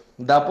ellos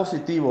da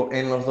positivo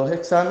en los 2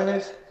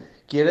 exámenes,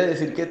 quiere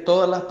decir que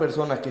todas las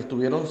personas que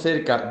estuvieron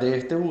cerca de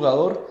este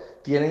jugador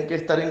tienen que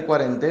estar en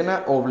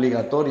cuarentena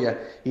obligatoria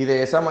y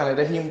de esa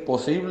manera es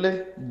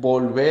imposible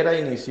volver a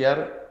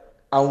iniciar,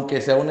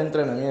 aunque sea un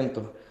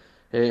entrenamiento.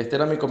 Este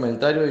era mi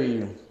comentario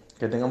y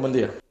que tengan buen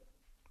día.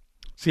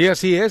 Sí,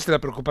 así es, la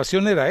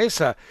preocupación era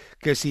esa,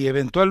 que si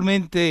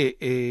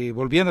eventualmente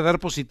volvían a dar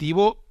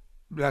positivo,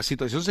 la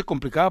situación se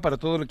complicaba para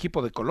todo el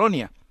equipo de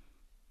Colonia.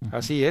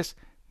 Así es.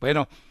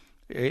 Bueno,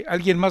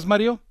 ¿alguien más,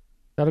 Mario?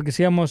 Claro que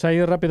sí, vamos a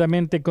ir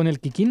rápidamente con el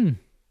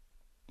Kikín.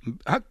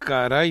 Ah,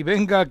 caray,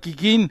 venga,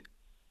 Kikín.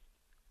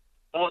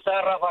 ¿Cómo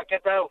estás, Rafa? ¿Qué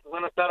tal?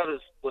 Buenas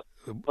tardes. Pues,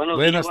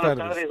 Buenas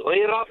tardes.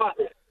 Oye, Rafa,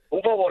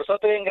 un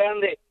favorzote bien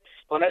grande.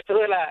 Con esto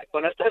de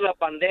la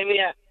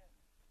pandemia,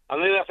 a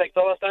mí me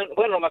afectó bastante.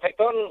 Bueno, me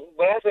afectó,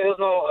 gracias a Dios,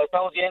 no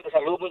estamos bien de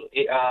salud,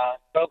 y a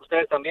todos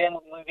ustedes también,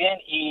 muy bien.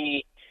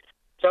 Y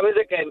sabes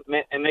de que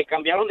me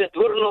cambiaron de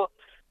turno,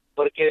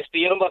 porque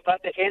despidieron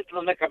bastante gente,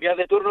 no me cambiaron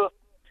de turno.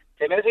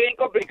 Se me hace bien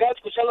complicado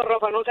escucharlo,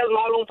 Rafa, no seas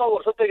malo, un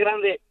favorzote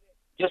grande.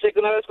 Yo sé que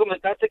una vez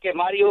comentaste que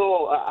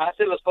Mario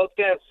hace los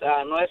podcasts,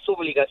 no es su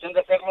obligación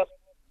de hacerlos,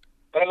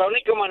 pero la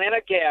única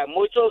manera que a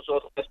muchos,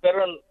 o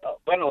espero,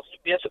 bueno,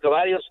 pienso que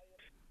varios,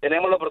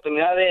 tenemos la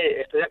oportunidad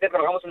de, ya que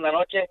trabajamos en la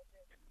noche,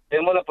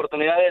 tenemos la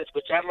oportunidad de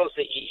escucharlos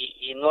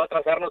y no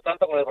atrasarnos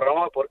tanto con el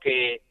programa,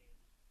 porque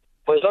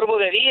pues duermo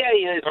de día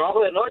y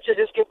trabajo de noche,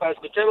 así es que para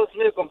escucharlos es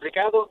muy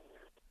complicado.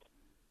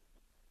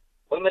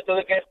 Hoy me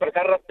tuve que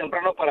despertar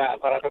temprano para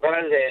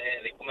tratar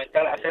de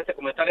comentar, hacer este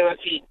comentario, a ver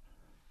si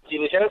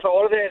me hiciera el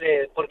favor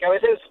de porque a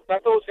veces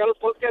trato de buscar los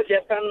podcasts, ya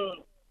están,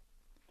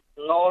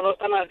 no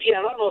están al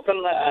día, ¿no? No están...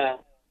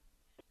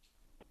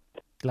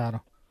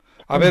 Claro.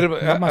 A ver,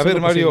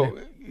 Mario,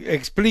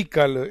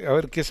 explícale, a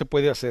ver qué se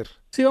puede hacer.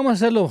 Sí, vamos a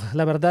hacerlo.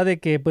 La verdad es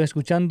que, pues,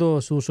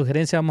 escuchando su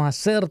sugerencia, vamos a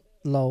hacer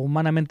lo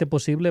humanamente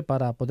posible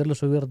para poderlo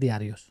subir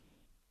diarios.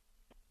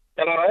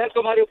 Te lo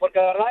agradezco, Mario, porque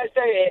la verdad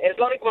es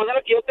la única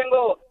manera que yo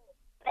tengo,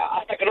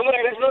 hasta que no me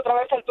regresen otra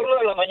vez al turno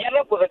de la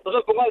mañana, pues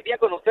entonces pongo al día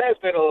con ustedes,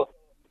 pero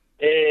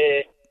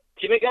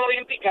sí me quedo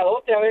bien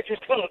picadote a veces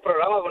con el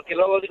programa, porque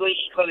luego digo,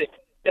 híjole,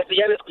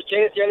 ya lo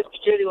escuché,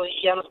 digo,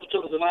 y ya no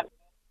escucho los demás,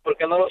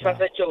 porque no los has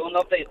hecho un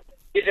update.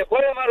 Y se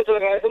puede, Mario, te lo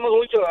agradecemos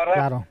mucho, la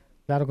verdad.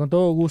 Claro, con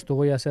todo gusto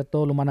voy a hacer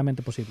todo lo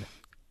humanamente posible.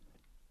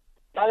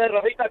 Dale,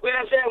 Rafita,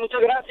 cuídense, muchas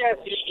gracias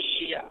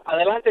y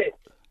adelante.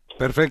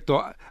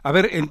 Perfecto. A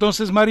ver,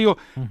 entonces, Mario,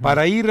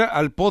 para ir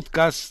al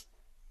podcast,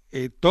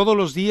 todos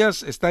los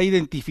días está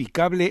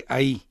identificable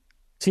ahí.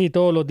 Sí,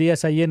 todos los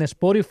días ahí en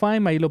Spotify,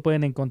 ahí lo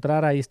pueden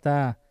encontrar, ahí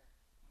está,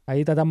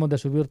 ahí tratamos de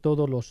subir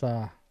todos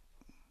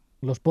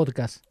los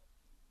podcasts.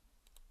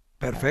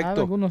 Perfecto.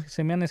 Algunos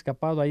se me han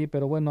escapado ahí,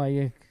 pero bueno,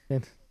 ahí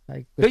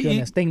hay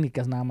cuestiones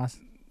técnicas nada más.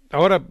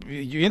 Ahora,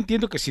 yo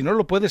entiendo que si no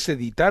lo puedes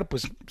editar,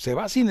 pues se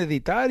va sin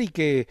editar y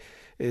que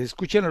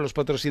escuchen a los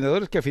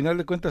patrocinadores que a final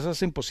de cuentas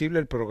hacen posible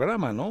el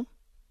programa, ¿no?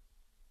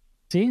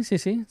 Sí,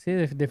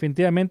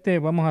 definitivamente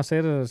vamos a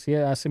hacer,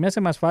 se me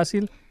hace más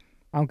fácil,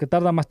 aunque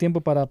tarda más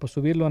tiempo para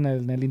subirlo en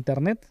el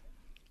internet.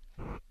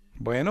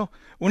 Bueno,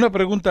 una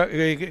pregunta,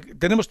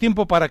 ¿tenemos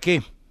tiempo para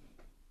qué?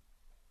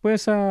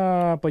 Pues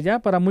ya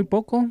para muy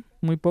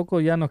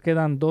poco, ya nos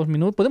quedan 2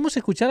 minutos. ¿Podemos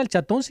escuchar al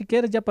chatón si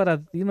quieres ya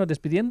para irnos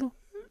despidiendo?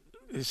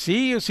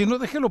 Sí, si no,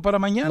 déjelo para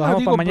mañana. ¿Lo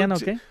dejamos para mañana o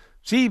qué?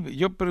 Sí,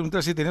 yo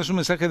pregunté si tenías un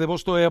mensaje de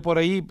voz todavía por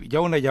ahí,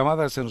 ya una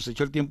llamada, se nos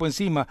echó el tiempo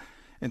encima,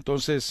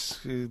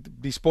 entonces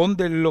dispón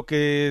de lo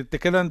que te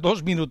quedan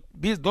 2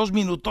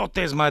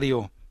 minutotes,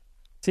 Mario.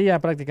 Sí, ya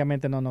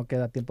prácticamente no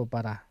queda tiempo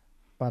para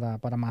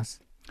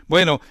más.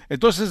 Bueno,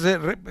 entonces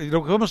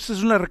lo que vamos a hacer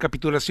es una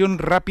recapitulación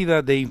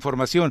rápida de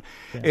información.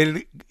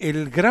 Sí.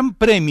 El Gran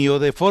Premio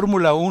de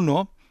Fórmula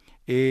 1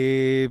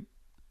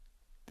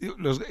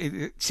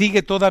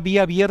 sigue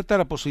todavía abierta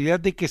la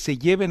posibilidad de que se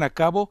lleven a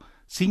cabo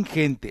sin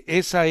gente.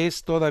 Esa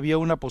es todavía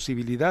una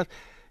posibilidad.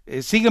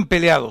 Siguen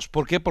peleados.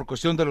 ¿Por qué? Por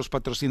cuestión de los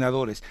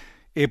patrocinadores.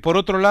 Por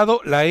otro lado,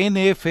 la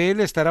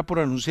NFL estará por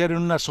anunciar en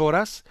unas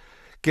horas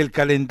que el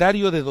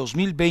calendario de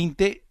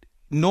 2020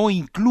 no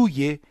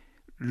incluye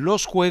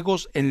los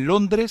juegos en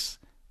Londres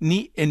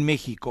ni en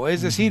México.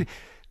 Es decir,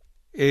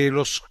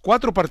 los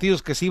 4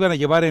 partidos que se iban a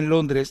llevar en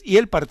Londres y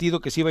el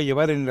partido que se iba a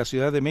llevar en la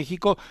Ciudad de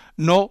México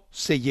no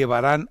se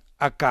llevarán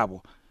a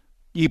cabo.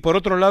 Y por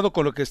otro lado,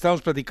 con lo que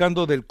estábamos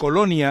platicando del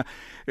Colonia,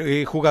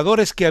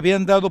 jugadores que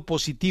habían dado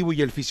positivo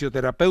y el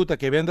fisioterapeuta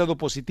que habían dado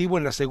positivo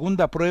en la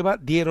segunda prueba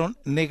dieron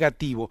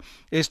negativo.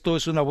 Esto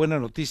es una buena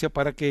noticia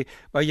para que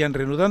vayan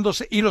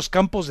reanudándose. Y los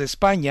campos de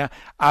España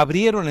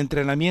abrieron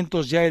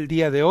entrenamientos ya el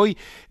día de hoy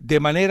de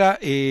manera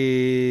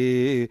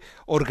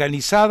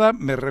organizada.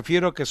 Me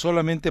refiero a que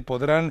solamente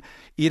podrán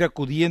ir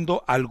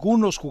acudiendo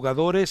algunos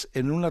jugadores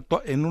en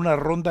una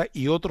ronda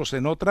y otros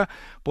en otra,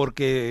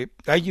 porque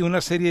hay una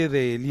serie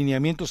de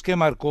lineamientos que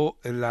marcó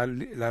la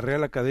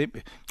Real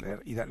Academia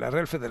y la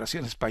Real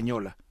Federación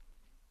Española.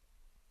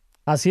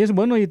 Así es,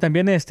 bueno, y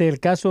también el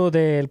caso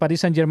del Paris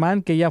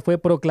Saint-Germain, que ya fue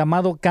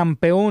proclamado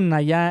campeón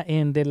allá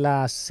de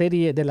la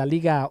serie de la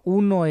Liga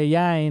 1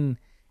 allá en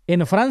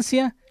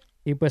Francia,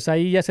 y pues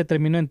ahí ya se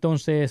terminó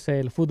entonces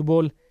el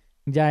fútbol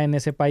ya en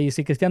ese país.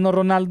 Y Cristiano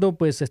Ronaldo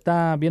pues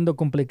está viendo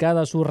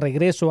complicada su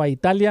regreso a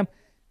Italia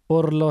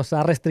por las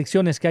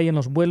restricciones que hay en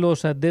los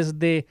vuelos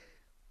desde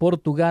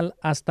Portugal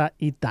hasta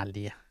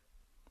Italia.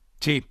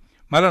 Sí,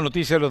 mala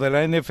noticia lo de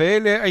la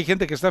NFL. Hay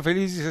gente que está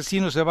feliz y dice,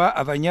 sí, no se va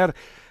a dañar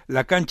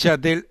la cancha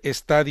del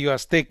Estadio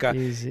Azteca.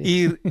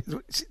 Sí.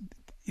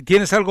 ¿Y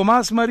tienes algo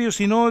más, Mario?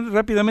 Si no,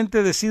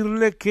 rápidamente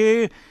decirle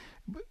que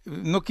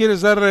 ¿no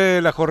quieres dar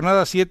la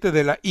jornada 7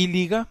 de la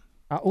I-Liga?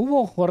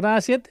 ¿Hubo jornada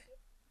 7?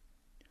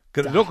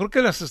 Yo creo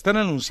que las están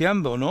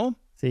anunciando, ¿no?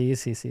 Sí,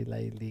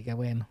 la I-Liga,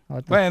 bueno.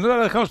 Bueno,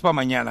 la dejamos para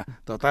mañana.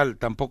 Total,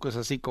 tampoco es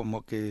así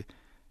como que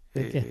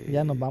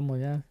Ya nos vamos,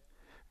 ya.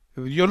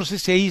 Yo no sé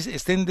si ahí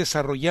estén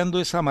desarrollando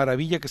esa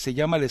maravilla que se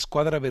llama la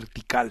escuadra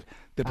vertical.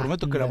 Te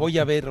prometo que la voy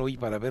a ver hoy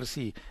para ver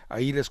si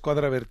ahí la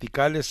escuadra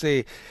vertical,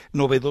 ese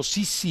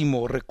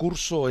novedosísimo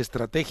recurso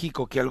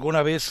estratégico que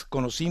alguna vez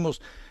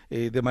conocimos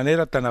de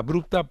manera tan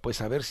abrupta,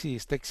 pues a ver si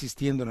está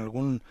existiendo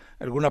en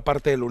alguna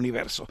parte del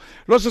universo.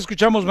 Los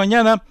escuchamos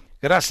mañana.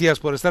 Gracias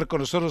por estar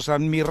con nosotros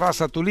en Mi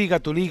Raza Tu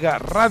Liga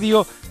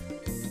Radio.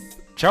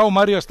 Chao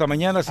Mario, hasta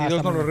mañana si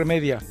Dios nos lo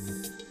remedia.